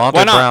 look that up. Alante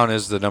Why not? Brown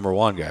is the number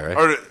 1 guy, right?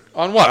 Or,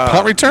 On what?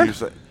 Punt return? you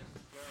say-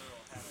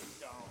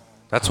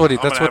 That's what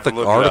gonna the have to look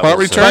it up. article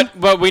Punt said. return?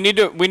 But we need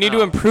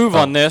to improve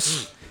on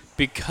this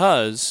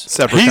because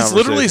Separate He's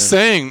literally conversation.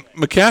 saying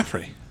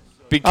McCaffrey.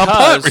 because On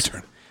punt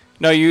return.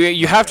 no,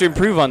 you have to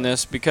improve on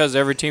this because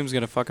every team's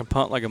going to fucking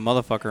punt like a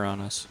motherfucker on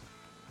us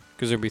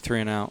because there'd be 3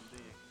 and out.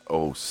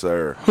 Oh,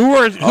 sir.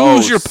 Who's Oh,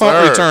 your punt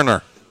sir.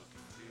 returner?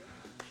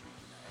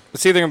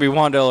 It's either going to be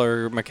Wandell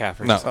or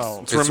McCaffrey. No. Oh,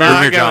 It's It's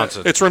Ramir Ramir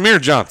Johnson. It's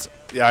Ramir Johnson.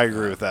 Yeah, I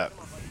agree with that.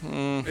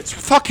 It's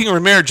fucking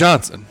Ramir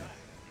Johnson.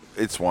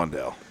 It's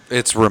Wandell.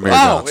 It's Ramir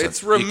Oh, Johnson.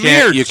 it's You Ramir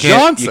can't- you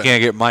Johnson. You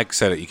can't get Mike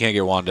said it. You can't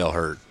get Wandell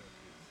hurt.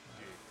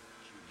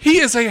 He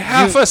is a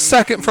half a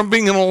second from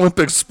being an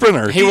Olympic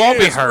sprinter. He won't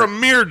be is hurt.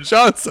 Ramir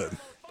Johnson.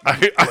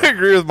 I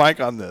agree with Mike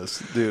on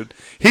this, dude.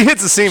 He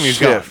hits the seam, he's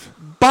gone. Shift.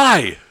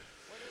 Bye.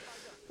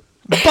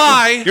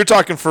 Bye. You're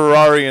talking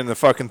Ferrari in the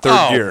fucking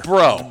third gear.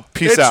 bro.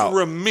 Peace it's out.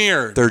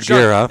 Ramir. Third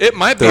gear, huh? It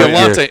might be Third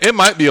Alante. gear. It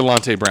might be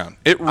Alante Brown.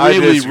 It I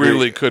really, disagree.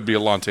 really could be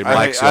Alante Brown.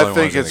 Mike's the I only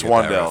think one it's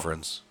gonna get that Wandell.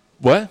 reference.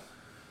 What?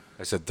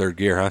 I said third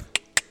gear, huh?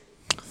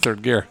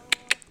 Third gear.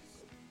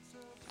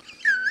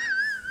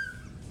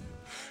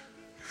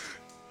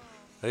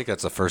 I think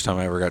that's the first time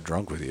I ever got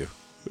drunk with you.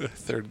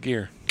 Third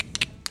gear.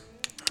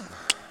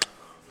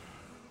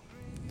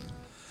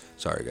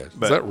 Sorry, guys.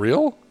 Is that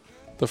real?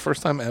 The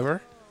first time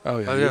ever? Oh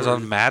yeah. I you was were-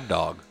 on Mad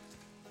Dog.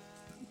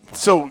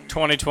 So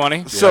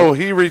 2020.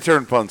 he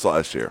returned punts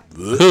last year.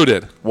 Who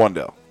did?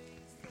 Wandell.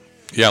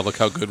 Yeah. Look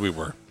how good we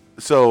were.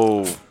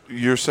 So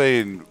you're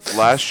saying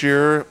last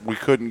year we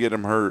couldn't get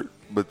him hurt,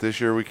 but this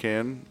year we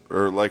can,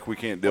 or like we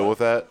can't deal with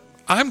that?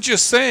 I'm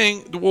just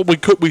saying. Well,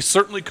 we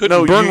certainly couldn't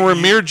No, burn you-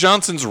 Ramir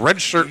Johnson's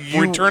red shirt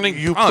returning.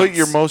 You punts. put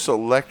your most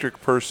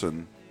electric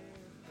person.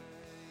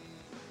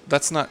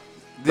 That's not.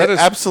 That Yeah, is.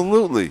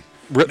 absolutely.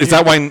 Is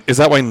that why? Is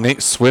that why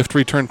Nate Swift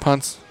returned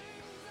punts?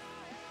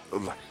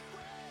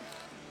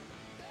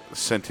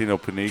 Santino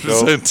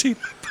Panico. Santino.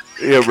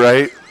 Yeah,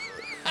 right.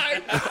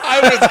 I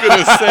was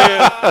gonna say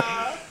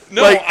it.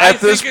 No, Like I at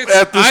this think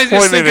it's- I just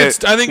point think in it's.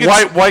 it, I think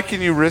it's. why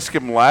can you risk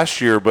him last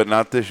year but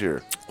not this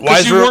year? Why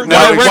is you weren't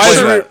why- gonna why is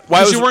redshirt- Ra- why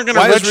 'cause was- you weren't gonna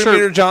why is redshirt-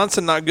 Ramir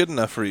Johnson not good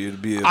enough for you to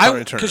be a punt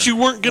returner? Because you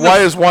weren't gonna. Why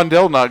is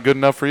Wandell not good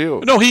enough for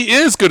you? No, he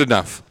is good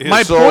enough.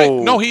 My So-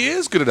 point. No, he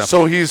is good enough.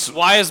 So he's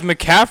Why is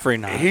McCaffrey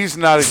not?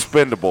 not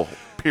expendable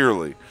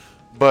purely,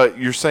 but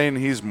you're saying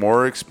he's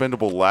more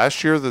expendable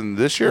last year than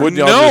this year? Wouldn't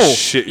y'all no, just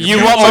shit You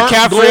your want aren't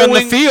McCaffrey on the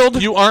going- field?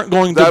 You aren't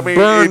going to I mean,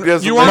 burn. it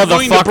doesn't You aren't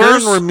going to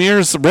burn Motherfuckers.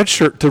 Ramir's red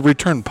shirt to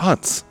return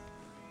punts.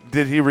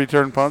 Did he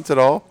return punts at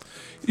all?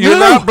 You're No.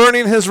 not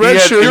burning his red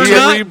had- shirt. You're he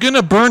had not going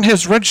to burn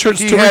his red shirts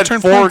He to had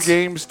return 4 punts.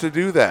 games to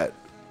do that,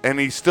 and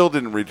he still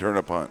didn't return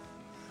a punt.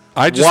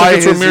 I just Why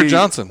think it's is Ramir he-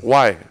 Johnson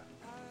Why?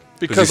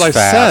 because he's I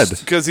fast. said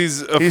Because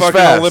he's a He's fucking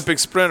fast. Olympic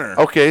sprinter.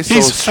 Okay, so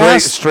He's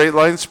fast. straight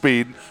line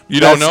speed. You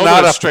don't That's know not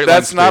that a it's straight line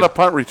That's not speed. a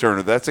punt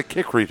returner. That's a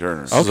kick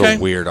returner. This Okay. is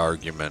a weird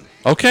argument.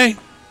 okay.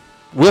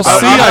 We'll see.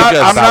 I'm I not,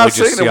 guess. I'm Thought not we'd just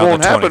saying see it on the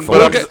won't happen, 24.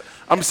 but Okay.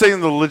 I'm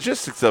saying the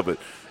logistics of it.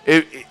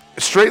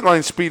 Straight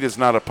line speed is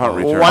not a punt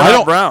returner. why I not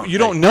don't. Brown? You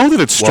don't know that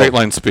it's straight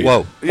line speed.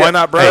 Whoa. Yeah, Why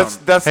not Brown?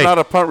 That's Hey. not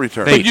a punt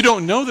returner. But you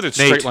don't know that it's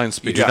Nate, straight line you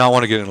speed. do not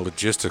want to get in a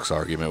logistics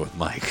argument with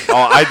Mike. Oh,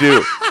 I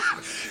do.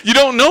 You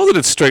don't know that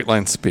it's straight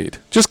line speed.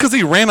 Just because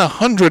he ran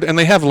 100 and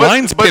they have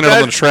lines But painted on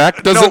the that-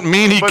 track doesn't no,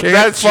 mean he but can't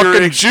that's your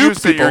fucking excuse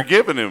juke that you're people.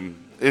 giving him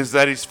is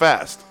that he's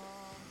fast.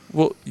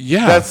 Well,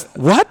 yeah. That's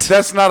what?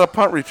 That's not a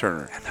punt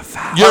returner.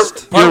 You're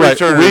Punt right.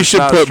 returner We is should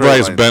not put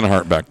straight Bryce line.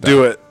 Benhart back there.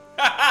 Do it.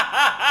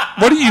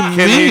 What do you Can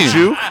mean? he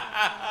juke?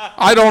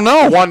 I don't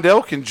know.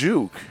 Wandell can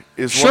juke.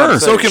 Is Sure. What I'm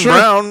So saying. can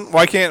Brown.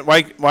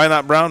 Why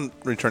not Brown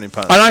returning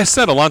punts? And I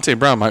said Alante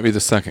Brown might be the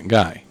second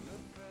guy.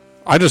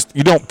 I just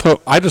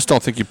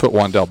don't think you put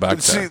Wandell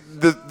back See,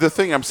 there. the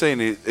thing I'm saying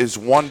is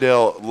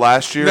Wandell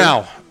last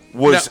year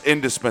was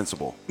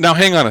indispensable. Now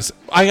hang on a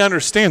second. I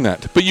understand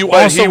that, but you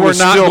But also he were was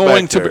not still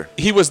going back to. there.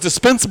 He was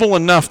dispensable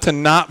enough to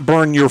not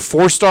burn your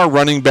 4-star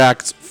running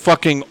back's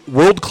fucking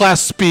world class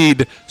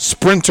speed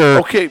sprinter.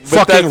 Okay, but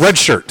fucking that's- red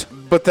shirt.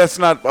 But that's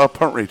not a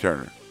punt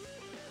returner.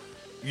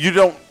 You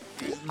don't.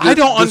 I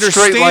don't the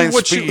straight line understand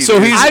what you. speed So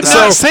is he's- I'm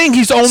not- not saying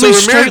he's only so Ramir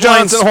straight line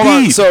Johnson, speed. hold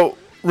on. So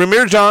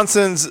Ramir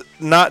Johnson's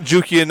not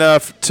jukey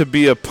enough to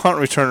be a punt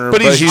returner,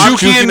 but he's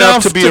jukey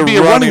enough to be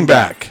a running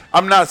back.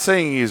 I'm not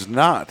saying he's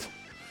not.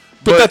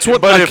 But that's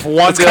what. But like, if Wandell,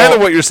 That's kind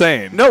of what you're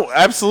saying. No,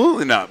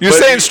 absolutely not. You're But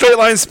saying straight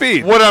line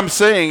speed. what I'm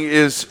saying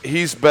is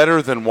he's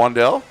better than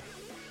Wandell.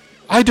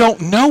 I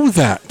don't know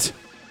that.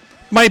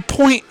 My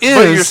point is.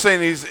 But you're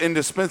saying he's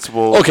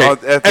indispensable. okay.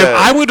 At If that.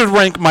 I were to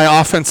rank my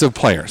offensive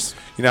players,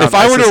 You know, if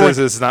I were to rank,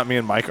 it's not me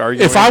and Mike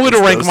arguing. if I were to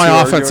it's rank those my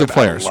two offensive arguing. I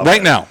players love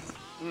right it. now,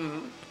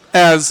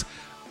 as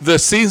the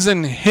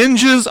season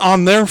hinges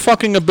on their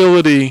fucking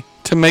ability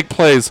to make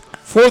plays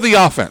for the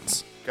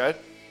offense, Okay.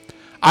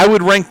 I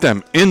would rank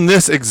them in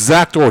this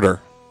exact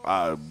order.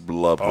 I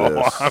love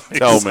this. I'm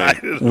Tell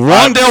excited. me.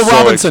 Rondell so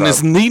Robinson is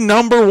excited. the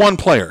number one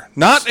player,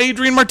 not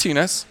Adrian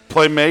Martinez.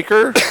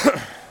 Playmaker.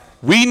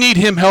 We need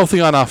him healthy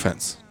on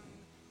offense.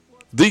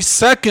 The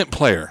second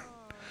player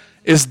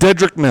is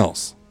Dedrick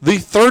Mills. The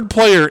third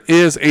player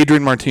is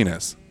Adrian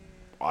Martinez.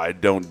 I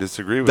don't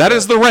disagree with That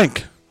is the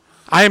rank.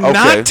 I am Okay.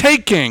 not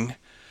taking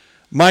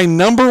my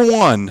number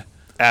one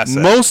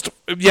Asset.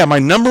 my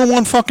number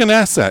one fucking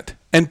asset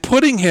and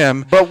putting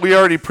him. But we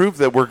already proved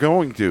that we're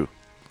going to.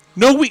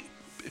 No,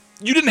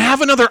 you didn't have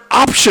another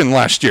option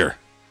last year.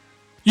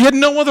 You had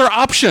no other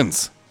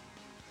options.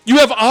 You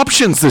have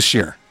options this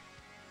year.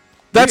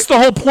 That's the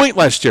whole point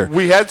last year.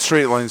 We had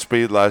straight line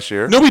speed last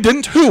year. No, we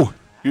didn't. Who?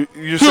 You're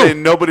Who?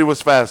 saying nobody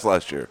was fast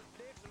last year.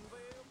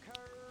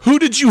 Who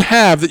did you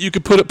have that you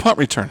could put at punt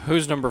return?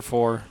 Who's number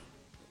 4?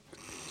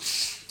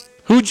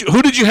 Who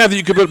did you have that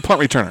you could put at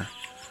punt returner?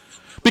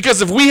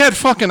 Because if we had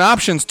fucking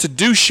options to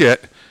do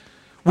shit,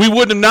 we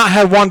would have not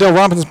had Wandell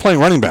Robinson playing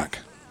running back.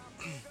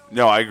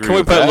 No, I agree. Can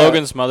we with put that.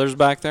 Logan Smothers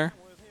back there?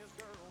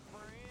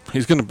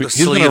 He's gonna be. The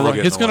He's gonna sleeve will run.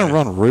 get He's in the gonna way.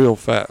 run real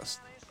fast.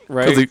 'Cause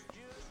Right. he-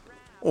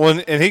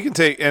 Well, and he can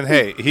take. And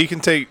hey, he can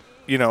take.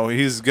 You know,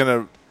 he's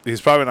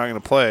probably not gonna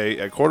play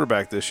at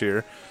quarterback this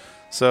year,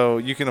 so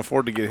you can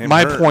afford to get him.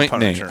 my hurt in point,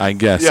 punt Nate, return. I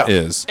guess, Yeah.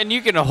 is And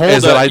you can Is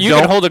hold that I you can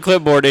don't- hold a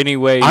clipboard any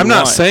way you I'm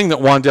not want. saying that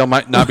Wandell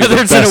might not be whether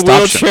the it's in a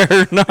best option.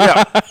 wheelchair or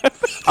not.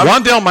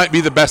 Wandell might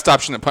be the best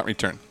option at punt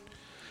return.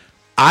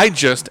 I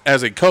just,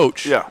 as a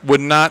coach, Yeah.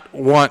 would not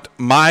want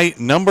my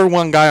number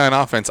one guy on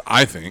offense,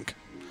 I think,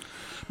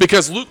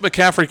 because Luke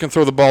McCaffrey can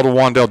throw the ball to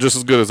Wandell just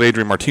as good as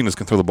Adrian Martinez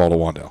can throw the ball to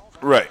Wandell.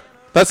 Right.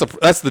 That's the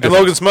And difference.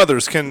 Logan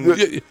Smothers can. If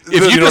you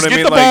know just what I get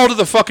mean? the Like- ball to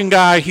the fucking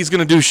guy, he's going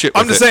to do shit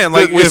with I'm just it. saying,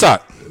 like, we if- saw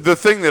it. The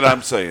thing that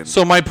I'm saying.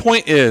 So my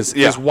point is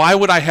Yeah. why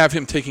would I have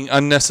him taking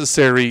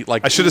unnecessary,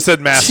 like, I should have said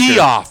Masker. tee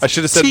off? I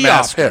should have said tee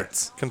off Masker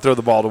hits. can throw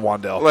the ball to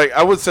Wandell. Like,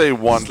 I would say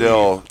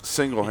Wandell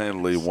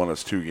single-handedly won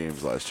us 2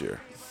 games last year.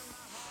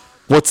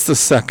 What's the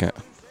second?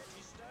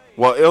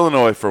 Well,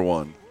 Illinois for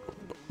one.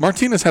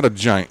 Martinez had a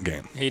giant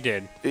game. He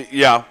did.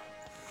 Yeah.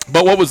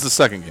 But what was the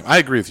second game? I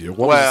agree with you.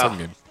 What was the Well, second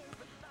game?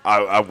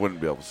 I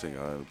wouldn't be able to sing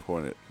on a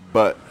point it.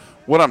 But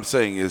what I'm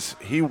saying is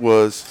he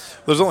was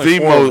There's only the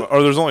 4 of them, most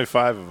or there's only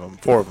 5 of them.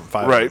 4 of them.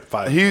 5. right.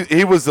 5.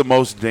 He was the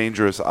most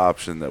dangerous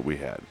option that we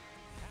had.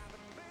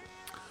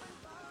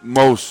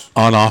 Most.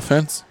 On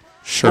offense?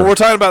 Sure. But we're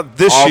talking about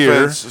this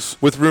year Offense.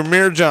 with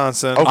Ramir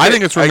Johnson. Okay, I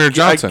think it's Ramir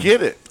Johnson. I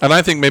get it. And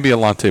I think maybe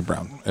Alante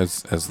Brown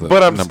as the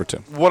But I'm number 2.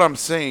 What I'm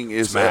saying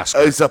is, Masker.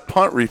 as a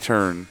punt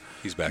return,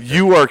 He's back there.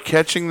 you are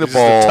catching the He's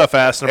just a ball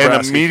tough-ass and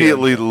Nebraska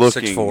immediately kid.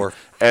 looking 6'4".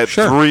 at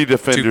Sure. 3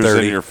 defenders in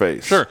 230. your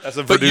face. Sure. That's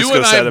what But you Verduzco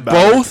and I said about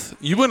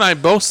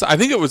both, I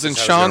think it was in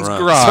That's how Sean's he's gonna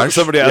garage. run.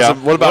 Somebody asked Yeah.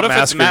 him, "What about What if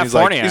it's Masker?" Matt And he's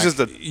like, Forniak? "He's just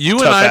a You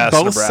and I tough-ass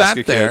both Nebraska sat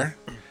kid. there,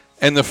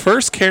 and the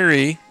first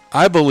carry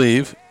I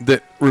believe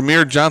that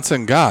Ramir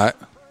Johnson got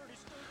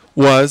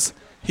was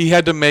he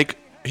had to make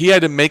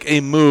a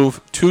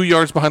move 2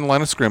 yards behind the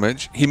line of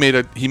scrimmage. He made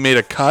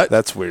a cut.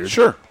 That's weird.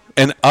 Sure.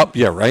 And up,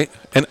 yeah, right,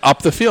 and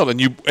up the field,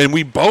 and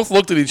we both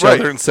looked at each Right.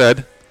 other and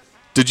said,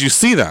 "Did you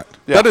see that?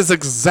 Yeah. That is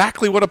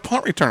exactly what a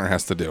punt returner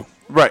has to do.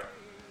 Right.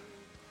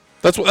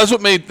 That's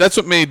what made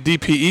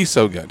DPE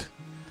so good.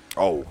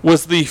 Oh.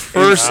 Was the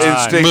first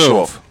Instinctual.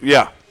 move?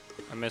 Yeah.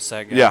 I missed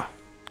that guy. Yeah.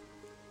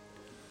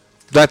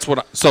 That's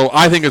what. So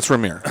I think it's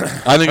Ramir.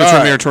 I think it's All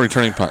Ramir right. to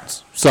returning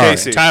punts. Sorry,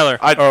 Casey. Tyler.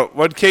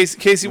 What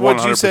Casey? What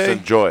did you say?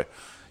 100% joy. You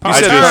I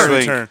said just punt think-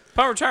 return.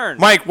 Punt return.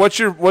 Mike, what's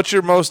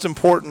your most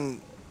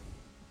important?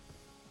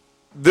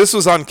 This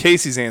was on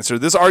Casey's answer.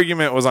 This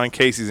argument was on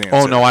Casey's answer.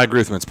 Oh no, I agree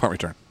with him. It's punt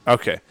return.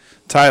 Okay,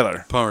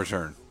 Tyler. Punt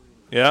return.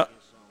 Yeah,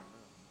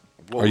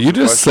 What Are was you the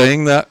just question?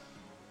 saying that?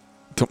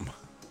 To,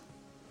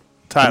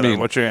 Tyler. mean-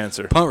 what's your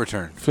answer? Punt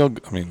return.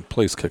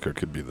 place kicker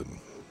could be the.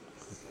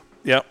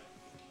 Yep.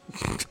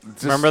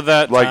 Just Remember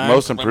that like time?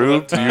 most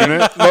improved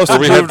unit? Most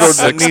we had improved or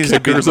six needs to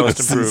be kickers in most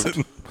a improved.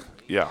 season.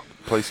 Yeah,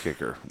 place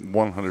kicker,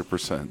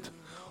 100%.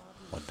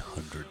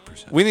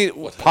 100%. We need.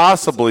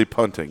 Possibly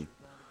punting.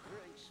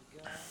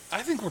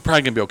 I think we're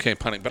probably gonna be okay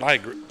punting, but I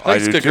agree. I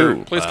Place do kicker,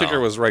 too. place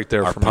kicker was right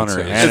there Our for me. punter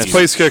too. had It's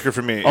place kicker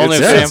for me. Only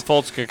if It's- Sam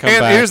Foltz could come and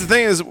back. here's the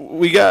thing: is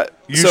we got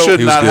You so should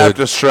He was not have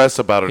good. to stress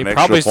about an he extra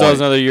probably still point. has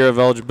another year of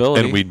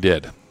eligibility. And we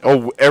did.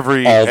 Oh,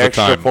 every All the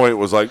extra time. point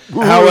was like,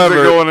 "Ooh, However-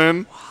 is it going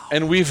in?"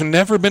 And we've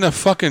never been a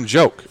fucking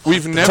joke.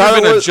 We've never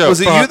Tyler, been a joke.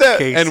 was it you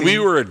that? And we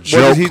were a What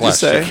joke. did he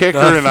just say? Kicker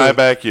and I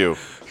back you.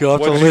 You'll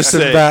have What to did you listen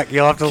say? back.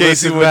 You'll have to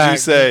Casey, listen what did back. you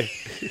say?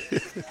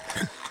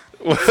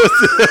 What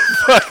the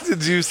fuck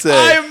did you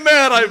say? I'm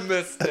mad I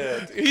missed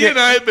it. He and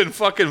I have been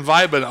fucking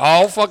vibing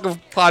all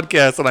fucking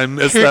podcast, and I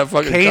missed that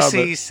fucking Casey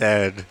comment.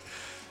 said,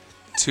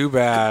 "Too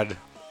bad."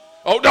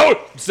 Oh, no,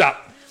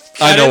 stop.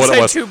 I I know didn't what say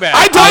it was. too bad.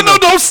 I don't know.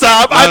 Don't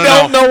stop. I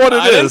don't know what it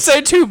is. I didn't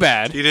say too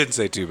bad. He didn't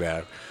say too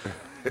bad,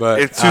 but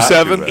It's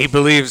 2-7? he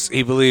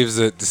believes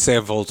that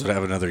Sam Foltz would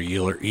have another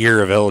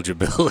year of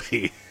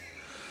eligibility.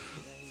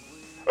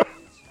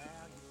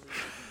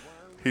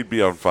 He'd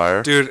be on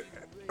fire. Dude,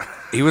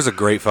 he was a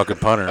great fucking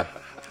punter.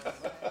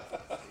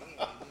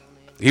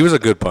 He was a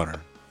good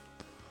punter.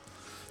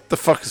 The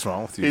fuck is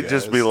wrong with you? He'd guys?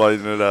 just be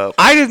lighting it up.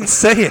 I didn't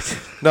say it.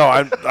 No,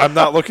 I'm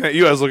not looking at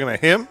you. I was looking at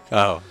him.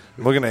 Oh,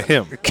 I'm looking at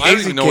him. I don't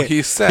even know what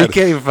he said. He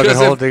can't even fucking 'Cause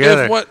hold it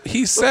together. If what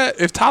he said,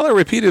 if Tyler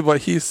repeated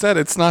what he said,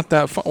 it's not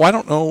that fun. Well, I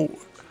don't know.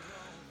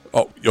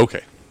 Oh,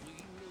 okay.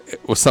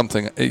 It was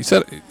something you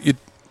said.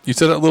 You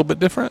said it a little bit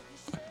different.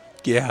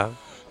 yeah.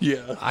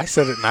 Yeah. I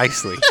said it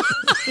nicely.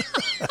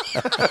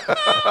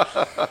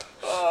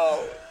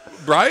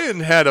 Brian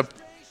had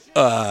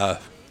a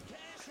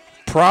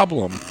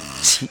problem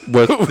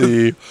with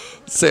the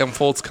Sam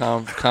Foltz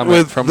comment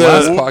With from the-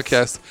 last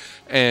podcast,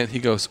 and he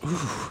goes,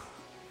 "Ooh,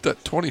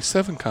 that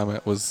 27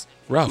 comment was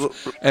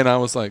rough," and I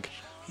was like,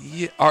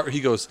 "Yeah." He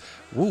goes,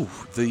 "Ooh,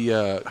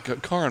 the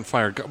car on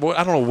fire." Well,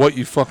 I don't know what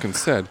you fucking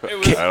said. I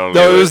don't No,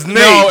 know. it was Nate.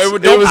 No, it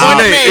was Nate. me.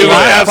 It was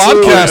Last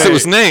absolutely podcast, it Nate.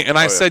 was Nate, and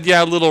I said,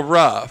 "Yeah, a little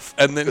rough,"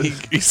 and then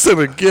he sent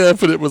a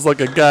gif, and it was like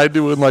a guy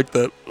doing like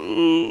that.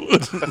 Ooh.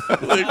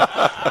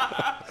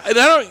 And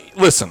I don't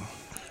listen.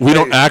 We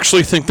don't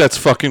actually think that's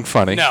fucking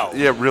funny. No.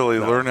 Yeah, really,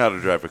 learn how to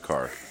drive a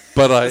car.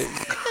 But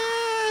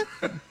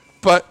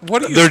But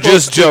what are you? They're supposed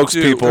just to jokes,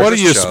 do? people. What are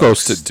you Just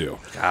supposed jokes. to do?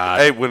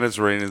 Hey, when it's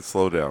raining,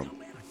 slow down.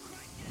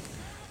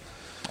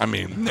 I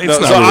mean, No, it's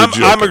so not really I'm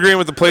joking. agreeing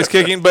with the place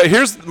kicking, but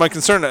here's my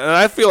concern, and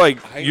I feel like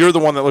you're the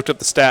one that looked up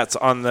the stats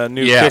on the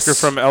new Yes. kicker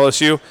from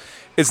LSU.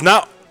 It's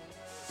not.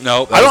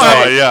 No, I don't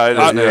have. yeah, it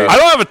is, yeah. I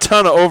don't have a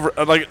ton of over.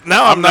 Like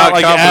now, I'm not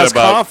like confident as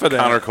about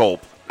confident. Connor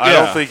Culp. I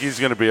Yeah. don't think he's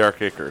going to be our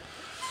kicker.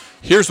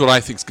 Here's what I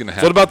think's going to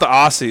happen. What about the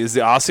Aussie? Is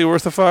the Aussie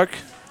worth a fuck?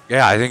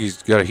 Yeah, I think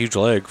he's got a huge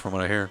leg from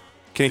what I hear.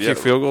 Can he Yeah.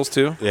 kick field goals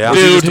too? Yeah. Or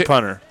is he Dude, just a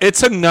punter.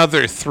 It's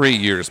another 3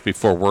 years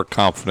before we're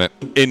confident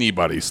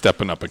anybody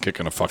stepping up and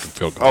kicking a fucking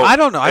field goal. I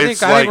don't know. I It's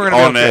think like we're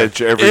gonna on be okay.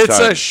 edge every It's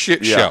time. a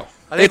shit Yeah. show.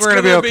 I think It's we're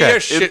gonna be gonna okay. a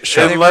shit It-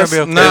 show. I think we're gonna Unless, be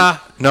okay. Nah,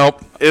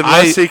 nope.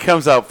 unless he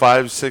comes out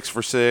 5, 6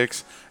 for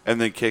 6,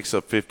 and then kicks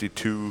a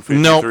 52,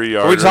 53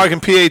 yarder. Are we talking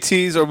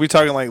PATs or are we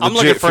talking like I'm legit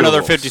looking for field another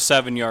goals?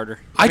 57 yarder.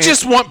 I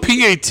just want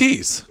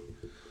PATs.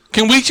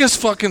 Can we just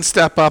fucking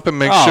step up and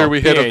make Oh, sure we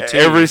hit them? PAT.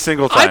 every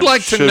single time? I'd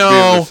like Should to be in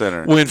know the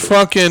center. when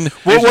fucking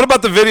Well, what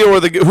about the video where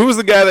who was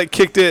the guy that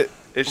kicked it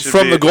It should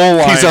from be- the goal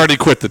line? he's already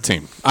quit the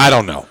team. I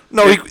don't know.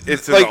 No,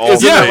 It's in like all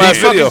it's in the that videos. last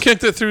he fucking video.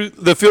 kicked it through.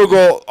 The field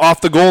goal off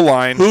the goal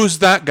line. Who's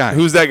that guy?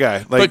 Who's that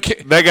guy? Like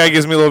But that guy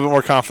gives me a little bit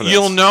more confidence.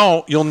 You'll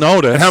know. You'll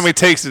notice. And how many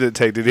takes did it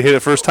take? Did he hit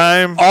it first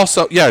time?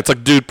 Also, yeah, it's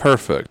like dude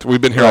perfect.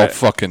 We've been here all Right.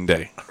 fucking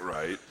day.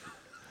 Right.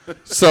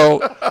 So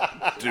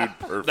Dude,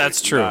 perfect.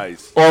 That's true.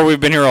 Nice. Or we've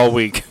been here all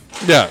week.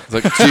 yeah, it's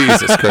like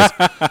Jesus Christ.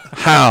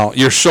 How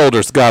your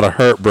shoulders gotta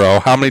hurt, bro?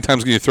 How many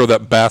times can you throw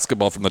that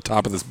basketball from the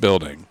top of this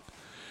building?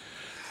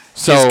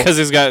 So Because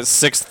he's got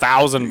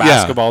 6,000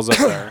 basketballs up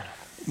there.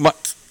 my,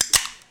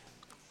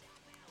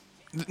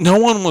 no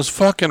one was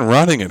fucking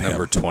running at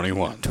Number him.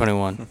 21.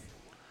 21.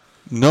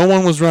 No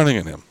one was running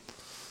at him.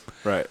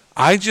 Right.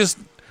 I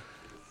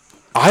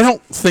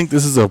don't think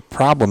this is a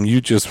problem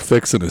you just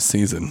fix in a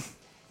season.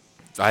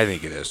 I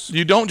think it is.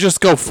 You don't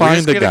just go We find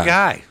just a get guy. a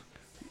guy.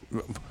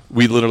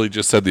 We literally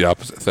just said the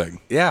opposite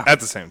thing. Yeah. At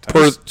the same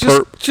time.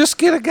 Just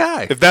get a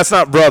guy. If that's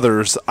not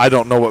brothers, I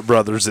don't know what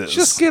brothers is.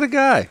 Just get a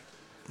guy.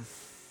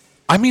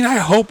 I mean, I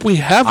hope we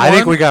have I one.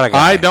 think we got a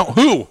guy. I don't.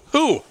 Who?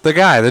 The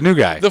guy, the new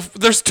guy.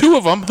 There's two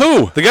of them.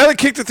 Who? the guy that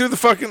kicked it through the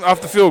fucking off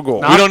the field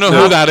goal. We don't know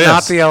who that is.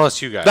 Not the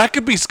LSU guy. That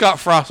could be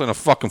Scott Frost in a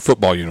fucking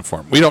football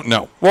uniform. We don't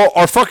know. Well,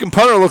 our fucking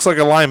punter looks like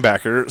a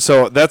linebacker,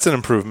 so that's an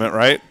improvement,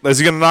 right? Is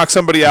he going to knock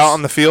somebody out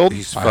on the field?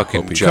 He's I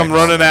fucking hope he Come does.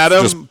 running at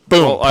him. Just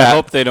boom. Well, I Pat-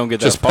 hope they don't get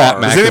just that Pat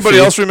far. Mac- Does anybody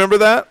McAfee. else remember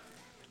that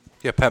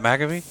Yeah, Pat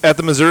McAfee. at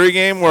the Missouri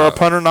game where a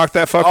punter knocked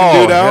that fucking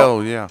Oh, dude out?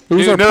 hell yeah.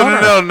 Who's our no,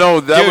 punter?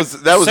 no. That Dude,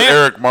 was Sam-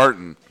 Eric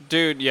Martin.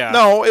 Dude, yeah.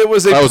 No, it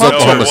was a That was punter.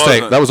 Oklahoma it State.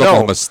 wasn't. That was No.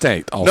 Oklahoma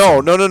State.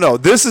 Also. No.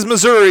 This is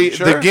Missouri. The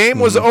Sure. game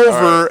was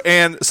over,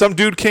 and some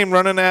dude came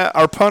running at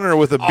our punter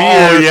with a beer.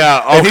 Oh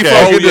yeah, and he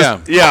okay. fucking yeah.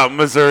 Yeah,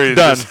 Missouri.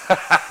 done. Dude,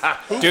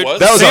 That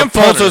was Sam a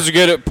punter. Folds is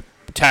good at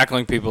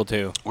tackling people,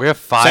 too. We have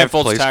Sam 5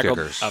 Folds place tackled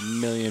kickers. a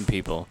million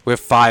people. We have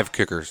 5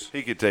 kickers.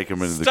 He could take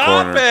him into the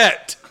corner.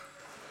 it!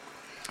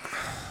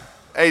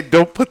 Hey,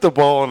 don't put the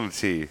ball on the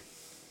tee,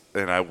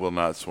 and I will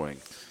not swing.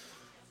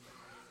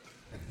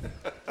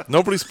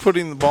 Nobody's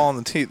putting the ball in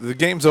the tee. The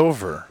game's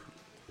over.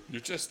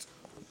 You're just.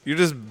 You're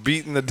just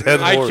beating the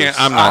dead I horse. can't.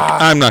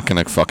 I'm not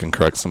gonna fucking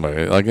correct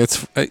somebody. Like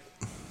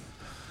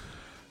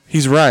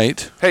he's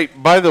right. Hey,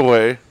 by the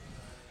way,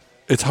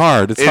 It's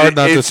hard. It's hard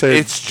not to say.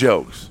 It's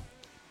jokes.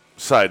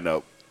 Side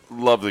note,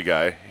 love the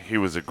guy. He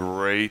was a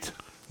great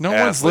no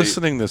one's athlete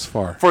listening this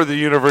far. for the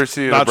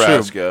University of Not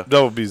Nebraska. true.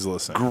 Double B's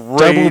listening.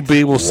 Great. Double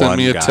B will send one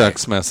me a guy.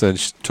 text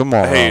message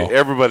tomorrow Hey,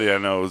 everybody I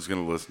know is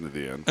going to listen to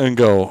the end. and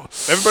go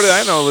Everybody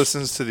I know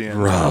listens to the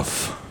end.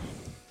 rough.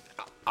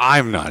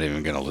 I'm not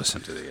even going to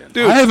listen to the end.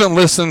 Dude, I haven't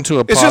listened to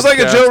a. it's just like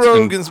a podcast Joe in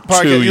Rogan's 2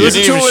 podcast. You years.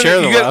 listen didn't to even it, share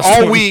you the get last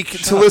all one. week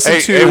to listen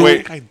to. Hey,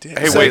 wait. I did.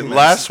 Hey, wait. segments.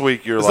 Last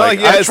week you're It's like,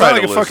 not like, I it's not tried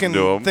like to a listen fucking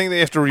to him. thing they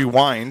have to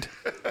rewind.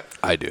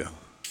 I do.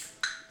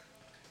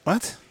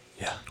 What?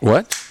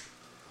 What?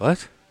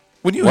 What?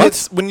 When you What?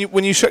 hit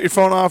when you shut your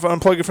phone off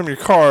and unplug it from your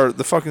car,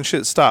 the fucking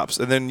shit stops,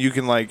 and then you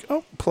can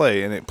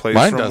play, and it plays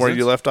Mine from where doesn't.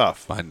 you left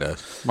off. Mine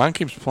does. Mine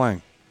keeps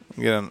playing.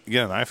 Get an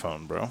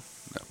iPhone, bro.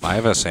 I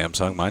have a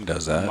Samsung. Mine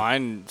does that.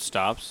 Mine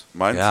stops.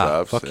 Mine yeah.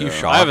 stops. Fuck you, yeah.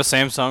 Sean. I have a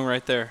Samsung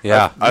right there.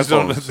 Yeah. Just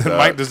don't- iPhone stop.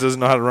 Mike just doesn't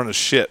know how to run a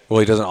shit. Well,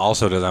 he doesn't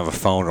have a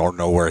phone or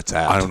know where it's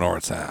at. I don't know where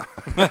it's at.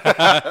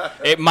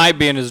 It might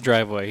be in his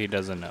driveway. He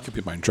doesn't know. It could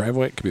be my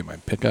driveway. It could be my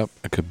pickup.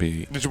 It could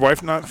be. Did your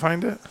wife not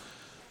find it?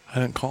 I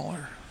didn't call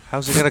her.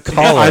 How's he going to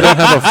call I it? don't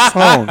have a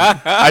phone.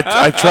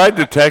 I tried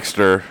to text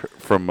her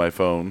from my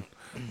phone.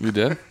 You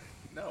did?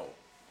 No.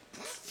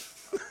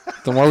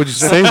 Then why would you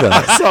say that?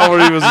 I saw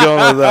where he was going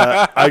with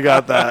that. I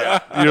got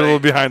that. You're a little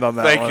behind on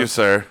that. Thank one. you,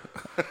 sir.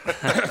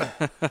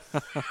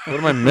 What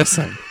am I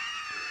missing?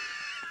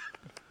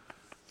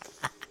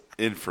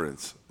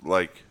 Inference.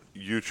 Like,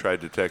 you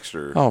tried to text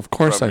her Oh, of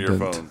course from I your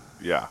didn't. phone.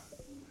 Yeah.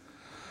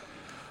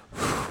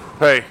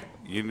 Hey,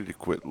 you need to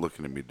quit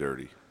looking at me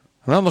dirty.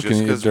 I'm not Just looking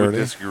at you because we dirty.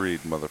 disagreed,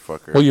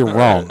 motherfucker. Well, you're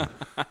wrong.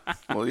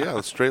 Well, yeah,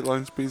 the straight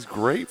line speed's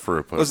great for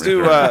a punt Let's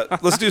do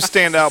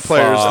standout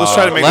players. Uh, Let's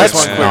try to make Let's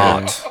this one quicker.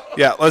 not.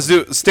 Yeah, let's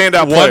do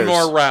standout players.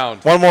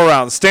 round. One more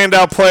round.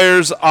 Standout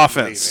players,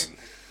 offense.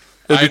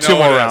 There'll be 2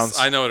 more rounds.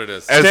 I know what it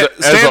is.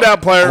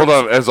 Standout player- Hold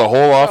on, as a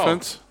whole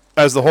offense.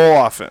 As the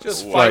whole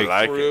offense. Ooh, I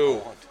like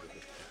it.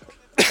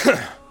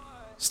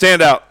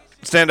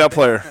 Standout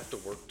player.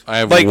 I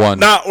have Like one.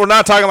 we're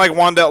not talking like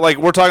Wandell. Like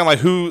we're talking like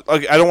who.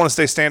 Like I don't want to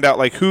say standout.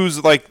 Like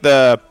who's like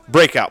the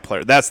breakout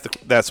player. That's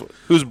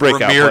who's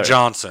breakout Ramir player.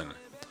 Johnson.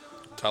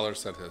 Tyler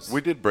said his. We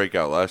did break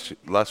out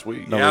last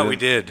week. No, Yeah, we we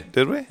did.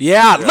 Did we?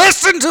 Yeah,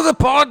 listen to the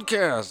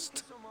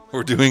podcast.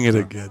 We're doing it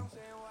again.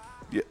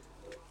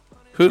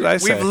 Who did I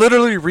say? We've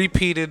literally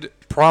repeated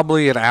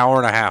probably an hour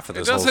and a half of It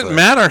this whole doesn't thing.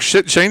 matter.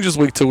 Shit changes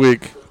week to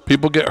week.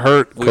 People get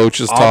hurt.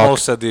 Coaches talk.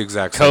 Almost said the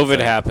exact same COVID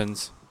thing.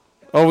 happens.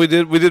 Oh, we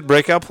did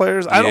breakout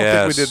players. I don't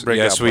think we did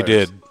breakout. Yes, we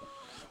players. did.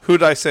 Who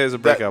did I say as a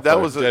breakout that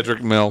player? was a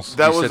Dedrick Mills.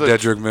 that You was said a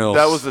Dedrick Mills.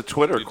 That was a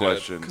Twitter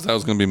question. Because that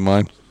was going to be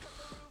mine.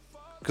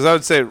 Because I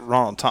would say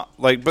Ronald Tom.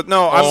 Like, but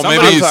no. Oh, I'm,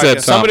 maybe I'm you talking-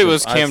 said Somebody Thompson.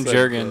 was I Cam said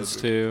Jurgens,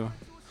 too.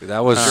 That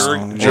was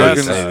Jurgens.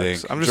 Jurgens, I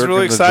think. I'm just Jurgens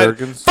really and excited.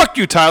 Jurgens. Fuck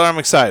you, Tyler. I'm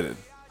excited.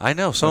 I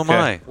know, so Okay.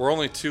 am I. We're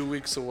only 2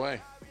 weeks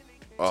away.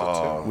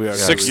 Oh, We are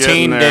 16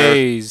 getting there.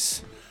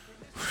 days.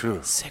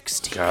 Phew.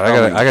 16. God,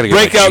 I gotta get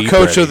breakout my Jeep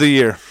coach ready. of the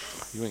year.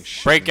 You ain't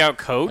shit. Breakout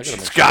coach.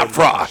 Scott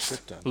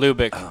Frost.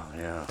 Lubick.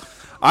 Yeah.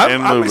 I'm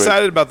Lubick.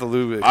 excited about the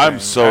Lubick. I'm thing.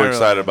 so I really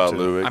excited am, about too.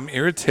 Louis. I'm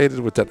irritated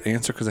with that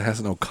answer because it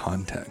has no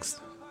context.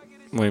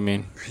 What do you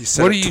mean? He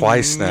said What do it you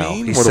twice mean? now.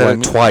 He What do said I it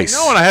mean? twice.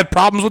 No, and I had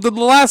problems with it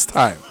the last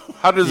time.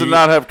 How does it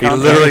not have He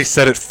context? literally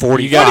said it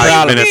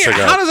 45 minutes ago.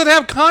 How does it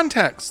have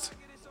context?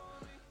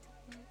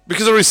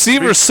 Because the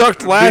receivers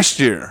sucked last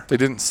year. They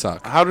didn't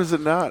suck. How does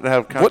it not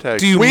have context? What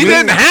do you We mean?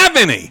 didn't have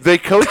any. They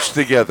coached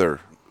together.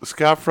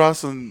 Scott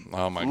Frost and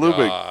Oh, my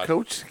Lubick God.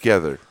 coached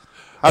together.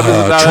 How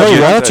does it not Troy have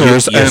context?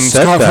 Walters You and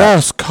said Scott that.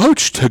 Frost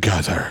coached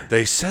together.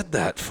 They said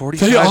that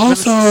 45 They minutes.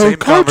 also Same coached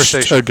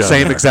conversation. together.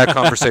 Same exact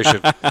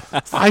conversation.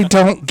 I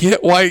don't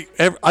get why.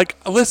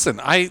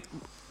 Listen,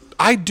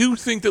 I do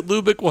think that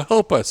Lubick will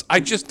help us. I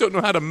just don't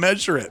know how to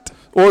measure it.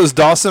 Or is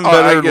Dawson I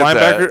better get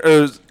linebacker? Or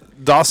is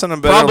Dawson a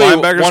better Probably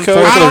linebackers 1/4 coach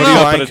of or the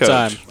D-line at a coach?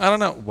 time. I don't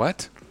know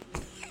what.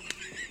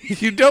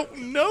 You don't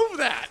know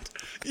that.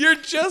 You're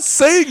just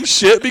saying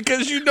shit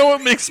because you know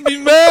it makes me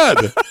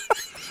mad.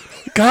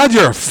 God,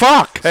 you're a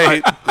fuck.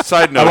 Hey,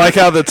 side I note. like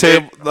how the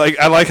table,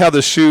 I like how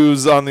the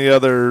shoes on the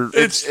other.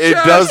 it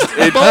does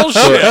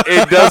bullshit.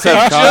 It does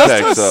have context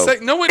Just a though.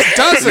 sec- no, it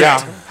doesn't.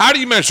 How do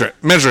you measure it?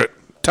 Measure it.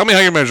 Tell me how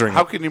you're measuring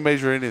How it. can you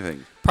measure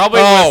anything?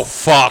 Probably Oh, with,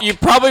 fuck. you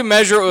probably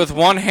measure it with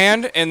one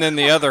hand and then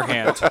the other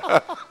hand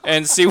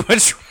and see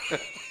which.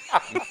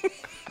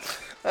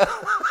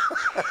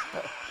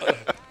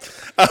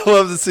 I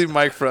love to see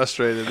Mike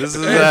frustrated. This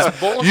is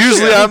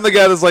usually I'm the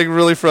guy that's like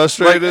really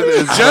frustrated.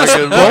 It's just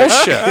fucking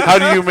bullshit. How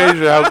do you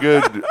measure how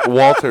good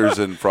Walters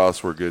and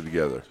Frost were good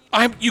together?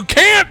 You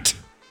can't.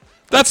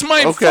 That's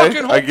my Okay,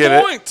 fucking whole I get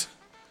it. point.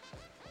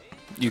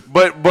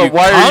 But You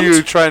why cunt? are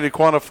you trying to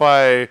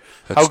quantify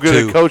how That's good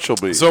a two. coach will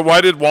be? So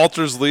why did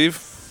Walters leave?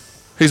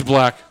 He's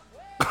black.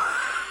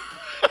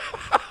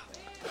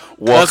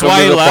 Welcome why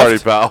to he the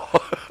left? party,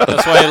 pal.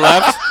 That's why he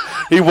left.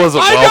 He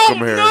wasn't I welcome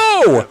don't here.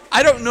 know.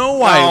 I don't know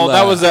why. No,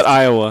 that was at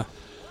Iowa.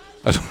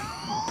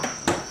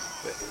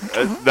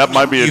 That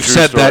might be a You've true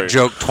said story. that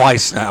joke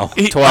twice now.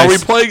 Are we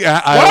playing?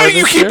 Why are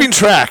you keeping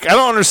track? I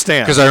don't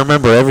understand. Because I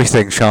remember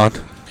everything, Sean.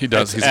 He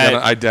does. He's at-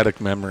 got an eidetic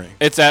memory.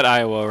 It's at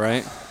Iowa,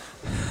 right?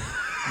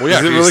 Well, yeah,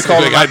 Is it he's really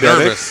called big, an I'm eidetic?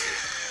 nervous.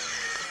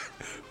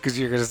 Because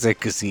you're going to say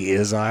because he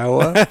is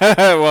Iowa?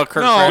 Well,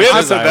 Kirk No, Ferentz we haven't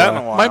is said that in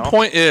Iowa. a while. My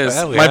point is,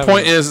 Well, we my haven't.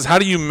 point is, how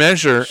do you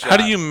measure? How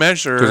do you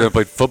Because I measure?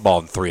 played football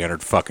in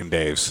 300 fucking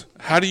days.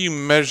 How do you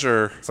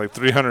measure? It's like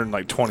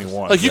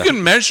 321. Like you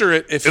can measure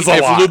it if It's a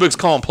lot. Lubig's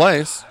calling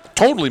plays.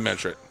 Totally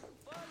measure it,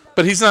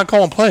 but he's not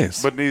calling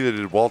plays. But neither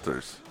did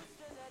Walters.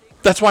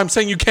 That's why I'm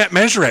saying you can't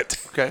measure it.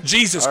 Okay.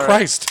 Jesus All right.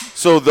 Christ.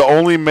 So the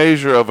only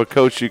measure of a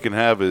coach you can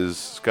have is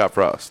Scott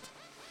Frost.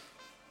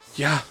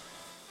 Yeah.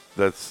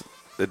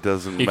 It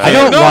doesn't You matter. I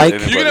don't to like-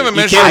 anybody. You can have a You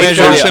measure can't of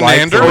measure Joe it like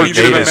Shenander, the or way you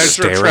can have a Davis measure of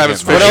staring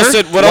Travis at Fisher. me. What else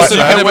did? What else did?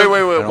 Wait, wait, I wait.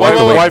 don't What, like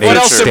the way what What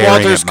else did staring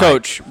Walters at Mike.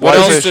 coach? What Why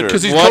else Fisher? did?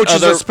 Because he what coaches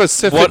other, a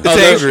specific What other?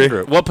 position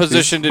group. What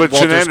position did But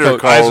Walters Shenander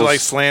coach? calls- Eyes are like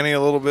slanting a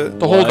little bit.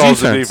 The whole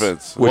Calls the defense,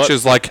 defense. which What-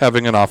 is like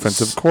having an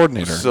offensive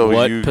coordinator. So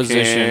What you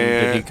position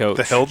did he can't coach?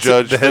 The head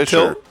Judge the head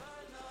Fisher. tilt.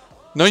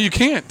 No, you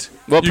can't.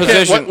 What You can't-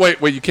 position? Wait.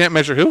 You can't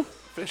measure who?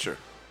 Fisher.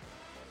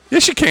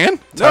 Yes, you can.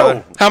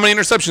 No. How many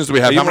interceptions do we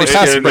have? you How many more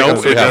pass scared? breakups No,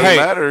 do we It doesn't have?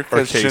 matter or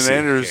because Casey.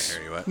 Shenander's.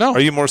 No. Are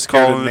you more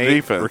scared Calling of the Nate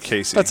defense. or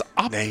Casey? That's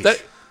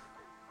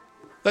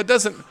that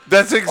doesn't.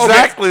 That's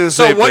exactly the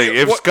so same what- thing.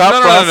 If what- Scott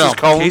no, Frost no. is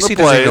calling Casey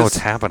the doesn't know plays, what's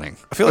happening.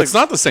 I feel like It's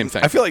not the same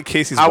thing. I feel like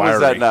Casey's how is wiring.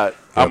 that not?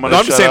 I'm No, gonna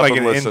I'm shut saying up like and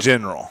in listen.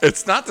 general.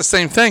 It's not the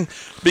same thing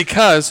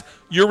because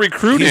you're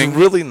recruiting. He's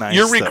really nice,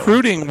 You're though.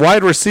 recruiting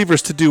wide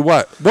receivers to do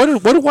what? What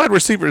do wide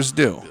receivers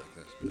do?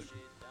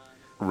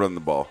 Run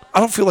the ball. I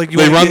don't feel like you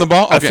They wanna run get- the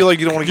ball. I Okay. feel like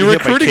you don't want to You're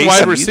get hit by recruiting Casey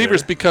wide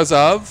receivers either. because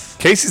of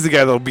Casey's the guy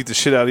that'll beat the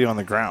shit out of you on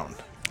the ground.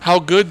 how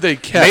good they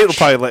catch. Nate will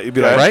probably let you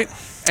be like, right,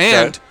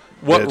 and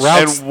what Bitch.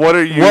 routes? And what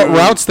are you? What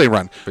routes they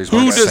run? He's Who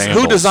wearing does? Who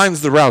sandals.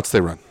 designs the routes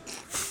they run?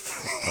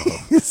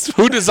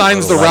 Who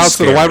designs the Well, routes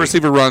that a wide scary.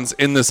 receiver runs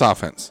in this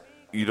offense?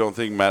 You don't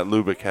think Matt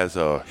Lubick has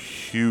a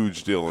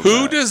huge deal in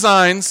Who that?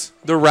 designs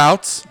the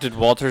routes? Did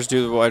Walters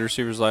do the wide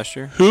receivers last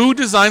year? Who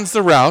designs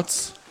the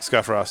routes?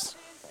 Scott Frost.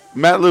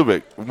 Matt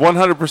Lubick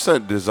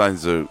 100%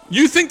 designs the.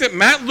 You think that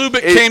Matt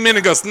Lubick came in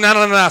and goes,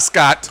 no,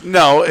 Scott.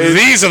 No,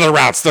 These are the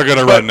routes they're going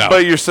to run now.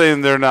 but you're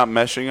saying they're not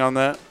meshing on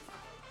that.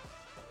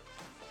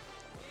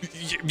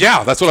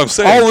 Yeah, that's what I'm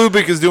saying. All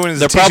Lubick is doing is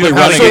They're teaching probably them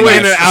how to running get it in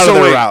and next. out So of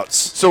their wait. routes.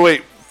 So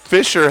wait,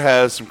 Fisher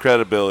has some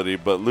credibility,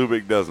 but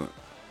Lubick doesn't.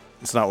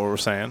 It's not what we're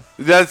saying.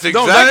 That's No,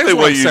 exactly that is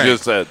what I'm you saying.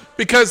 just said.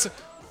 because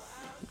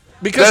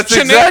That's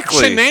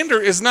exactly.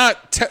 Shenander is not.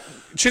 So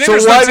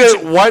Shenander's why, not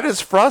teaching- why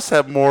does Frost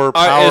have more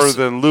power is-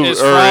 than Lubick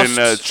is or in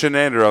Frost-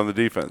 Shenander on the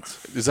defense?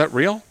 Is that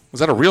real? Was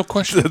that a real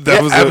question?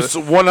 That was abs-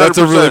 100%. that's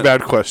a really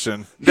bad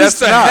question. He's That's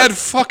the not. head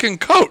fucking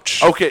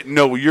coach. Okay,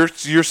 no, you're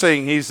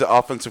saying he's the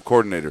offensive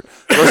coordinator.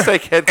 Let's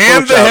take head coach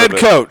And the out head of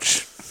it.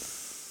 coach.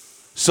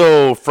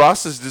 So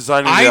Frost is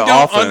designing I the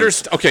don't offense.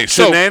 understand. Okay,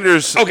 so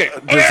Shenander's okay,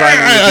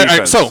 designing the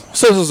defense.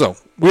 So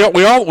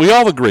we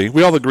all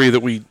agree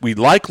that we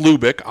like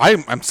Lubick.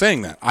 I'm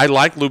saying that I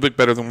like Lubick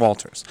better than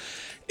Walters.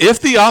 If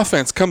the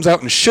offense comes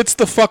out and shits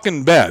the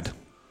fucking bed,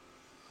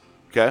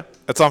 Okay.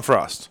 That's on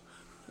Frost.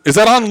 is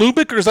that on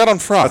Lubick or is that on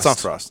Frost? That's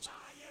on Frost.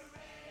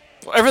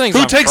 Well, everything's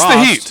Who on takes Frost.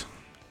 the heat?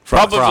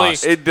 Probably.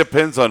 Frost. It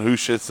depends on who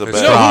shits the bed.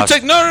 No,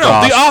 Frost. no.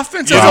 Frost. The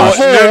offense You as know a what?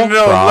 whole.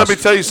 No, Frost. let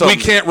me tell you something.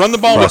 We can't run the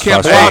ball. Frost, we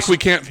can't Frost, block. Frost. We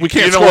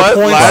can't You know score what?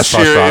 points. Last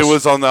Frost, year Frost. it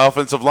was on the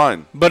offensive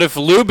line. But if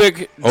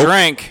Lubick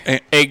drank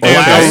and- a and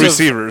glass no of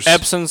receivers.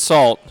 Epsom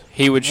salt,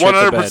 he would shit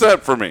the bed.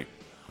 100% for me.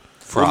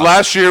 Frost.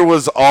 Last year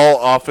was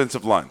all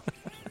offensive line.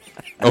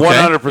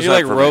 100% You're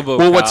like for Robo.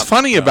 Well, what's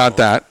funny about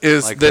that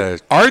is Like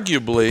that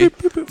arguably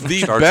the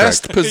Star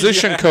best Trek.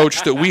 position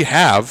coach that we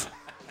have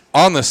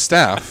on the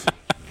staff,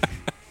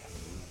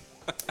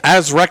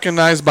 as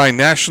recognized by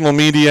national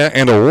media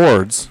and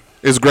awards,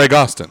 is Greg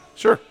Austin. me.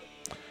 Sure.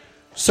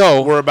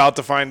 So We're about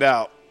to find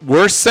out.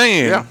 we're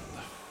saying, Yeah.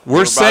 we're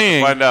about to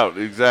saying. find out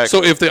exactly.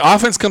 So if the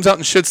offense comes out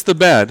and shits the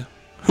bed,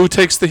 who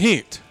takes the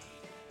heat?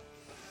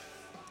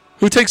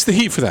 Who takes the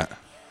heat for that?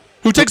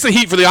 Who takes the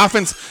heat for the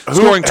offense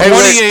scoring hey,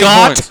 wait, 28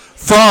 points?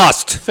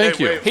 Frost. Thank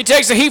you. He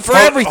takes the heat for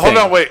Hold- everything. Hold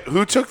on, wait.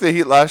 Who took the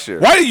heat last year?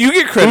 Why do you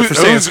get credit for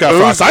saying who's- Scott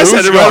who's- Frost? I said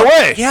who's it right gone?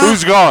 away. Yeah.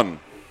 Who's gone?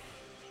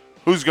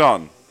 Who's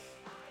gone?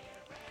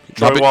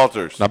 Troy Not be-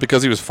 Walters. Not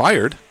because he was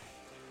fired.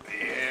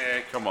 Yeah,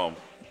 come on.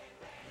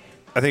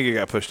 I think he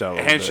got pushed out a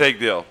little Handshake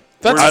deal.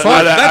 That's I'd, fine.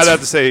 I'd That's, have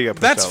to say he got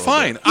pushed that's out a little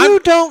fine. bit. I'm-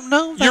 don't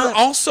know that. You're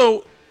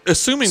also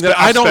assuming that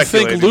I don't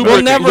think speculating, Lubick. but-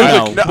 We'll never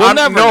know. No, We'll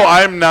never know.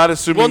 I'm not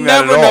assuming We'll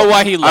that never at all. know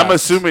why he I'm left.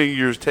 assuming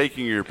you're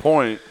taking your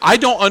point. I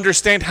don't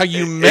understand how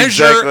you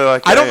measure. Exactly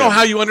like I don't I know am.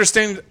 how you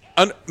understand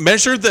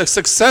measure the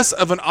success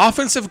of an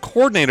offensive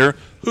coordinator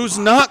who's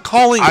not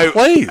calling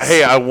plays.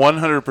 Hey, I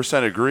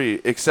 100% agree,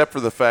 except for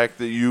the fact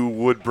that you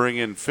would bring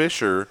in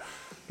Fisher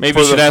Maybe for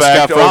you should the ask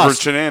fact Scott over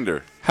Frost.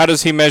 Chenander. How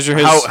does he measure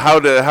his? How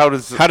does How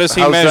does he how's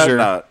that measure?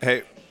 not?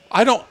 Hey,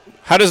 I don't.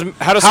 How does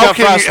How Scott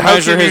can Frost you- how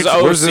measure can his you-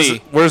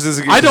 OC? where's this?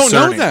 I don't know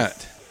concerning?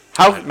 that.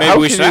 How Maybe how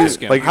we can should you- ask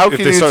him. Like, how if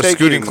can they you start take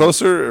scooting him-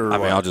 closer, or I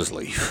mean, what? I'll just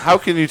leave. How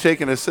can you take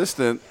an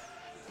assistant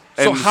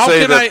and how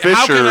say can that I-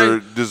 how can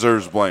Fisher I-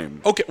 deserves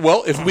blame? Okay,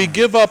 well, if we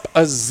give up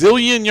a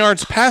zillion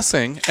yards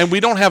passing and we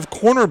don't have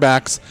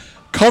cornerbacks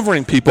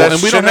covering people, That's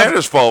and we don't have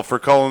Chenander's fault for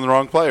calling the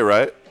wrong play,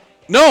 right?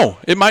 no,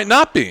 it might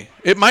not be.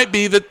 It might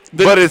be that.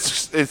 But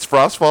it's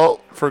Frost's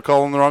fault for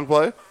calling the wrong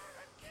play.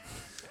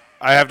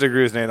 I have to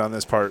agree with Nate on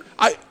this part.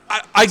 I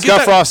get Scott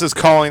that, Frost is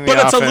calling the but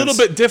offense. it's a little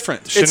bit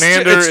different.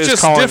 Chenander it's is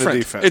just calling the different.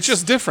 defense. It's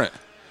just different.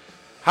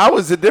 How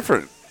is it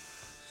different?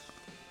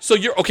 So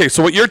you're okay.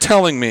 So what you're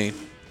telling me,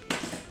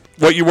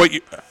 what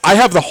you, I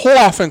have the whole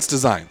offense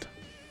designed.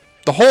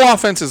 The whole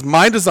offense is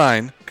my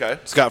design, Okay.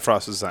 Scott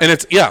Frost is and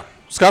it's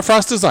Scott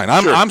Frost design.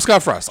 I'm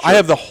Scott Frost. I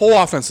have the whole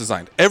offense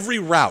designed. Every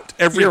route,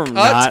 every You're cut,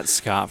 not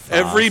Scott Frost.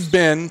 every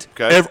bend,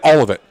 Okay.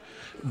 all of it.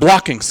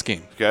 Blocking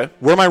scheme. Okay.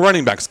 Where my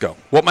running backs go.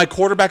 What my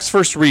quarterback's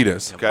first read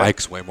is. Okay.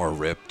 Mike's way more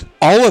ripped.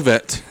 All of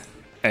it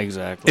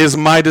Exactly. is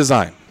my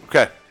design.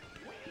 Okay.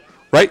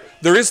 Right?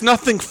 There is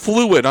nothing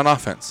fluid on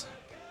offense.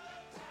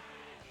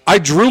 I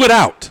drew it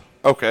out.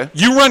 Okay.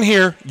 You run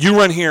here, you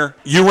run here,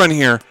 you run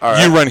here,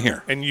 right. you run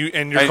here. and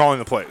you're calling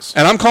the plays.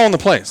 And I'm calling the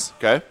plays.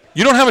 Okay.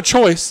 You don't have a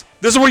choice.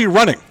 This is where you're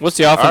running. What's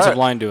the offensive right.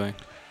 line doing?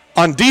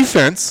 On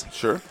defense,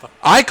 Sure.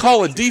 I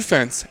call a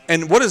defense,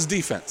 and what is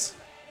defense?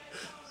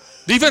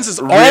 Defense is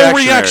all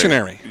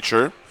reactionary.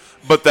 Sure.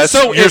 But that's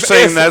So you're if-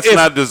 saying if- that's if-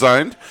 not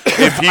designed.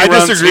 If he I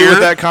runs disagree here, with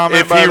that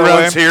comment. If by he the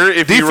runs way. here,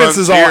 if he defense runs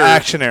is all here,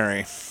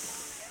 actionary.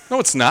 No,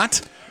 it's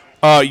not.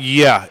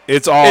 Yeah,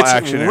 it's all It's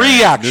actionary.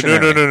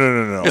 reactionary.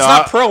 No. It's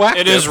not proactive.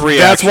 It is That's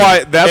reaction.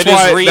 why. That's It is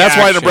why. That's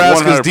why reaction.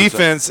 Nebraska's 100%.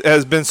 defense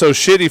has been so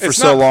shitty for It's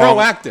so not long.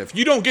 proactive.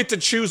 You don't get to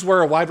choose where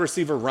a wide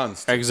receiver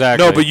runs.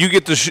 Exactly. No, but you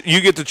get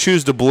to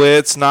choose to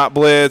blitz, not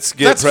blitz.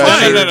 Get That's pressure.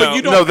 fine, No, no, but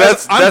you don't. No,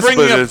 that's I'm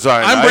bringing by up.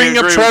 design. I'm I bringing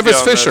up agree with you Travis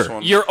on this Fisher.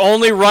 one. you're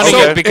only running So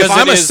it because if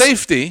I'm it a is-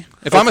 safety,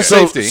 if I'm a So,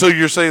 safety, so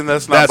you're saying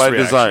that's not That's by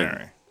design.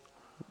 reactionary.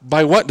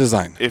 by what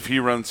design? If he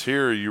runs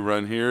here, you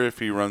run here. If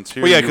he runs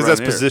here, Well, yeah, you because run that's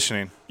here.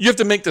 positioning. You have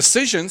to make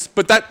decisions,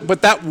 but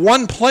that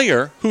one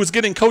player who is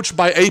getting coached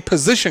by a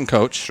position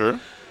coach Sure.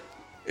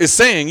 is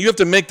saying you have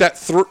to make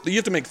you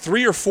have to make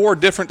 3 or 4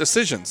 different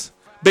decisions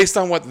based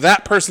on what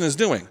that person is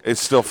doing. It's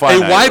still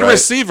finite, A wide right?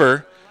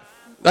 receiver,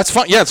 that's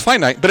fine. Yeah, it's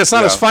finite, but it's not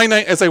Yeah. as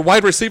finite as a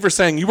wide receiver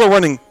saying you are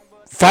running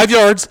 5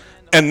 yards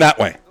and that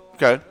way.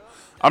 Okay.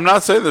 I'm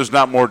not saying there's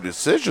not more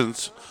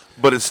decisions,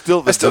 but it's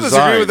still the I still design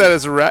disagree with that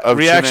as a of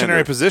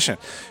reactionary Chenander. position.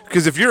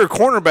 Because if you're a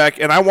cornerback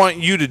and I want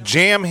you to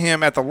jam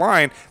him at the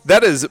line,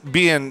 that is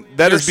being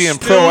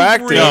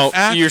proactive.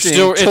 No, you're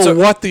still- it's to a-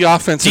 what the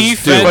offense is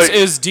defense doing. But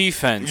is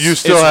defense. You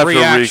still It's have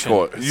reaction. to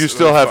recoil. You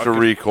still have to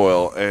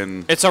recoil,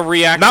 and It's a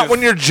reaction. Not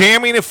when you're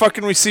jamming a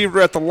fucking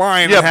receiver at the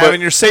line Yeah, and but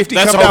having your safety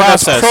that's come a down.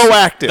 process. That's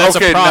proactive. That's a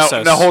okay.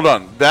 process. Now hold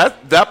on.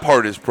 That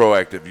part is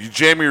proactive. You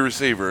jam your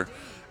receiver,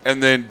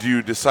 and then do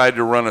you decide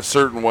to run a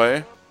certain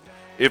way?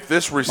 If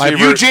this receiver, If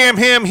you jam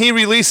him, he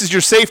releases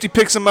your safety,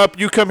 picks him up,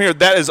 you come here.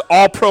 That is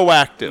all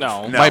proactive.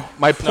 No.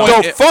 My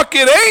point. The fuck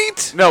it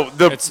ain't. no,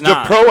 It's the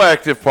not.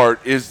 proactive part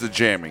is the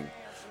jamming,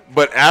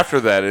 but after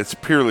that, it's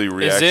purely it?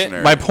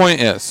 reactionary. My point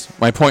in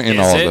Is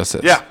all it? of this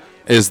Yeah.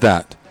 is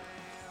that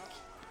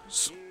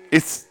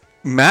it's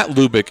Matt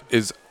Lubick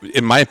is,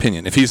 in my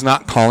opinion, if he's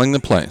not calling the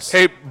plays,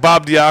 Hey,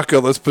 Bob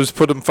Diaco, let's just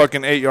put him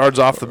fucking 8 yards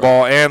off the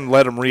ball and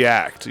let him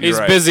react. You're He's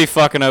right. busy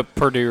fucking up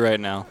Purdue right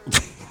now.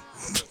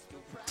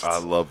 I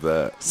love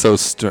that. so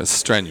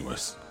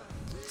strenuous.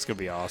 It's gonna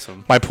be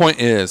awesome. My point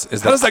is How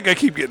that does that guy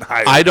keep getting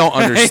hired? I don't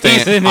He's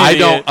understand. an I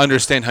don't idiot.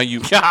 understand how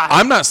you.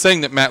 I'm not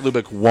saying that Matt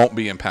Lubick won't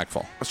be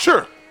impactful.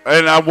 Sure,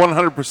 and I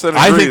 100% agree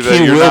I think that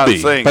he you're will not be,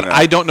 saying but that.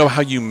 I don't know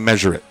how you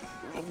measure it.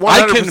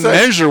 I can 100%.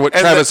 measure what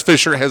And Travis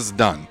Fisher has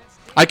done.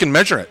 I can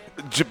measure it.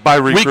 by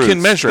recruits. We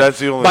can measure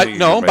That's it. the only by, thing you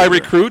no, can by measure.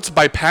 recruits,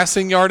 by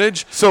passing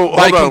yardage, So,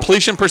 by hold on.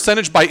 completion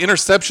percentage, by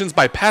interceptions,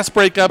 by pass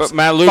breakups, But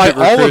Matt Lubick by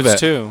all of recruits it.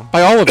 too.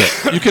 By all of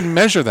it. You can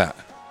measure that.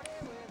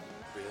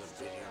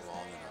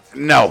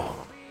 No,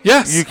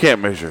 Yes. you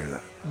can't measure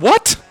that.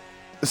 What?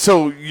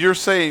 So you're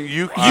saying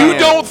you You can't.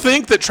 don't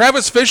think that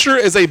Travis Fisher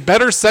is a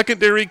better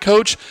secondary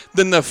coach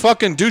than the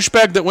fucking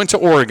douchebag that went to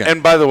Oregon?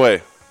 And by the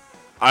way,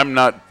 I'm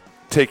not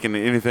taking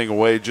anything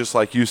away. Just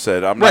like you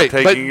said, I'm right,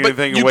 not but, taking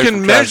anything you away. can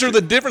from measure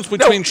Travis. the difference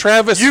between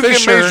Travis You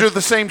Fisher can measure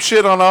the same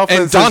shit on offense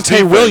and as Dante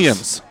defense.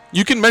 Williams.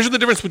 You can measure the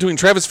difference between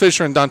Travis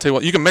Fisher and Dante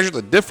Williams. You can measure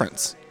the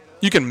difference.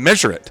 You can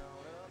measure it.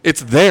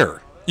 It's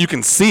there. You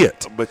can see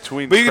it.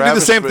 between. But you can do the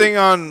Travis same Fitz- thing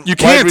on You wide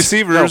can't.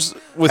 receivers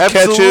with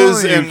Absolutely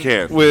catches you and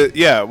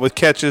can. with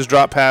catches,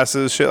 drop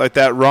passes, shit like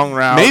that, wrong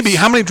routes. Maybe.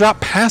 How many drop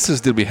passes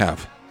did we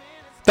have?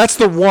 That's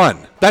the one.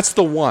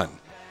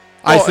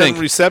 I Well, think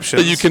and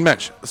receptions. that you can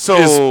mention.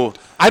 So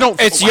I don't.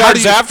 It's how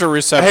yards do you- after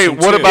reception. hey,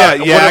 what too.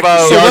 about Yeah, what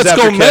about? So yards let's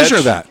go after measure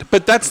catch? that.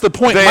 But that's the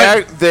point.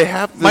 they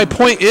have. my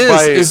point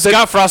is that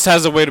Scott Frost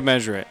has a way to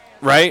measure it,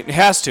 right? He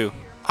has to.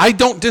 I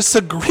don't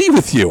disagree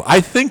with you. I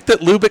think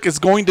that Lubick is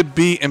going to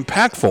be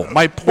impactful.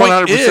 My point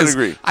 100% is,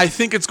 agree. I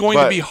think it's going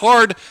to But- be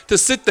hard to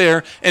sit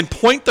there and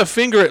point the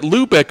finger at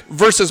Lubick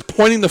versus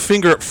pointing the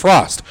finger at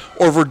Frost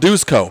or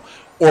Verduzco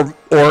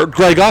or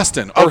Greg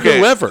Austin or okay,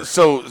 whoever.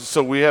 So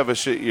we have a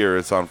shit year.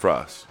 It's on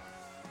Frost.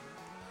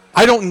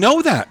 I don't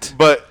know that.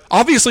 But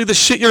Obviously, the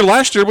shit year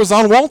last year was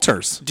on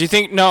Walters. Do you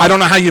think? No. I don't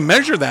know how you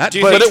measure that, Do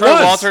you but think it Troy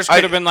was. Walters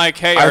could have been like,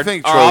 "Hey, I our,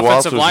 think our Troy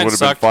offensive Walters line would have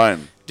been sucked.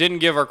 fine. Didn't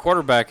give our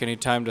quarterback any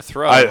time to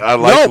throw." I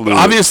like No, Lubick.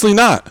 obviously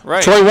not.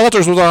 Right. Troy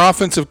Walters was our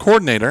offensive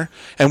coordinator,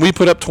 and we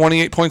put up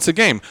 28 points a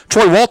game.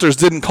 Troy Walters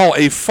didn't call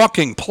a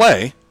fucking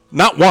play,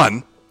 not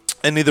one,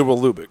 and neither will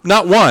Lubick.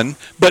 not one,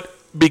 but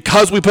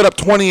because we put up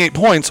 28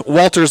 points,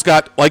 Walters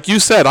got, like you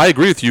said, I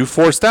agree with you,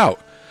 forced out.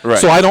 Right.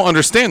 So I don't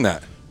understand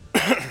that.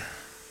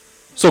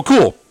 So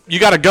cool, you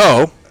got to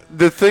go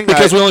The thing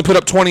because we only put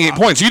up 28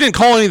 points. You didn't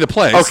call any of the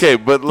plays. Okay,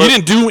 but you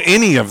didn't do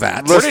any of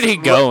that. Where did he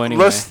go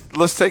anyway?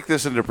 Let's take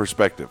this into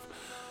perspective.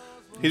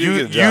 He did a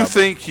good You job.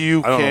 think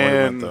you I don't know where he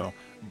went, can though.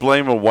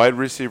 blame a wide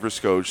receivers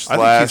coach I think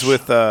slash he's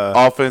with,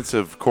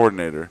 offensive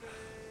coordinator,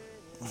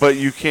 but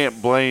you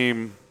can't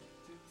blame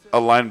a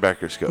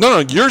linebackers coach. No,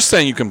 you're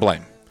saying you can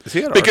blame. Is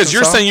he at Because you're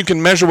Arkansas? saying you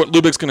can measure what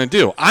Lubick's going to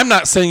do. I'm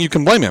not saying you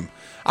can blame him.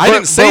 I But-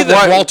 didn't say but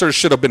that why- Walters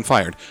should have been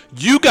fired.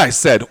 You guys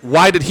said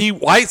why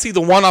is he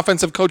the one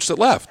offensive coach that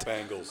left?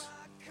 Bengals.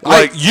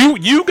 Like-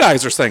 you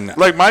guys are saying that.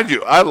 Like, mind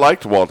you, I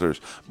liked Walters,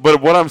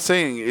 but what I'm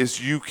saying is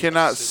you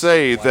cannot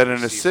say that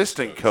an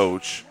assistant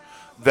coach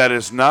that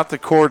is not the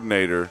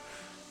coordinator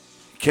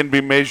can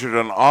be measured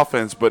on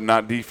offense but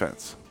not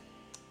defense.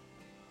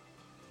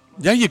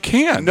 Yeah, you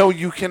can. No,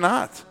 you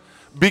cannot.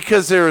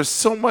 Because there is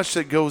so much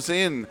that goes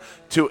in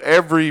to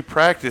every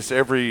practice,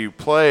 every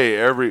play,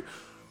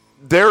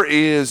 there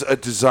is a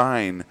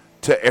design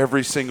to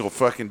every single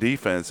fucking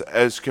defense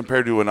as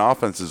compared to an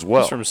offense as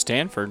well. He's from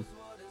Stanford.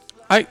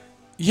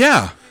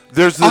 Yeah.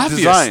 There's the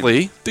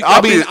Obviously. design.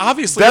 I mean,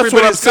 obviously that's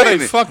what I'm everybody's got a saying.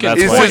 fucking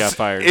That's It's why he just- got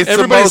fired. It's the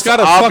Everybody's most got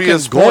a fucking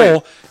obvious goal.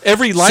 point.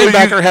 Every So you-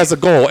 linebacker has a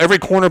goal. Every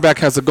cornerback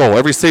has a goal.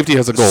 Every safety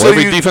has a goal. So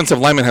Every you- defensive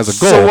lineman has a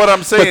goal. So what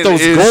I'm saying but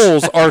those is-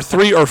 goals are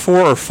 3 or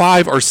 4 or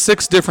 5 or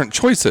 6 different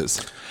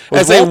choices.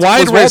 Was As a Walt- wide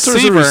was Walters a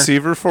receiver,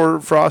 receiver for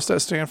Frost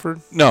at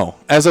Stanford? no.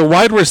 As a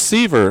wide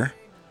receiver,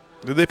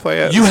 Did they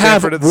play at you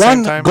have Stanford at the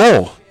one same time?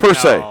 goal. Per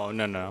se.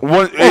 No.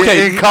 One,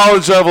 Okay, in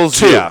college levels,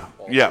 two.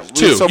 Yeah.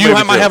 Two. So You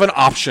maybe might two. have an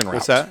option route.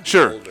 What's that?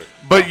 Sure.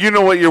 But you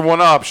know what your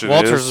one option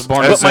Walters is was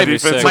born as in a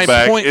defensive 76.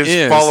 back My point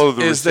is follow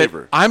the is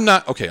receiver. that I'm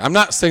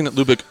not saying that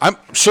Lubick. I'm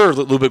sure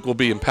that Lubick will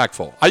be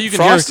impactful. You can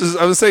Frost hear. is.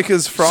 I would say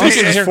because Frost you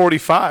can is hear-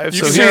 45. You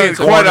So can he see, was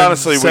quite born in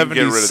honestly, we can get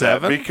rid of that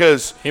 77.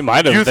 because He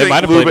might have- You they think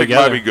might have played Lubick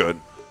together. might be good.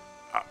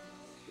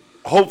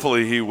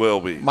 Hopefully, he will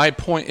be. My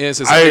point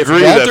is I if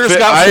agree Walters that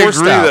got I forced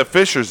agree out, that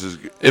Fishers is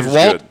if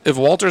good. if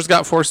Walters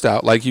got forced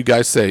out, like you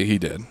guys say he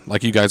did,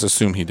 like you guys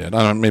assume he did,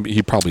 I don't know, maybe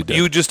he probably did.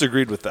 You just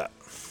agreed with that.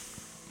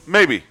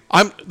 Maybe.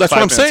 That's what 5 I'm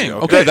minutes saying. ago.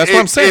 Okay, that's what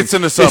I'm saying. It's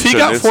an assumption. If he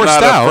got it's forced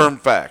not out, a firm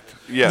fact.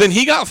 Yeah. then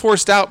he got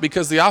forced out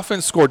because the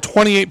offense scored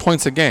 28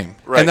 points a game,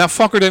 Right. and that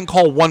fucker didn't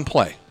call one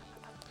play.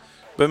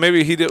 But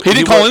maybe he did. He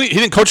didn't call any. He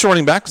didn't coach the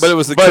running backs. But it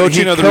was the But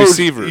coaching he of the coached-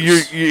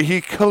 receivers.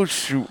 he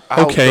coached you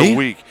out Okay. the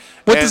week.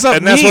 What And- does that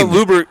and that's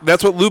mean?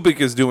 That's what Lubick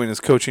is doing is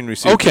coaching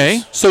receivers.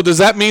 Okay, so does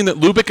that mean that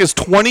Lubick is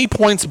 20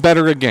 points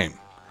better a game?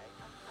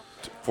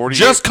 48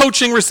 Just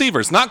coaching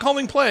receivers, not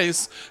calling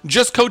plays,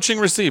 just coaching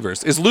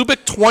receivers. Is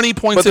Lubick 20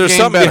 points But a there's game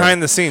something better?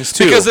 behind the scenes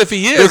too. Because if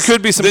he is, there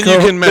could be some. then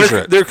you can measure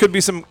it. There could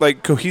be some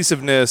like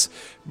cohesiveness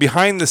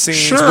behind the scenes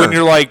Sure. when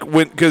you're like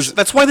because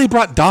That's why they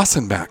brought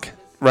Dawson back.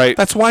 right.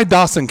 That's why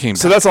Dawson came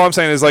So back. that's all I'm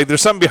saying is like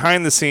there's something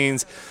behind the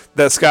scenes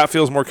that Scott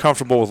feels more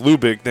comfortable with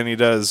Lubick than he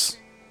does.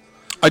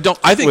 I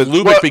think with-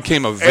 Lubick well,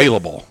 became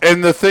available.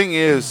 And the thing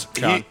is,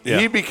 John.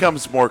 he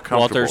becomes more comfortable.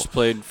 Walters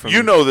played from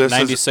you know this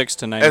 96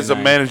 to as a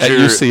 99. manager. At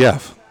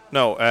UCF.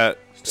 No, at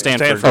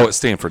Stanford. Oh, at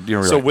Stanford.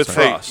 You're So right. with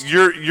Sorry. Hey, Frost.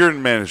 you're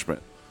in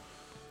management.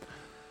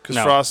 Because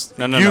No. Frost.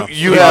 No. you He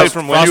you played have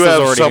from Frost you was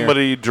have already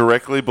somebody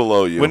directly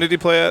below you When did he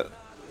play at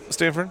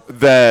Stanford?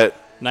 that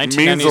means a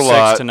 1996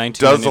 lot, to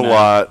does a 1999.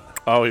 lot,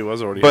 Oh, he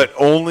was already. but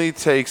only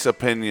takes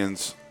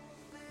opinions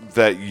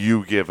that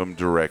you give him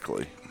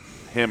directly.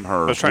 Him,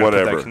 her, I was trying to put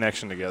whatever. that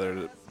connection together.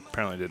 That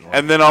apparently didn't work.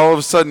 And then all of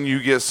a sudden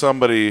you get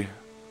somebody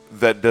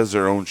that does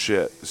their own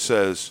shit.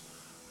 Says,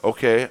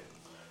 okay,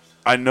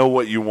 I know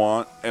what you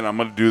want, and I'm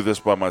going to do this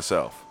by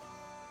myself.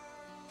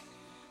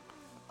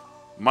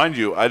 Mind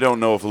you, I don't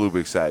know if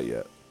Lubick's that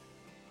yet.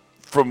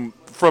 From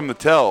the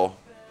tell,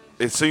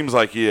 it seems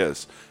like he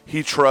is.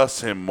 He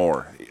trusts him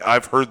more.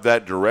 I've heard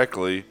that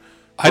directly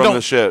from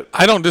the ship.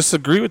 I don't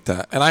disagree with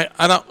that, and I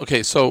don't.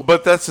 Okay, so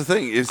But that's the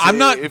thing. Is I'm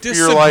not if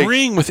you're like,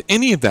 disagreeing with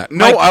any of that.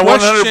 No, My I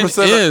question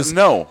 100%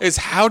 no. is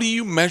how do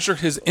you measure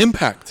his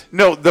impact?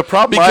 no, the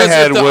problem Because I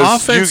had if the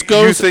was offense you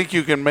goes- think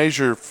you can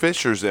measure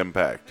Fisher's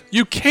impact.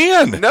 You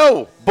can.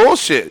 No,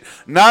 bullshit.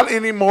 Not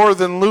any more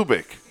than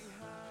Lubick.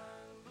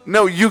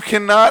 No, you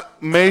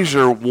cannot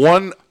measure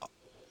one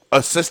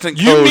assistant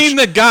You coach mean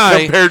the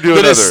guy compared to that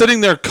another. is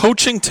sitting there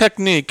coaching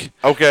technique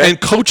Okay. and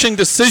coaching So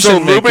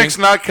decision making? Lubick's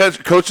not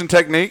coaching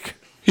technique?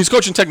 He's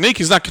coaching technique.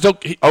 He's not.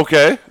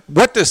 Okay.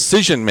 What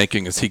decision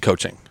making is he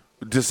coaching?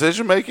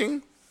 Decision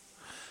making?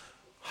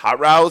 Hot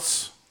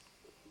routes?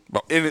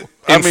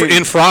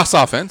 In Frost's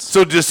offense.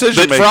 so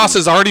decision that making. Frost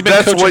has already been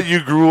That's coaching. what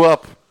you grew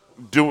up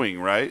doing,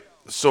 right?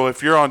 So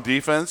if you're on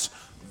defense,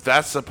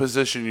 that's the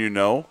position you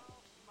know.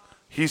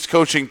 He's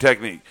coaching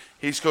technique.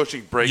 He's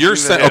coaching breaking. You're the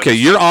saying, hips. okay,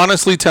 you're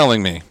honestly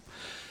telling me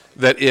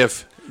that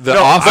if the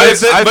No,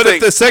 offense, But think-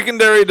 if the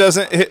secondary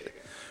doesn't hit,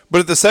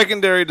 but if the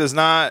secondary does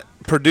not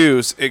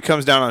produce, it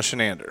comes down on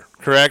Shenander,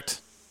 correct?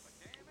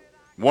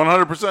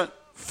 100%.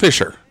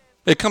 Fisher,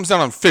 it comes down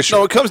on Fisher.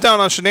 No, it comes down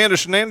on Shenander.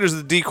 Shenander's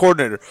the D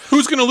coordinator.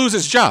 Who's going to lose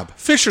his job?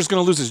 Fisher's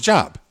going to lose his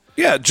job.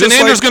 Yeah, just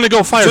Shenander's like, gonna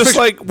go fire Just Fisher.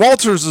 like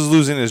Walters is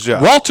losing his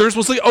job. Walters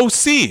was the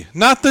OC,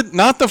 not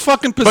the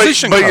fucking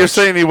position But coach. you're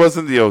saying he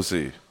wasn't the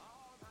OC.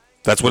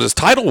 that's what his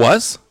title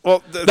was.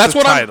 Well, That's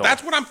what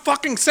I'm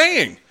fucking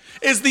saying.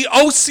 Is the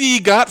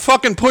OC got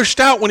fucking pushed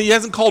out when he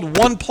hasn't called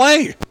one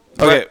play?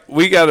 Okay,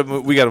 we gotta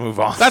move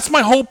on. That's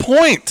my whole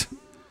point.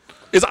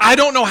 Is I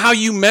don't know how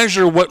you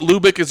measure what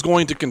Lubick is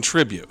going to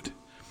contribute,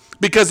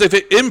 because if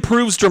it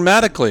improves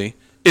dramatically,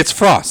 it's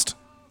Frost.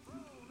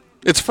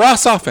 It's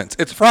Frost's offense.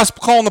 It's Frost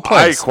calling the I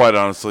plays. quite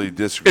honestly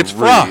disagree. It's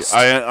Frost.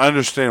 I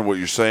understand what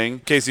you're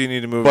saying. Casey, you need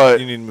to move. But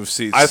you need to move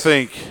seats. I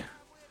think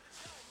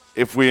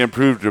if we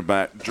improve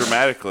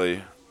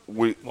dramatically,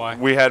 we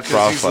had 'Cause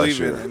Frost he's last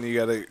leaving, year. and you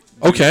gotta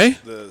Okay.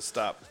 the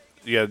stop.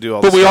 You gotta do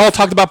all. But the we stuff. all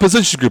talked about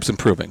position groups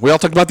improving. We all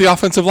talked about the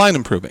offensive line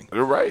improving.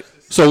 You're right.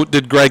 So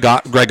did Greg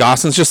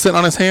Austin's just sitting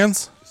on his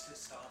hands?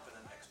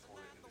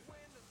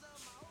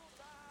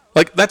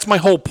 Like, that's my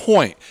whole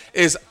point,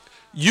 is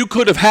you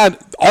could have had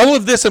all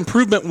of this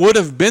improvement would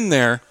have been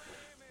there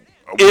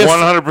if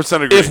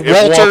 100% agree. if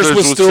Walters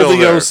was still the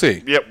there.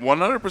 OC. Yep,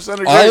 100%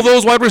 agree. all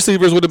those wide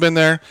receivers would have been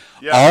there.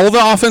 Yeah. All the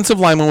offensive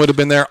linemen would have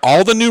been there.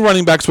 All the new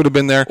running backs would have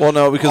been there. Well,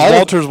 no, because All-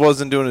 Walters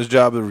wasn't doing his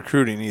job of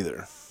recruiting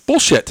either.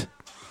 Bullshit.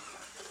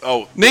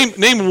 Oh,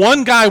 Name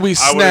one guy we I would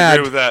snagged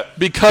agree with that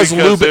because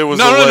Lubick. it was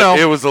No.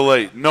 It was a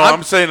late. No,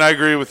 I'm saying I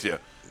agree with you.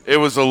 It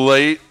was a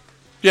late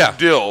Yeah.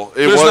 deal. It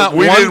There's was, not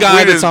we one didn't- guy we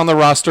that's didn't- on the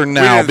roster we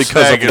now didn't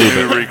because of snag a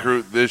new Lubick.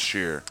 recruit this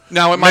year.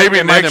 Now it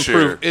Maybe might next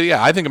improve.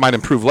 Yeah, I think it might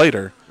improve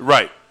later.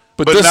 Right.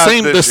 But not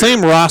the this same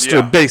year. roster,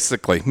 Yeah.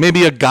 basically,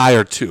 maybe a guy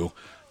or two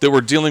that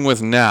we're dealing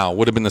with now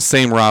would have been the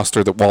same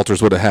roster that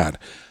Walters would have had.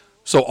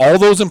 So all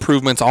those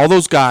improvements, all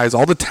those guys,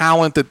 all the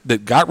talent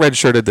that got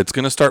redshirted that's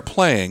going to start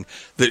playing,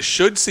 that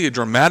should see a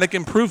dramatic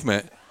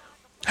improvement,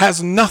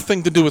 has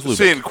nothing to do with Lubick.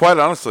 See, and quite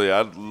honestly,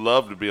 I'd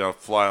love to be a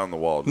fly on the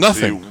wall to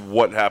Nothing. see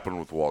what happened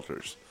with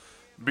Walters.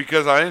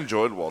 Because I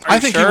enjoyed Walters. I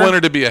think he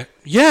wanted to be a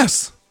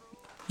yes.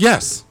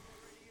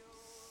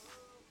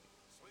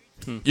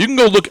 You can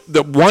go look.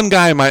 The one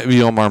guy might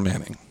be Omar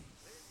Manning,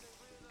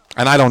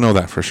 and I don't know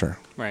that for sure.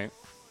 Right.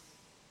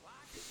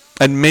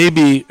 And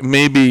maybe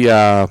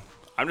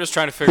I'm just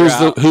trying to figure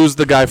out. who's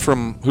the guy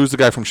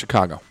from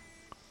Chicago?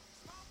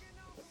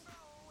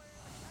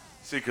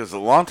 See, because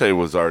Alante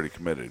was already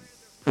committed.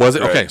 Was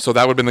it Right. okay? So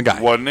that would have been the guy,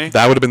 Wasn't he?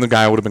 That would have been the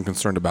guy I would have been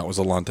concerned about. Was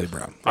Alante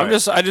Brown?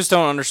 I just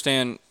don't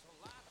understand.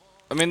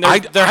 I mean, I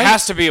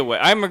has to be a way.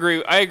 I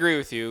agree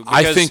with you.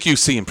 I because- think you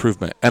see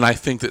improvement, and I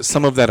think that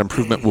some of that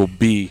improvement will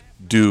be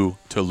due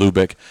to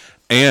Lubick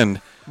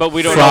and. But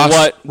we don't Frost's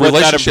know what that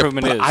relationship,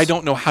 improvement but is. I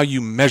don't know how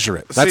you measure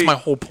it. That's See, my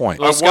whole point.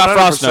 Well, I Scott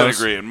Frost 100% knows.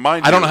 agree. And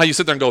mind I don't you, know how you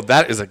sit there and go,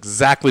 that is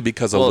exactly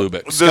because of Well,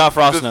 Lubick. Scott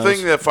Frost the knows.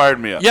 thing that fired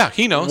me up. Yeah,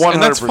 he knows, 100%.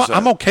 and that's fine.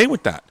 I'm okay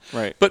with that.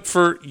 Right. But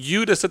for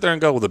you to sit there and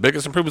go, well, the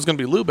biggest improvement is going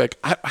to be Lubick,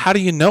 how do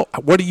you know?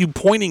 What are you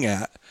pointing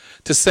at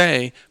to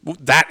say well,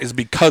 that is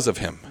because of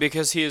him?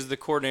 Because he is the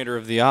coordinator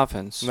of the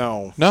offense.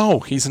 No. No,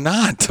 he's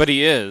not. But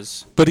he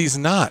is. But he's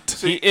not.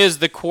 He is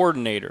the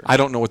coordinator. I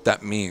don't know what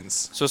that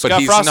means. So but Scott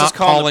he's Frost not is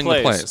calling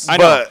calling the plays. I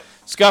know. But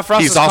Scott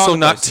Frost He's is also calling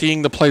the not plays.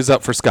 teeing the plays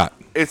up for Scott.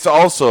 It's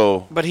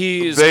also But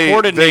he's they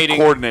coordinating.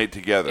 coordinate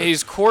together.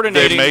 He's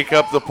coordinating. They make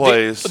up the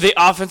plays. The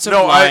offensive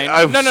No, line.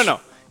 I- No.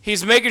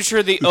 He's making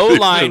sure the O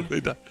line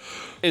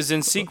is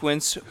in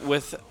sequence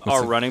with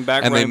our running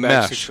back. and they running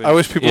back mesh. situation. I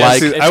wish people Yes,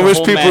 could see. it's I a wish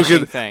whole people mashing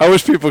could. thing. I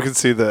wish people could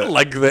see that.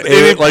 Like the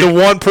the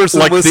one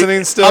person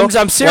listening still. I'm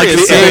like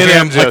serious. the A&M,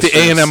 hand like the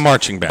gestures. A&M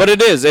marching band. But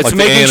it is. It's Like the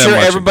making A&M sure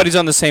marching everybody's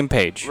on the same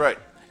page. right.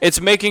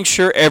 It's making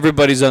sure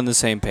everybody's on the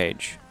same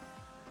page.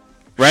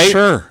 Right?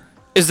 Sure.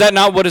 Is that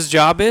not what his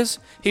job is?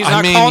 He's I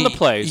not mean, calling the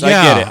plays. yeah,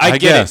 I get it. I I get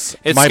guess. it.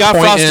 It's My Scott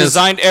point Frost is-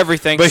 designed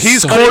everything. But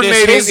he's it is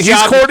coordinating. his He's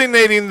job-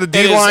 coordinating the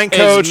D line it is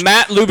coach,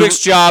 Matt Lubick's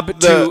job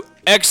to the-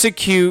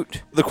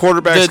 execute, the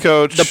quarterback's the-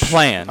 coach, the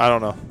plan. I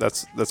don't know.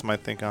 That's my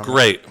think on it.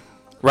 Great.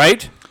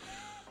 right?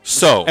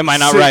 So Am I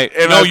not See, right?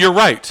 and no, you're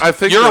right. I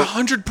think you're that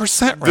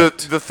 100% right.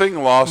 the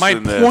thing lost My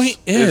in this point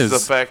is the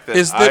is fact that,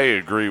 that- I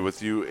agree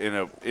with you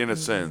in a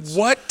sense.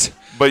 what?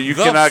 But you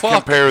the cannot fuck?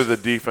 compare the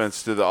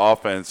defense to the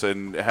offense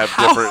and have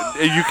different.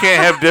 You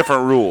can't have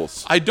different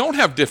rules. I don't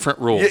have different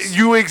rules.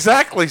 You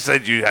exactly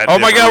said you had. Oh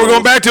my different God, we're going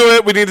rules. back to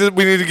it. We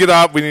need to get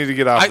off. We need to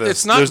get off this.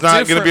 It's not There's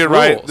not going to be a different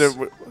right.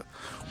 rules.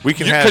 We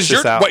can hash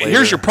this out. Here's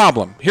later. your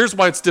problem. Here's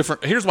why it's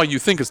different. Here's why you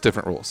think it's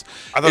different rules.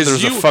 I thought there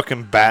was a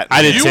fucking bat.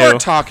 I did You too. are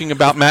talking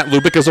about Matt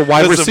Lubick as a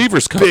wide That's a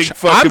receivers coach. big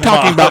fucking I'm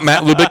talking mob. about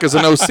Matt Lubick as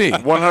an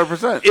OC.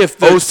 100%. If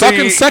the OC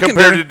fucking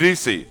secondary- compared to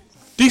DC,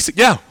 DC,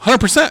 yeah,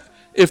 100%.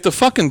 If the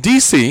fucking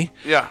DC,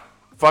 yeah,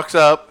 fucks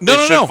up. no, it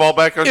no, should no, fall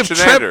back on if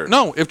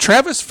Shenander. if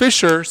Travis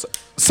Fisher's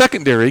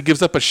secondary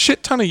gives up a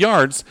shit ton of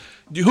yards,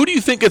 who do you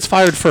think gets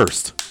fired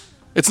first?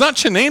 It's not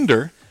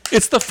Shenander.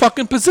 It's the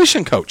fucking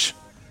position coach.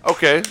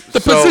 Okay,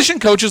 The position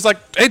coach is like,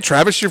 hey,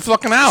 Travis, you're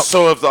fucking out.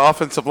 So if the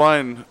offensive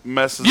line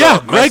messes yeah,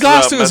 up, Greg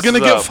messes Austin up, is going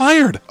to messes get up.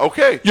 fired.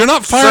 Okay, You're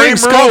not firing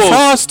Same Scott rules,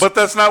 Frost. but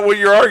that's not what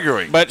you're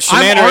arguing. But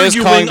I'm Shenander is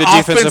arguing calling the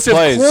defensive offensive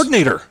plays.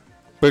 coordinator.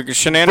 But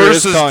Shenander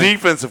is versus calling.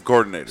 defensive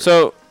coordinator.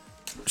 So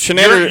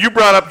Shenander. You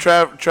brought up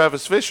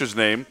Travis Fisher's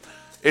name.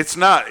 It's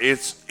not.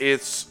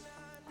 It's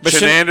But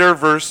Shenander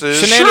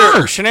versus.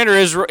 Sure. Shenander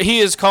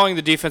is calling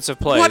the defensive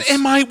plays.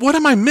 What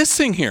am I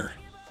missing here?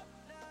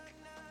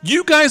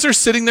 You guys are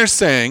sitting there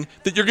saying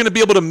that you're going to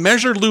be able to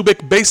measure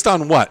Lubick based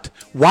on what?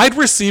 Wide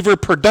receiver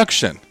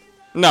production.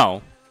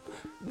 No.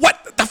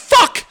 What the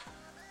fuck?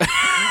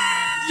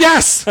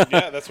 Yes.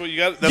 Yeah, that's what you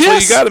got. That's what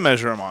Yes. you got to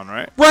measure him on,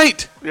 right?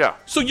 Right. Yeah.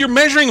 So you're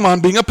measuring him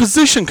on being a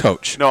position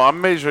coach. No, I'm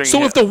measuring.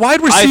 So it. if the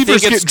wide I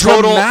receivers think it's get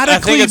total. I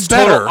dramatically think it's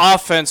better, total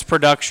offense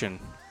production.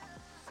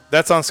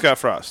 That's on Scott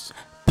Frost.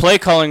 Play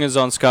calling is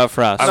on Scott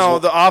Frost. No,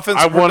 the offense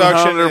I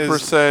production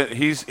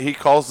 100%. He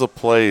calls the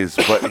plays,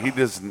 but he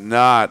does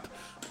not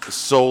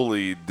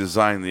solely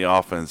design the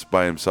offense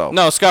by himself.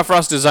 No, Scott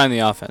Frost designed the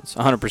offense,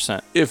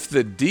 100%. if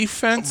the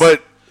defense,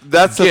 But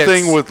that's the Gets-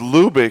 thing with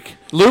Lubick.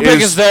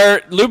 Lubick is there.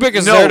 Lubick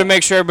is No. there to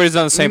make sure everybody's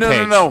on the same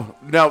page. No.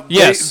 Now,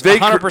 Yes, they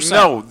 100%.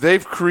 No,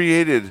 they've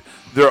created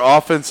their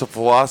offensive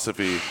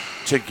philosophy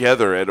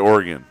together at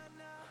Oregon.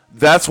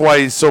 That's why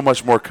he's so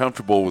much more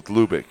comfortable with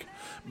Lubick,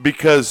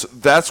 because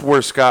that's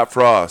where Scott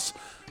Frost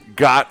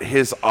got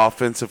his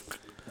offensive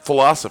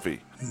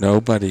philosophy.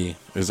 nobody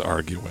is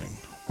arguing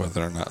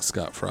whether or not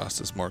Scott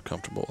Frost is more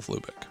comfortable with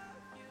Lubick.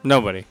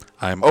 Nobody.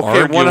 I'm Okay,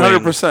 arguing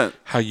 100%.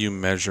 how you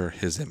measure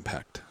his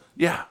impact.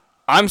 Yeah.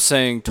 I'm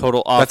saying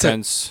total That's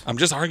offense. it. I'm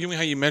just arguing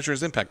how you measure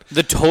his impact.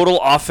 The total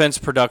offense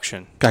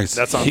production. Guys,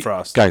 That's on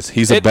Frost. Guys,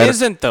 he's a It better.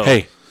 isn't, though.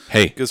 Hey,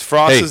 Because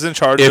Frost is in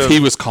charge If of- he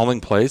was calling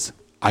plays,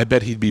 I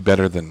bet he'd be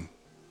better than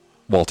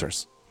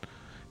Walters.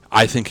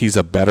 I think he's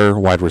a better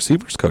wide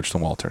receivers coach than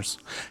Walters.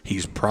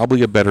 He's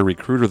probably a better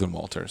recruiter than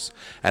Walters.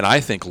 And I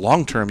think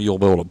long term you'll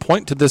be able to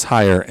point to this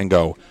hire and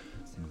go,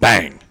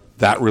 bang,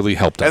 that really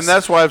helped us. And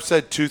that's why I've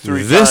said 2-3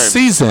 times. This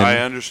season, I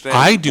understand.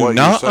 I do what you're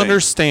not saying.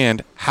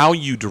 understand how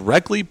you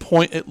directly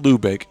point at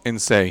Lubick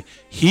and say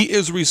he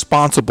is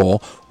responsible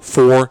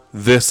for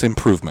this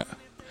improvement.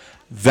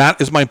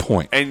 That is my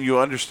point. And you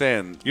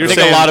understand. You're I think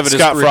saying a lot of it is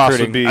Scott Frost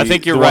recruiting. would be I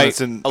think you're the one right.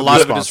 that's in- A lot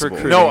of it is responsible.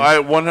 recruiting. No, I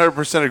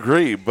 100%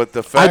 agree. But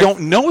the fact I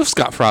don't know if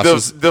Scott Frost The-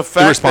 is the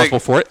fact responsible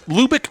that- for it.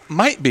 Lubick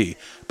might be,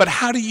 but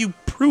how do you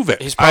prove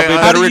it? He's probably a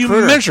I- how better do you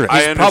recruiter. measure it? I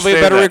He's probably a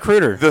understand better that.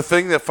 recruiter. The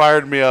thing that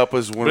fired me up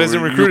was when But hasn't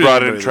you recruited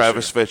brought in anybody this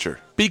Travis year. Fisher.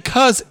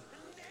 Because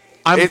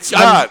It's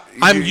not.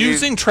 I'm You-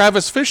 using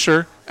Travis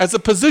Fisher as a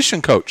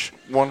position coach.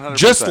 100%.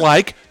 Just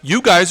like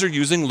you guys are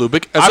using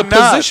Lubick as I'm a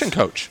not. position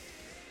coach.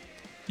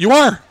 You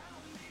are.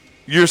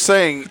 You're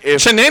saying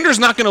if Shenander's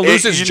not going to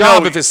lose his you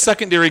job know- if his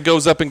secondary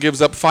goes up and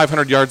gives up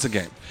 500 yards a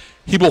game.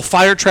 He will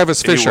fire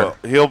Travis Fisher.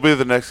 he'll be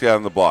the next guy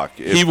on the block.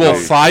 He will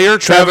fire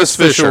Travis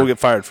Fisher will Fisher get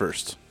fired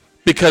first.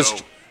 because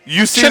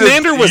You see,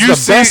 Shenander was you the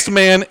see- best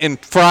man in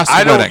Frost's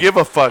I don't wedding. give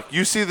a fuck.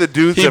 You see the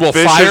dudes He that will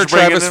Fisher's fire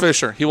bringing Travis in?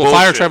 Fisher. He will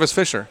fire Bullshit. Travis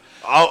Fisher.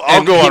 I'll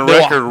And go on they will-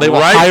 record They will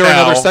right hire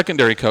now. another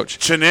secondary coach.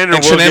 Shenander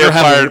And will get have-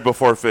 fired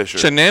before Fisher.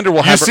 Shenander will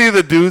You have. see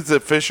the dudes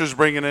that Fisher's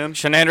bringing in?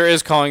 Shenander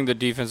is calling the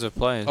defensive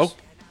plays. Oh.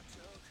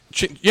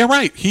 Yeah,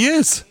 right. He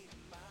is.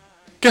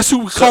 Guess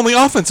who called the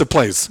offensive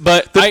plays?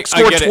 But that I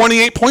scored get it.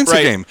 28 points Right.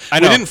 a game. I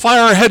We know. didn't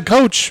fire our head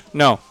coach.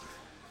 No,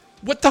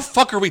 What the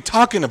fuck are we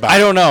talking about? I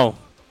don't know.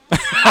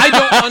 I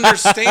don't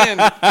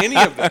understand any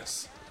of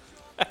this.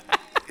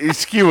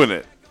 He's skewing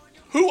it.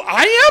 Who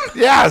I am?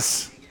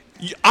 Yes.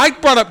 I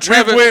brought up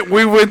Travis.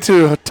 We went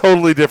to a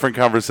totally different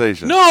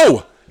conversation.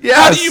 No. Yes.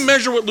 How do you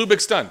measure what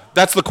Lubick's done?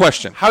 That's the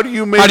question. How do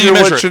you measure, you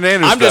measure what it?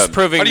 Shenander's I'm just done?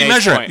 proving How do you Nate's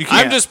measure it? point. You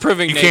I'm just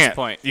proving You Nate's can't.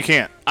 point. You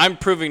can't. I'm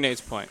proving Nate's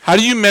point. How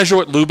do you measure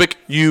what Lubick?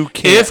 You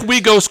can't. If we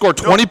go score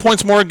 20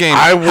 points more a game,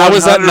 I how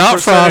is that not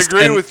 100% Frost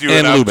agree and, with you, and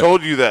and I've Lubick?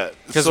 told you that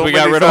Because so we got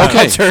many rid of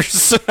times. Okay.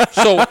 Walters.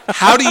 So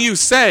how do you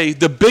say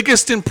the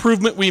biggest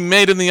improvement we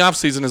made in the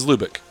offseason is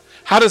Lubick?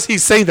 How does he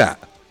say that?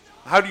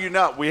 How do you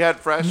not? We had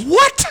fresh.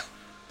 What?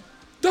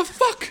 The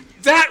fuck?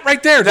 That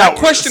right there. That Now,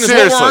 question is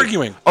seriously. what we're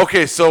arguing.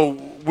 Okay, so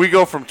we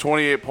go from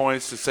 28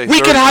 points to say We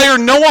 30 could hire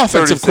no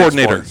offensive 36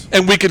 coordinator, points.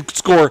 and we could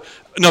score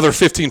another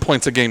 15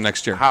 points a game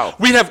next year. How?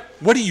 We'd have.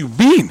 What do you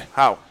mean?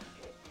 How?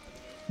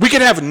 We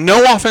could have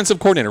no offensive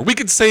coordinator. We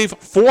could save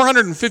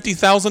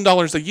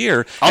 $450,000 a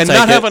year and take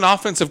not have it. an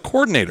offensive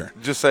coordinator.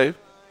 Just say.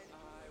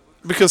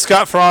 Because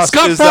Scott Frost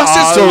Scott is Frost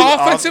the is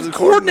the offensive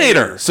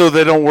coordinator. So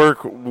they don't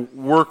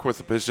work with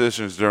the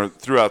positions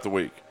throughout the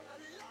week.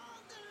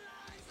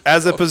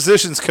 as a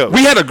positions coach.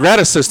 We had a grad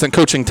assistant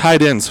coaching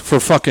tight ends for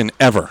fucking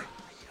ever.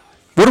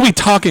 What are we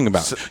talking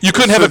about? You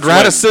couldn't have a Since grad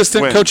when?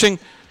 assistant When? coaching.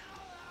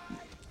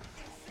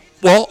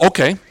 Well,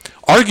 okay.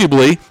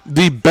 Arguably,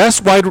 the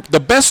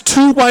best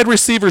two wide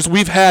receivers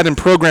we've had in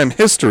program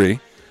history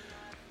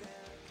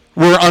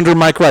were under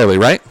Mike Riley,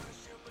 right?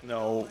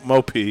 No,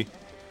 Mopey.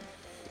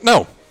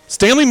 No,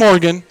 Stanley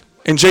Morgan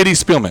and J.D.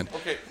 Spielman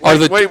are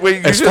the. wait,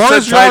 you as just far said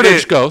as tight yardage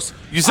end. goes,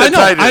 You said I know,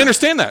 tight end. I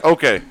understand that.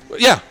 Okay.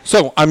 Yeah,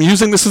 so I'm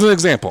using this as an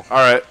example All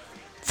right.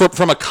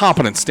 from a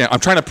competence standpoint. I'm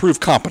trying to prove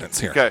competence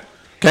here. Okay.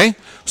 Okay.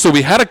 So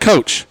we had a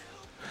coach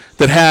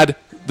that had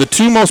the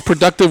two most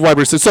productive wide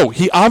receivers. So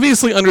he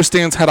obviously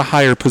understands how to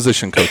hire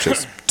position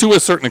coaches to a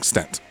certain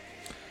extent.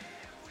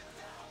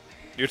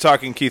 You're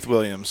talking Keith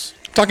Williams.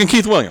 Talking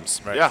Keith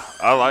Williams. Yeah,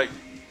 I like.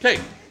 Okay.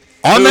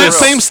 On that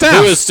same staff.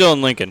 Who is still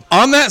in Lincoln?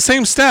 On that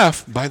same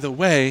staff, by the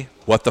way,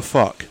 what the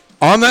fuck?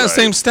 On that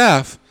same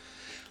staff,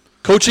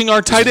 coaching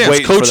our tight ends,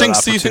 waiting for coaching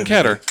that Ethan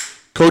opportunity.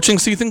 coaching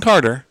Ethan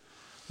Carter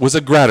was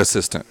a grad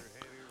assistant.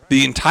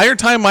 The entire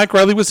time Mike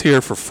Riley was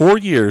here for 4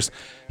 years,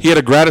 he had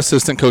a grad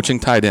assistant coaching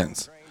tight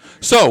ends.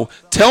 So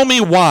tell me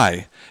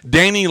why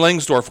Danny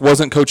Langsdorff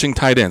wasn't coaching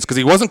tight ends, because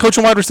he wasn't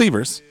coaching wide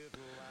receivers.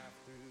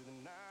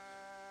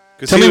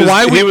 Tell me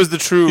why he was the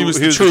true. He was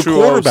the true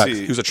quarterback. OC.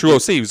 He was a true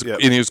OC. He was, Yep.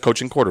 and he was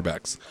coaching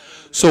quarterbacks.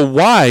 So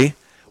why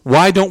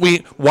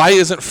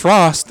isn't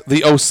Frost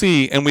the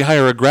OC and we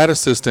hire a grad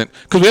assistant?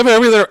 Because we have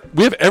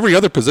every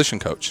other position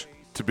coach.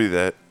 To be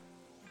that.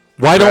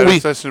 Why don't we?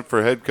 Assistant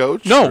for head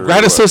coach? No, or grad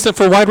what? assistant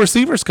for wide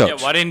receivers coach.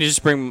 Yeah, why didn't you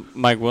just bring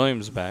Mike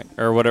Williams back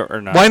or whatever?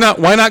 Or not?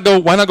 Why not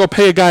go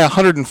pay a guy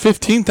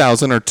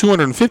 $115,000 or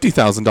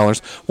 $250,000?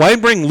 Why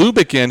bring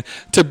Lubick in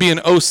to be an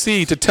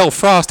OC to tell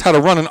Frost how to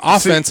run an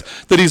offense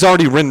that he's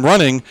already been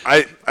running?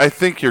 I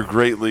think you're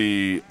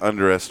greatly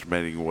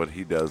underestimating what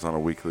he does on a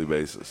weekly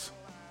basis.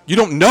 You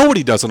don't know what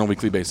he does on a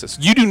weekly basis.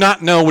 You do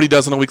not know what he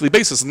does on a weekly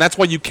basis, and that's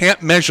why you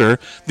can't measure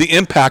the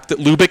impact that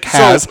Lubick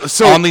has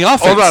on the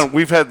offense. Hold on,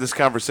 we've had this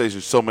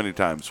conversation so many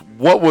times.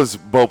 What was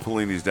Bo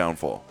Pelini's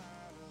downfall?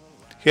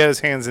 He had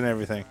his hands in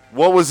everything.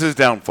 What was his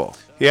downfall?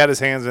 He had his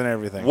hands in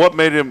everything. What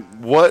made him?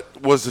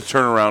 What was the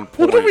turnaround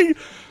point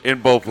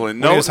in Bo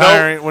Pelini? he was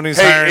hiring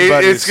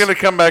buddies. It's going to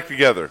come back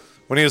together.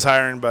 When he was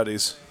hiring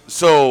buddies.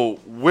 So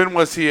when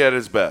was he at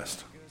his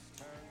best?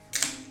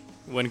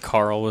 When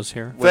Carl was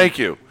here, Thank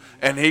you.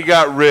 And he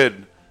got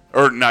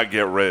not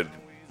get rid.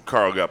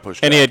 Carl got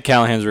pushed and out. he had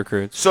Callahan's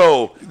recruits.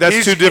 So That's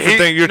he's- two different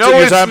things. You're no,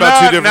 you're it's talking about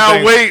two not. different now,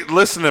 things. wait,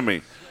 listen to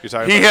me. You're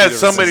talking He about two had different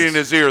somebody things. in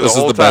his ear the This is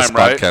whole the best time,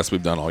 right? podcast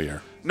we've done all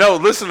year. No,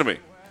 listen to me.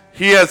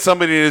 He had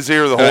somebody in his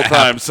ear the whole It time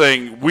happened.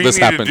 saying, we This need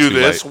to happened do too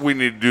this, late. we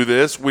need to do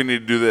this, we need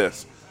to do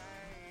this.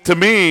 To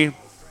me,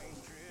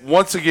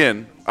 once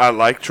again, I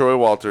like Troy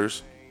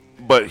Walters,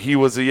 but he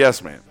was a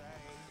yes man.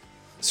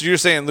 So you're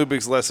saying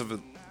Lubick's less of a.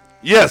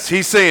 Yes,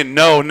 he's saying,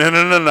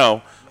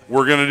 no.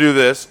 We're going to do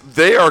this.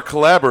 They are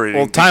collaborating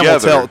Well, time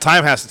together. will tell.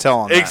 Time has to tell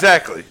on that.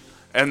 Exactly.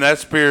 And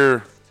that's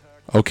pure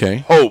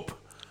Okay. hope.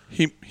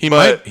 He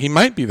But-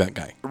 might be that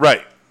guy.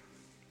 Right.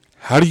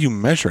 How do you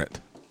measure it?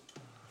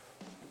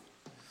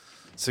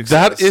 Success.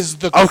 That is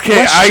the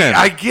Okay, question.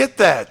 I get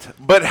that.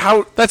 But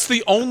how That's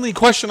the only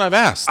question I've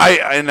asked. I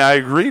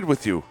agreed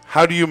with you.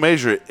 How do you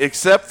measure it?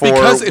 Except for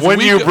Because if when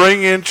we you go-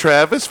 bring in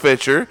Travis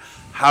Fisher,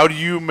 how do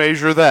you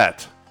measure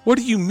that? What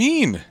do you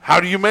mean? How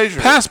do you measure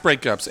Pass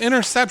breakups,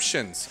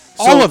 interceptions, it?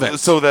 all of it.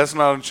 So that's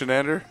not on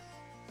Shenander?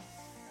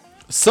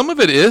 Some of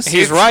it is.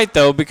 He's right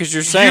though, because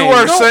you're saying You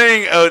are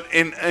saying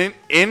an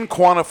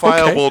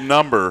inquantifiable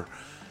number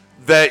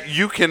that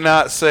you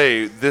cannot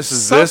say this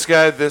is this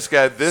guy, this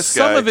guy, this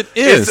guy. Some of it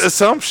is. It's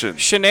assumption.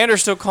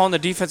 Shenander's still calling the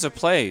defensive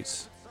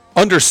plays.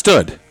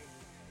 Understood.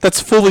 That's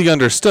fully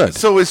understood.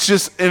 So it's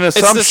just an the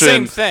assumption.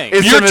 same thing.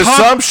 It's an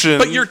assumption.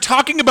 But you're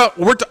talking about.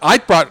 I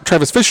brought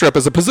Travis Fisher up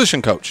as a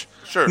position coach.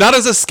 Sure. Not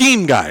as a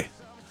scheme guy.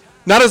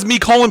 Not as me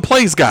calling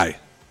plays guy.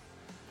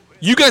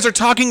 You guys are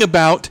talking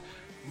about.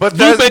 But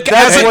Lubick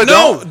that's as a- what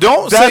no,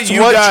 don't that's say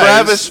you what guys.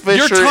 Travis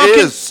You're Fisher talking.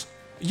 is.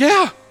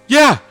 Yeah.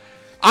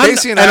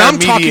 Casey and I are I'm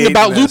talking mediating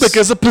about this. Lubick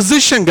as a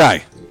position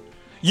guy.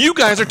 You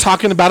guys are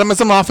talking about him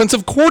as an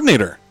offensive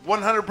coordinator.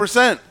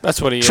 100%.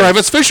 That's what he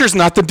Travis Fisher's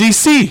not the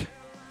DC.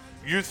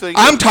 You think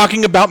I'm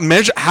talking about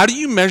measure. How do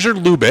you measure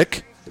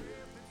Lubick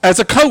as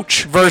a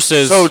coach? is.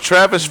 Versus so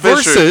Travis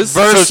Fisher versus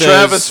so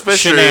Travis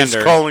Fisher is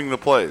Shenander. calling the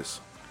plays.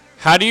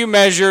 how do you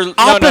measure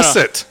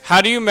Opposite. No.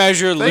 How do you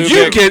measure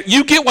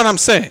You get what I'm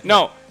saying.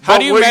 No. How But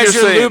do you what you're measure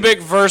saying- Lubick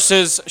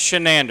versus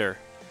Shenander?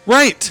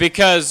 Right.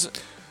 Because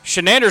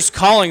Shenander's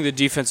calling the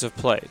defensive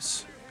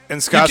plays.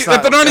 And Scott's they're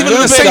not even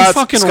in the same Scott's-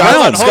 fucking Scott,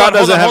 realm. Scott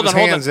doesn't have his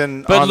hands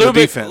in But on the Lubick,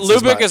 defense. as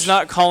Lubick much. is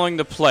not calling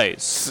the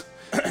plays.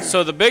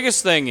 So the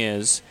biggest thing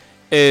is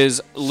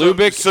is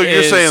Lubick. So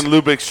you're is, saying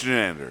Lubick's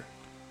Shenander?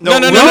 No,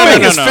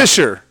 Lubick is no.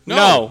 Fisher.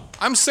 No.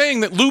 I'm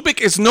saying that Lubick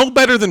is no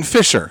better than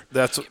Fisher.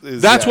 That's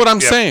what I'm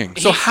saying.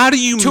 So how do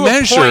you To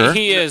measure? a point,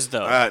 he is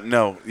though.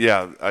 No.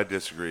 Yeah, I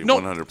disagree. No,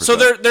 100%. So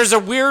there's a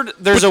weird.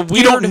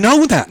 You don't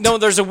know that. No,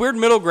 there's a weird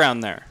middle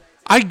ground there.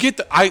 I get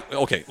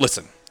okay,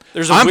 listen.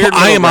 There's a I weird. am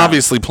middle ground.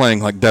 obviously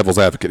playing like devil's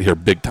advocate here,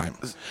 big time.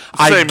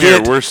 Same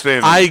here. We're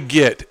standing. I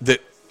get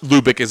that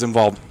Lubick is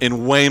involved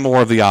in way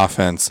more of the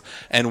offense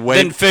and way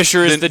Then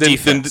Fisher is the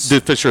defense.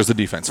 Than Fisher is the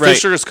defense. Right.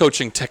 Fisher is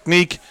coaching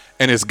technique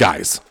and his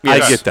guys.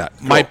 Yes. I get that.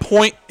 Cool. My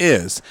point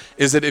is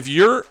that if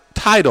your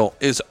title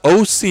is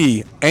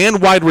OC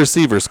and wide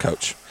receivers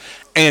coach,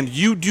 and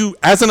you do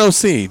as an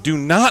OC do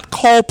not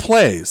call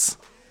plays,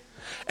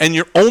 and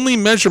your only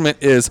measurement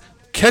is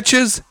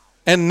catches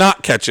and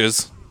not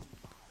catches,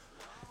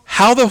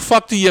 how the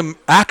fuck do you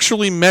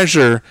actually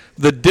measure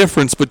the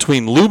difference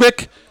between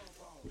Lubick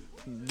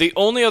The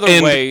only other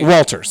and way,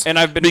 Walters? and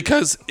I've been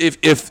because if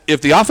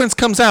the offense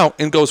comes out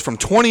and goes from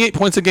 28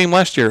 points a game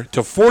last year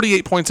to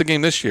 48 points a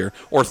game this year,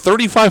 or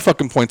 35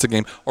 fucking points a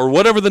game, or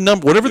whatever the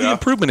number, whatever the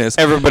improvement is,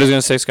 everybody's going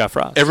to say Scott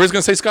Frost. everybody's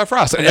going to say Scott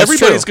Frost, and that's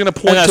everybody's true. going to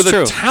point And to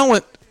that's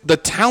the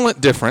true.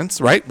 talent difference,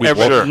 right?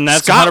 And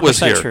that's Scott was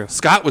 100% here. true.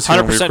 Scott was here.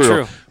 when we 100%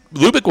 recruited true.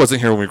 Lubick wasn't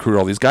here when we recruited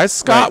all these guys.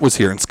 Scott Right. was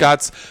here, and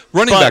Scott's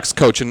running But- backs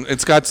coach, and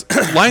Scott's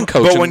line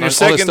coach. But and when your all this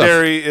stuff.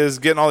 secondary is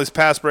getting all these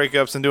pass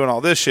breakups and doing all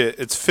this shit,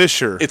 it's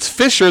Fisher. It's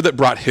Fisher that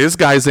brought his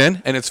guys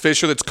in, and it's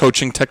Fisher that's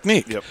coaching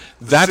technique. Yep.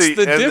 That's See,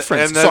 the and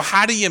difference. So that's-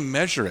 how do you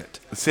measure it?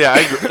 See, I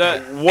agree.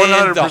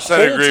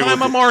 100% and the agree whole time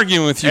with I'm you.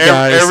 arguing with you Ev-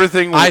 guys,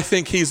 everything I was-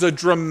 think he's a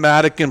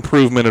dramatic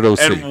improvement at OC.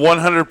 And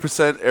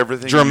 100%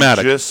 everything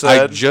dramatic. you just I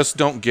said. just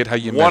don't get how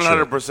you measure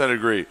it. 100%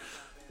 agree.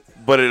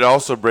 But it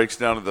also breaks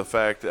down to the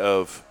fact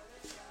of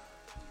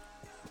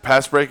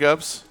pass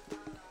breakups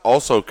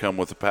also come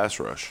with a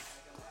pass rush.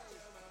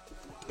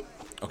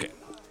 Okay,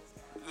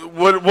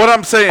 What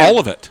I'm saying, all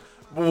of it.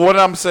 What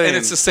I'm saying, And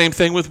it's the same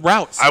thing with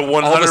routes. I All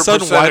of a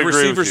sudden, 100% wide agree with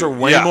receivers you. are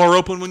way Yeah. more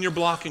open when you're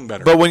blocking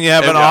better. but when you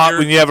have And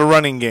when you have a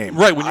running game,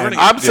 right when you're running,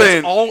 I'm it's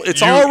saying all,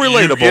 it's you- all You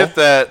relatable. get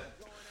that,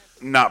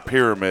 not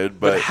pyramid,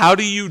 but but how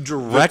do you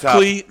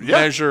directly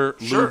Yeah, measure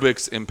sure.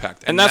 Lubick's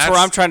impact? and that's where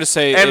I'm trying to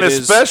say. and it is-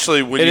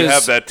 especially when it you is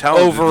have that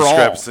talent overall.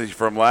 discrepancy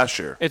from last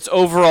year. It's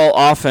overall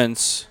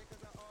offense.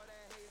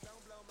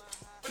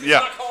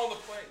 Yeah,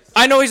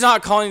 I know he's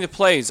not calling the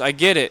plays. I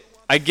get it.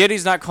 I get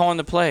he's not calling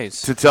the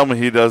plays. to tell me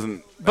he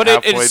doesn't. But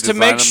halfway it's to design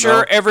make them, sure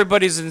though.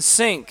 everybody's in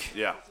sync.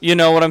 Yeah. You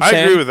know what I'm I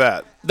saying? agree with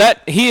that.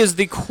 That he is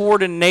the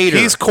coordinator.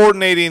 He's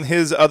coordinating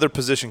his other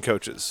position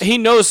coaches. he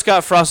knows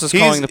Scott Frost is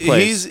calling the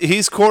plays.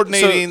 He's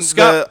coordinating So,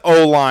 Scott- the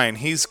O line.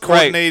 He's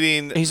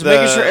coordinating. He's the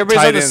making sure everybody's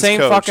tight on the ends same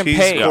coach. fucking he's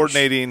page.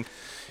 Coordinating.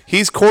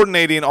 He's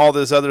coordinating all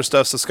this other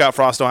stuff, so Scott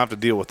Frost don't have to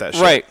deal with that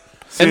shit. right.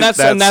 See, and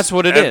that's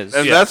what it is.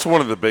 And Yeah. that's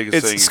one of the biggest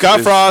It's things. Scott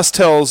is Frost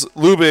tells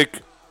Lubick,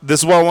 "This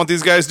is what I want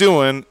these guys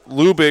doing."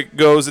 Lubick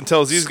goes and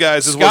tells these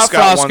guys, "This is what Scott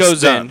Scott Frost wants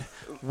goes done." in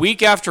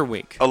week after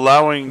week.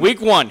 allowing Week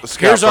one,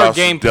 Scott here's our Frost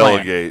to game plan.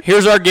 delegate.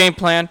 Here's our game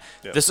plan.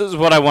 This is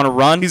what I want to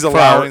run. He's for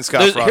allowing our-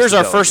 Scott Frost Here's to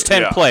our first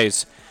 10 delegate. Yeah.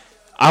 plays.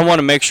 I want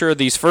to make sure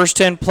these first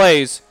 10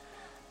 plays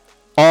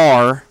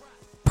are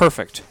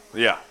perfect.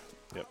 Yeah.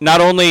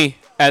 Not only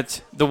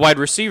at the wide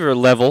receiver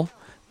level,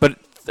 but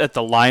at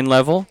the line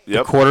level,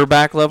 Yep. the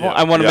quarterback level. Yep.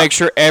 I want to Yeah. make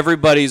sure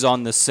everybody's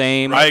on the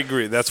same I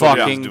agree. That's what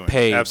fucking he's doing.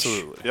 page.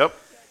 Absolutely. Yep.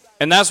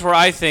 And that's where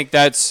I think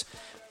that's,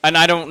 and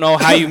I don't know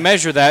how you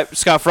measure that.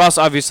 Scott Frost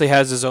obviously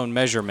has his own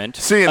measurement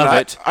See, and of I,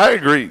 it. I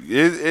agree.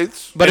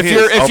 It's But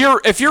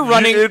if you're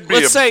running, it'd be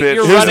let's a say bitch.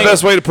 you're Here's running. the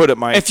best way to put it,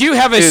 Mike. If you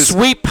have a is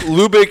sweep,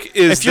 Lubick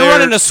is if you're there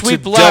running a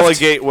sweep to left-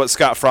 delegate what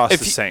Scott Frost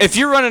is saying if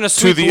you're running a to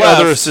sweep the left,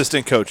 other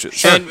assistant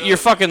coaches. and your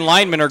fucking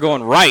linemen are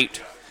going right,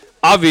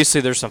 obviously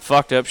there's some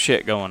fucked up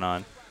shit going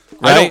on.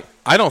 Right?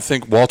 I don't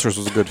think Walters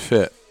was a good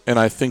fit, and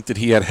I think that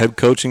he had head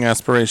coaching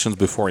aspirations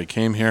before he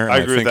came here. And I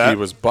agree with think that. he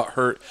was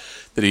butthurt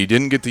that he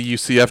didn't get the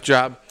UCF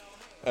job,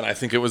 and I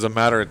think it was a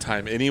matter of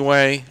time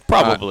anyway.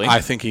 Probably. I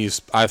think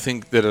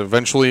that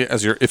eventually,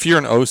 if you're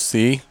an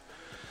OC,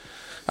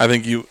 I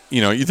think you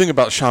think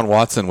about Sean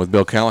Watson with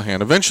Bill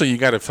Callahan. Eventually, you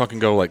got to fucking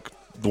go like,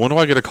 when do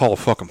I get to call a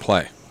fucking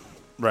play?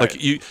 Right.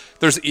 Like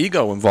there's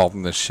ego involved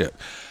in this shit.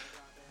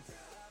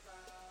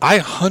 I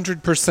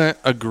 100%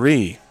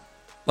 agree.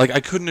 Like,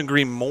 I couldn't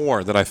agree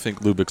more that I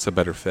think Lubick's a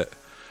better fit.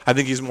 I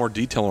think he's more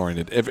detail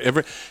oriented.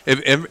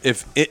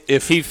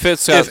 If He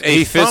fits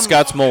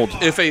Scott's mold.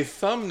 If a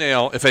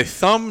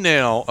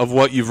thumbnail of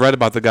what you've read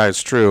about the guy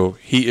is true,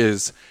 he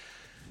is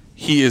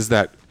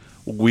that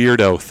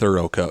weirdo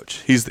thorough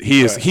coach. He is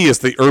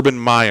the Urban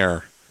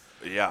Meyer.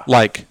 yeah,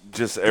 Like,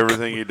 just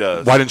everything he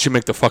does. why didn't you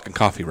make the fucking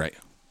coffee right?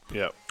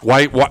 yeah.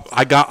 Why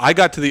I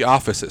got to the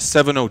office at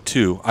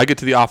 7:02. I get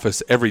to the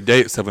office every day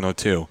at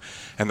 7:02,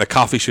 and the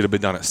coffee should have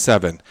been done at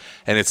 7,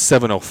 and it's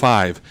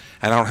 7:05,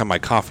 and I don't have my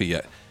coffee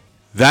yet.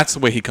 That's the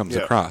way he comes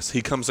Yeah. across.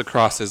 He comes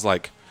across as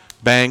like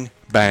bang,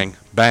 bang,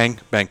 bang,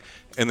 bang,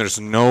 and there's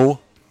no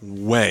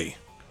way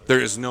There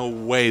is no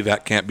way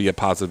that can't be a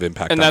positive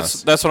impact And on that's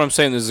us. that's what I'm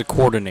saying. There's a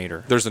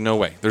coordinator. There's no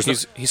way.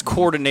 He's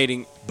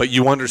coordinating but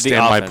you the understand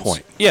my offense.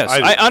 point. Yes,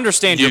 I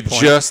understand You your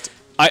point. just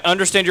I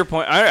understand your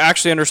point. I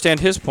actually understand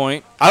his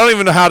point. I don't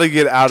even know how to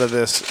get out of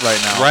this right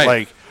now. Right.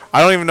 Like,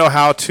 I don't even know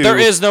how to. There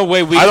is no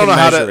way we I don't can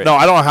know how measure to. it. No,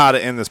 I don't know how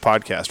to end this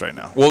podcast right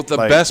now. well, the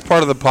Like, best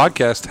part of the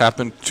podcast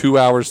happened 2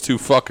 hours too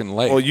fucking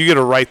late. Well, you got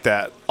to write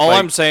that. All Like,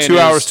 I'm saying 2 is-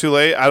 hours too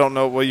late. I don't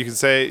know what you can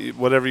say.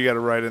 Whatever you got to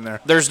write in there.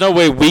 There's no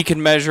way we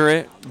can measure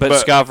it, but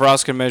Scott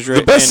Frost can measure The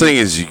it. best and thing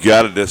is you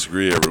got to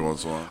disagree every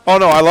once in a while. Oh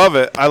no, I love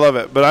it. I love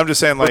it. But I'm just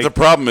saying, But like, the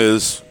problem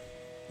is,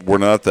 we're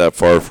not that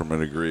far from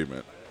an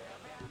agreement.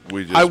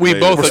 We just we made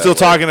both it we're that still way.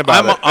 talking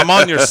about it. I'm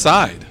on your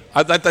side.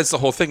 That's the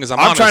whole thing. Is I'm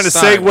I'm on trying to his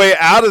side. segue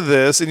out of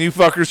this, and you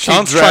fuckers keep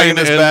Sean's dragging trying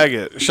this to bag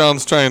end, it.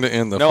 Sean's trying to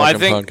end the no, I fucking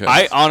think podcast.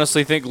 I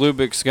honestly think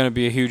Lubick's going to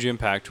be a huge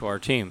impact to our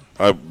team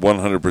I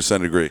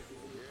 100% agree.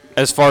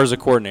 as far as a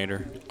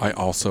coordinator. I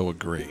also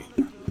agree.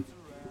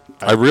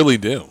 I really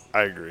do.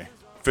 I agree.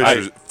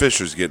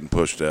 Fisher's getting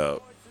pushed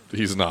out.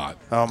 He's not.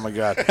 Oh my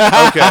god. Okay.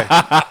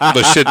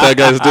 The shit that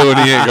guy's doing,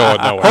 he ain't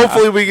going nowhere.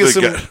 Hopefully we get The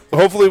some. guy-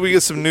 Hopefully we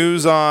get some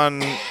news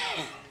on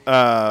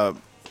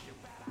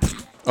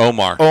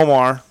Omar.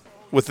 Omar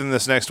within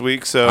this next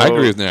week. So I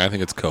agree with Nick. I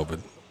think it's COVID.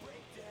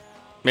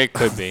 It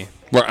could be.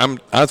 Well,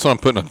 that's what I'm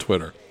putting on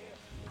Twitter.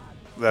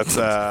 That's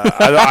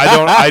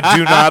I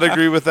do not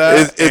agree with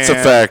that. It's a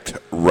and fact.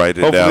 Write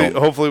it down.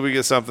 Hopefully we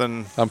get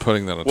something. I'm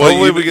putting that on Well, Twitter.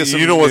 Hopefully we get some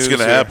you know what's news going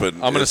to here. happen.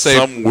 I'm gonna is say-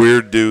 some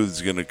weird dude's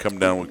going to come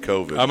down with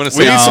COVID. I'm going to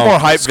We say need some more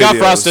hype Scott videos.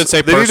 Frost did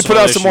say they need to put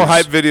personal out some more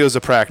hype issues. videos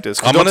of practice.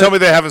 I'm Don't gonna- tell me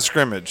they haven't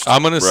scrimmaged.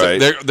 I'm going to say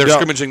Right. they're Yeah.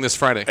 scrimmaging this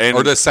Friday And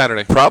or this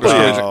Saturday. probably-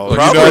 They're Oh, scrimmaging.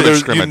 probably They're you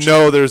scrimmaging.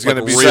 know there's going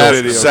to Like be real some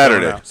videos Saturday.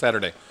 coming out.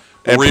 Saturday.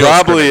 and Real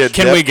probably a scrimmage.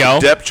 Can we go?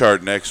 depth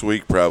chart next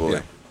week, probably.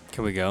 Yeah.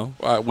 Can we go?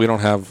 We don't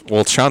have.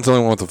 Well, Sean's the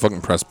only one with the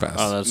fucking press pass.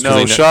 Oh, that's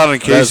No, Sean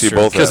and Casey true.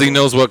 both because he have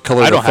knows what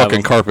color I the don't have fucking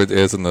them. carpet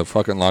is in the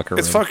fucking locker room.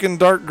 It's fucking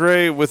dark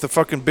gray with a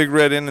fucking big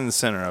red N in the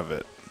center of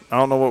it. I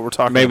don't know what we're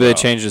talking Maybe about.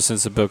 they changed it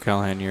since the Bill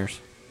Callahan years.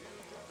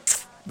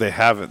 They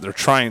haven't. They're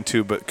trying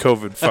to, but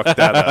COVID fucked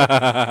that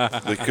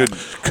up. They could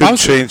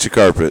was- change the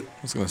carpet.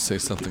 I was going to say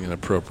something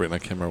inappropriate,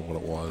 and I can't remember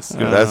what it was.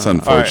 That's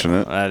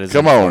unfortunate. That is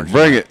Come on, unfortunate.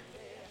 bring it.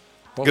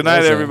 What Good night,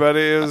 was it? everybody.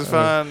 It was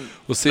fun.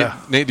 We'll see.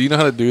 Nate, do you know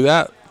how to do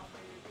that?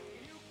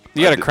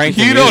 You got to crank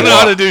the You music. don't know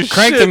how to do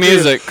Crank shit, the dude.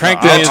 music. Crank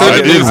the I'll music. turn the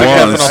I did music up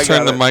and once. I'll I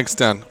turn got the it. mics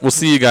down. We'll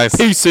see you guys.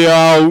 Peace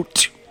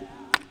out.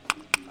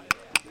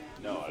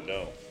 No, I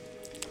don't.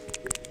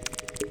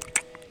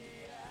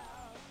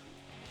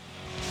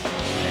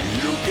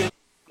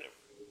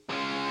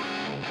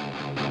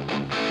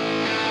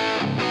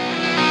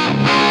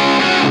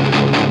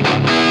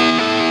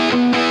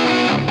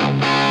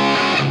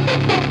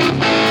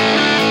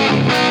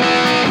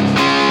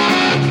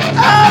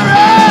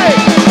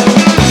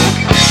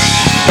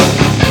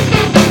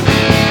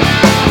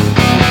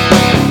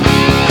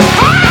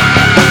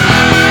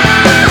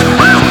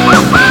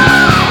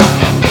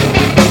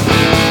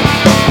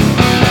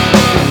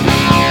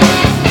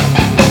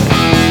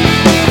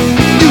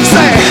 You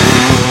say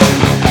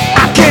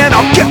I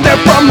cannot get there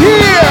from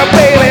here,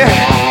 baby,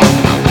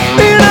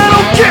 and I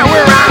don't care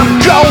where I'm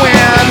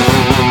going.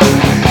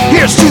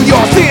 Here's to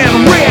your thin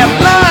red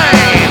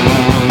line.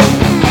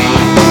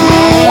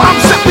 Ooh, I'm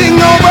stepping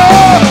over,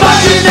 but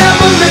you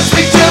never missed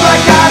me till I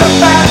got a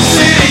fat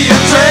city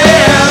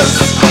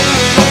address.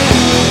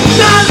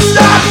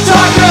 Non-stop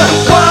talker,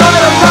 what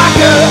a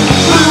rocker,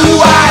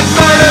 blue-eyed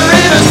murder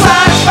in a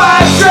size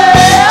 5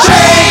 dress.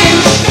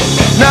 Change.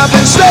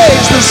 Nothing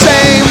stays the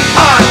same,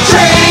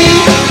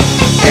 unchanged.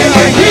 And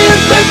you hit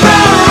the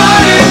ground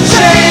running,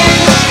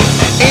 change.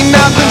 Ain't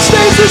nothing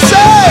stays the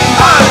same,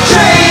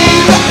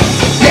 unchanged.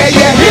 Yeah,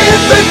 you hit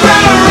the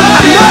ground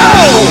running. No,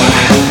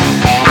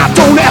 I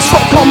don't ask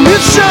for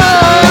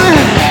permission.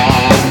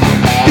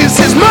 This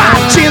is my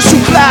chance to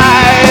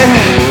fly.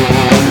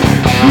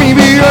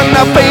 Maybe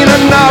enough ain't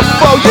enough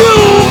for you,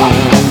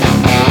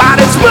 but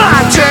it's my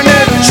turn to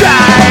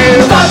try.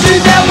 But you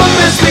never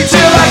miss me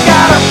till I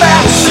got a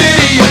fat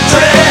city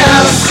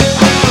address.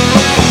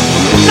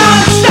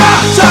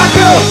 Non-stop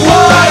talker,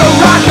 what a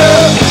rocker,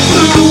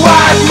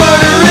 blue-eyed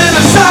murder in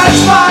a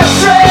size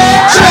 5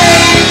 dress.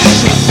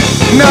 Change,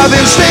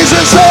 nothing stays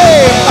the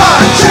same,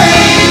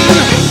 unchanged.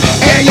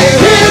 And you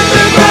hit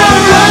the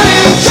ground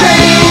running,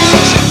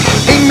 change.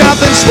 Ain't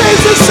nothing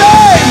stays the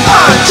same,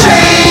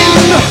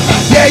 unchanged.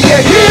 Yeah, you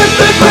hit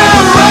the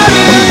ground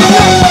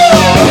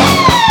running.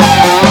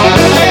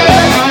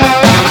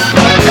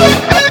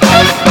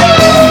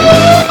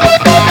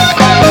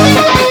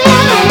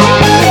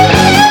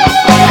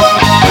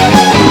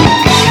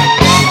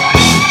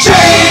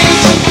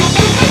 Change,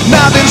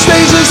 nothing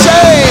stays the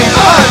same,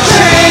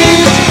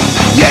 unchanged.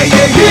 Yeah,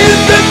 you hit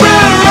the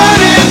ground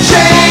running,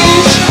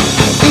 change.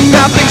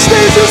 Nothing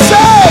stays the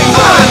same,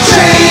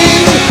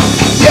 unchanged.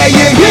 Yeah,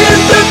 you hit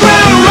the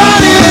ground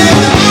running.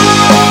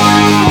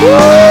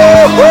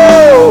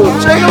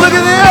 Woo-hoo! Take a look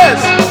at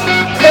this.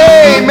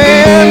 Hey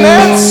man,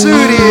 that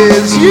suit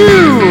is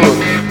you.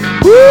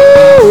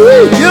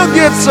 Woo! You'll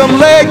get some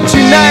leg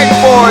tonight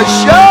for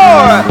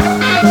sure.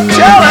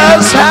 Tell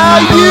us how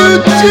you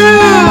do.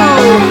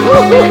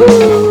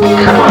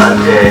 Come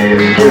on,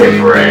 Dave, give me a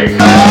break.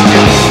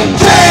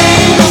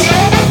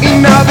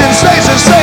 Change, nothing stays the same.